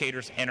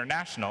Educators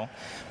International,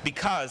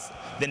 because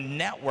the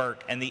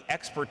network and the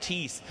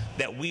expertise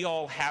that we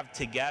all have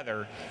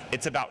together,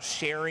 it's about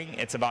sharing,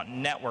 it's about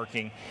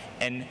networking,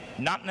 and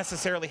not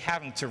necessarily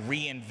having to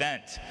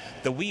reinvent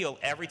the wheel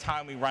every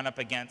time we run up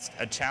against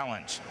a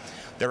challenge.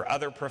 There are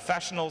other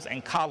professionals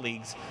and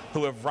colleagues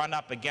who have run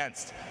up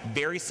against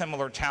very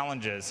similar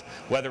challenges,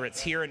 whether it's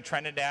here in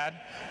Trinidad,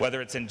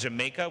 whether it's in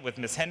Jamaica with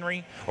Ms.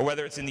 Henry, or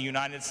whether it's in the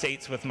United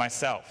States with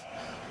myself.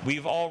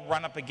 We've all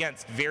run up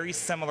against very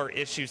similar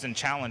issues and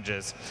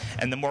challenges,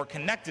 and the more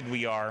connected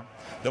we are,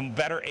 the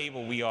better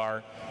able we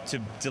are to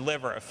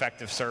deliver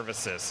effective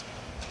services.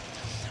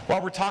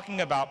 While we're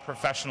talking about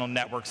professional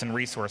networks and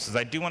resources,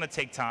 I do want to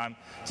take time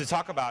to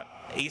talk about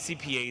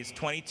ACPA's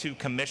 22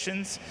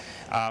 commissions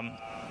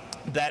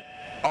that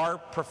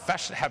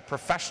have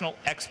professional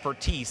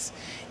expertise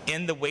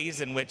in the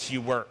ways in which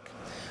you work.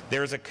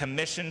 There's a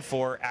commission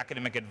for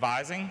academic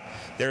advising.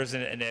 There's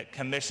a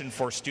commission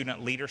for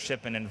student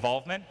leadership and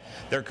involvement.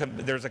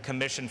 There's a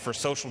commission for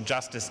social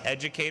justice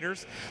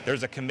educators.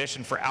 There's a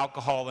commission for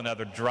alcohol and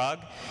other drug.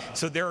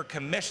 So there are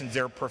commissions,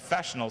 there are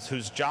professionals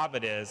whose job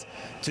it is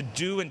to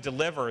do and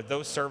deliver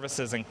those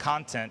services and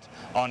content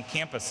on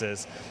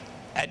campuses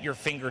at your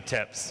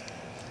fingertips.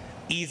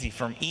 Easy,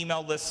 from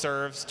email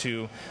listservs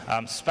to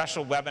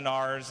special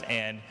webinars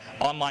and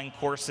online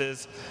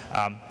courses.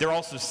 There are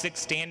also 6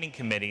 standing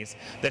committees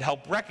that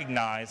help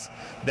recognize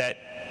that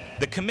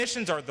the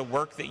commissions are the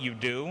work that you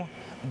do.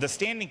 The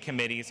standing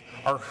committees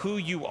are who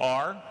you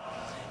are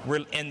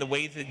in the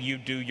way that you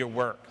do your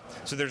work.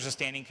 So there's a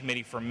standing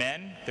committee for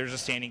men, there's a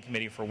standing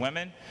committee for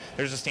women,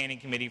 there's a standing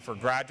committee for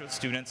graduate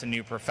students and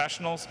new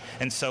professionals,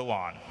 and so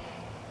on.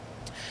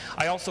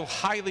 I also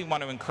highly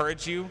want to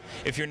encourage you,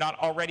 if you're not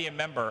already a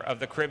member of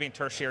the Caribbean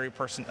Tertiary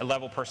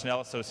Level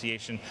Personnel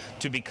Association,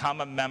 to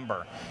become a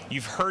member.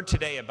 You've heard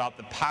today about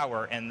the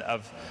power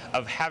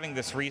of having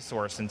this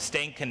resource and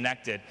staying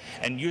connected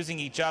and using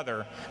each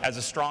other as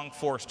a strong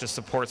force to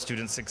support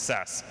student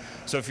success.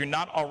 So if you're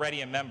not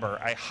already a member,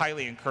 I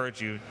highly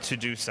encourage you to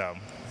do so.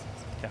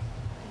 Yeah.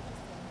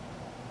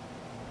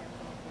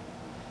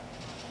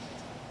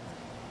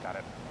 Got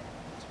it.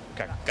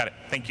 Okay, got it.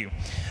 Thank you.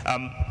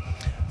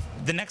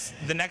 The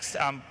next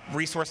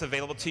resource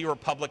available to you are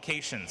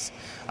publications.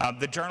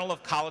 The Journal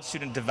of College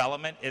Student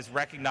Development is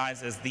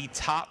recognized as the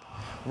top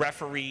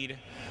refereed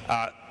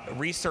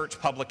research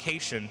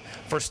publication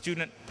for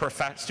student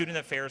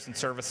affairs and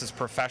services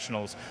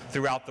professionals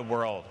throughout the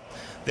world.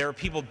 There are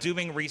people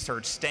doing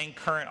research, staying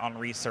current on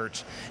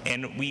research,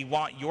 and we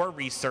want your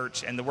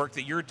research and the work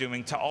that you're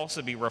doing to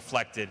also be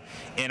reflected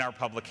in our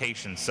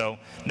publications. So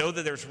know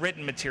that there's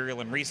written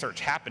material and research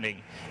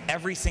happening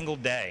every single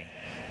day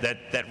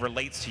that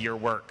relates to your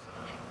work.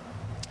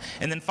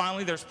 And then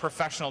finally, there's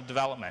professional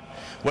development,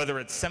 whether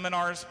it's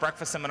seminars,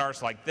 breakfast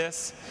seminars like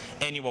this,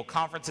 annual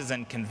conferences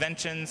and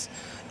conventions,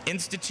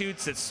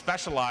 institutes that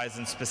specialize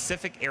in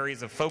specific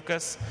areas of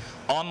focus,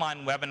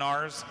 online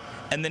webinars,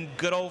 and then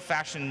good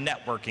old-fashioned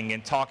networking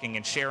and talking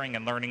and sharing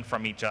and learning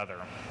from each other.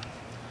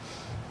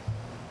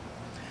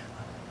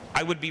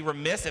 I would be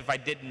remiss if I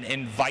didn't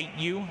invite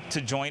you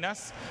to join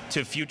us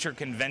to future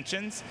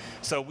conventions.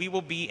 So we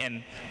will be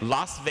in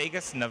Las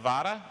Vegas,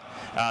 Nevada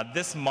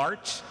this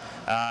March.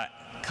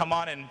 Come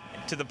on and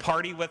to the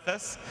party with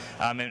us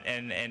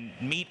and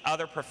meet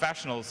other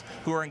professionals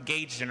who are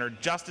engaged and are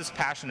just as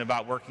passionate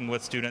about working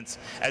with students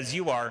as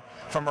you are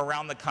from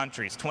around the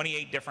countries,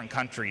 28 different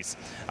countries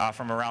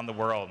from around the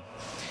world.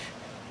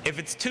 If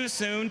it's too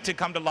soon to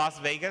come to Las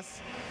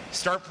Vegas,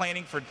 start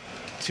planning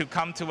to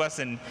come to us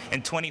in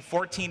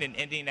 2014 in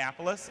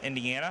Indianapolis,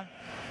 Indiana,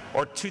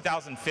 or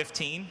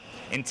 2015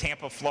 in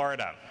Tampa,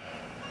 Florida.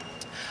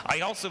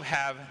 I also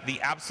have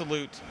the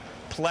absolute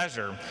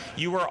pleasure.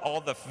 You are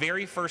all the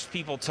very first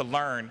people to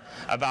learn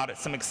about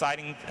something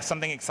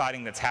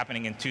exciting that's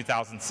happening in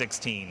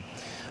 2016.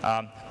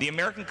 The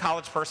American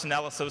College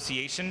Personnel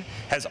Association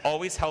has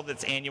always held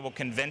its annual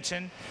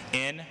convention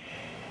in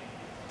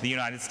the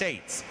United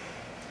States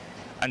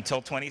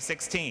until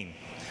 2016,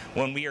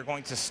 when we are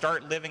going to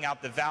start living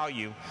out the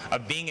value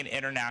of being an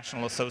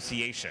international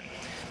association.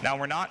 Now,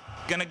 we're not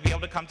going to be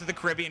able to come to the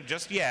Caribbean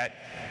just yet.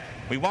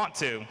 We want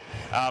to,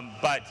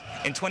 but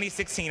in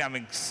 2016,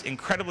 I'm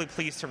incredibly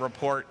pleased to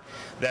report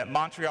that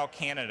Montreal,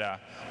 Canada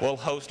will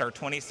host our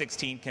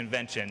 2016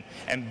 convention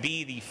and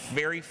be the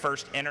very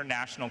first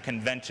international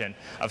convention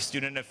of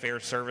student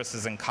affairs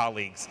services and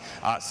colleagues.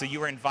 So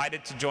you are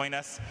invited to join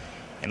us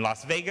in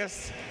Las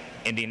Vegas,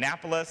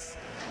 Indianapolis,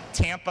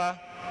 Tampa,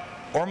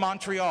 or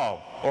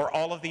Montreal, or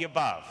all of the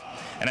above.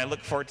 And I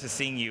look forward to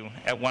seeing you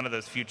at one of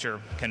those future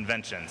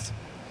conventions.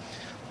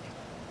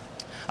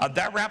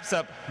 That wraps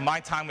up my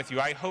time with you.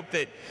 I hope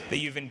that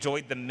you've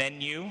enjoyed the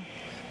menu,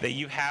 that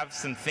you have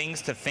some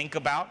things to think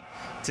about,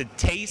 to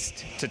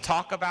taste, to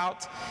talk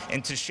about,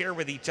 and to share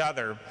with each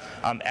other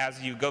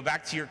as you go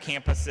back to your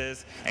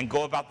campuses and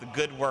go about the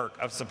good work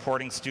of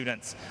supporting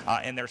students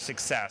in their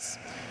success.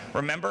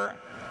 Remember,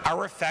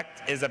 our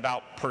effect is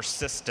about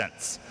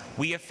persistence.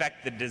 We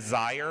affect the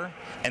desire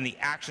and the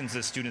actions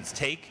that students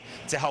take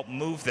to help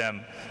move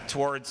them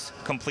towards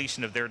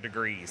completion of their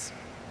degrees.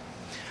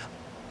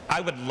 I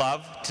would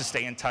love to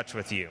stay in touch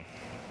with you.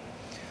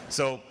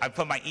 So I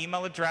put my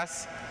email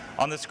address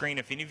on the screen.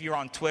 If any of you are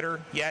on Twitter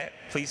yet,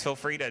 please feel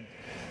free to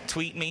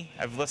tweet me.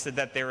 I've listed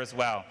that there as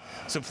well.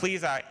 So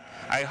please, I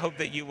hope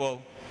that you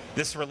will,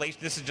 this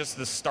is just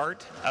the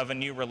start of a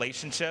new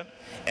relationship,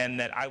 and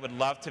that I would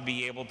love to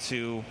be able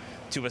to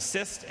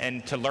assist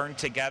and to learn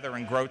together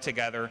and grow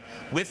together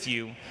with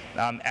you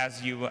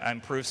as you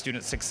improve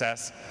student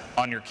success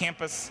on your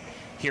campus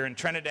here in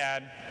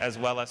Trinidad, as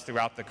well as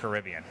throughout the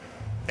Caribbean.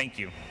 Thank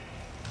you.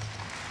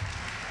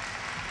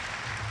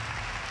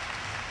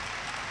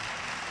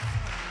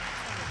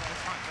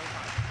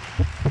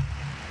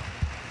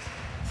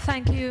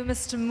 Thank you,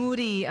 Mr.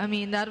 Moody. I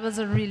mean, that was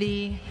a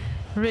really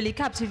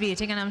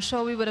captivating, and I'm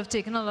sure we would have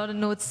taken a lot of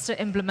notes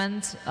to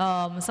implement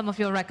some of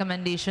your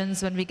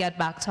recommendations when we get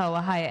back to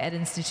our higher ed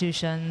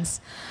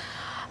institutions.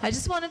 I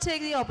just want to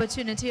take the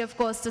opportunity, of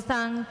course, to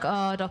thank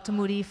Dr.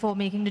 Moody for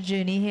making the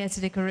journey here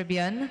to the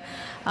Caribbean.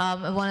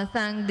 I want to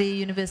thank the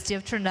University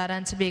of Trinidad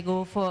and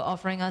Tobago for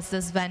offering us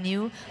this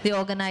venue, the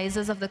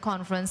organizers of the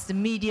conference, the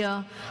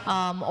media,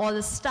 all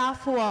the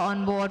staff who are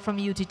on board from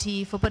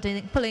UTT for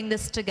pulling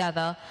this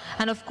together,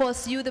 and of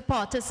course you, the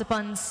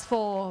participants,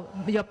 for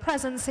your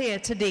presence here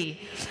today.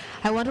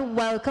 I want to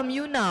welcome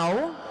you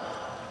now.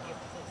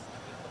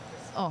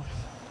 Oh.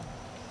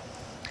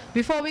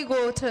 Before we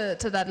go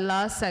to that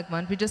last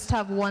segment, we just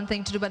have one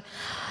thing to do, but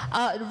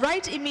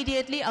right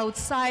immediately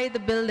outside the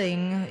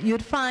building,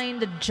 you'd find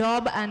the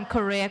job and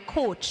career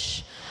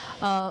coach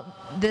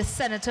this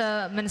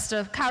Senator,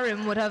 Minister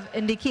Karim, would have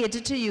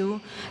indicated to you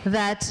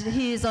that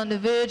he is on the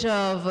verge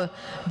of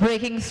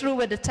breaking through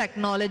with the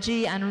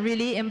technology and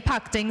really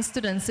impacting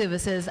student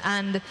services.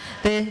 And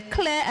the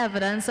clear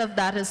evidence of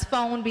that is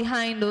found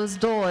behind those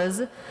doors.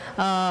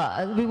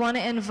 We want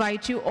to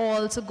invite you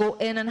all to go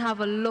in and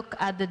have a look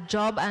at the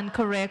Job and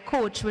Career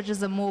Coach, which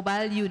is a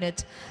mobile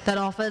unit that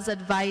offers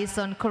advice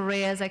on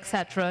careers,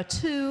 etc.,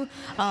 to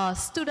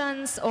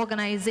students,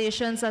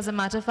 organizations. As a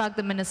matter of fact,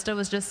 the minister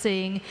was just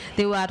saying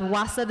they were at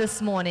WASA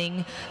this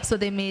morning, so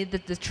they made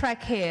the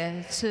trek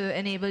here to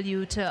enable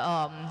you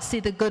to see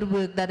the good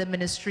work that the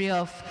Ministry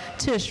of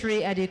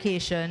Tertiary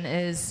Education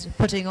is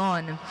putting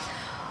on.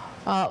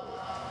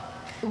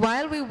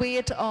 While we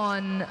wait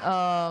on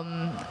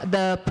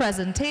the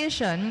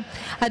presentation,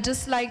 I'd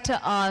just like to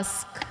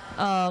ask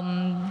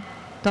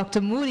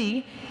Dr.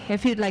 Moody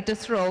if you'd like to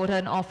throw out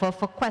an offer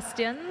for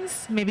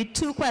questions, maybe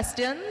 2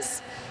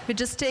 questions. We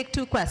just take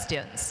 2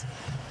 questions.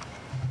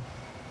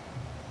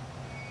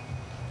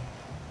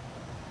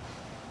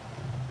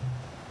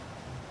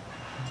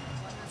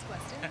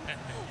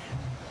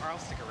 Or I'll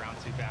stick around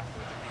too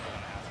afterwards if people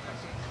want to ask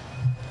questions.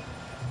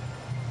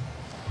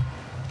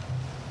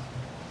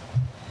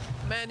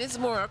 Man, it's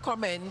more a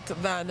comment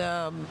than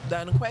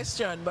a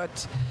question,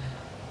 but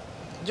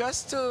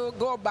just to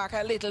go back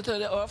a little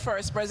to our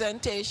first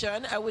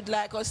presentation, I would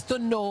like us to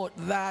note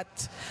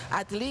that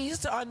at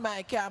least on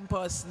my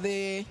campus,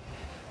 the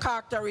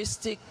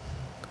characteristic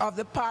of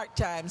the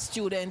part-time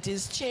student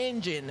is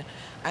changing,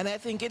 and I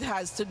think it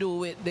has to do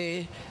with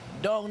the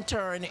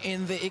downturn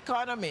in the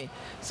economy,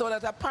 so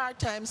that a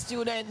part-time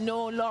student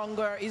no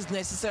longer is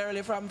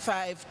necessarily from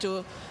 5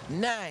 to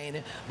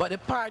 9, but a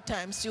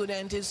part-time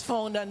student is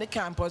found on the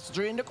campus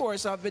during the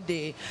course of the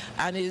day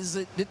and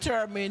is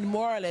determined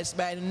more or less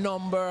by the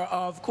number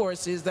of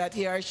courses that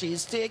he or she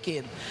is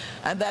taking,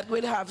 and that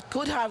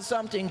could have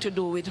something to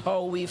do with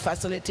how we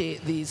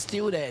facilitate these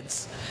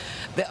students.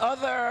 The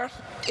other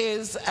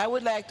is, I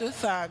would like to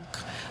thank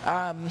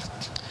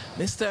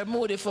Mr.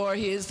 Moody for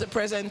his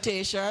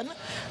presentation.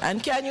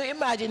 And can you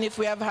imagine if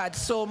we have had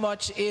so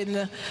much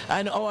in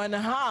an hour and a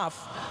half?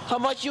 How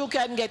much you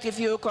can get if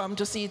you come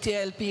to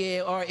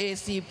CTLPA or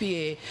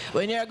ACPA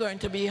when you're going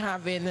to be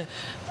having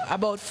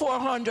about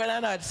 400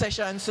 and odd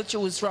sessions to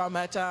choose from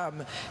at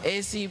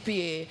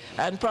ACPA,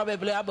 and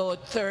probably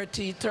about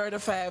 30,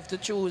 35 to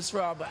choose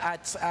from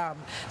at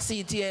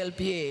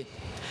CTLPA.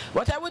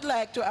 What I would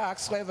like to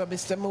ask, however,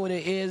 Mr. Moody,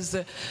 is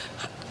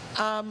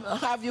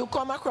have you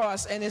come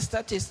across any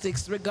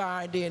statistics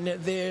regarding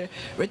the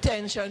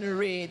retention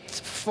rate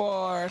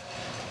for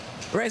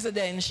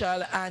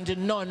residential and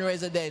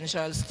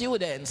non-residential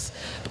students?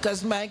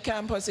 Because my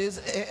campus is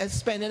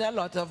spending a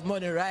lot of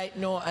money right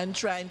now and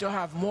trying to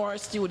have more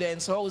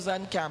students housed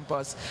on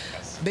campus,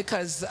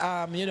 because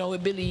you know, we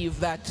believe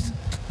that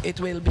it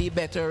will be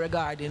better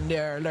regarding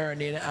their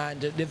learning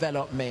and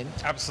development.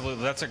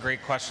 Absolutely, that's a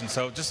great question.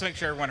 So just to make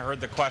sure everyone heard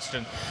the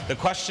question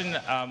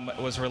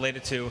was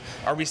related to,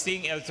 are we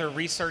seeing, is there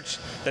research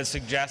that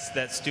suggests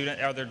that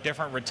are there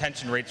different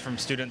retention rates from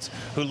students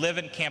who live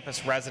in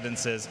campus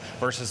residences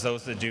versus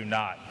those that do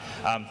not?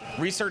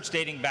 Research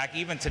dating back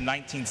even to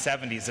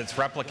 1970s, it's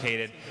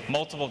replicated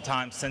multiple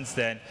times since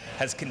then,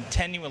 has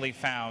continually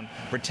found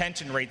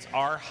retention rates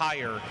are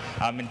higher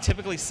and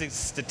typically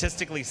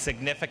statistically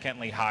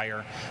significantly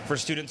higher for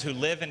students who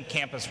live in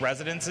campus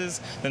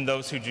residences than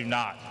those who do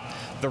not.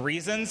 The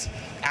reasons: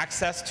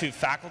 access to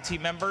faculty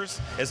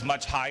members is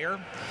much higher,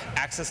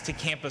 access to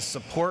campus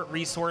support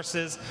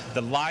resources,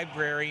 the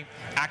library,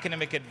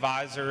 academic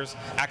advisors,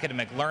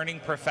 academic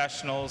learning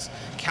professionals,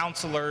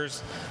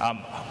 counselors,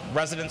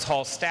 residence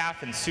hall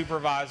staff and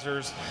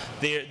supervisors.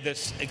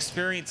 This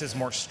experience is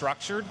more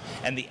structured,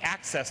 and the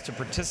access to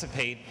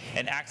participate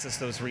and access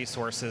those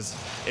resources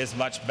is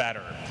much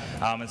better.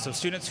 And so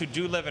students who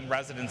do live in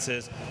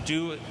residences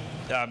do,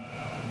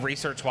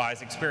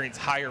 research-wise, experience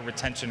higher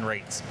retention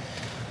rates.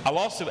 I'll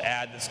also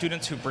add that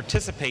students who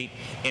participate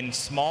in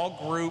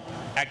small group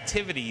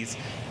activities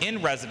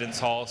in residence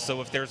halls,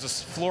 so if there's a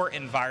floor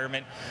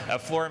environment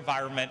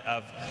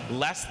of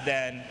less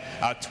than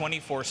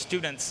 24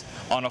 students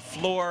on a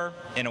floor,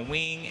 in a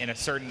wing, in a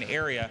certain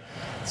area,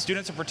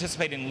 students who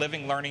participate in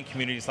living learning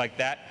communities like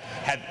that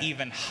have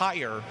even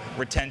higher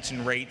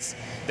retention rates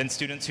than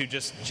students who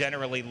just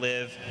generally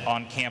live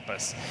on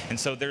campus. And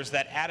so there's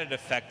that added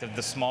effect of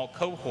the small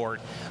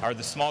cohort, or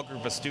the small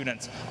group of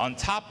students, on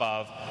top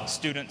of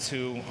students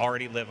who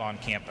already live on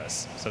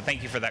campus. So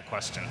thank you for that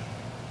question.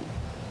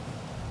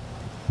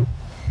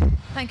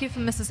 Thank you,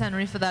 Mrs.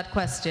 Henry, for that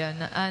question.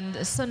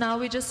 And so now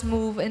we just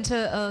move into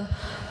a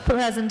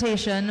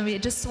presentation. We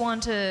just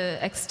want to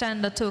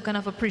extend a token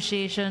of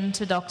appreciation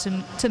to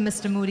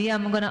Mr. Moody.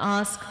 I'm going to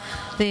ask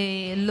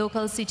the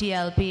local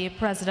CTLP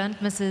president,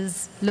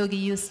 Mrs. Logie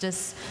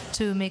Eustace,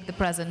 to make the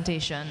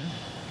presentation.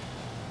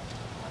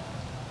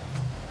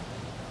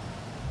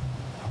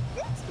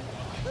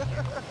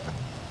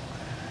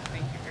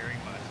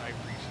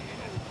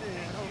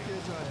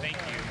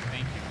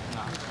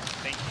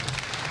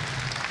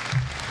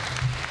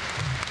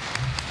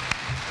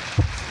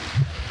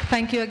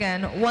 Thank you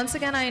again. Once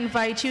again, I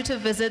invite you to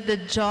visit the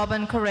Job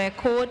and Career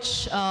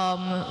Coach,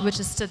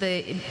 which is to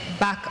the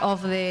back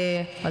of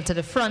the, well, to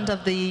the front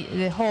of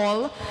the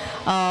hall,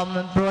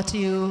 brought to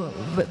you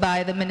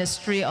by the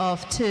Ministry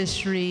of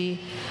Tertiary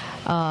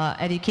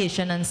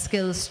Education and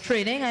Skills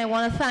Training. I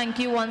want to thank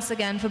you once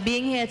again for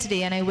being here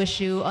today, and I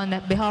wish you, on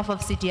behalf of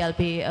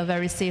CTLP, a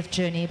very safe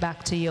journey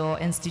back to your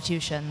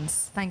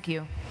institutions. Thank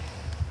you.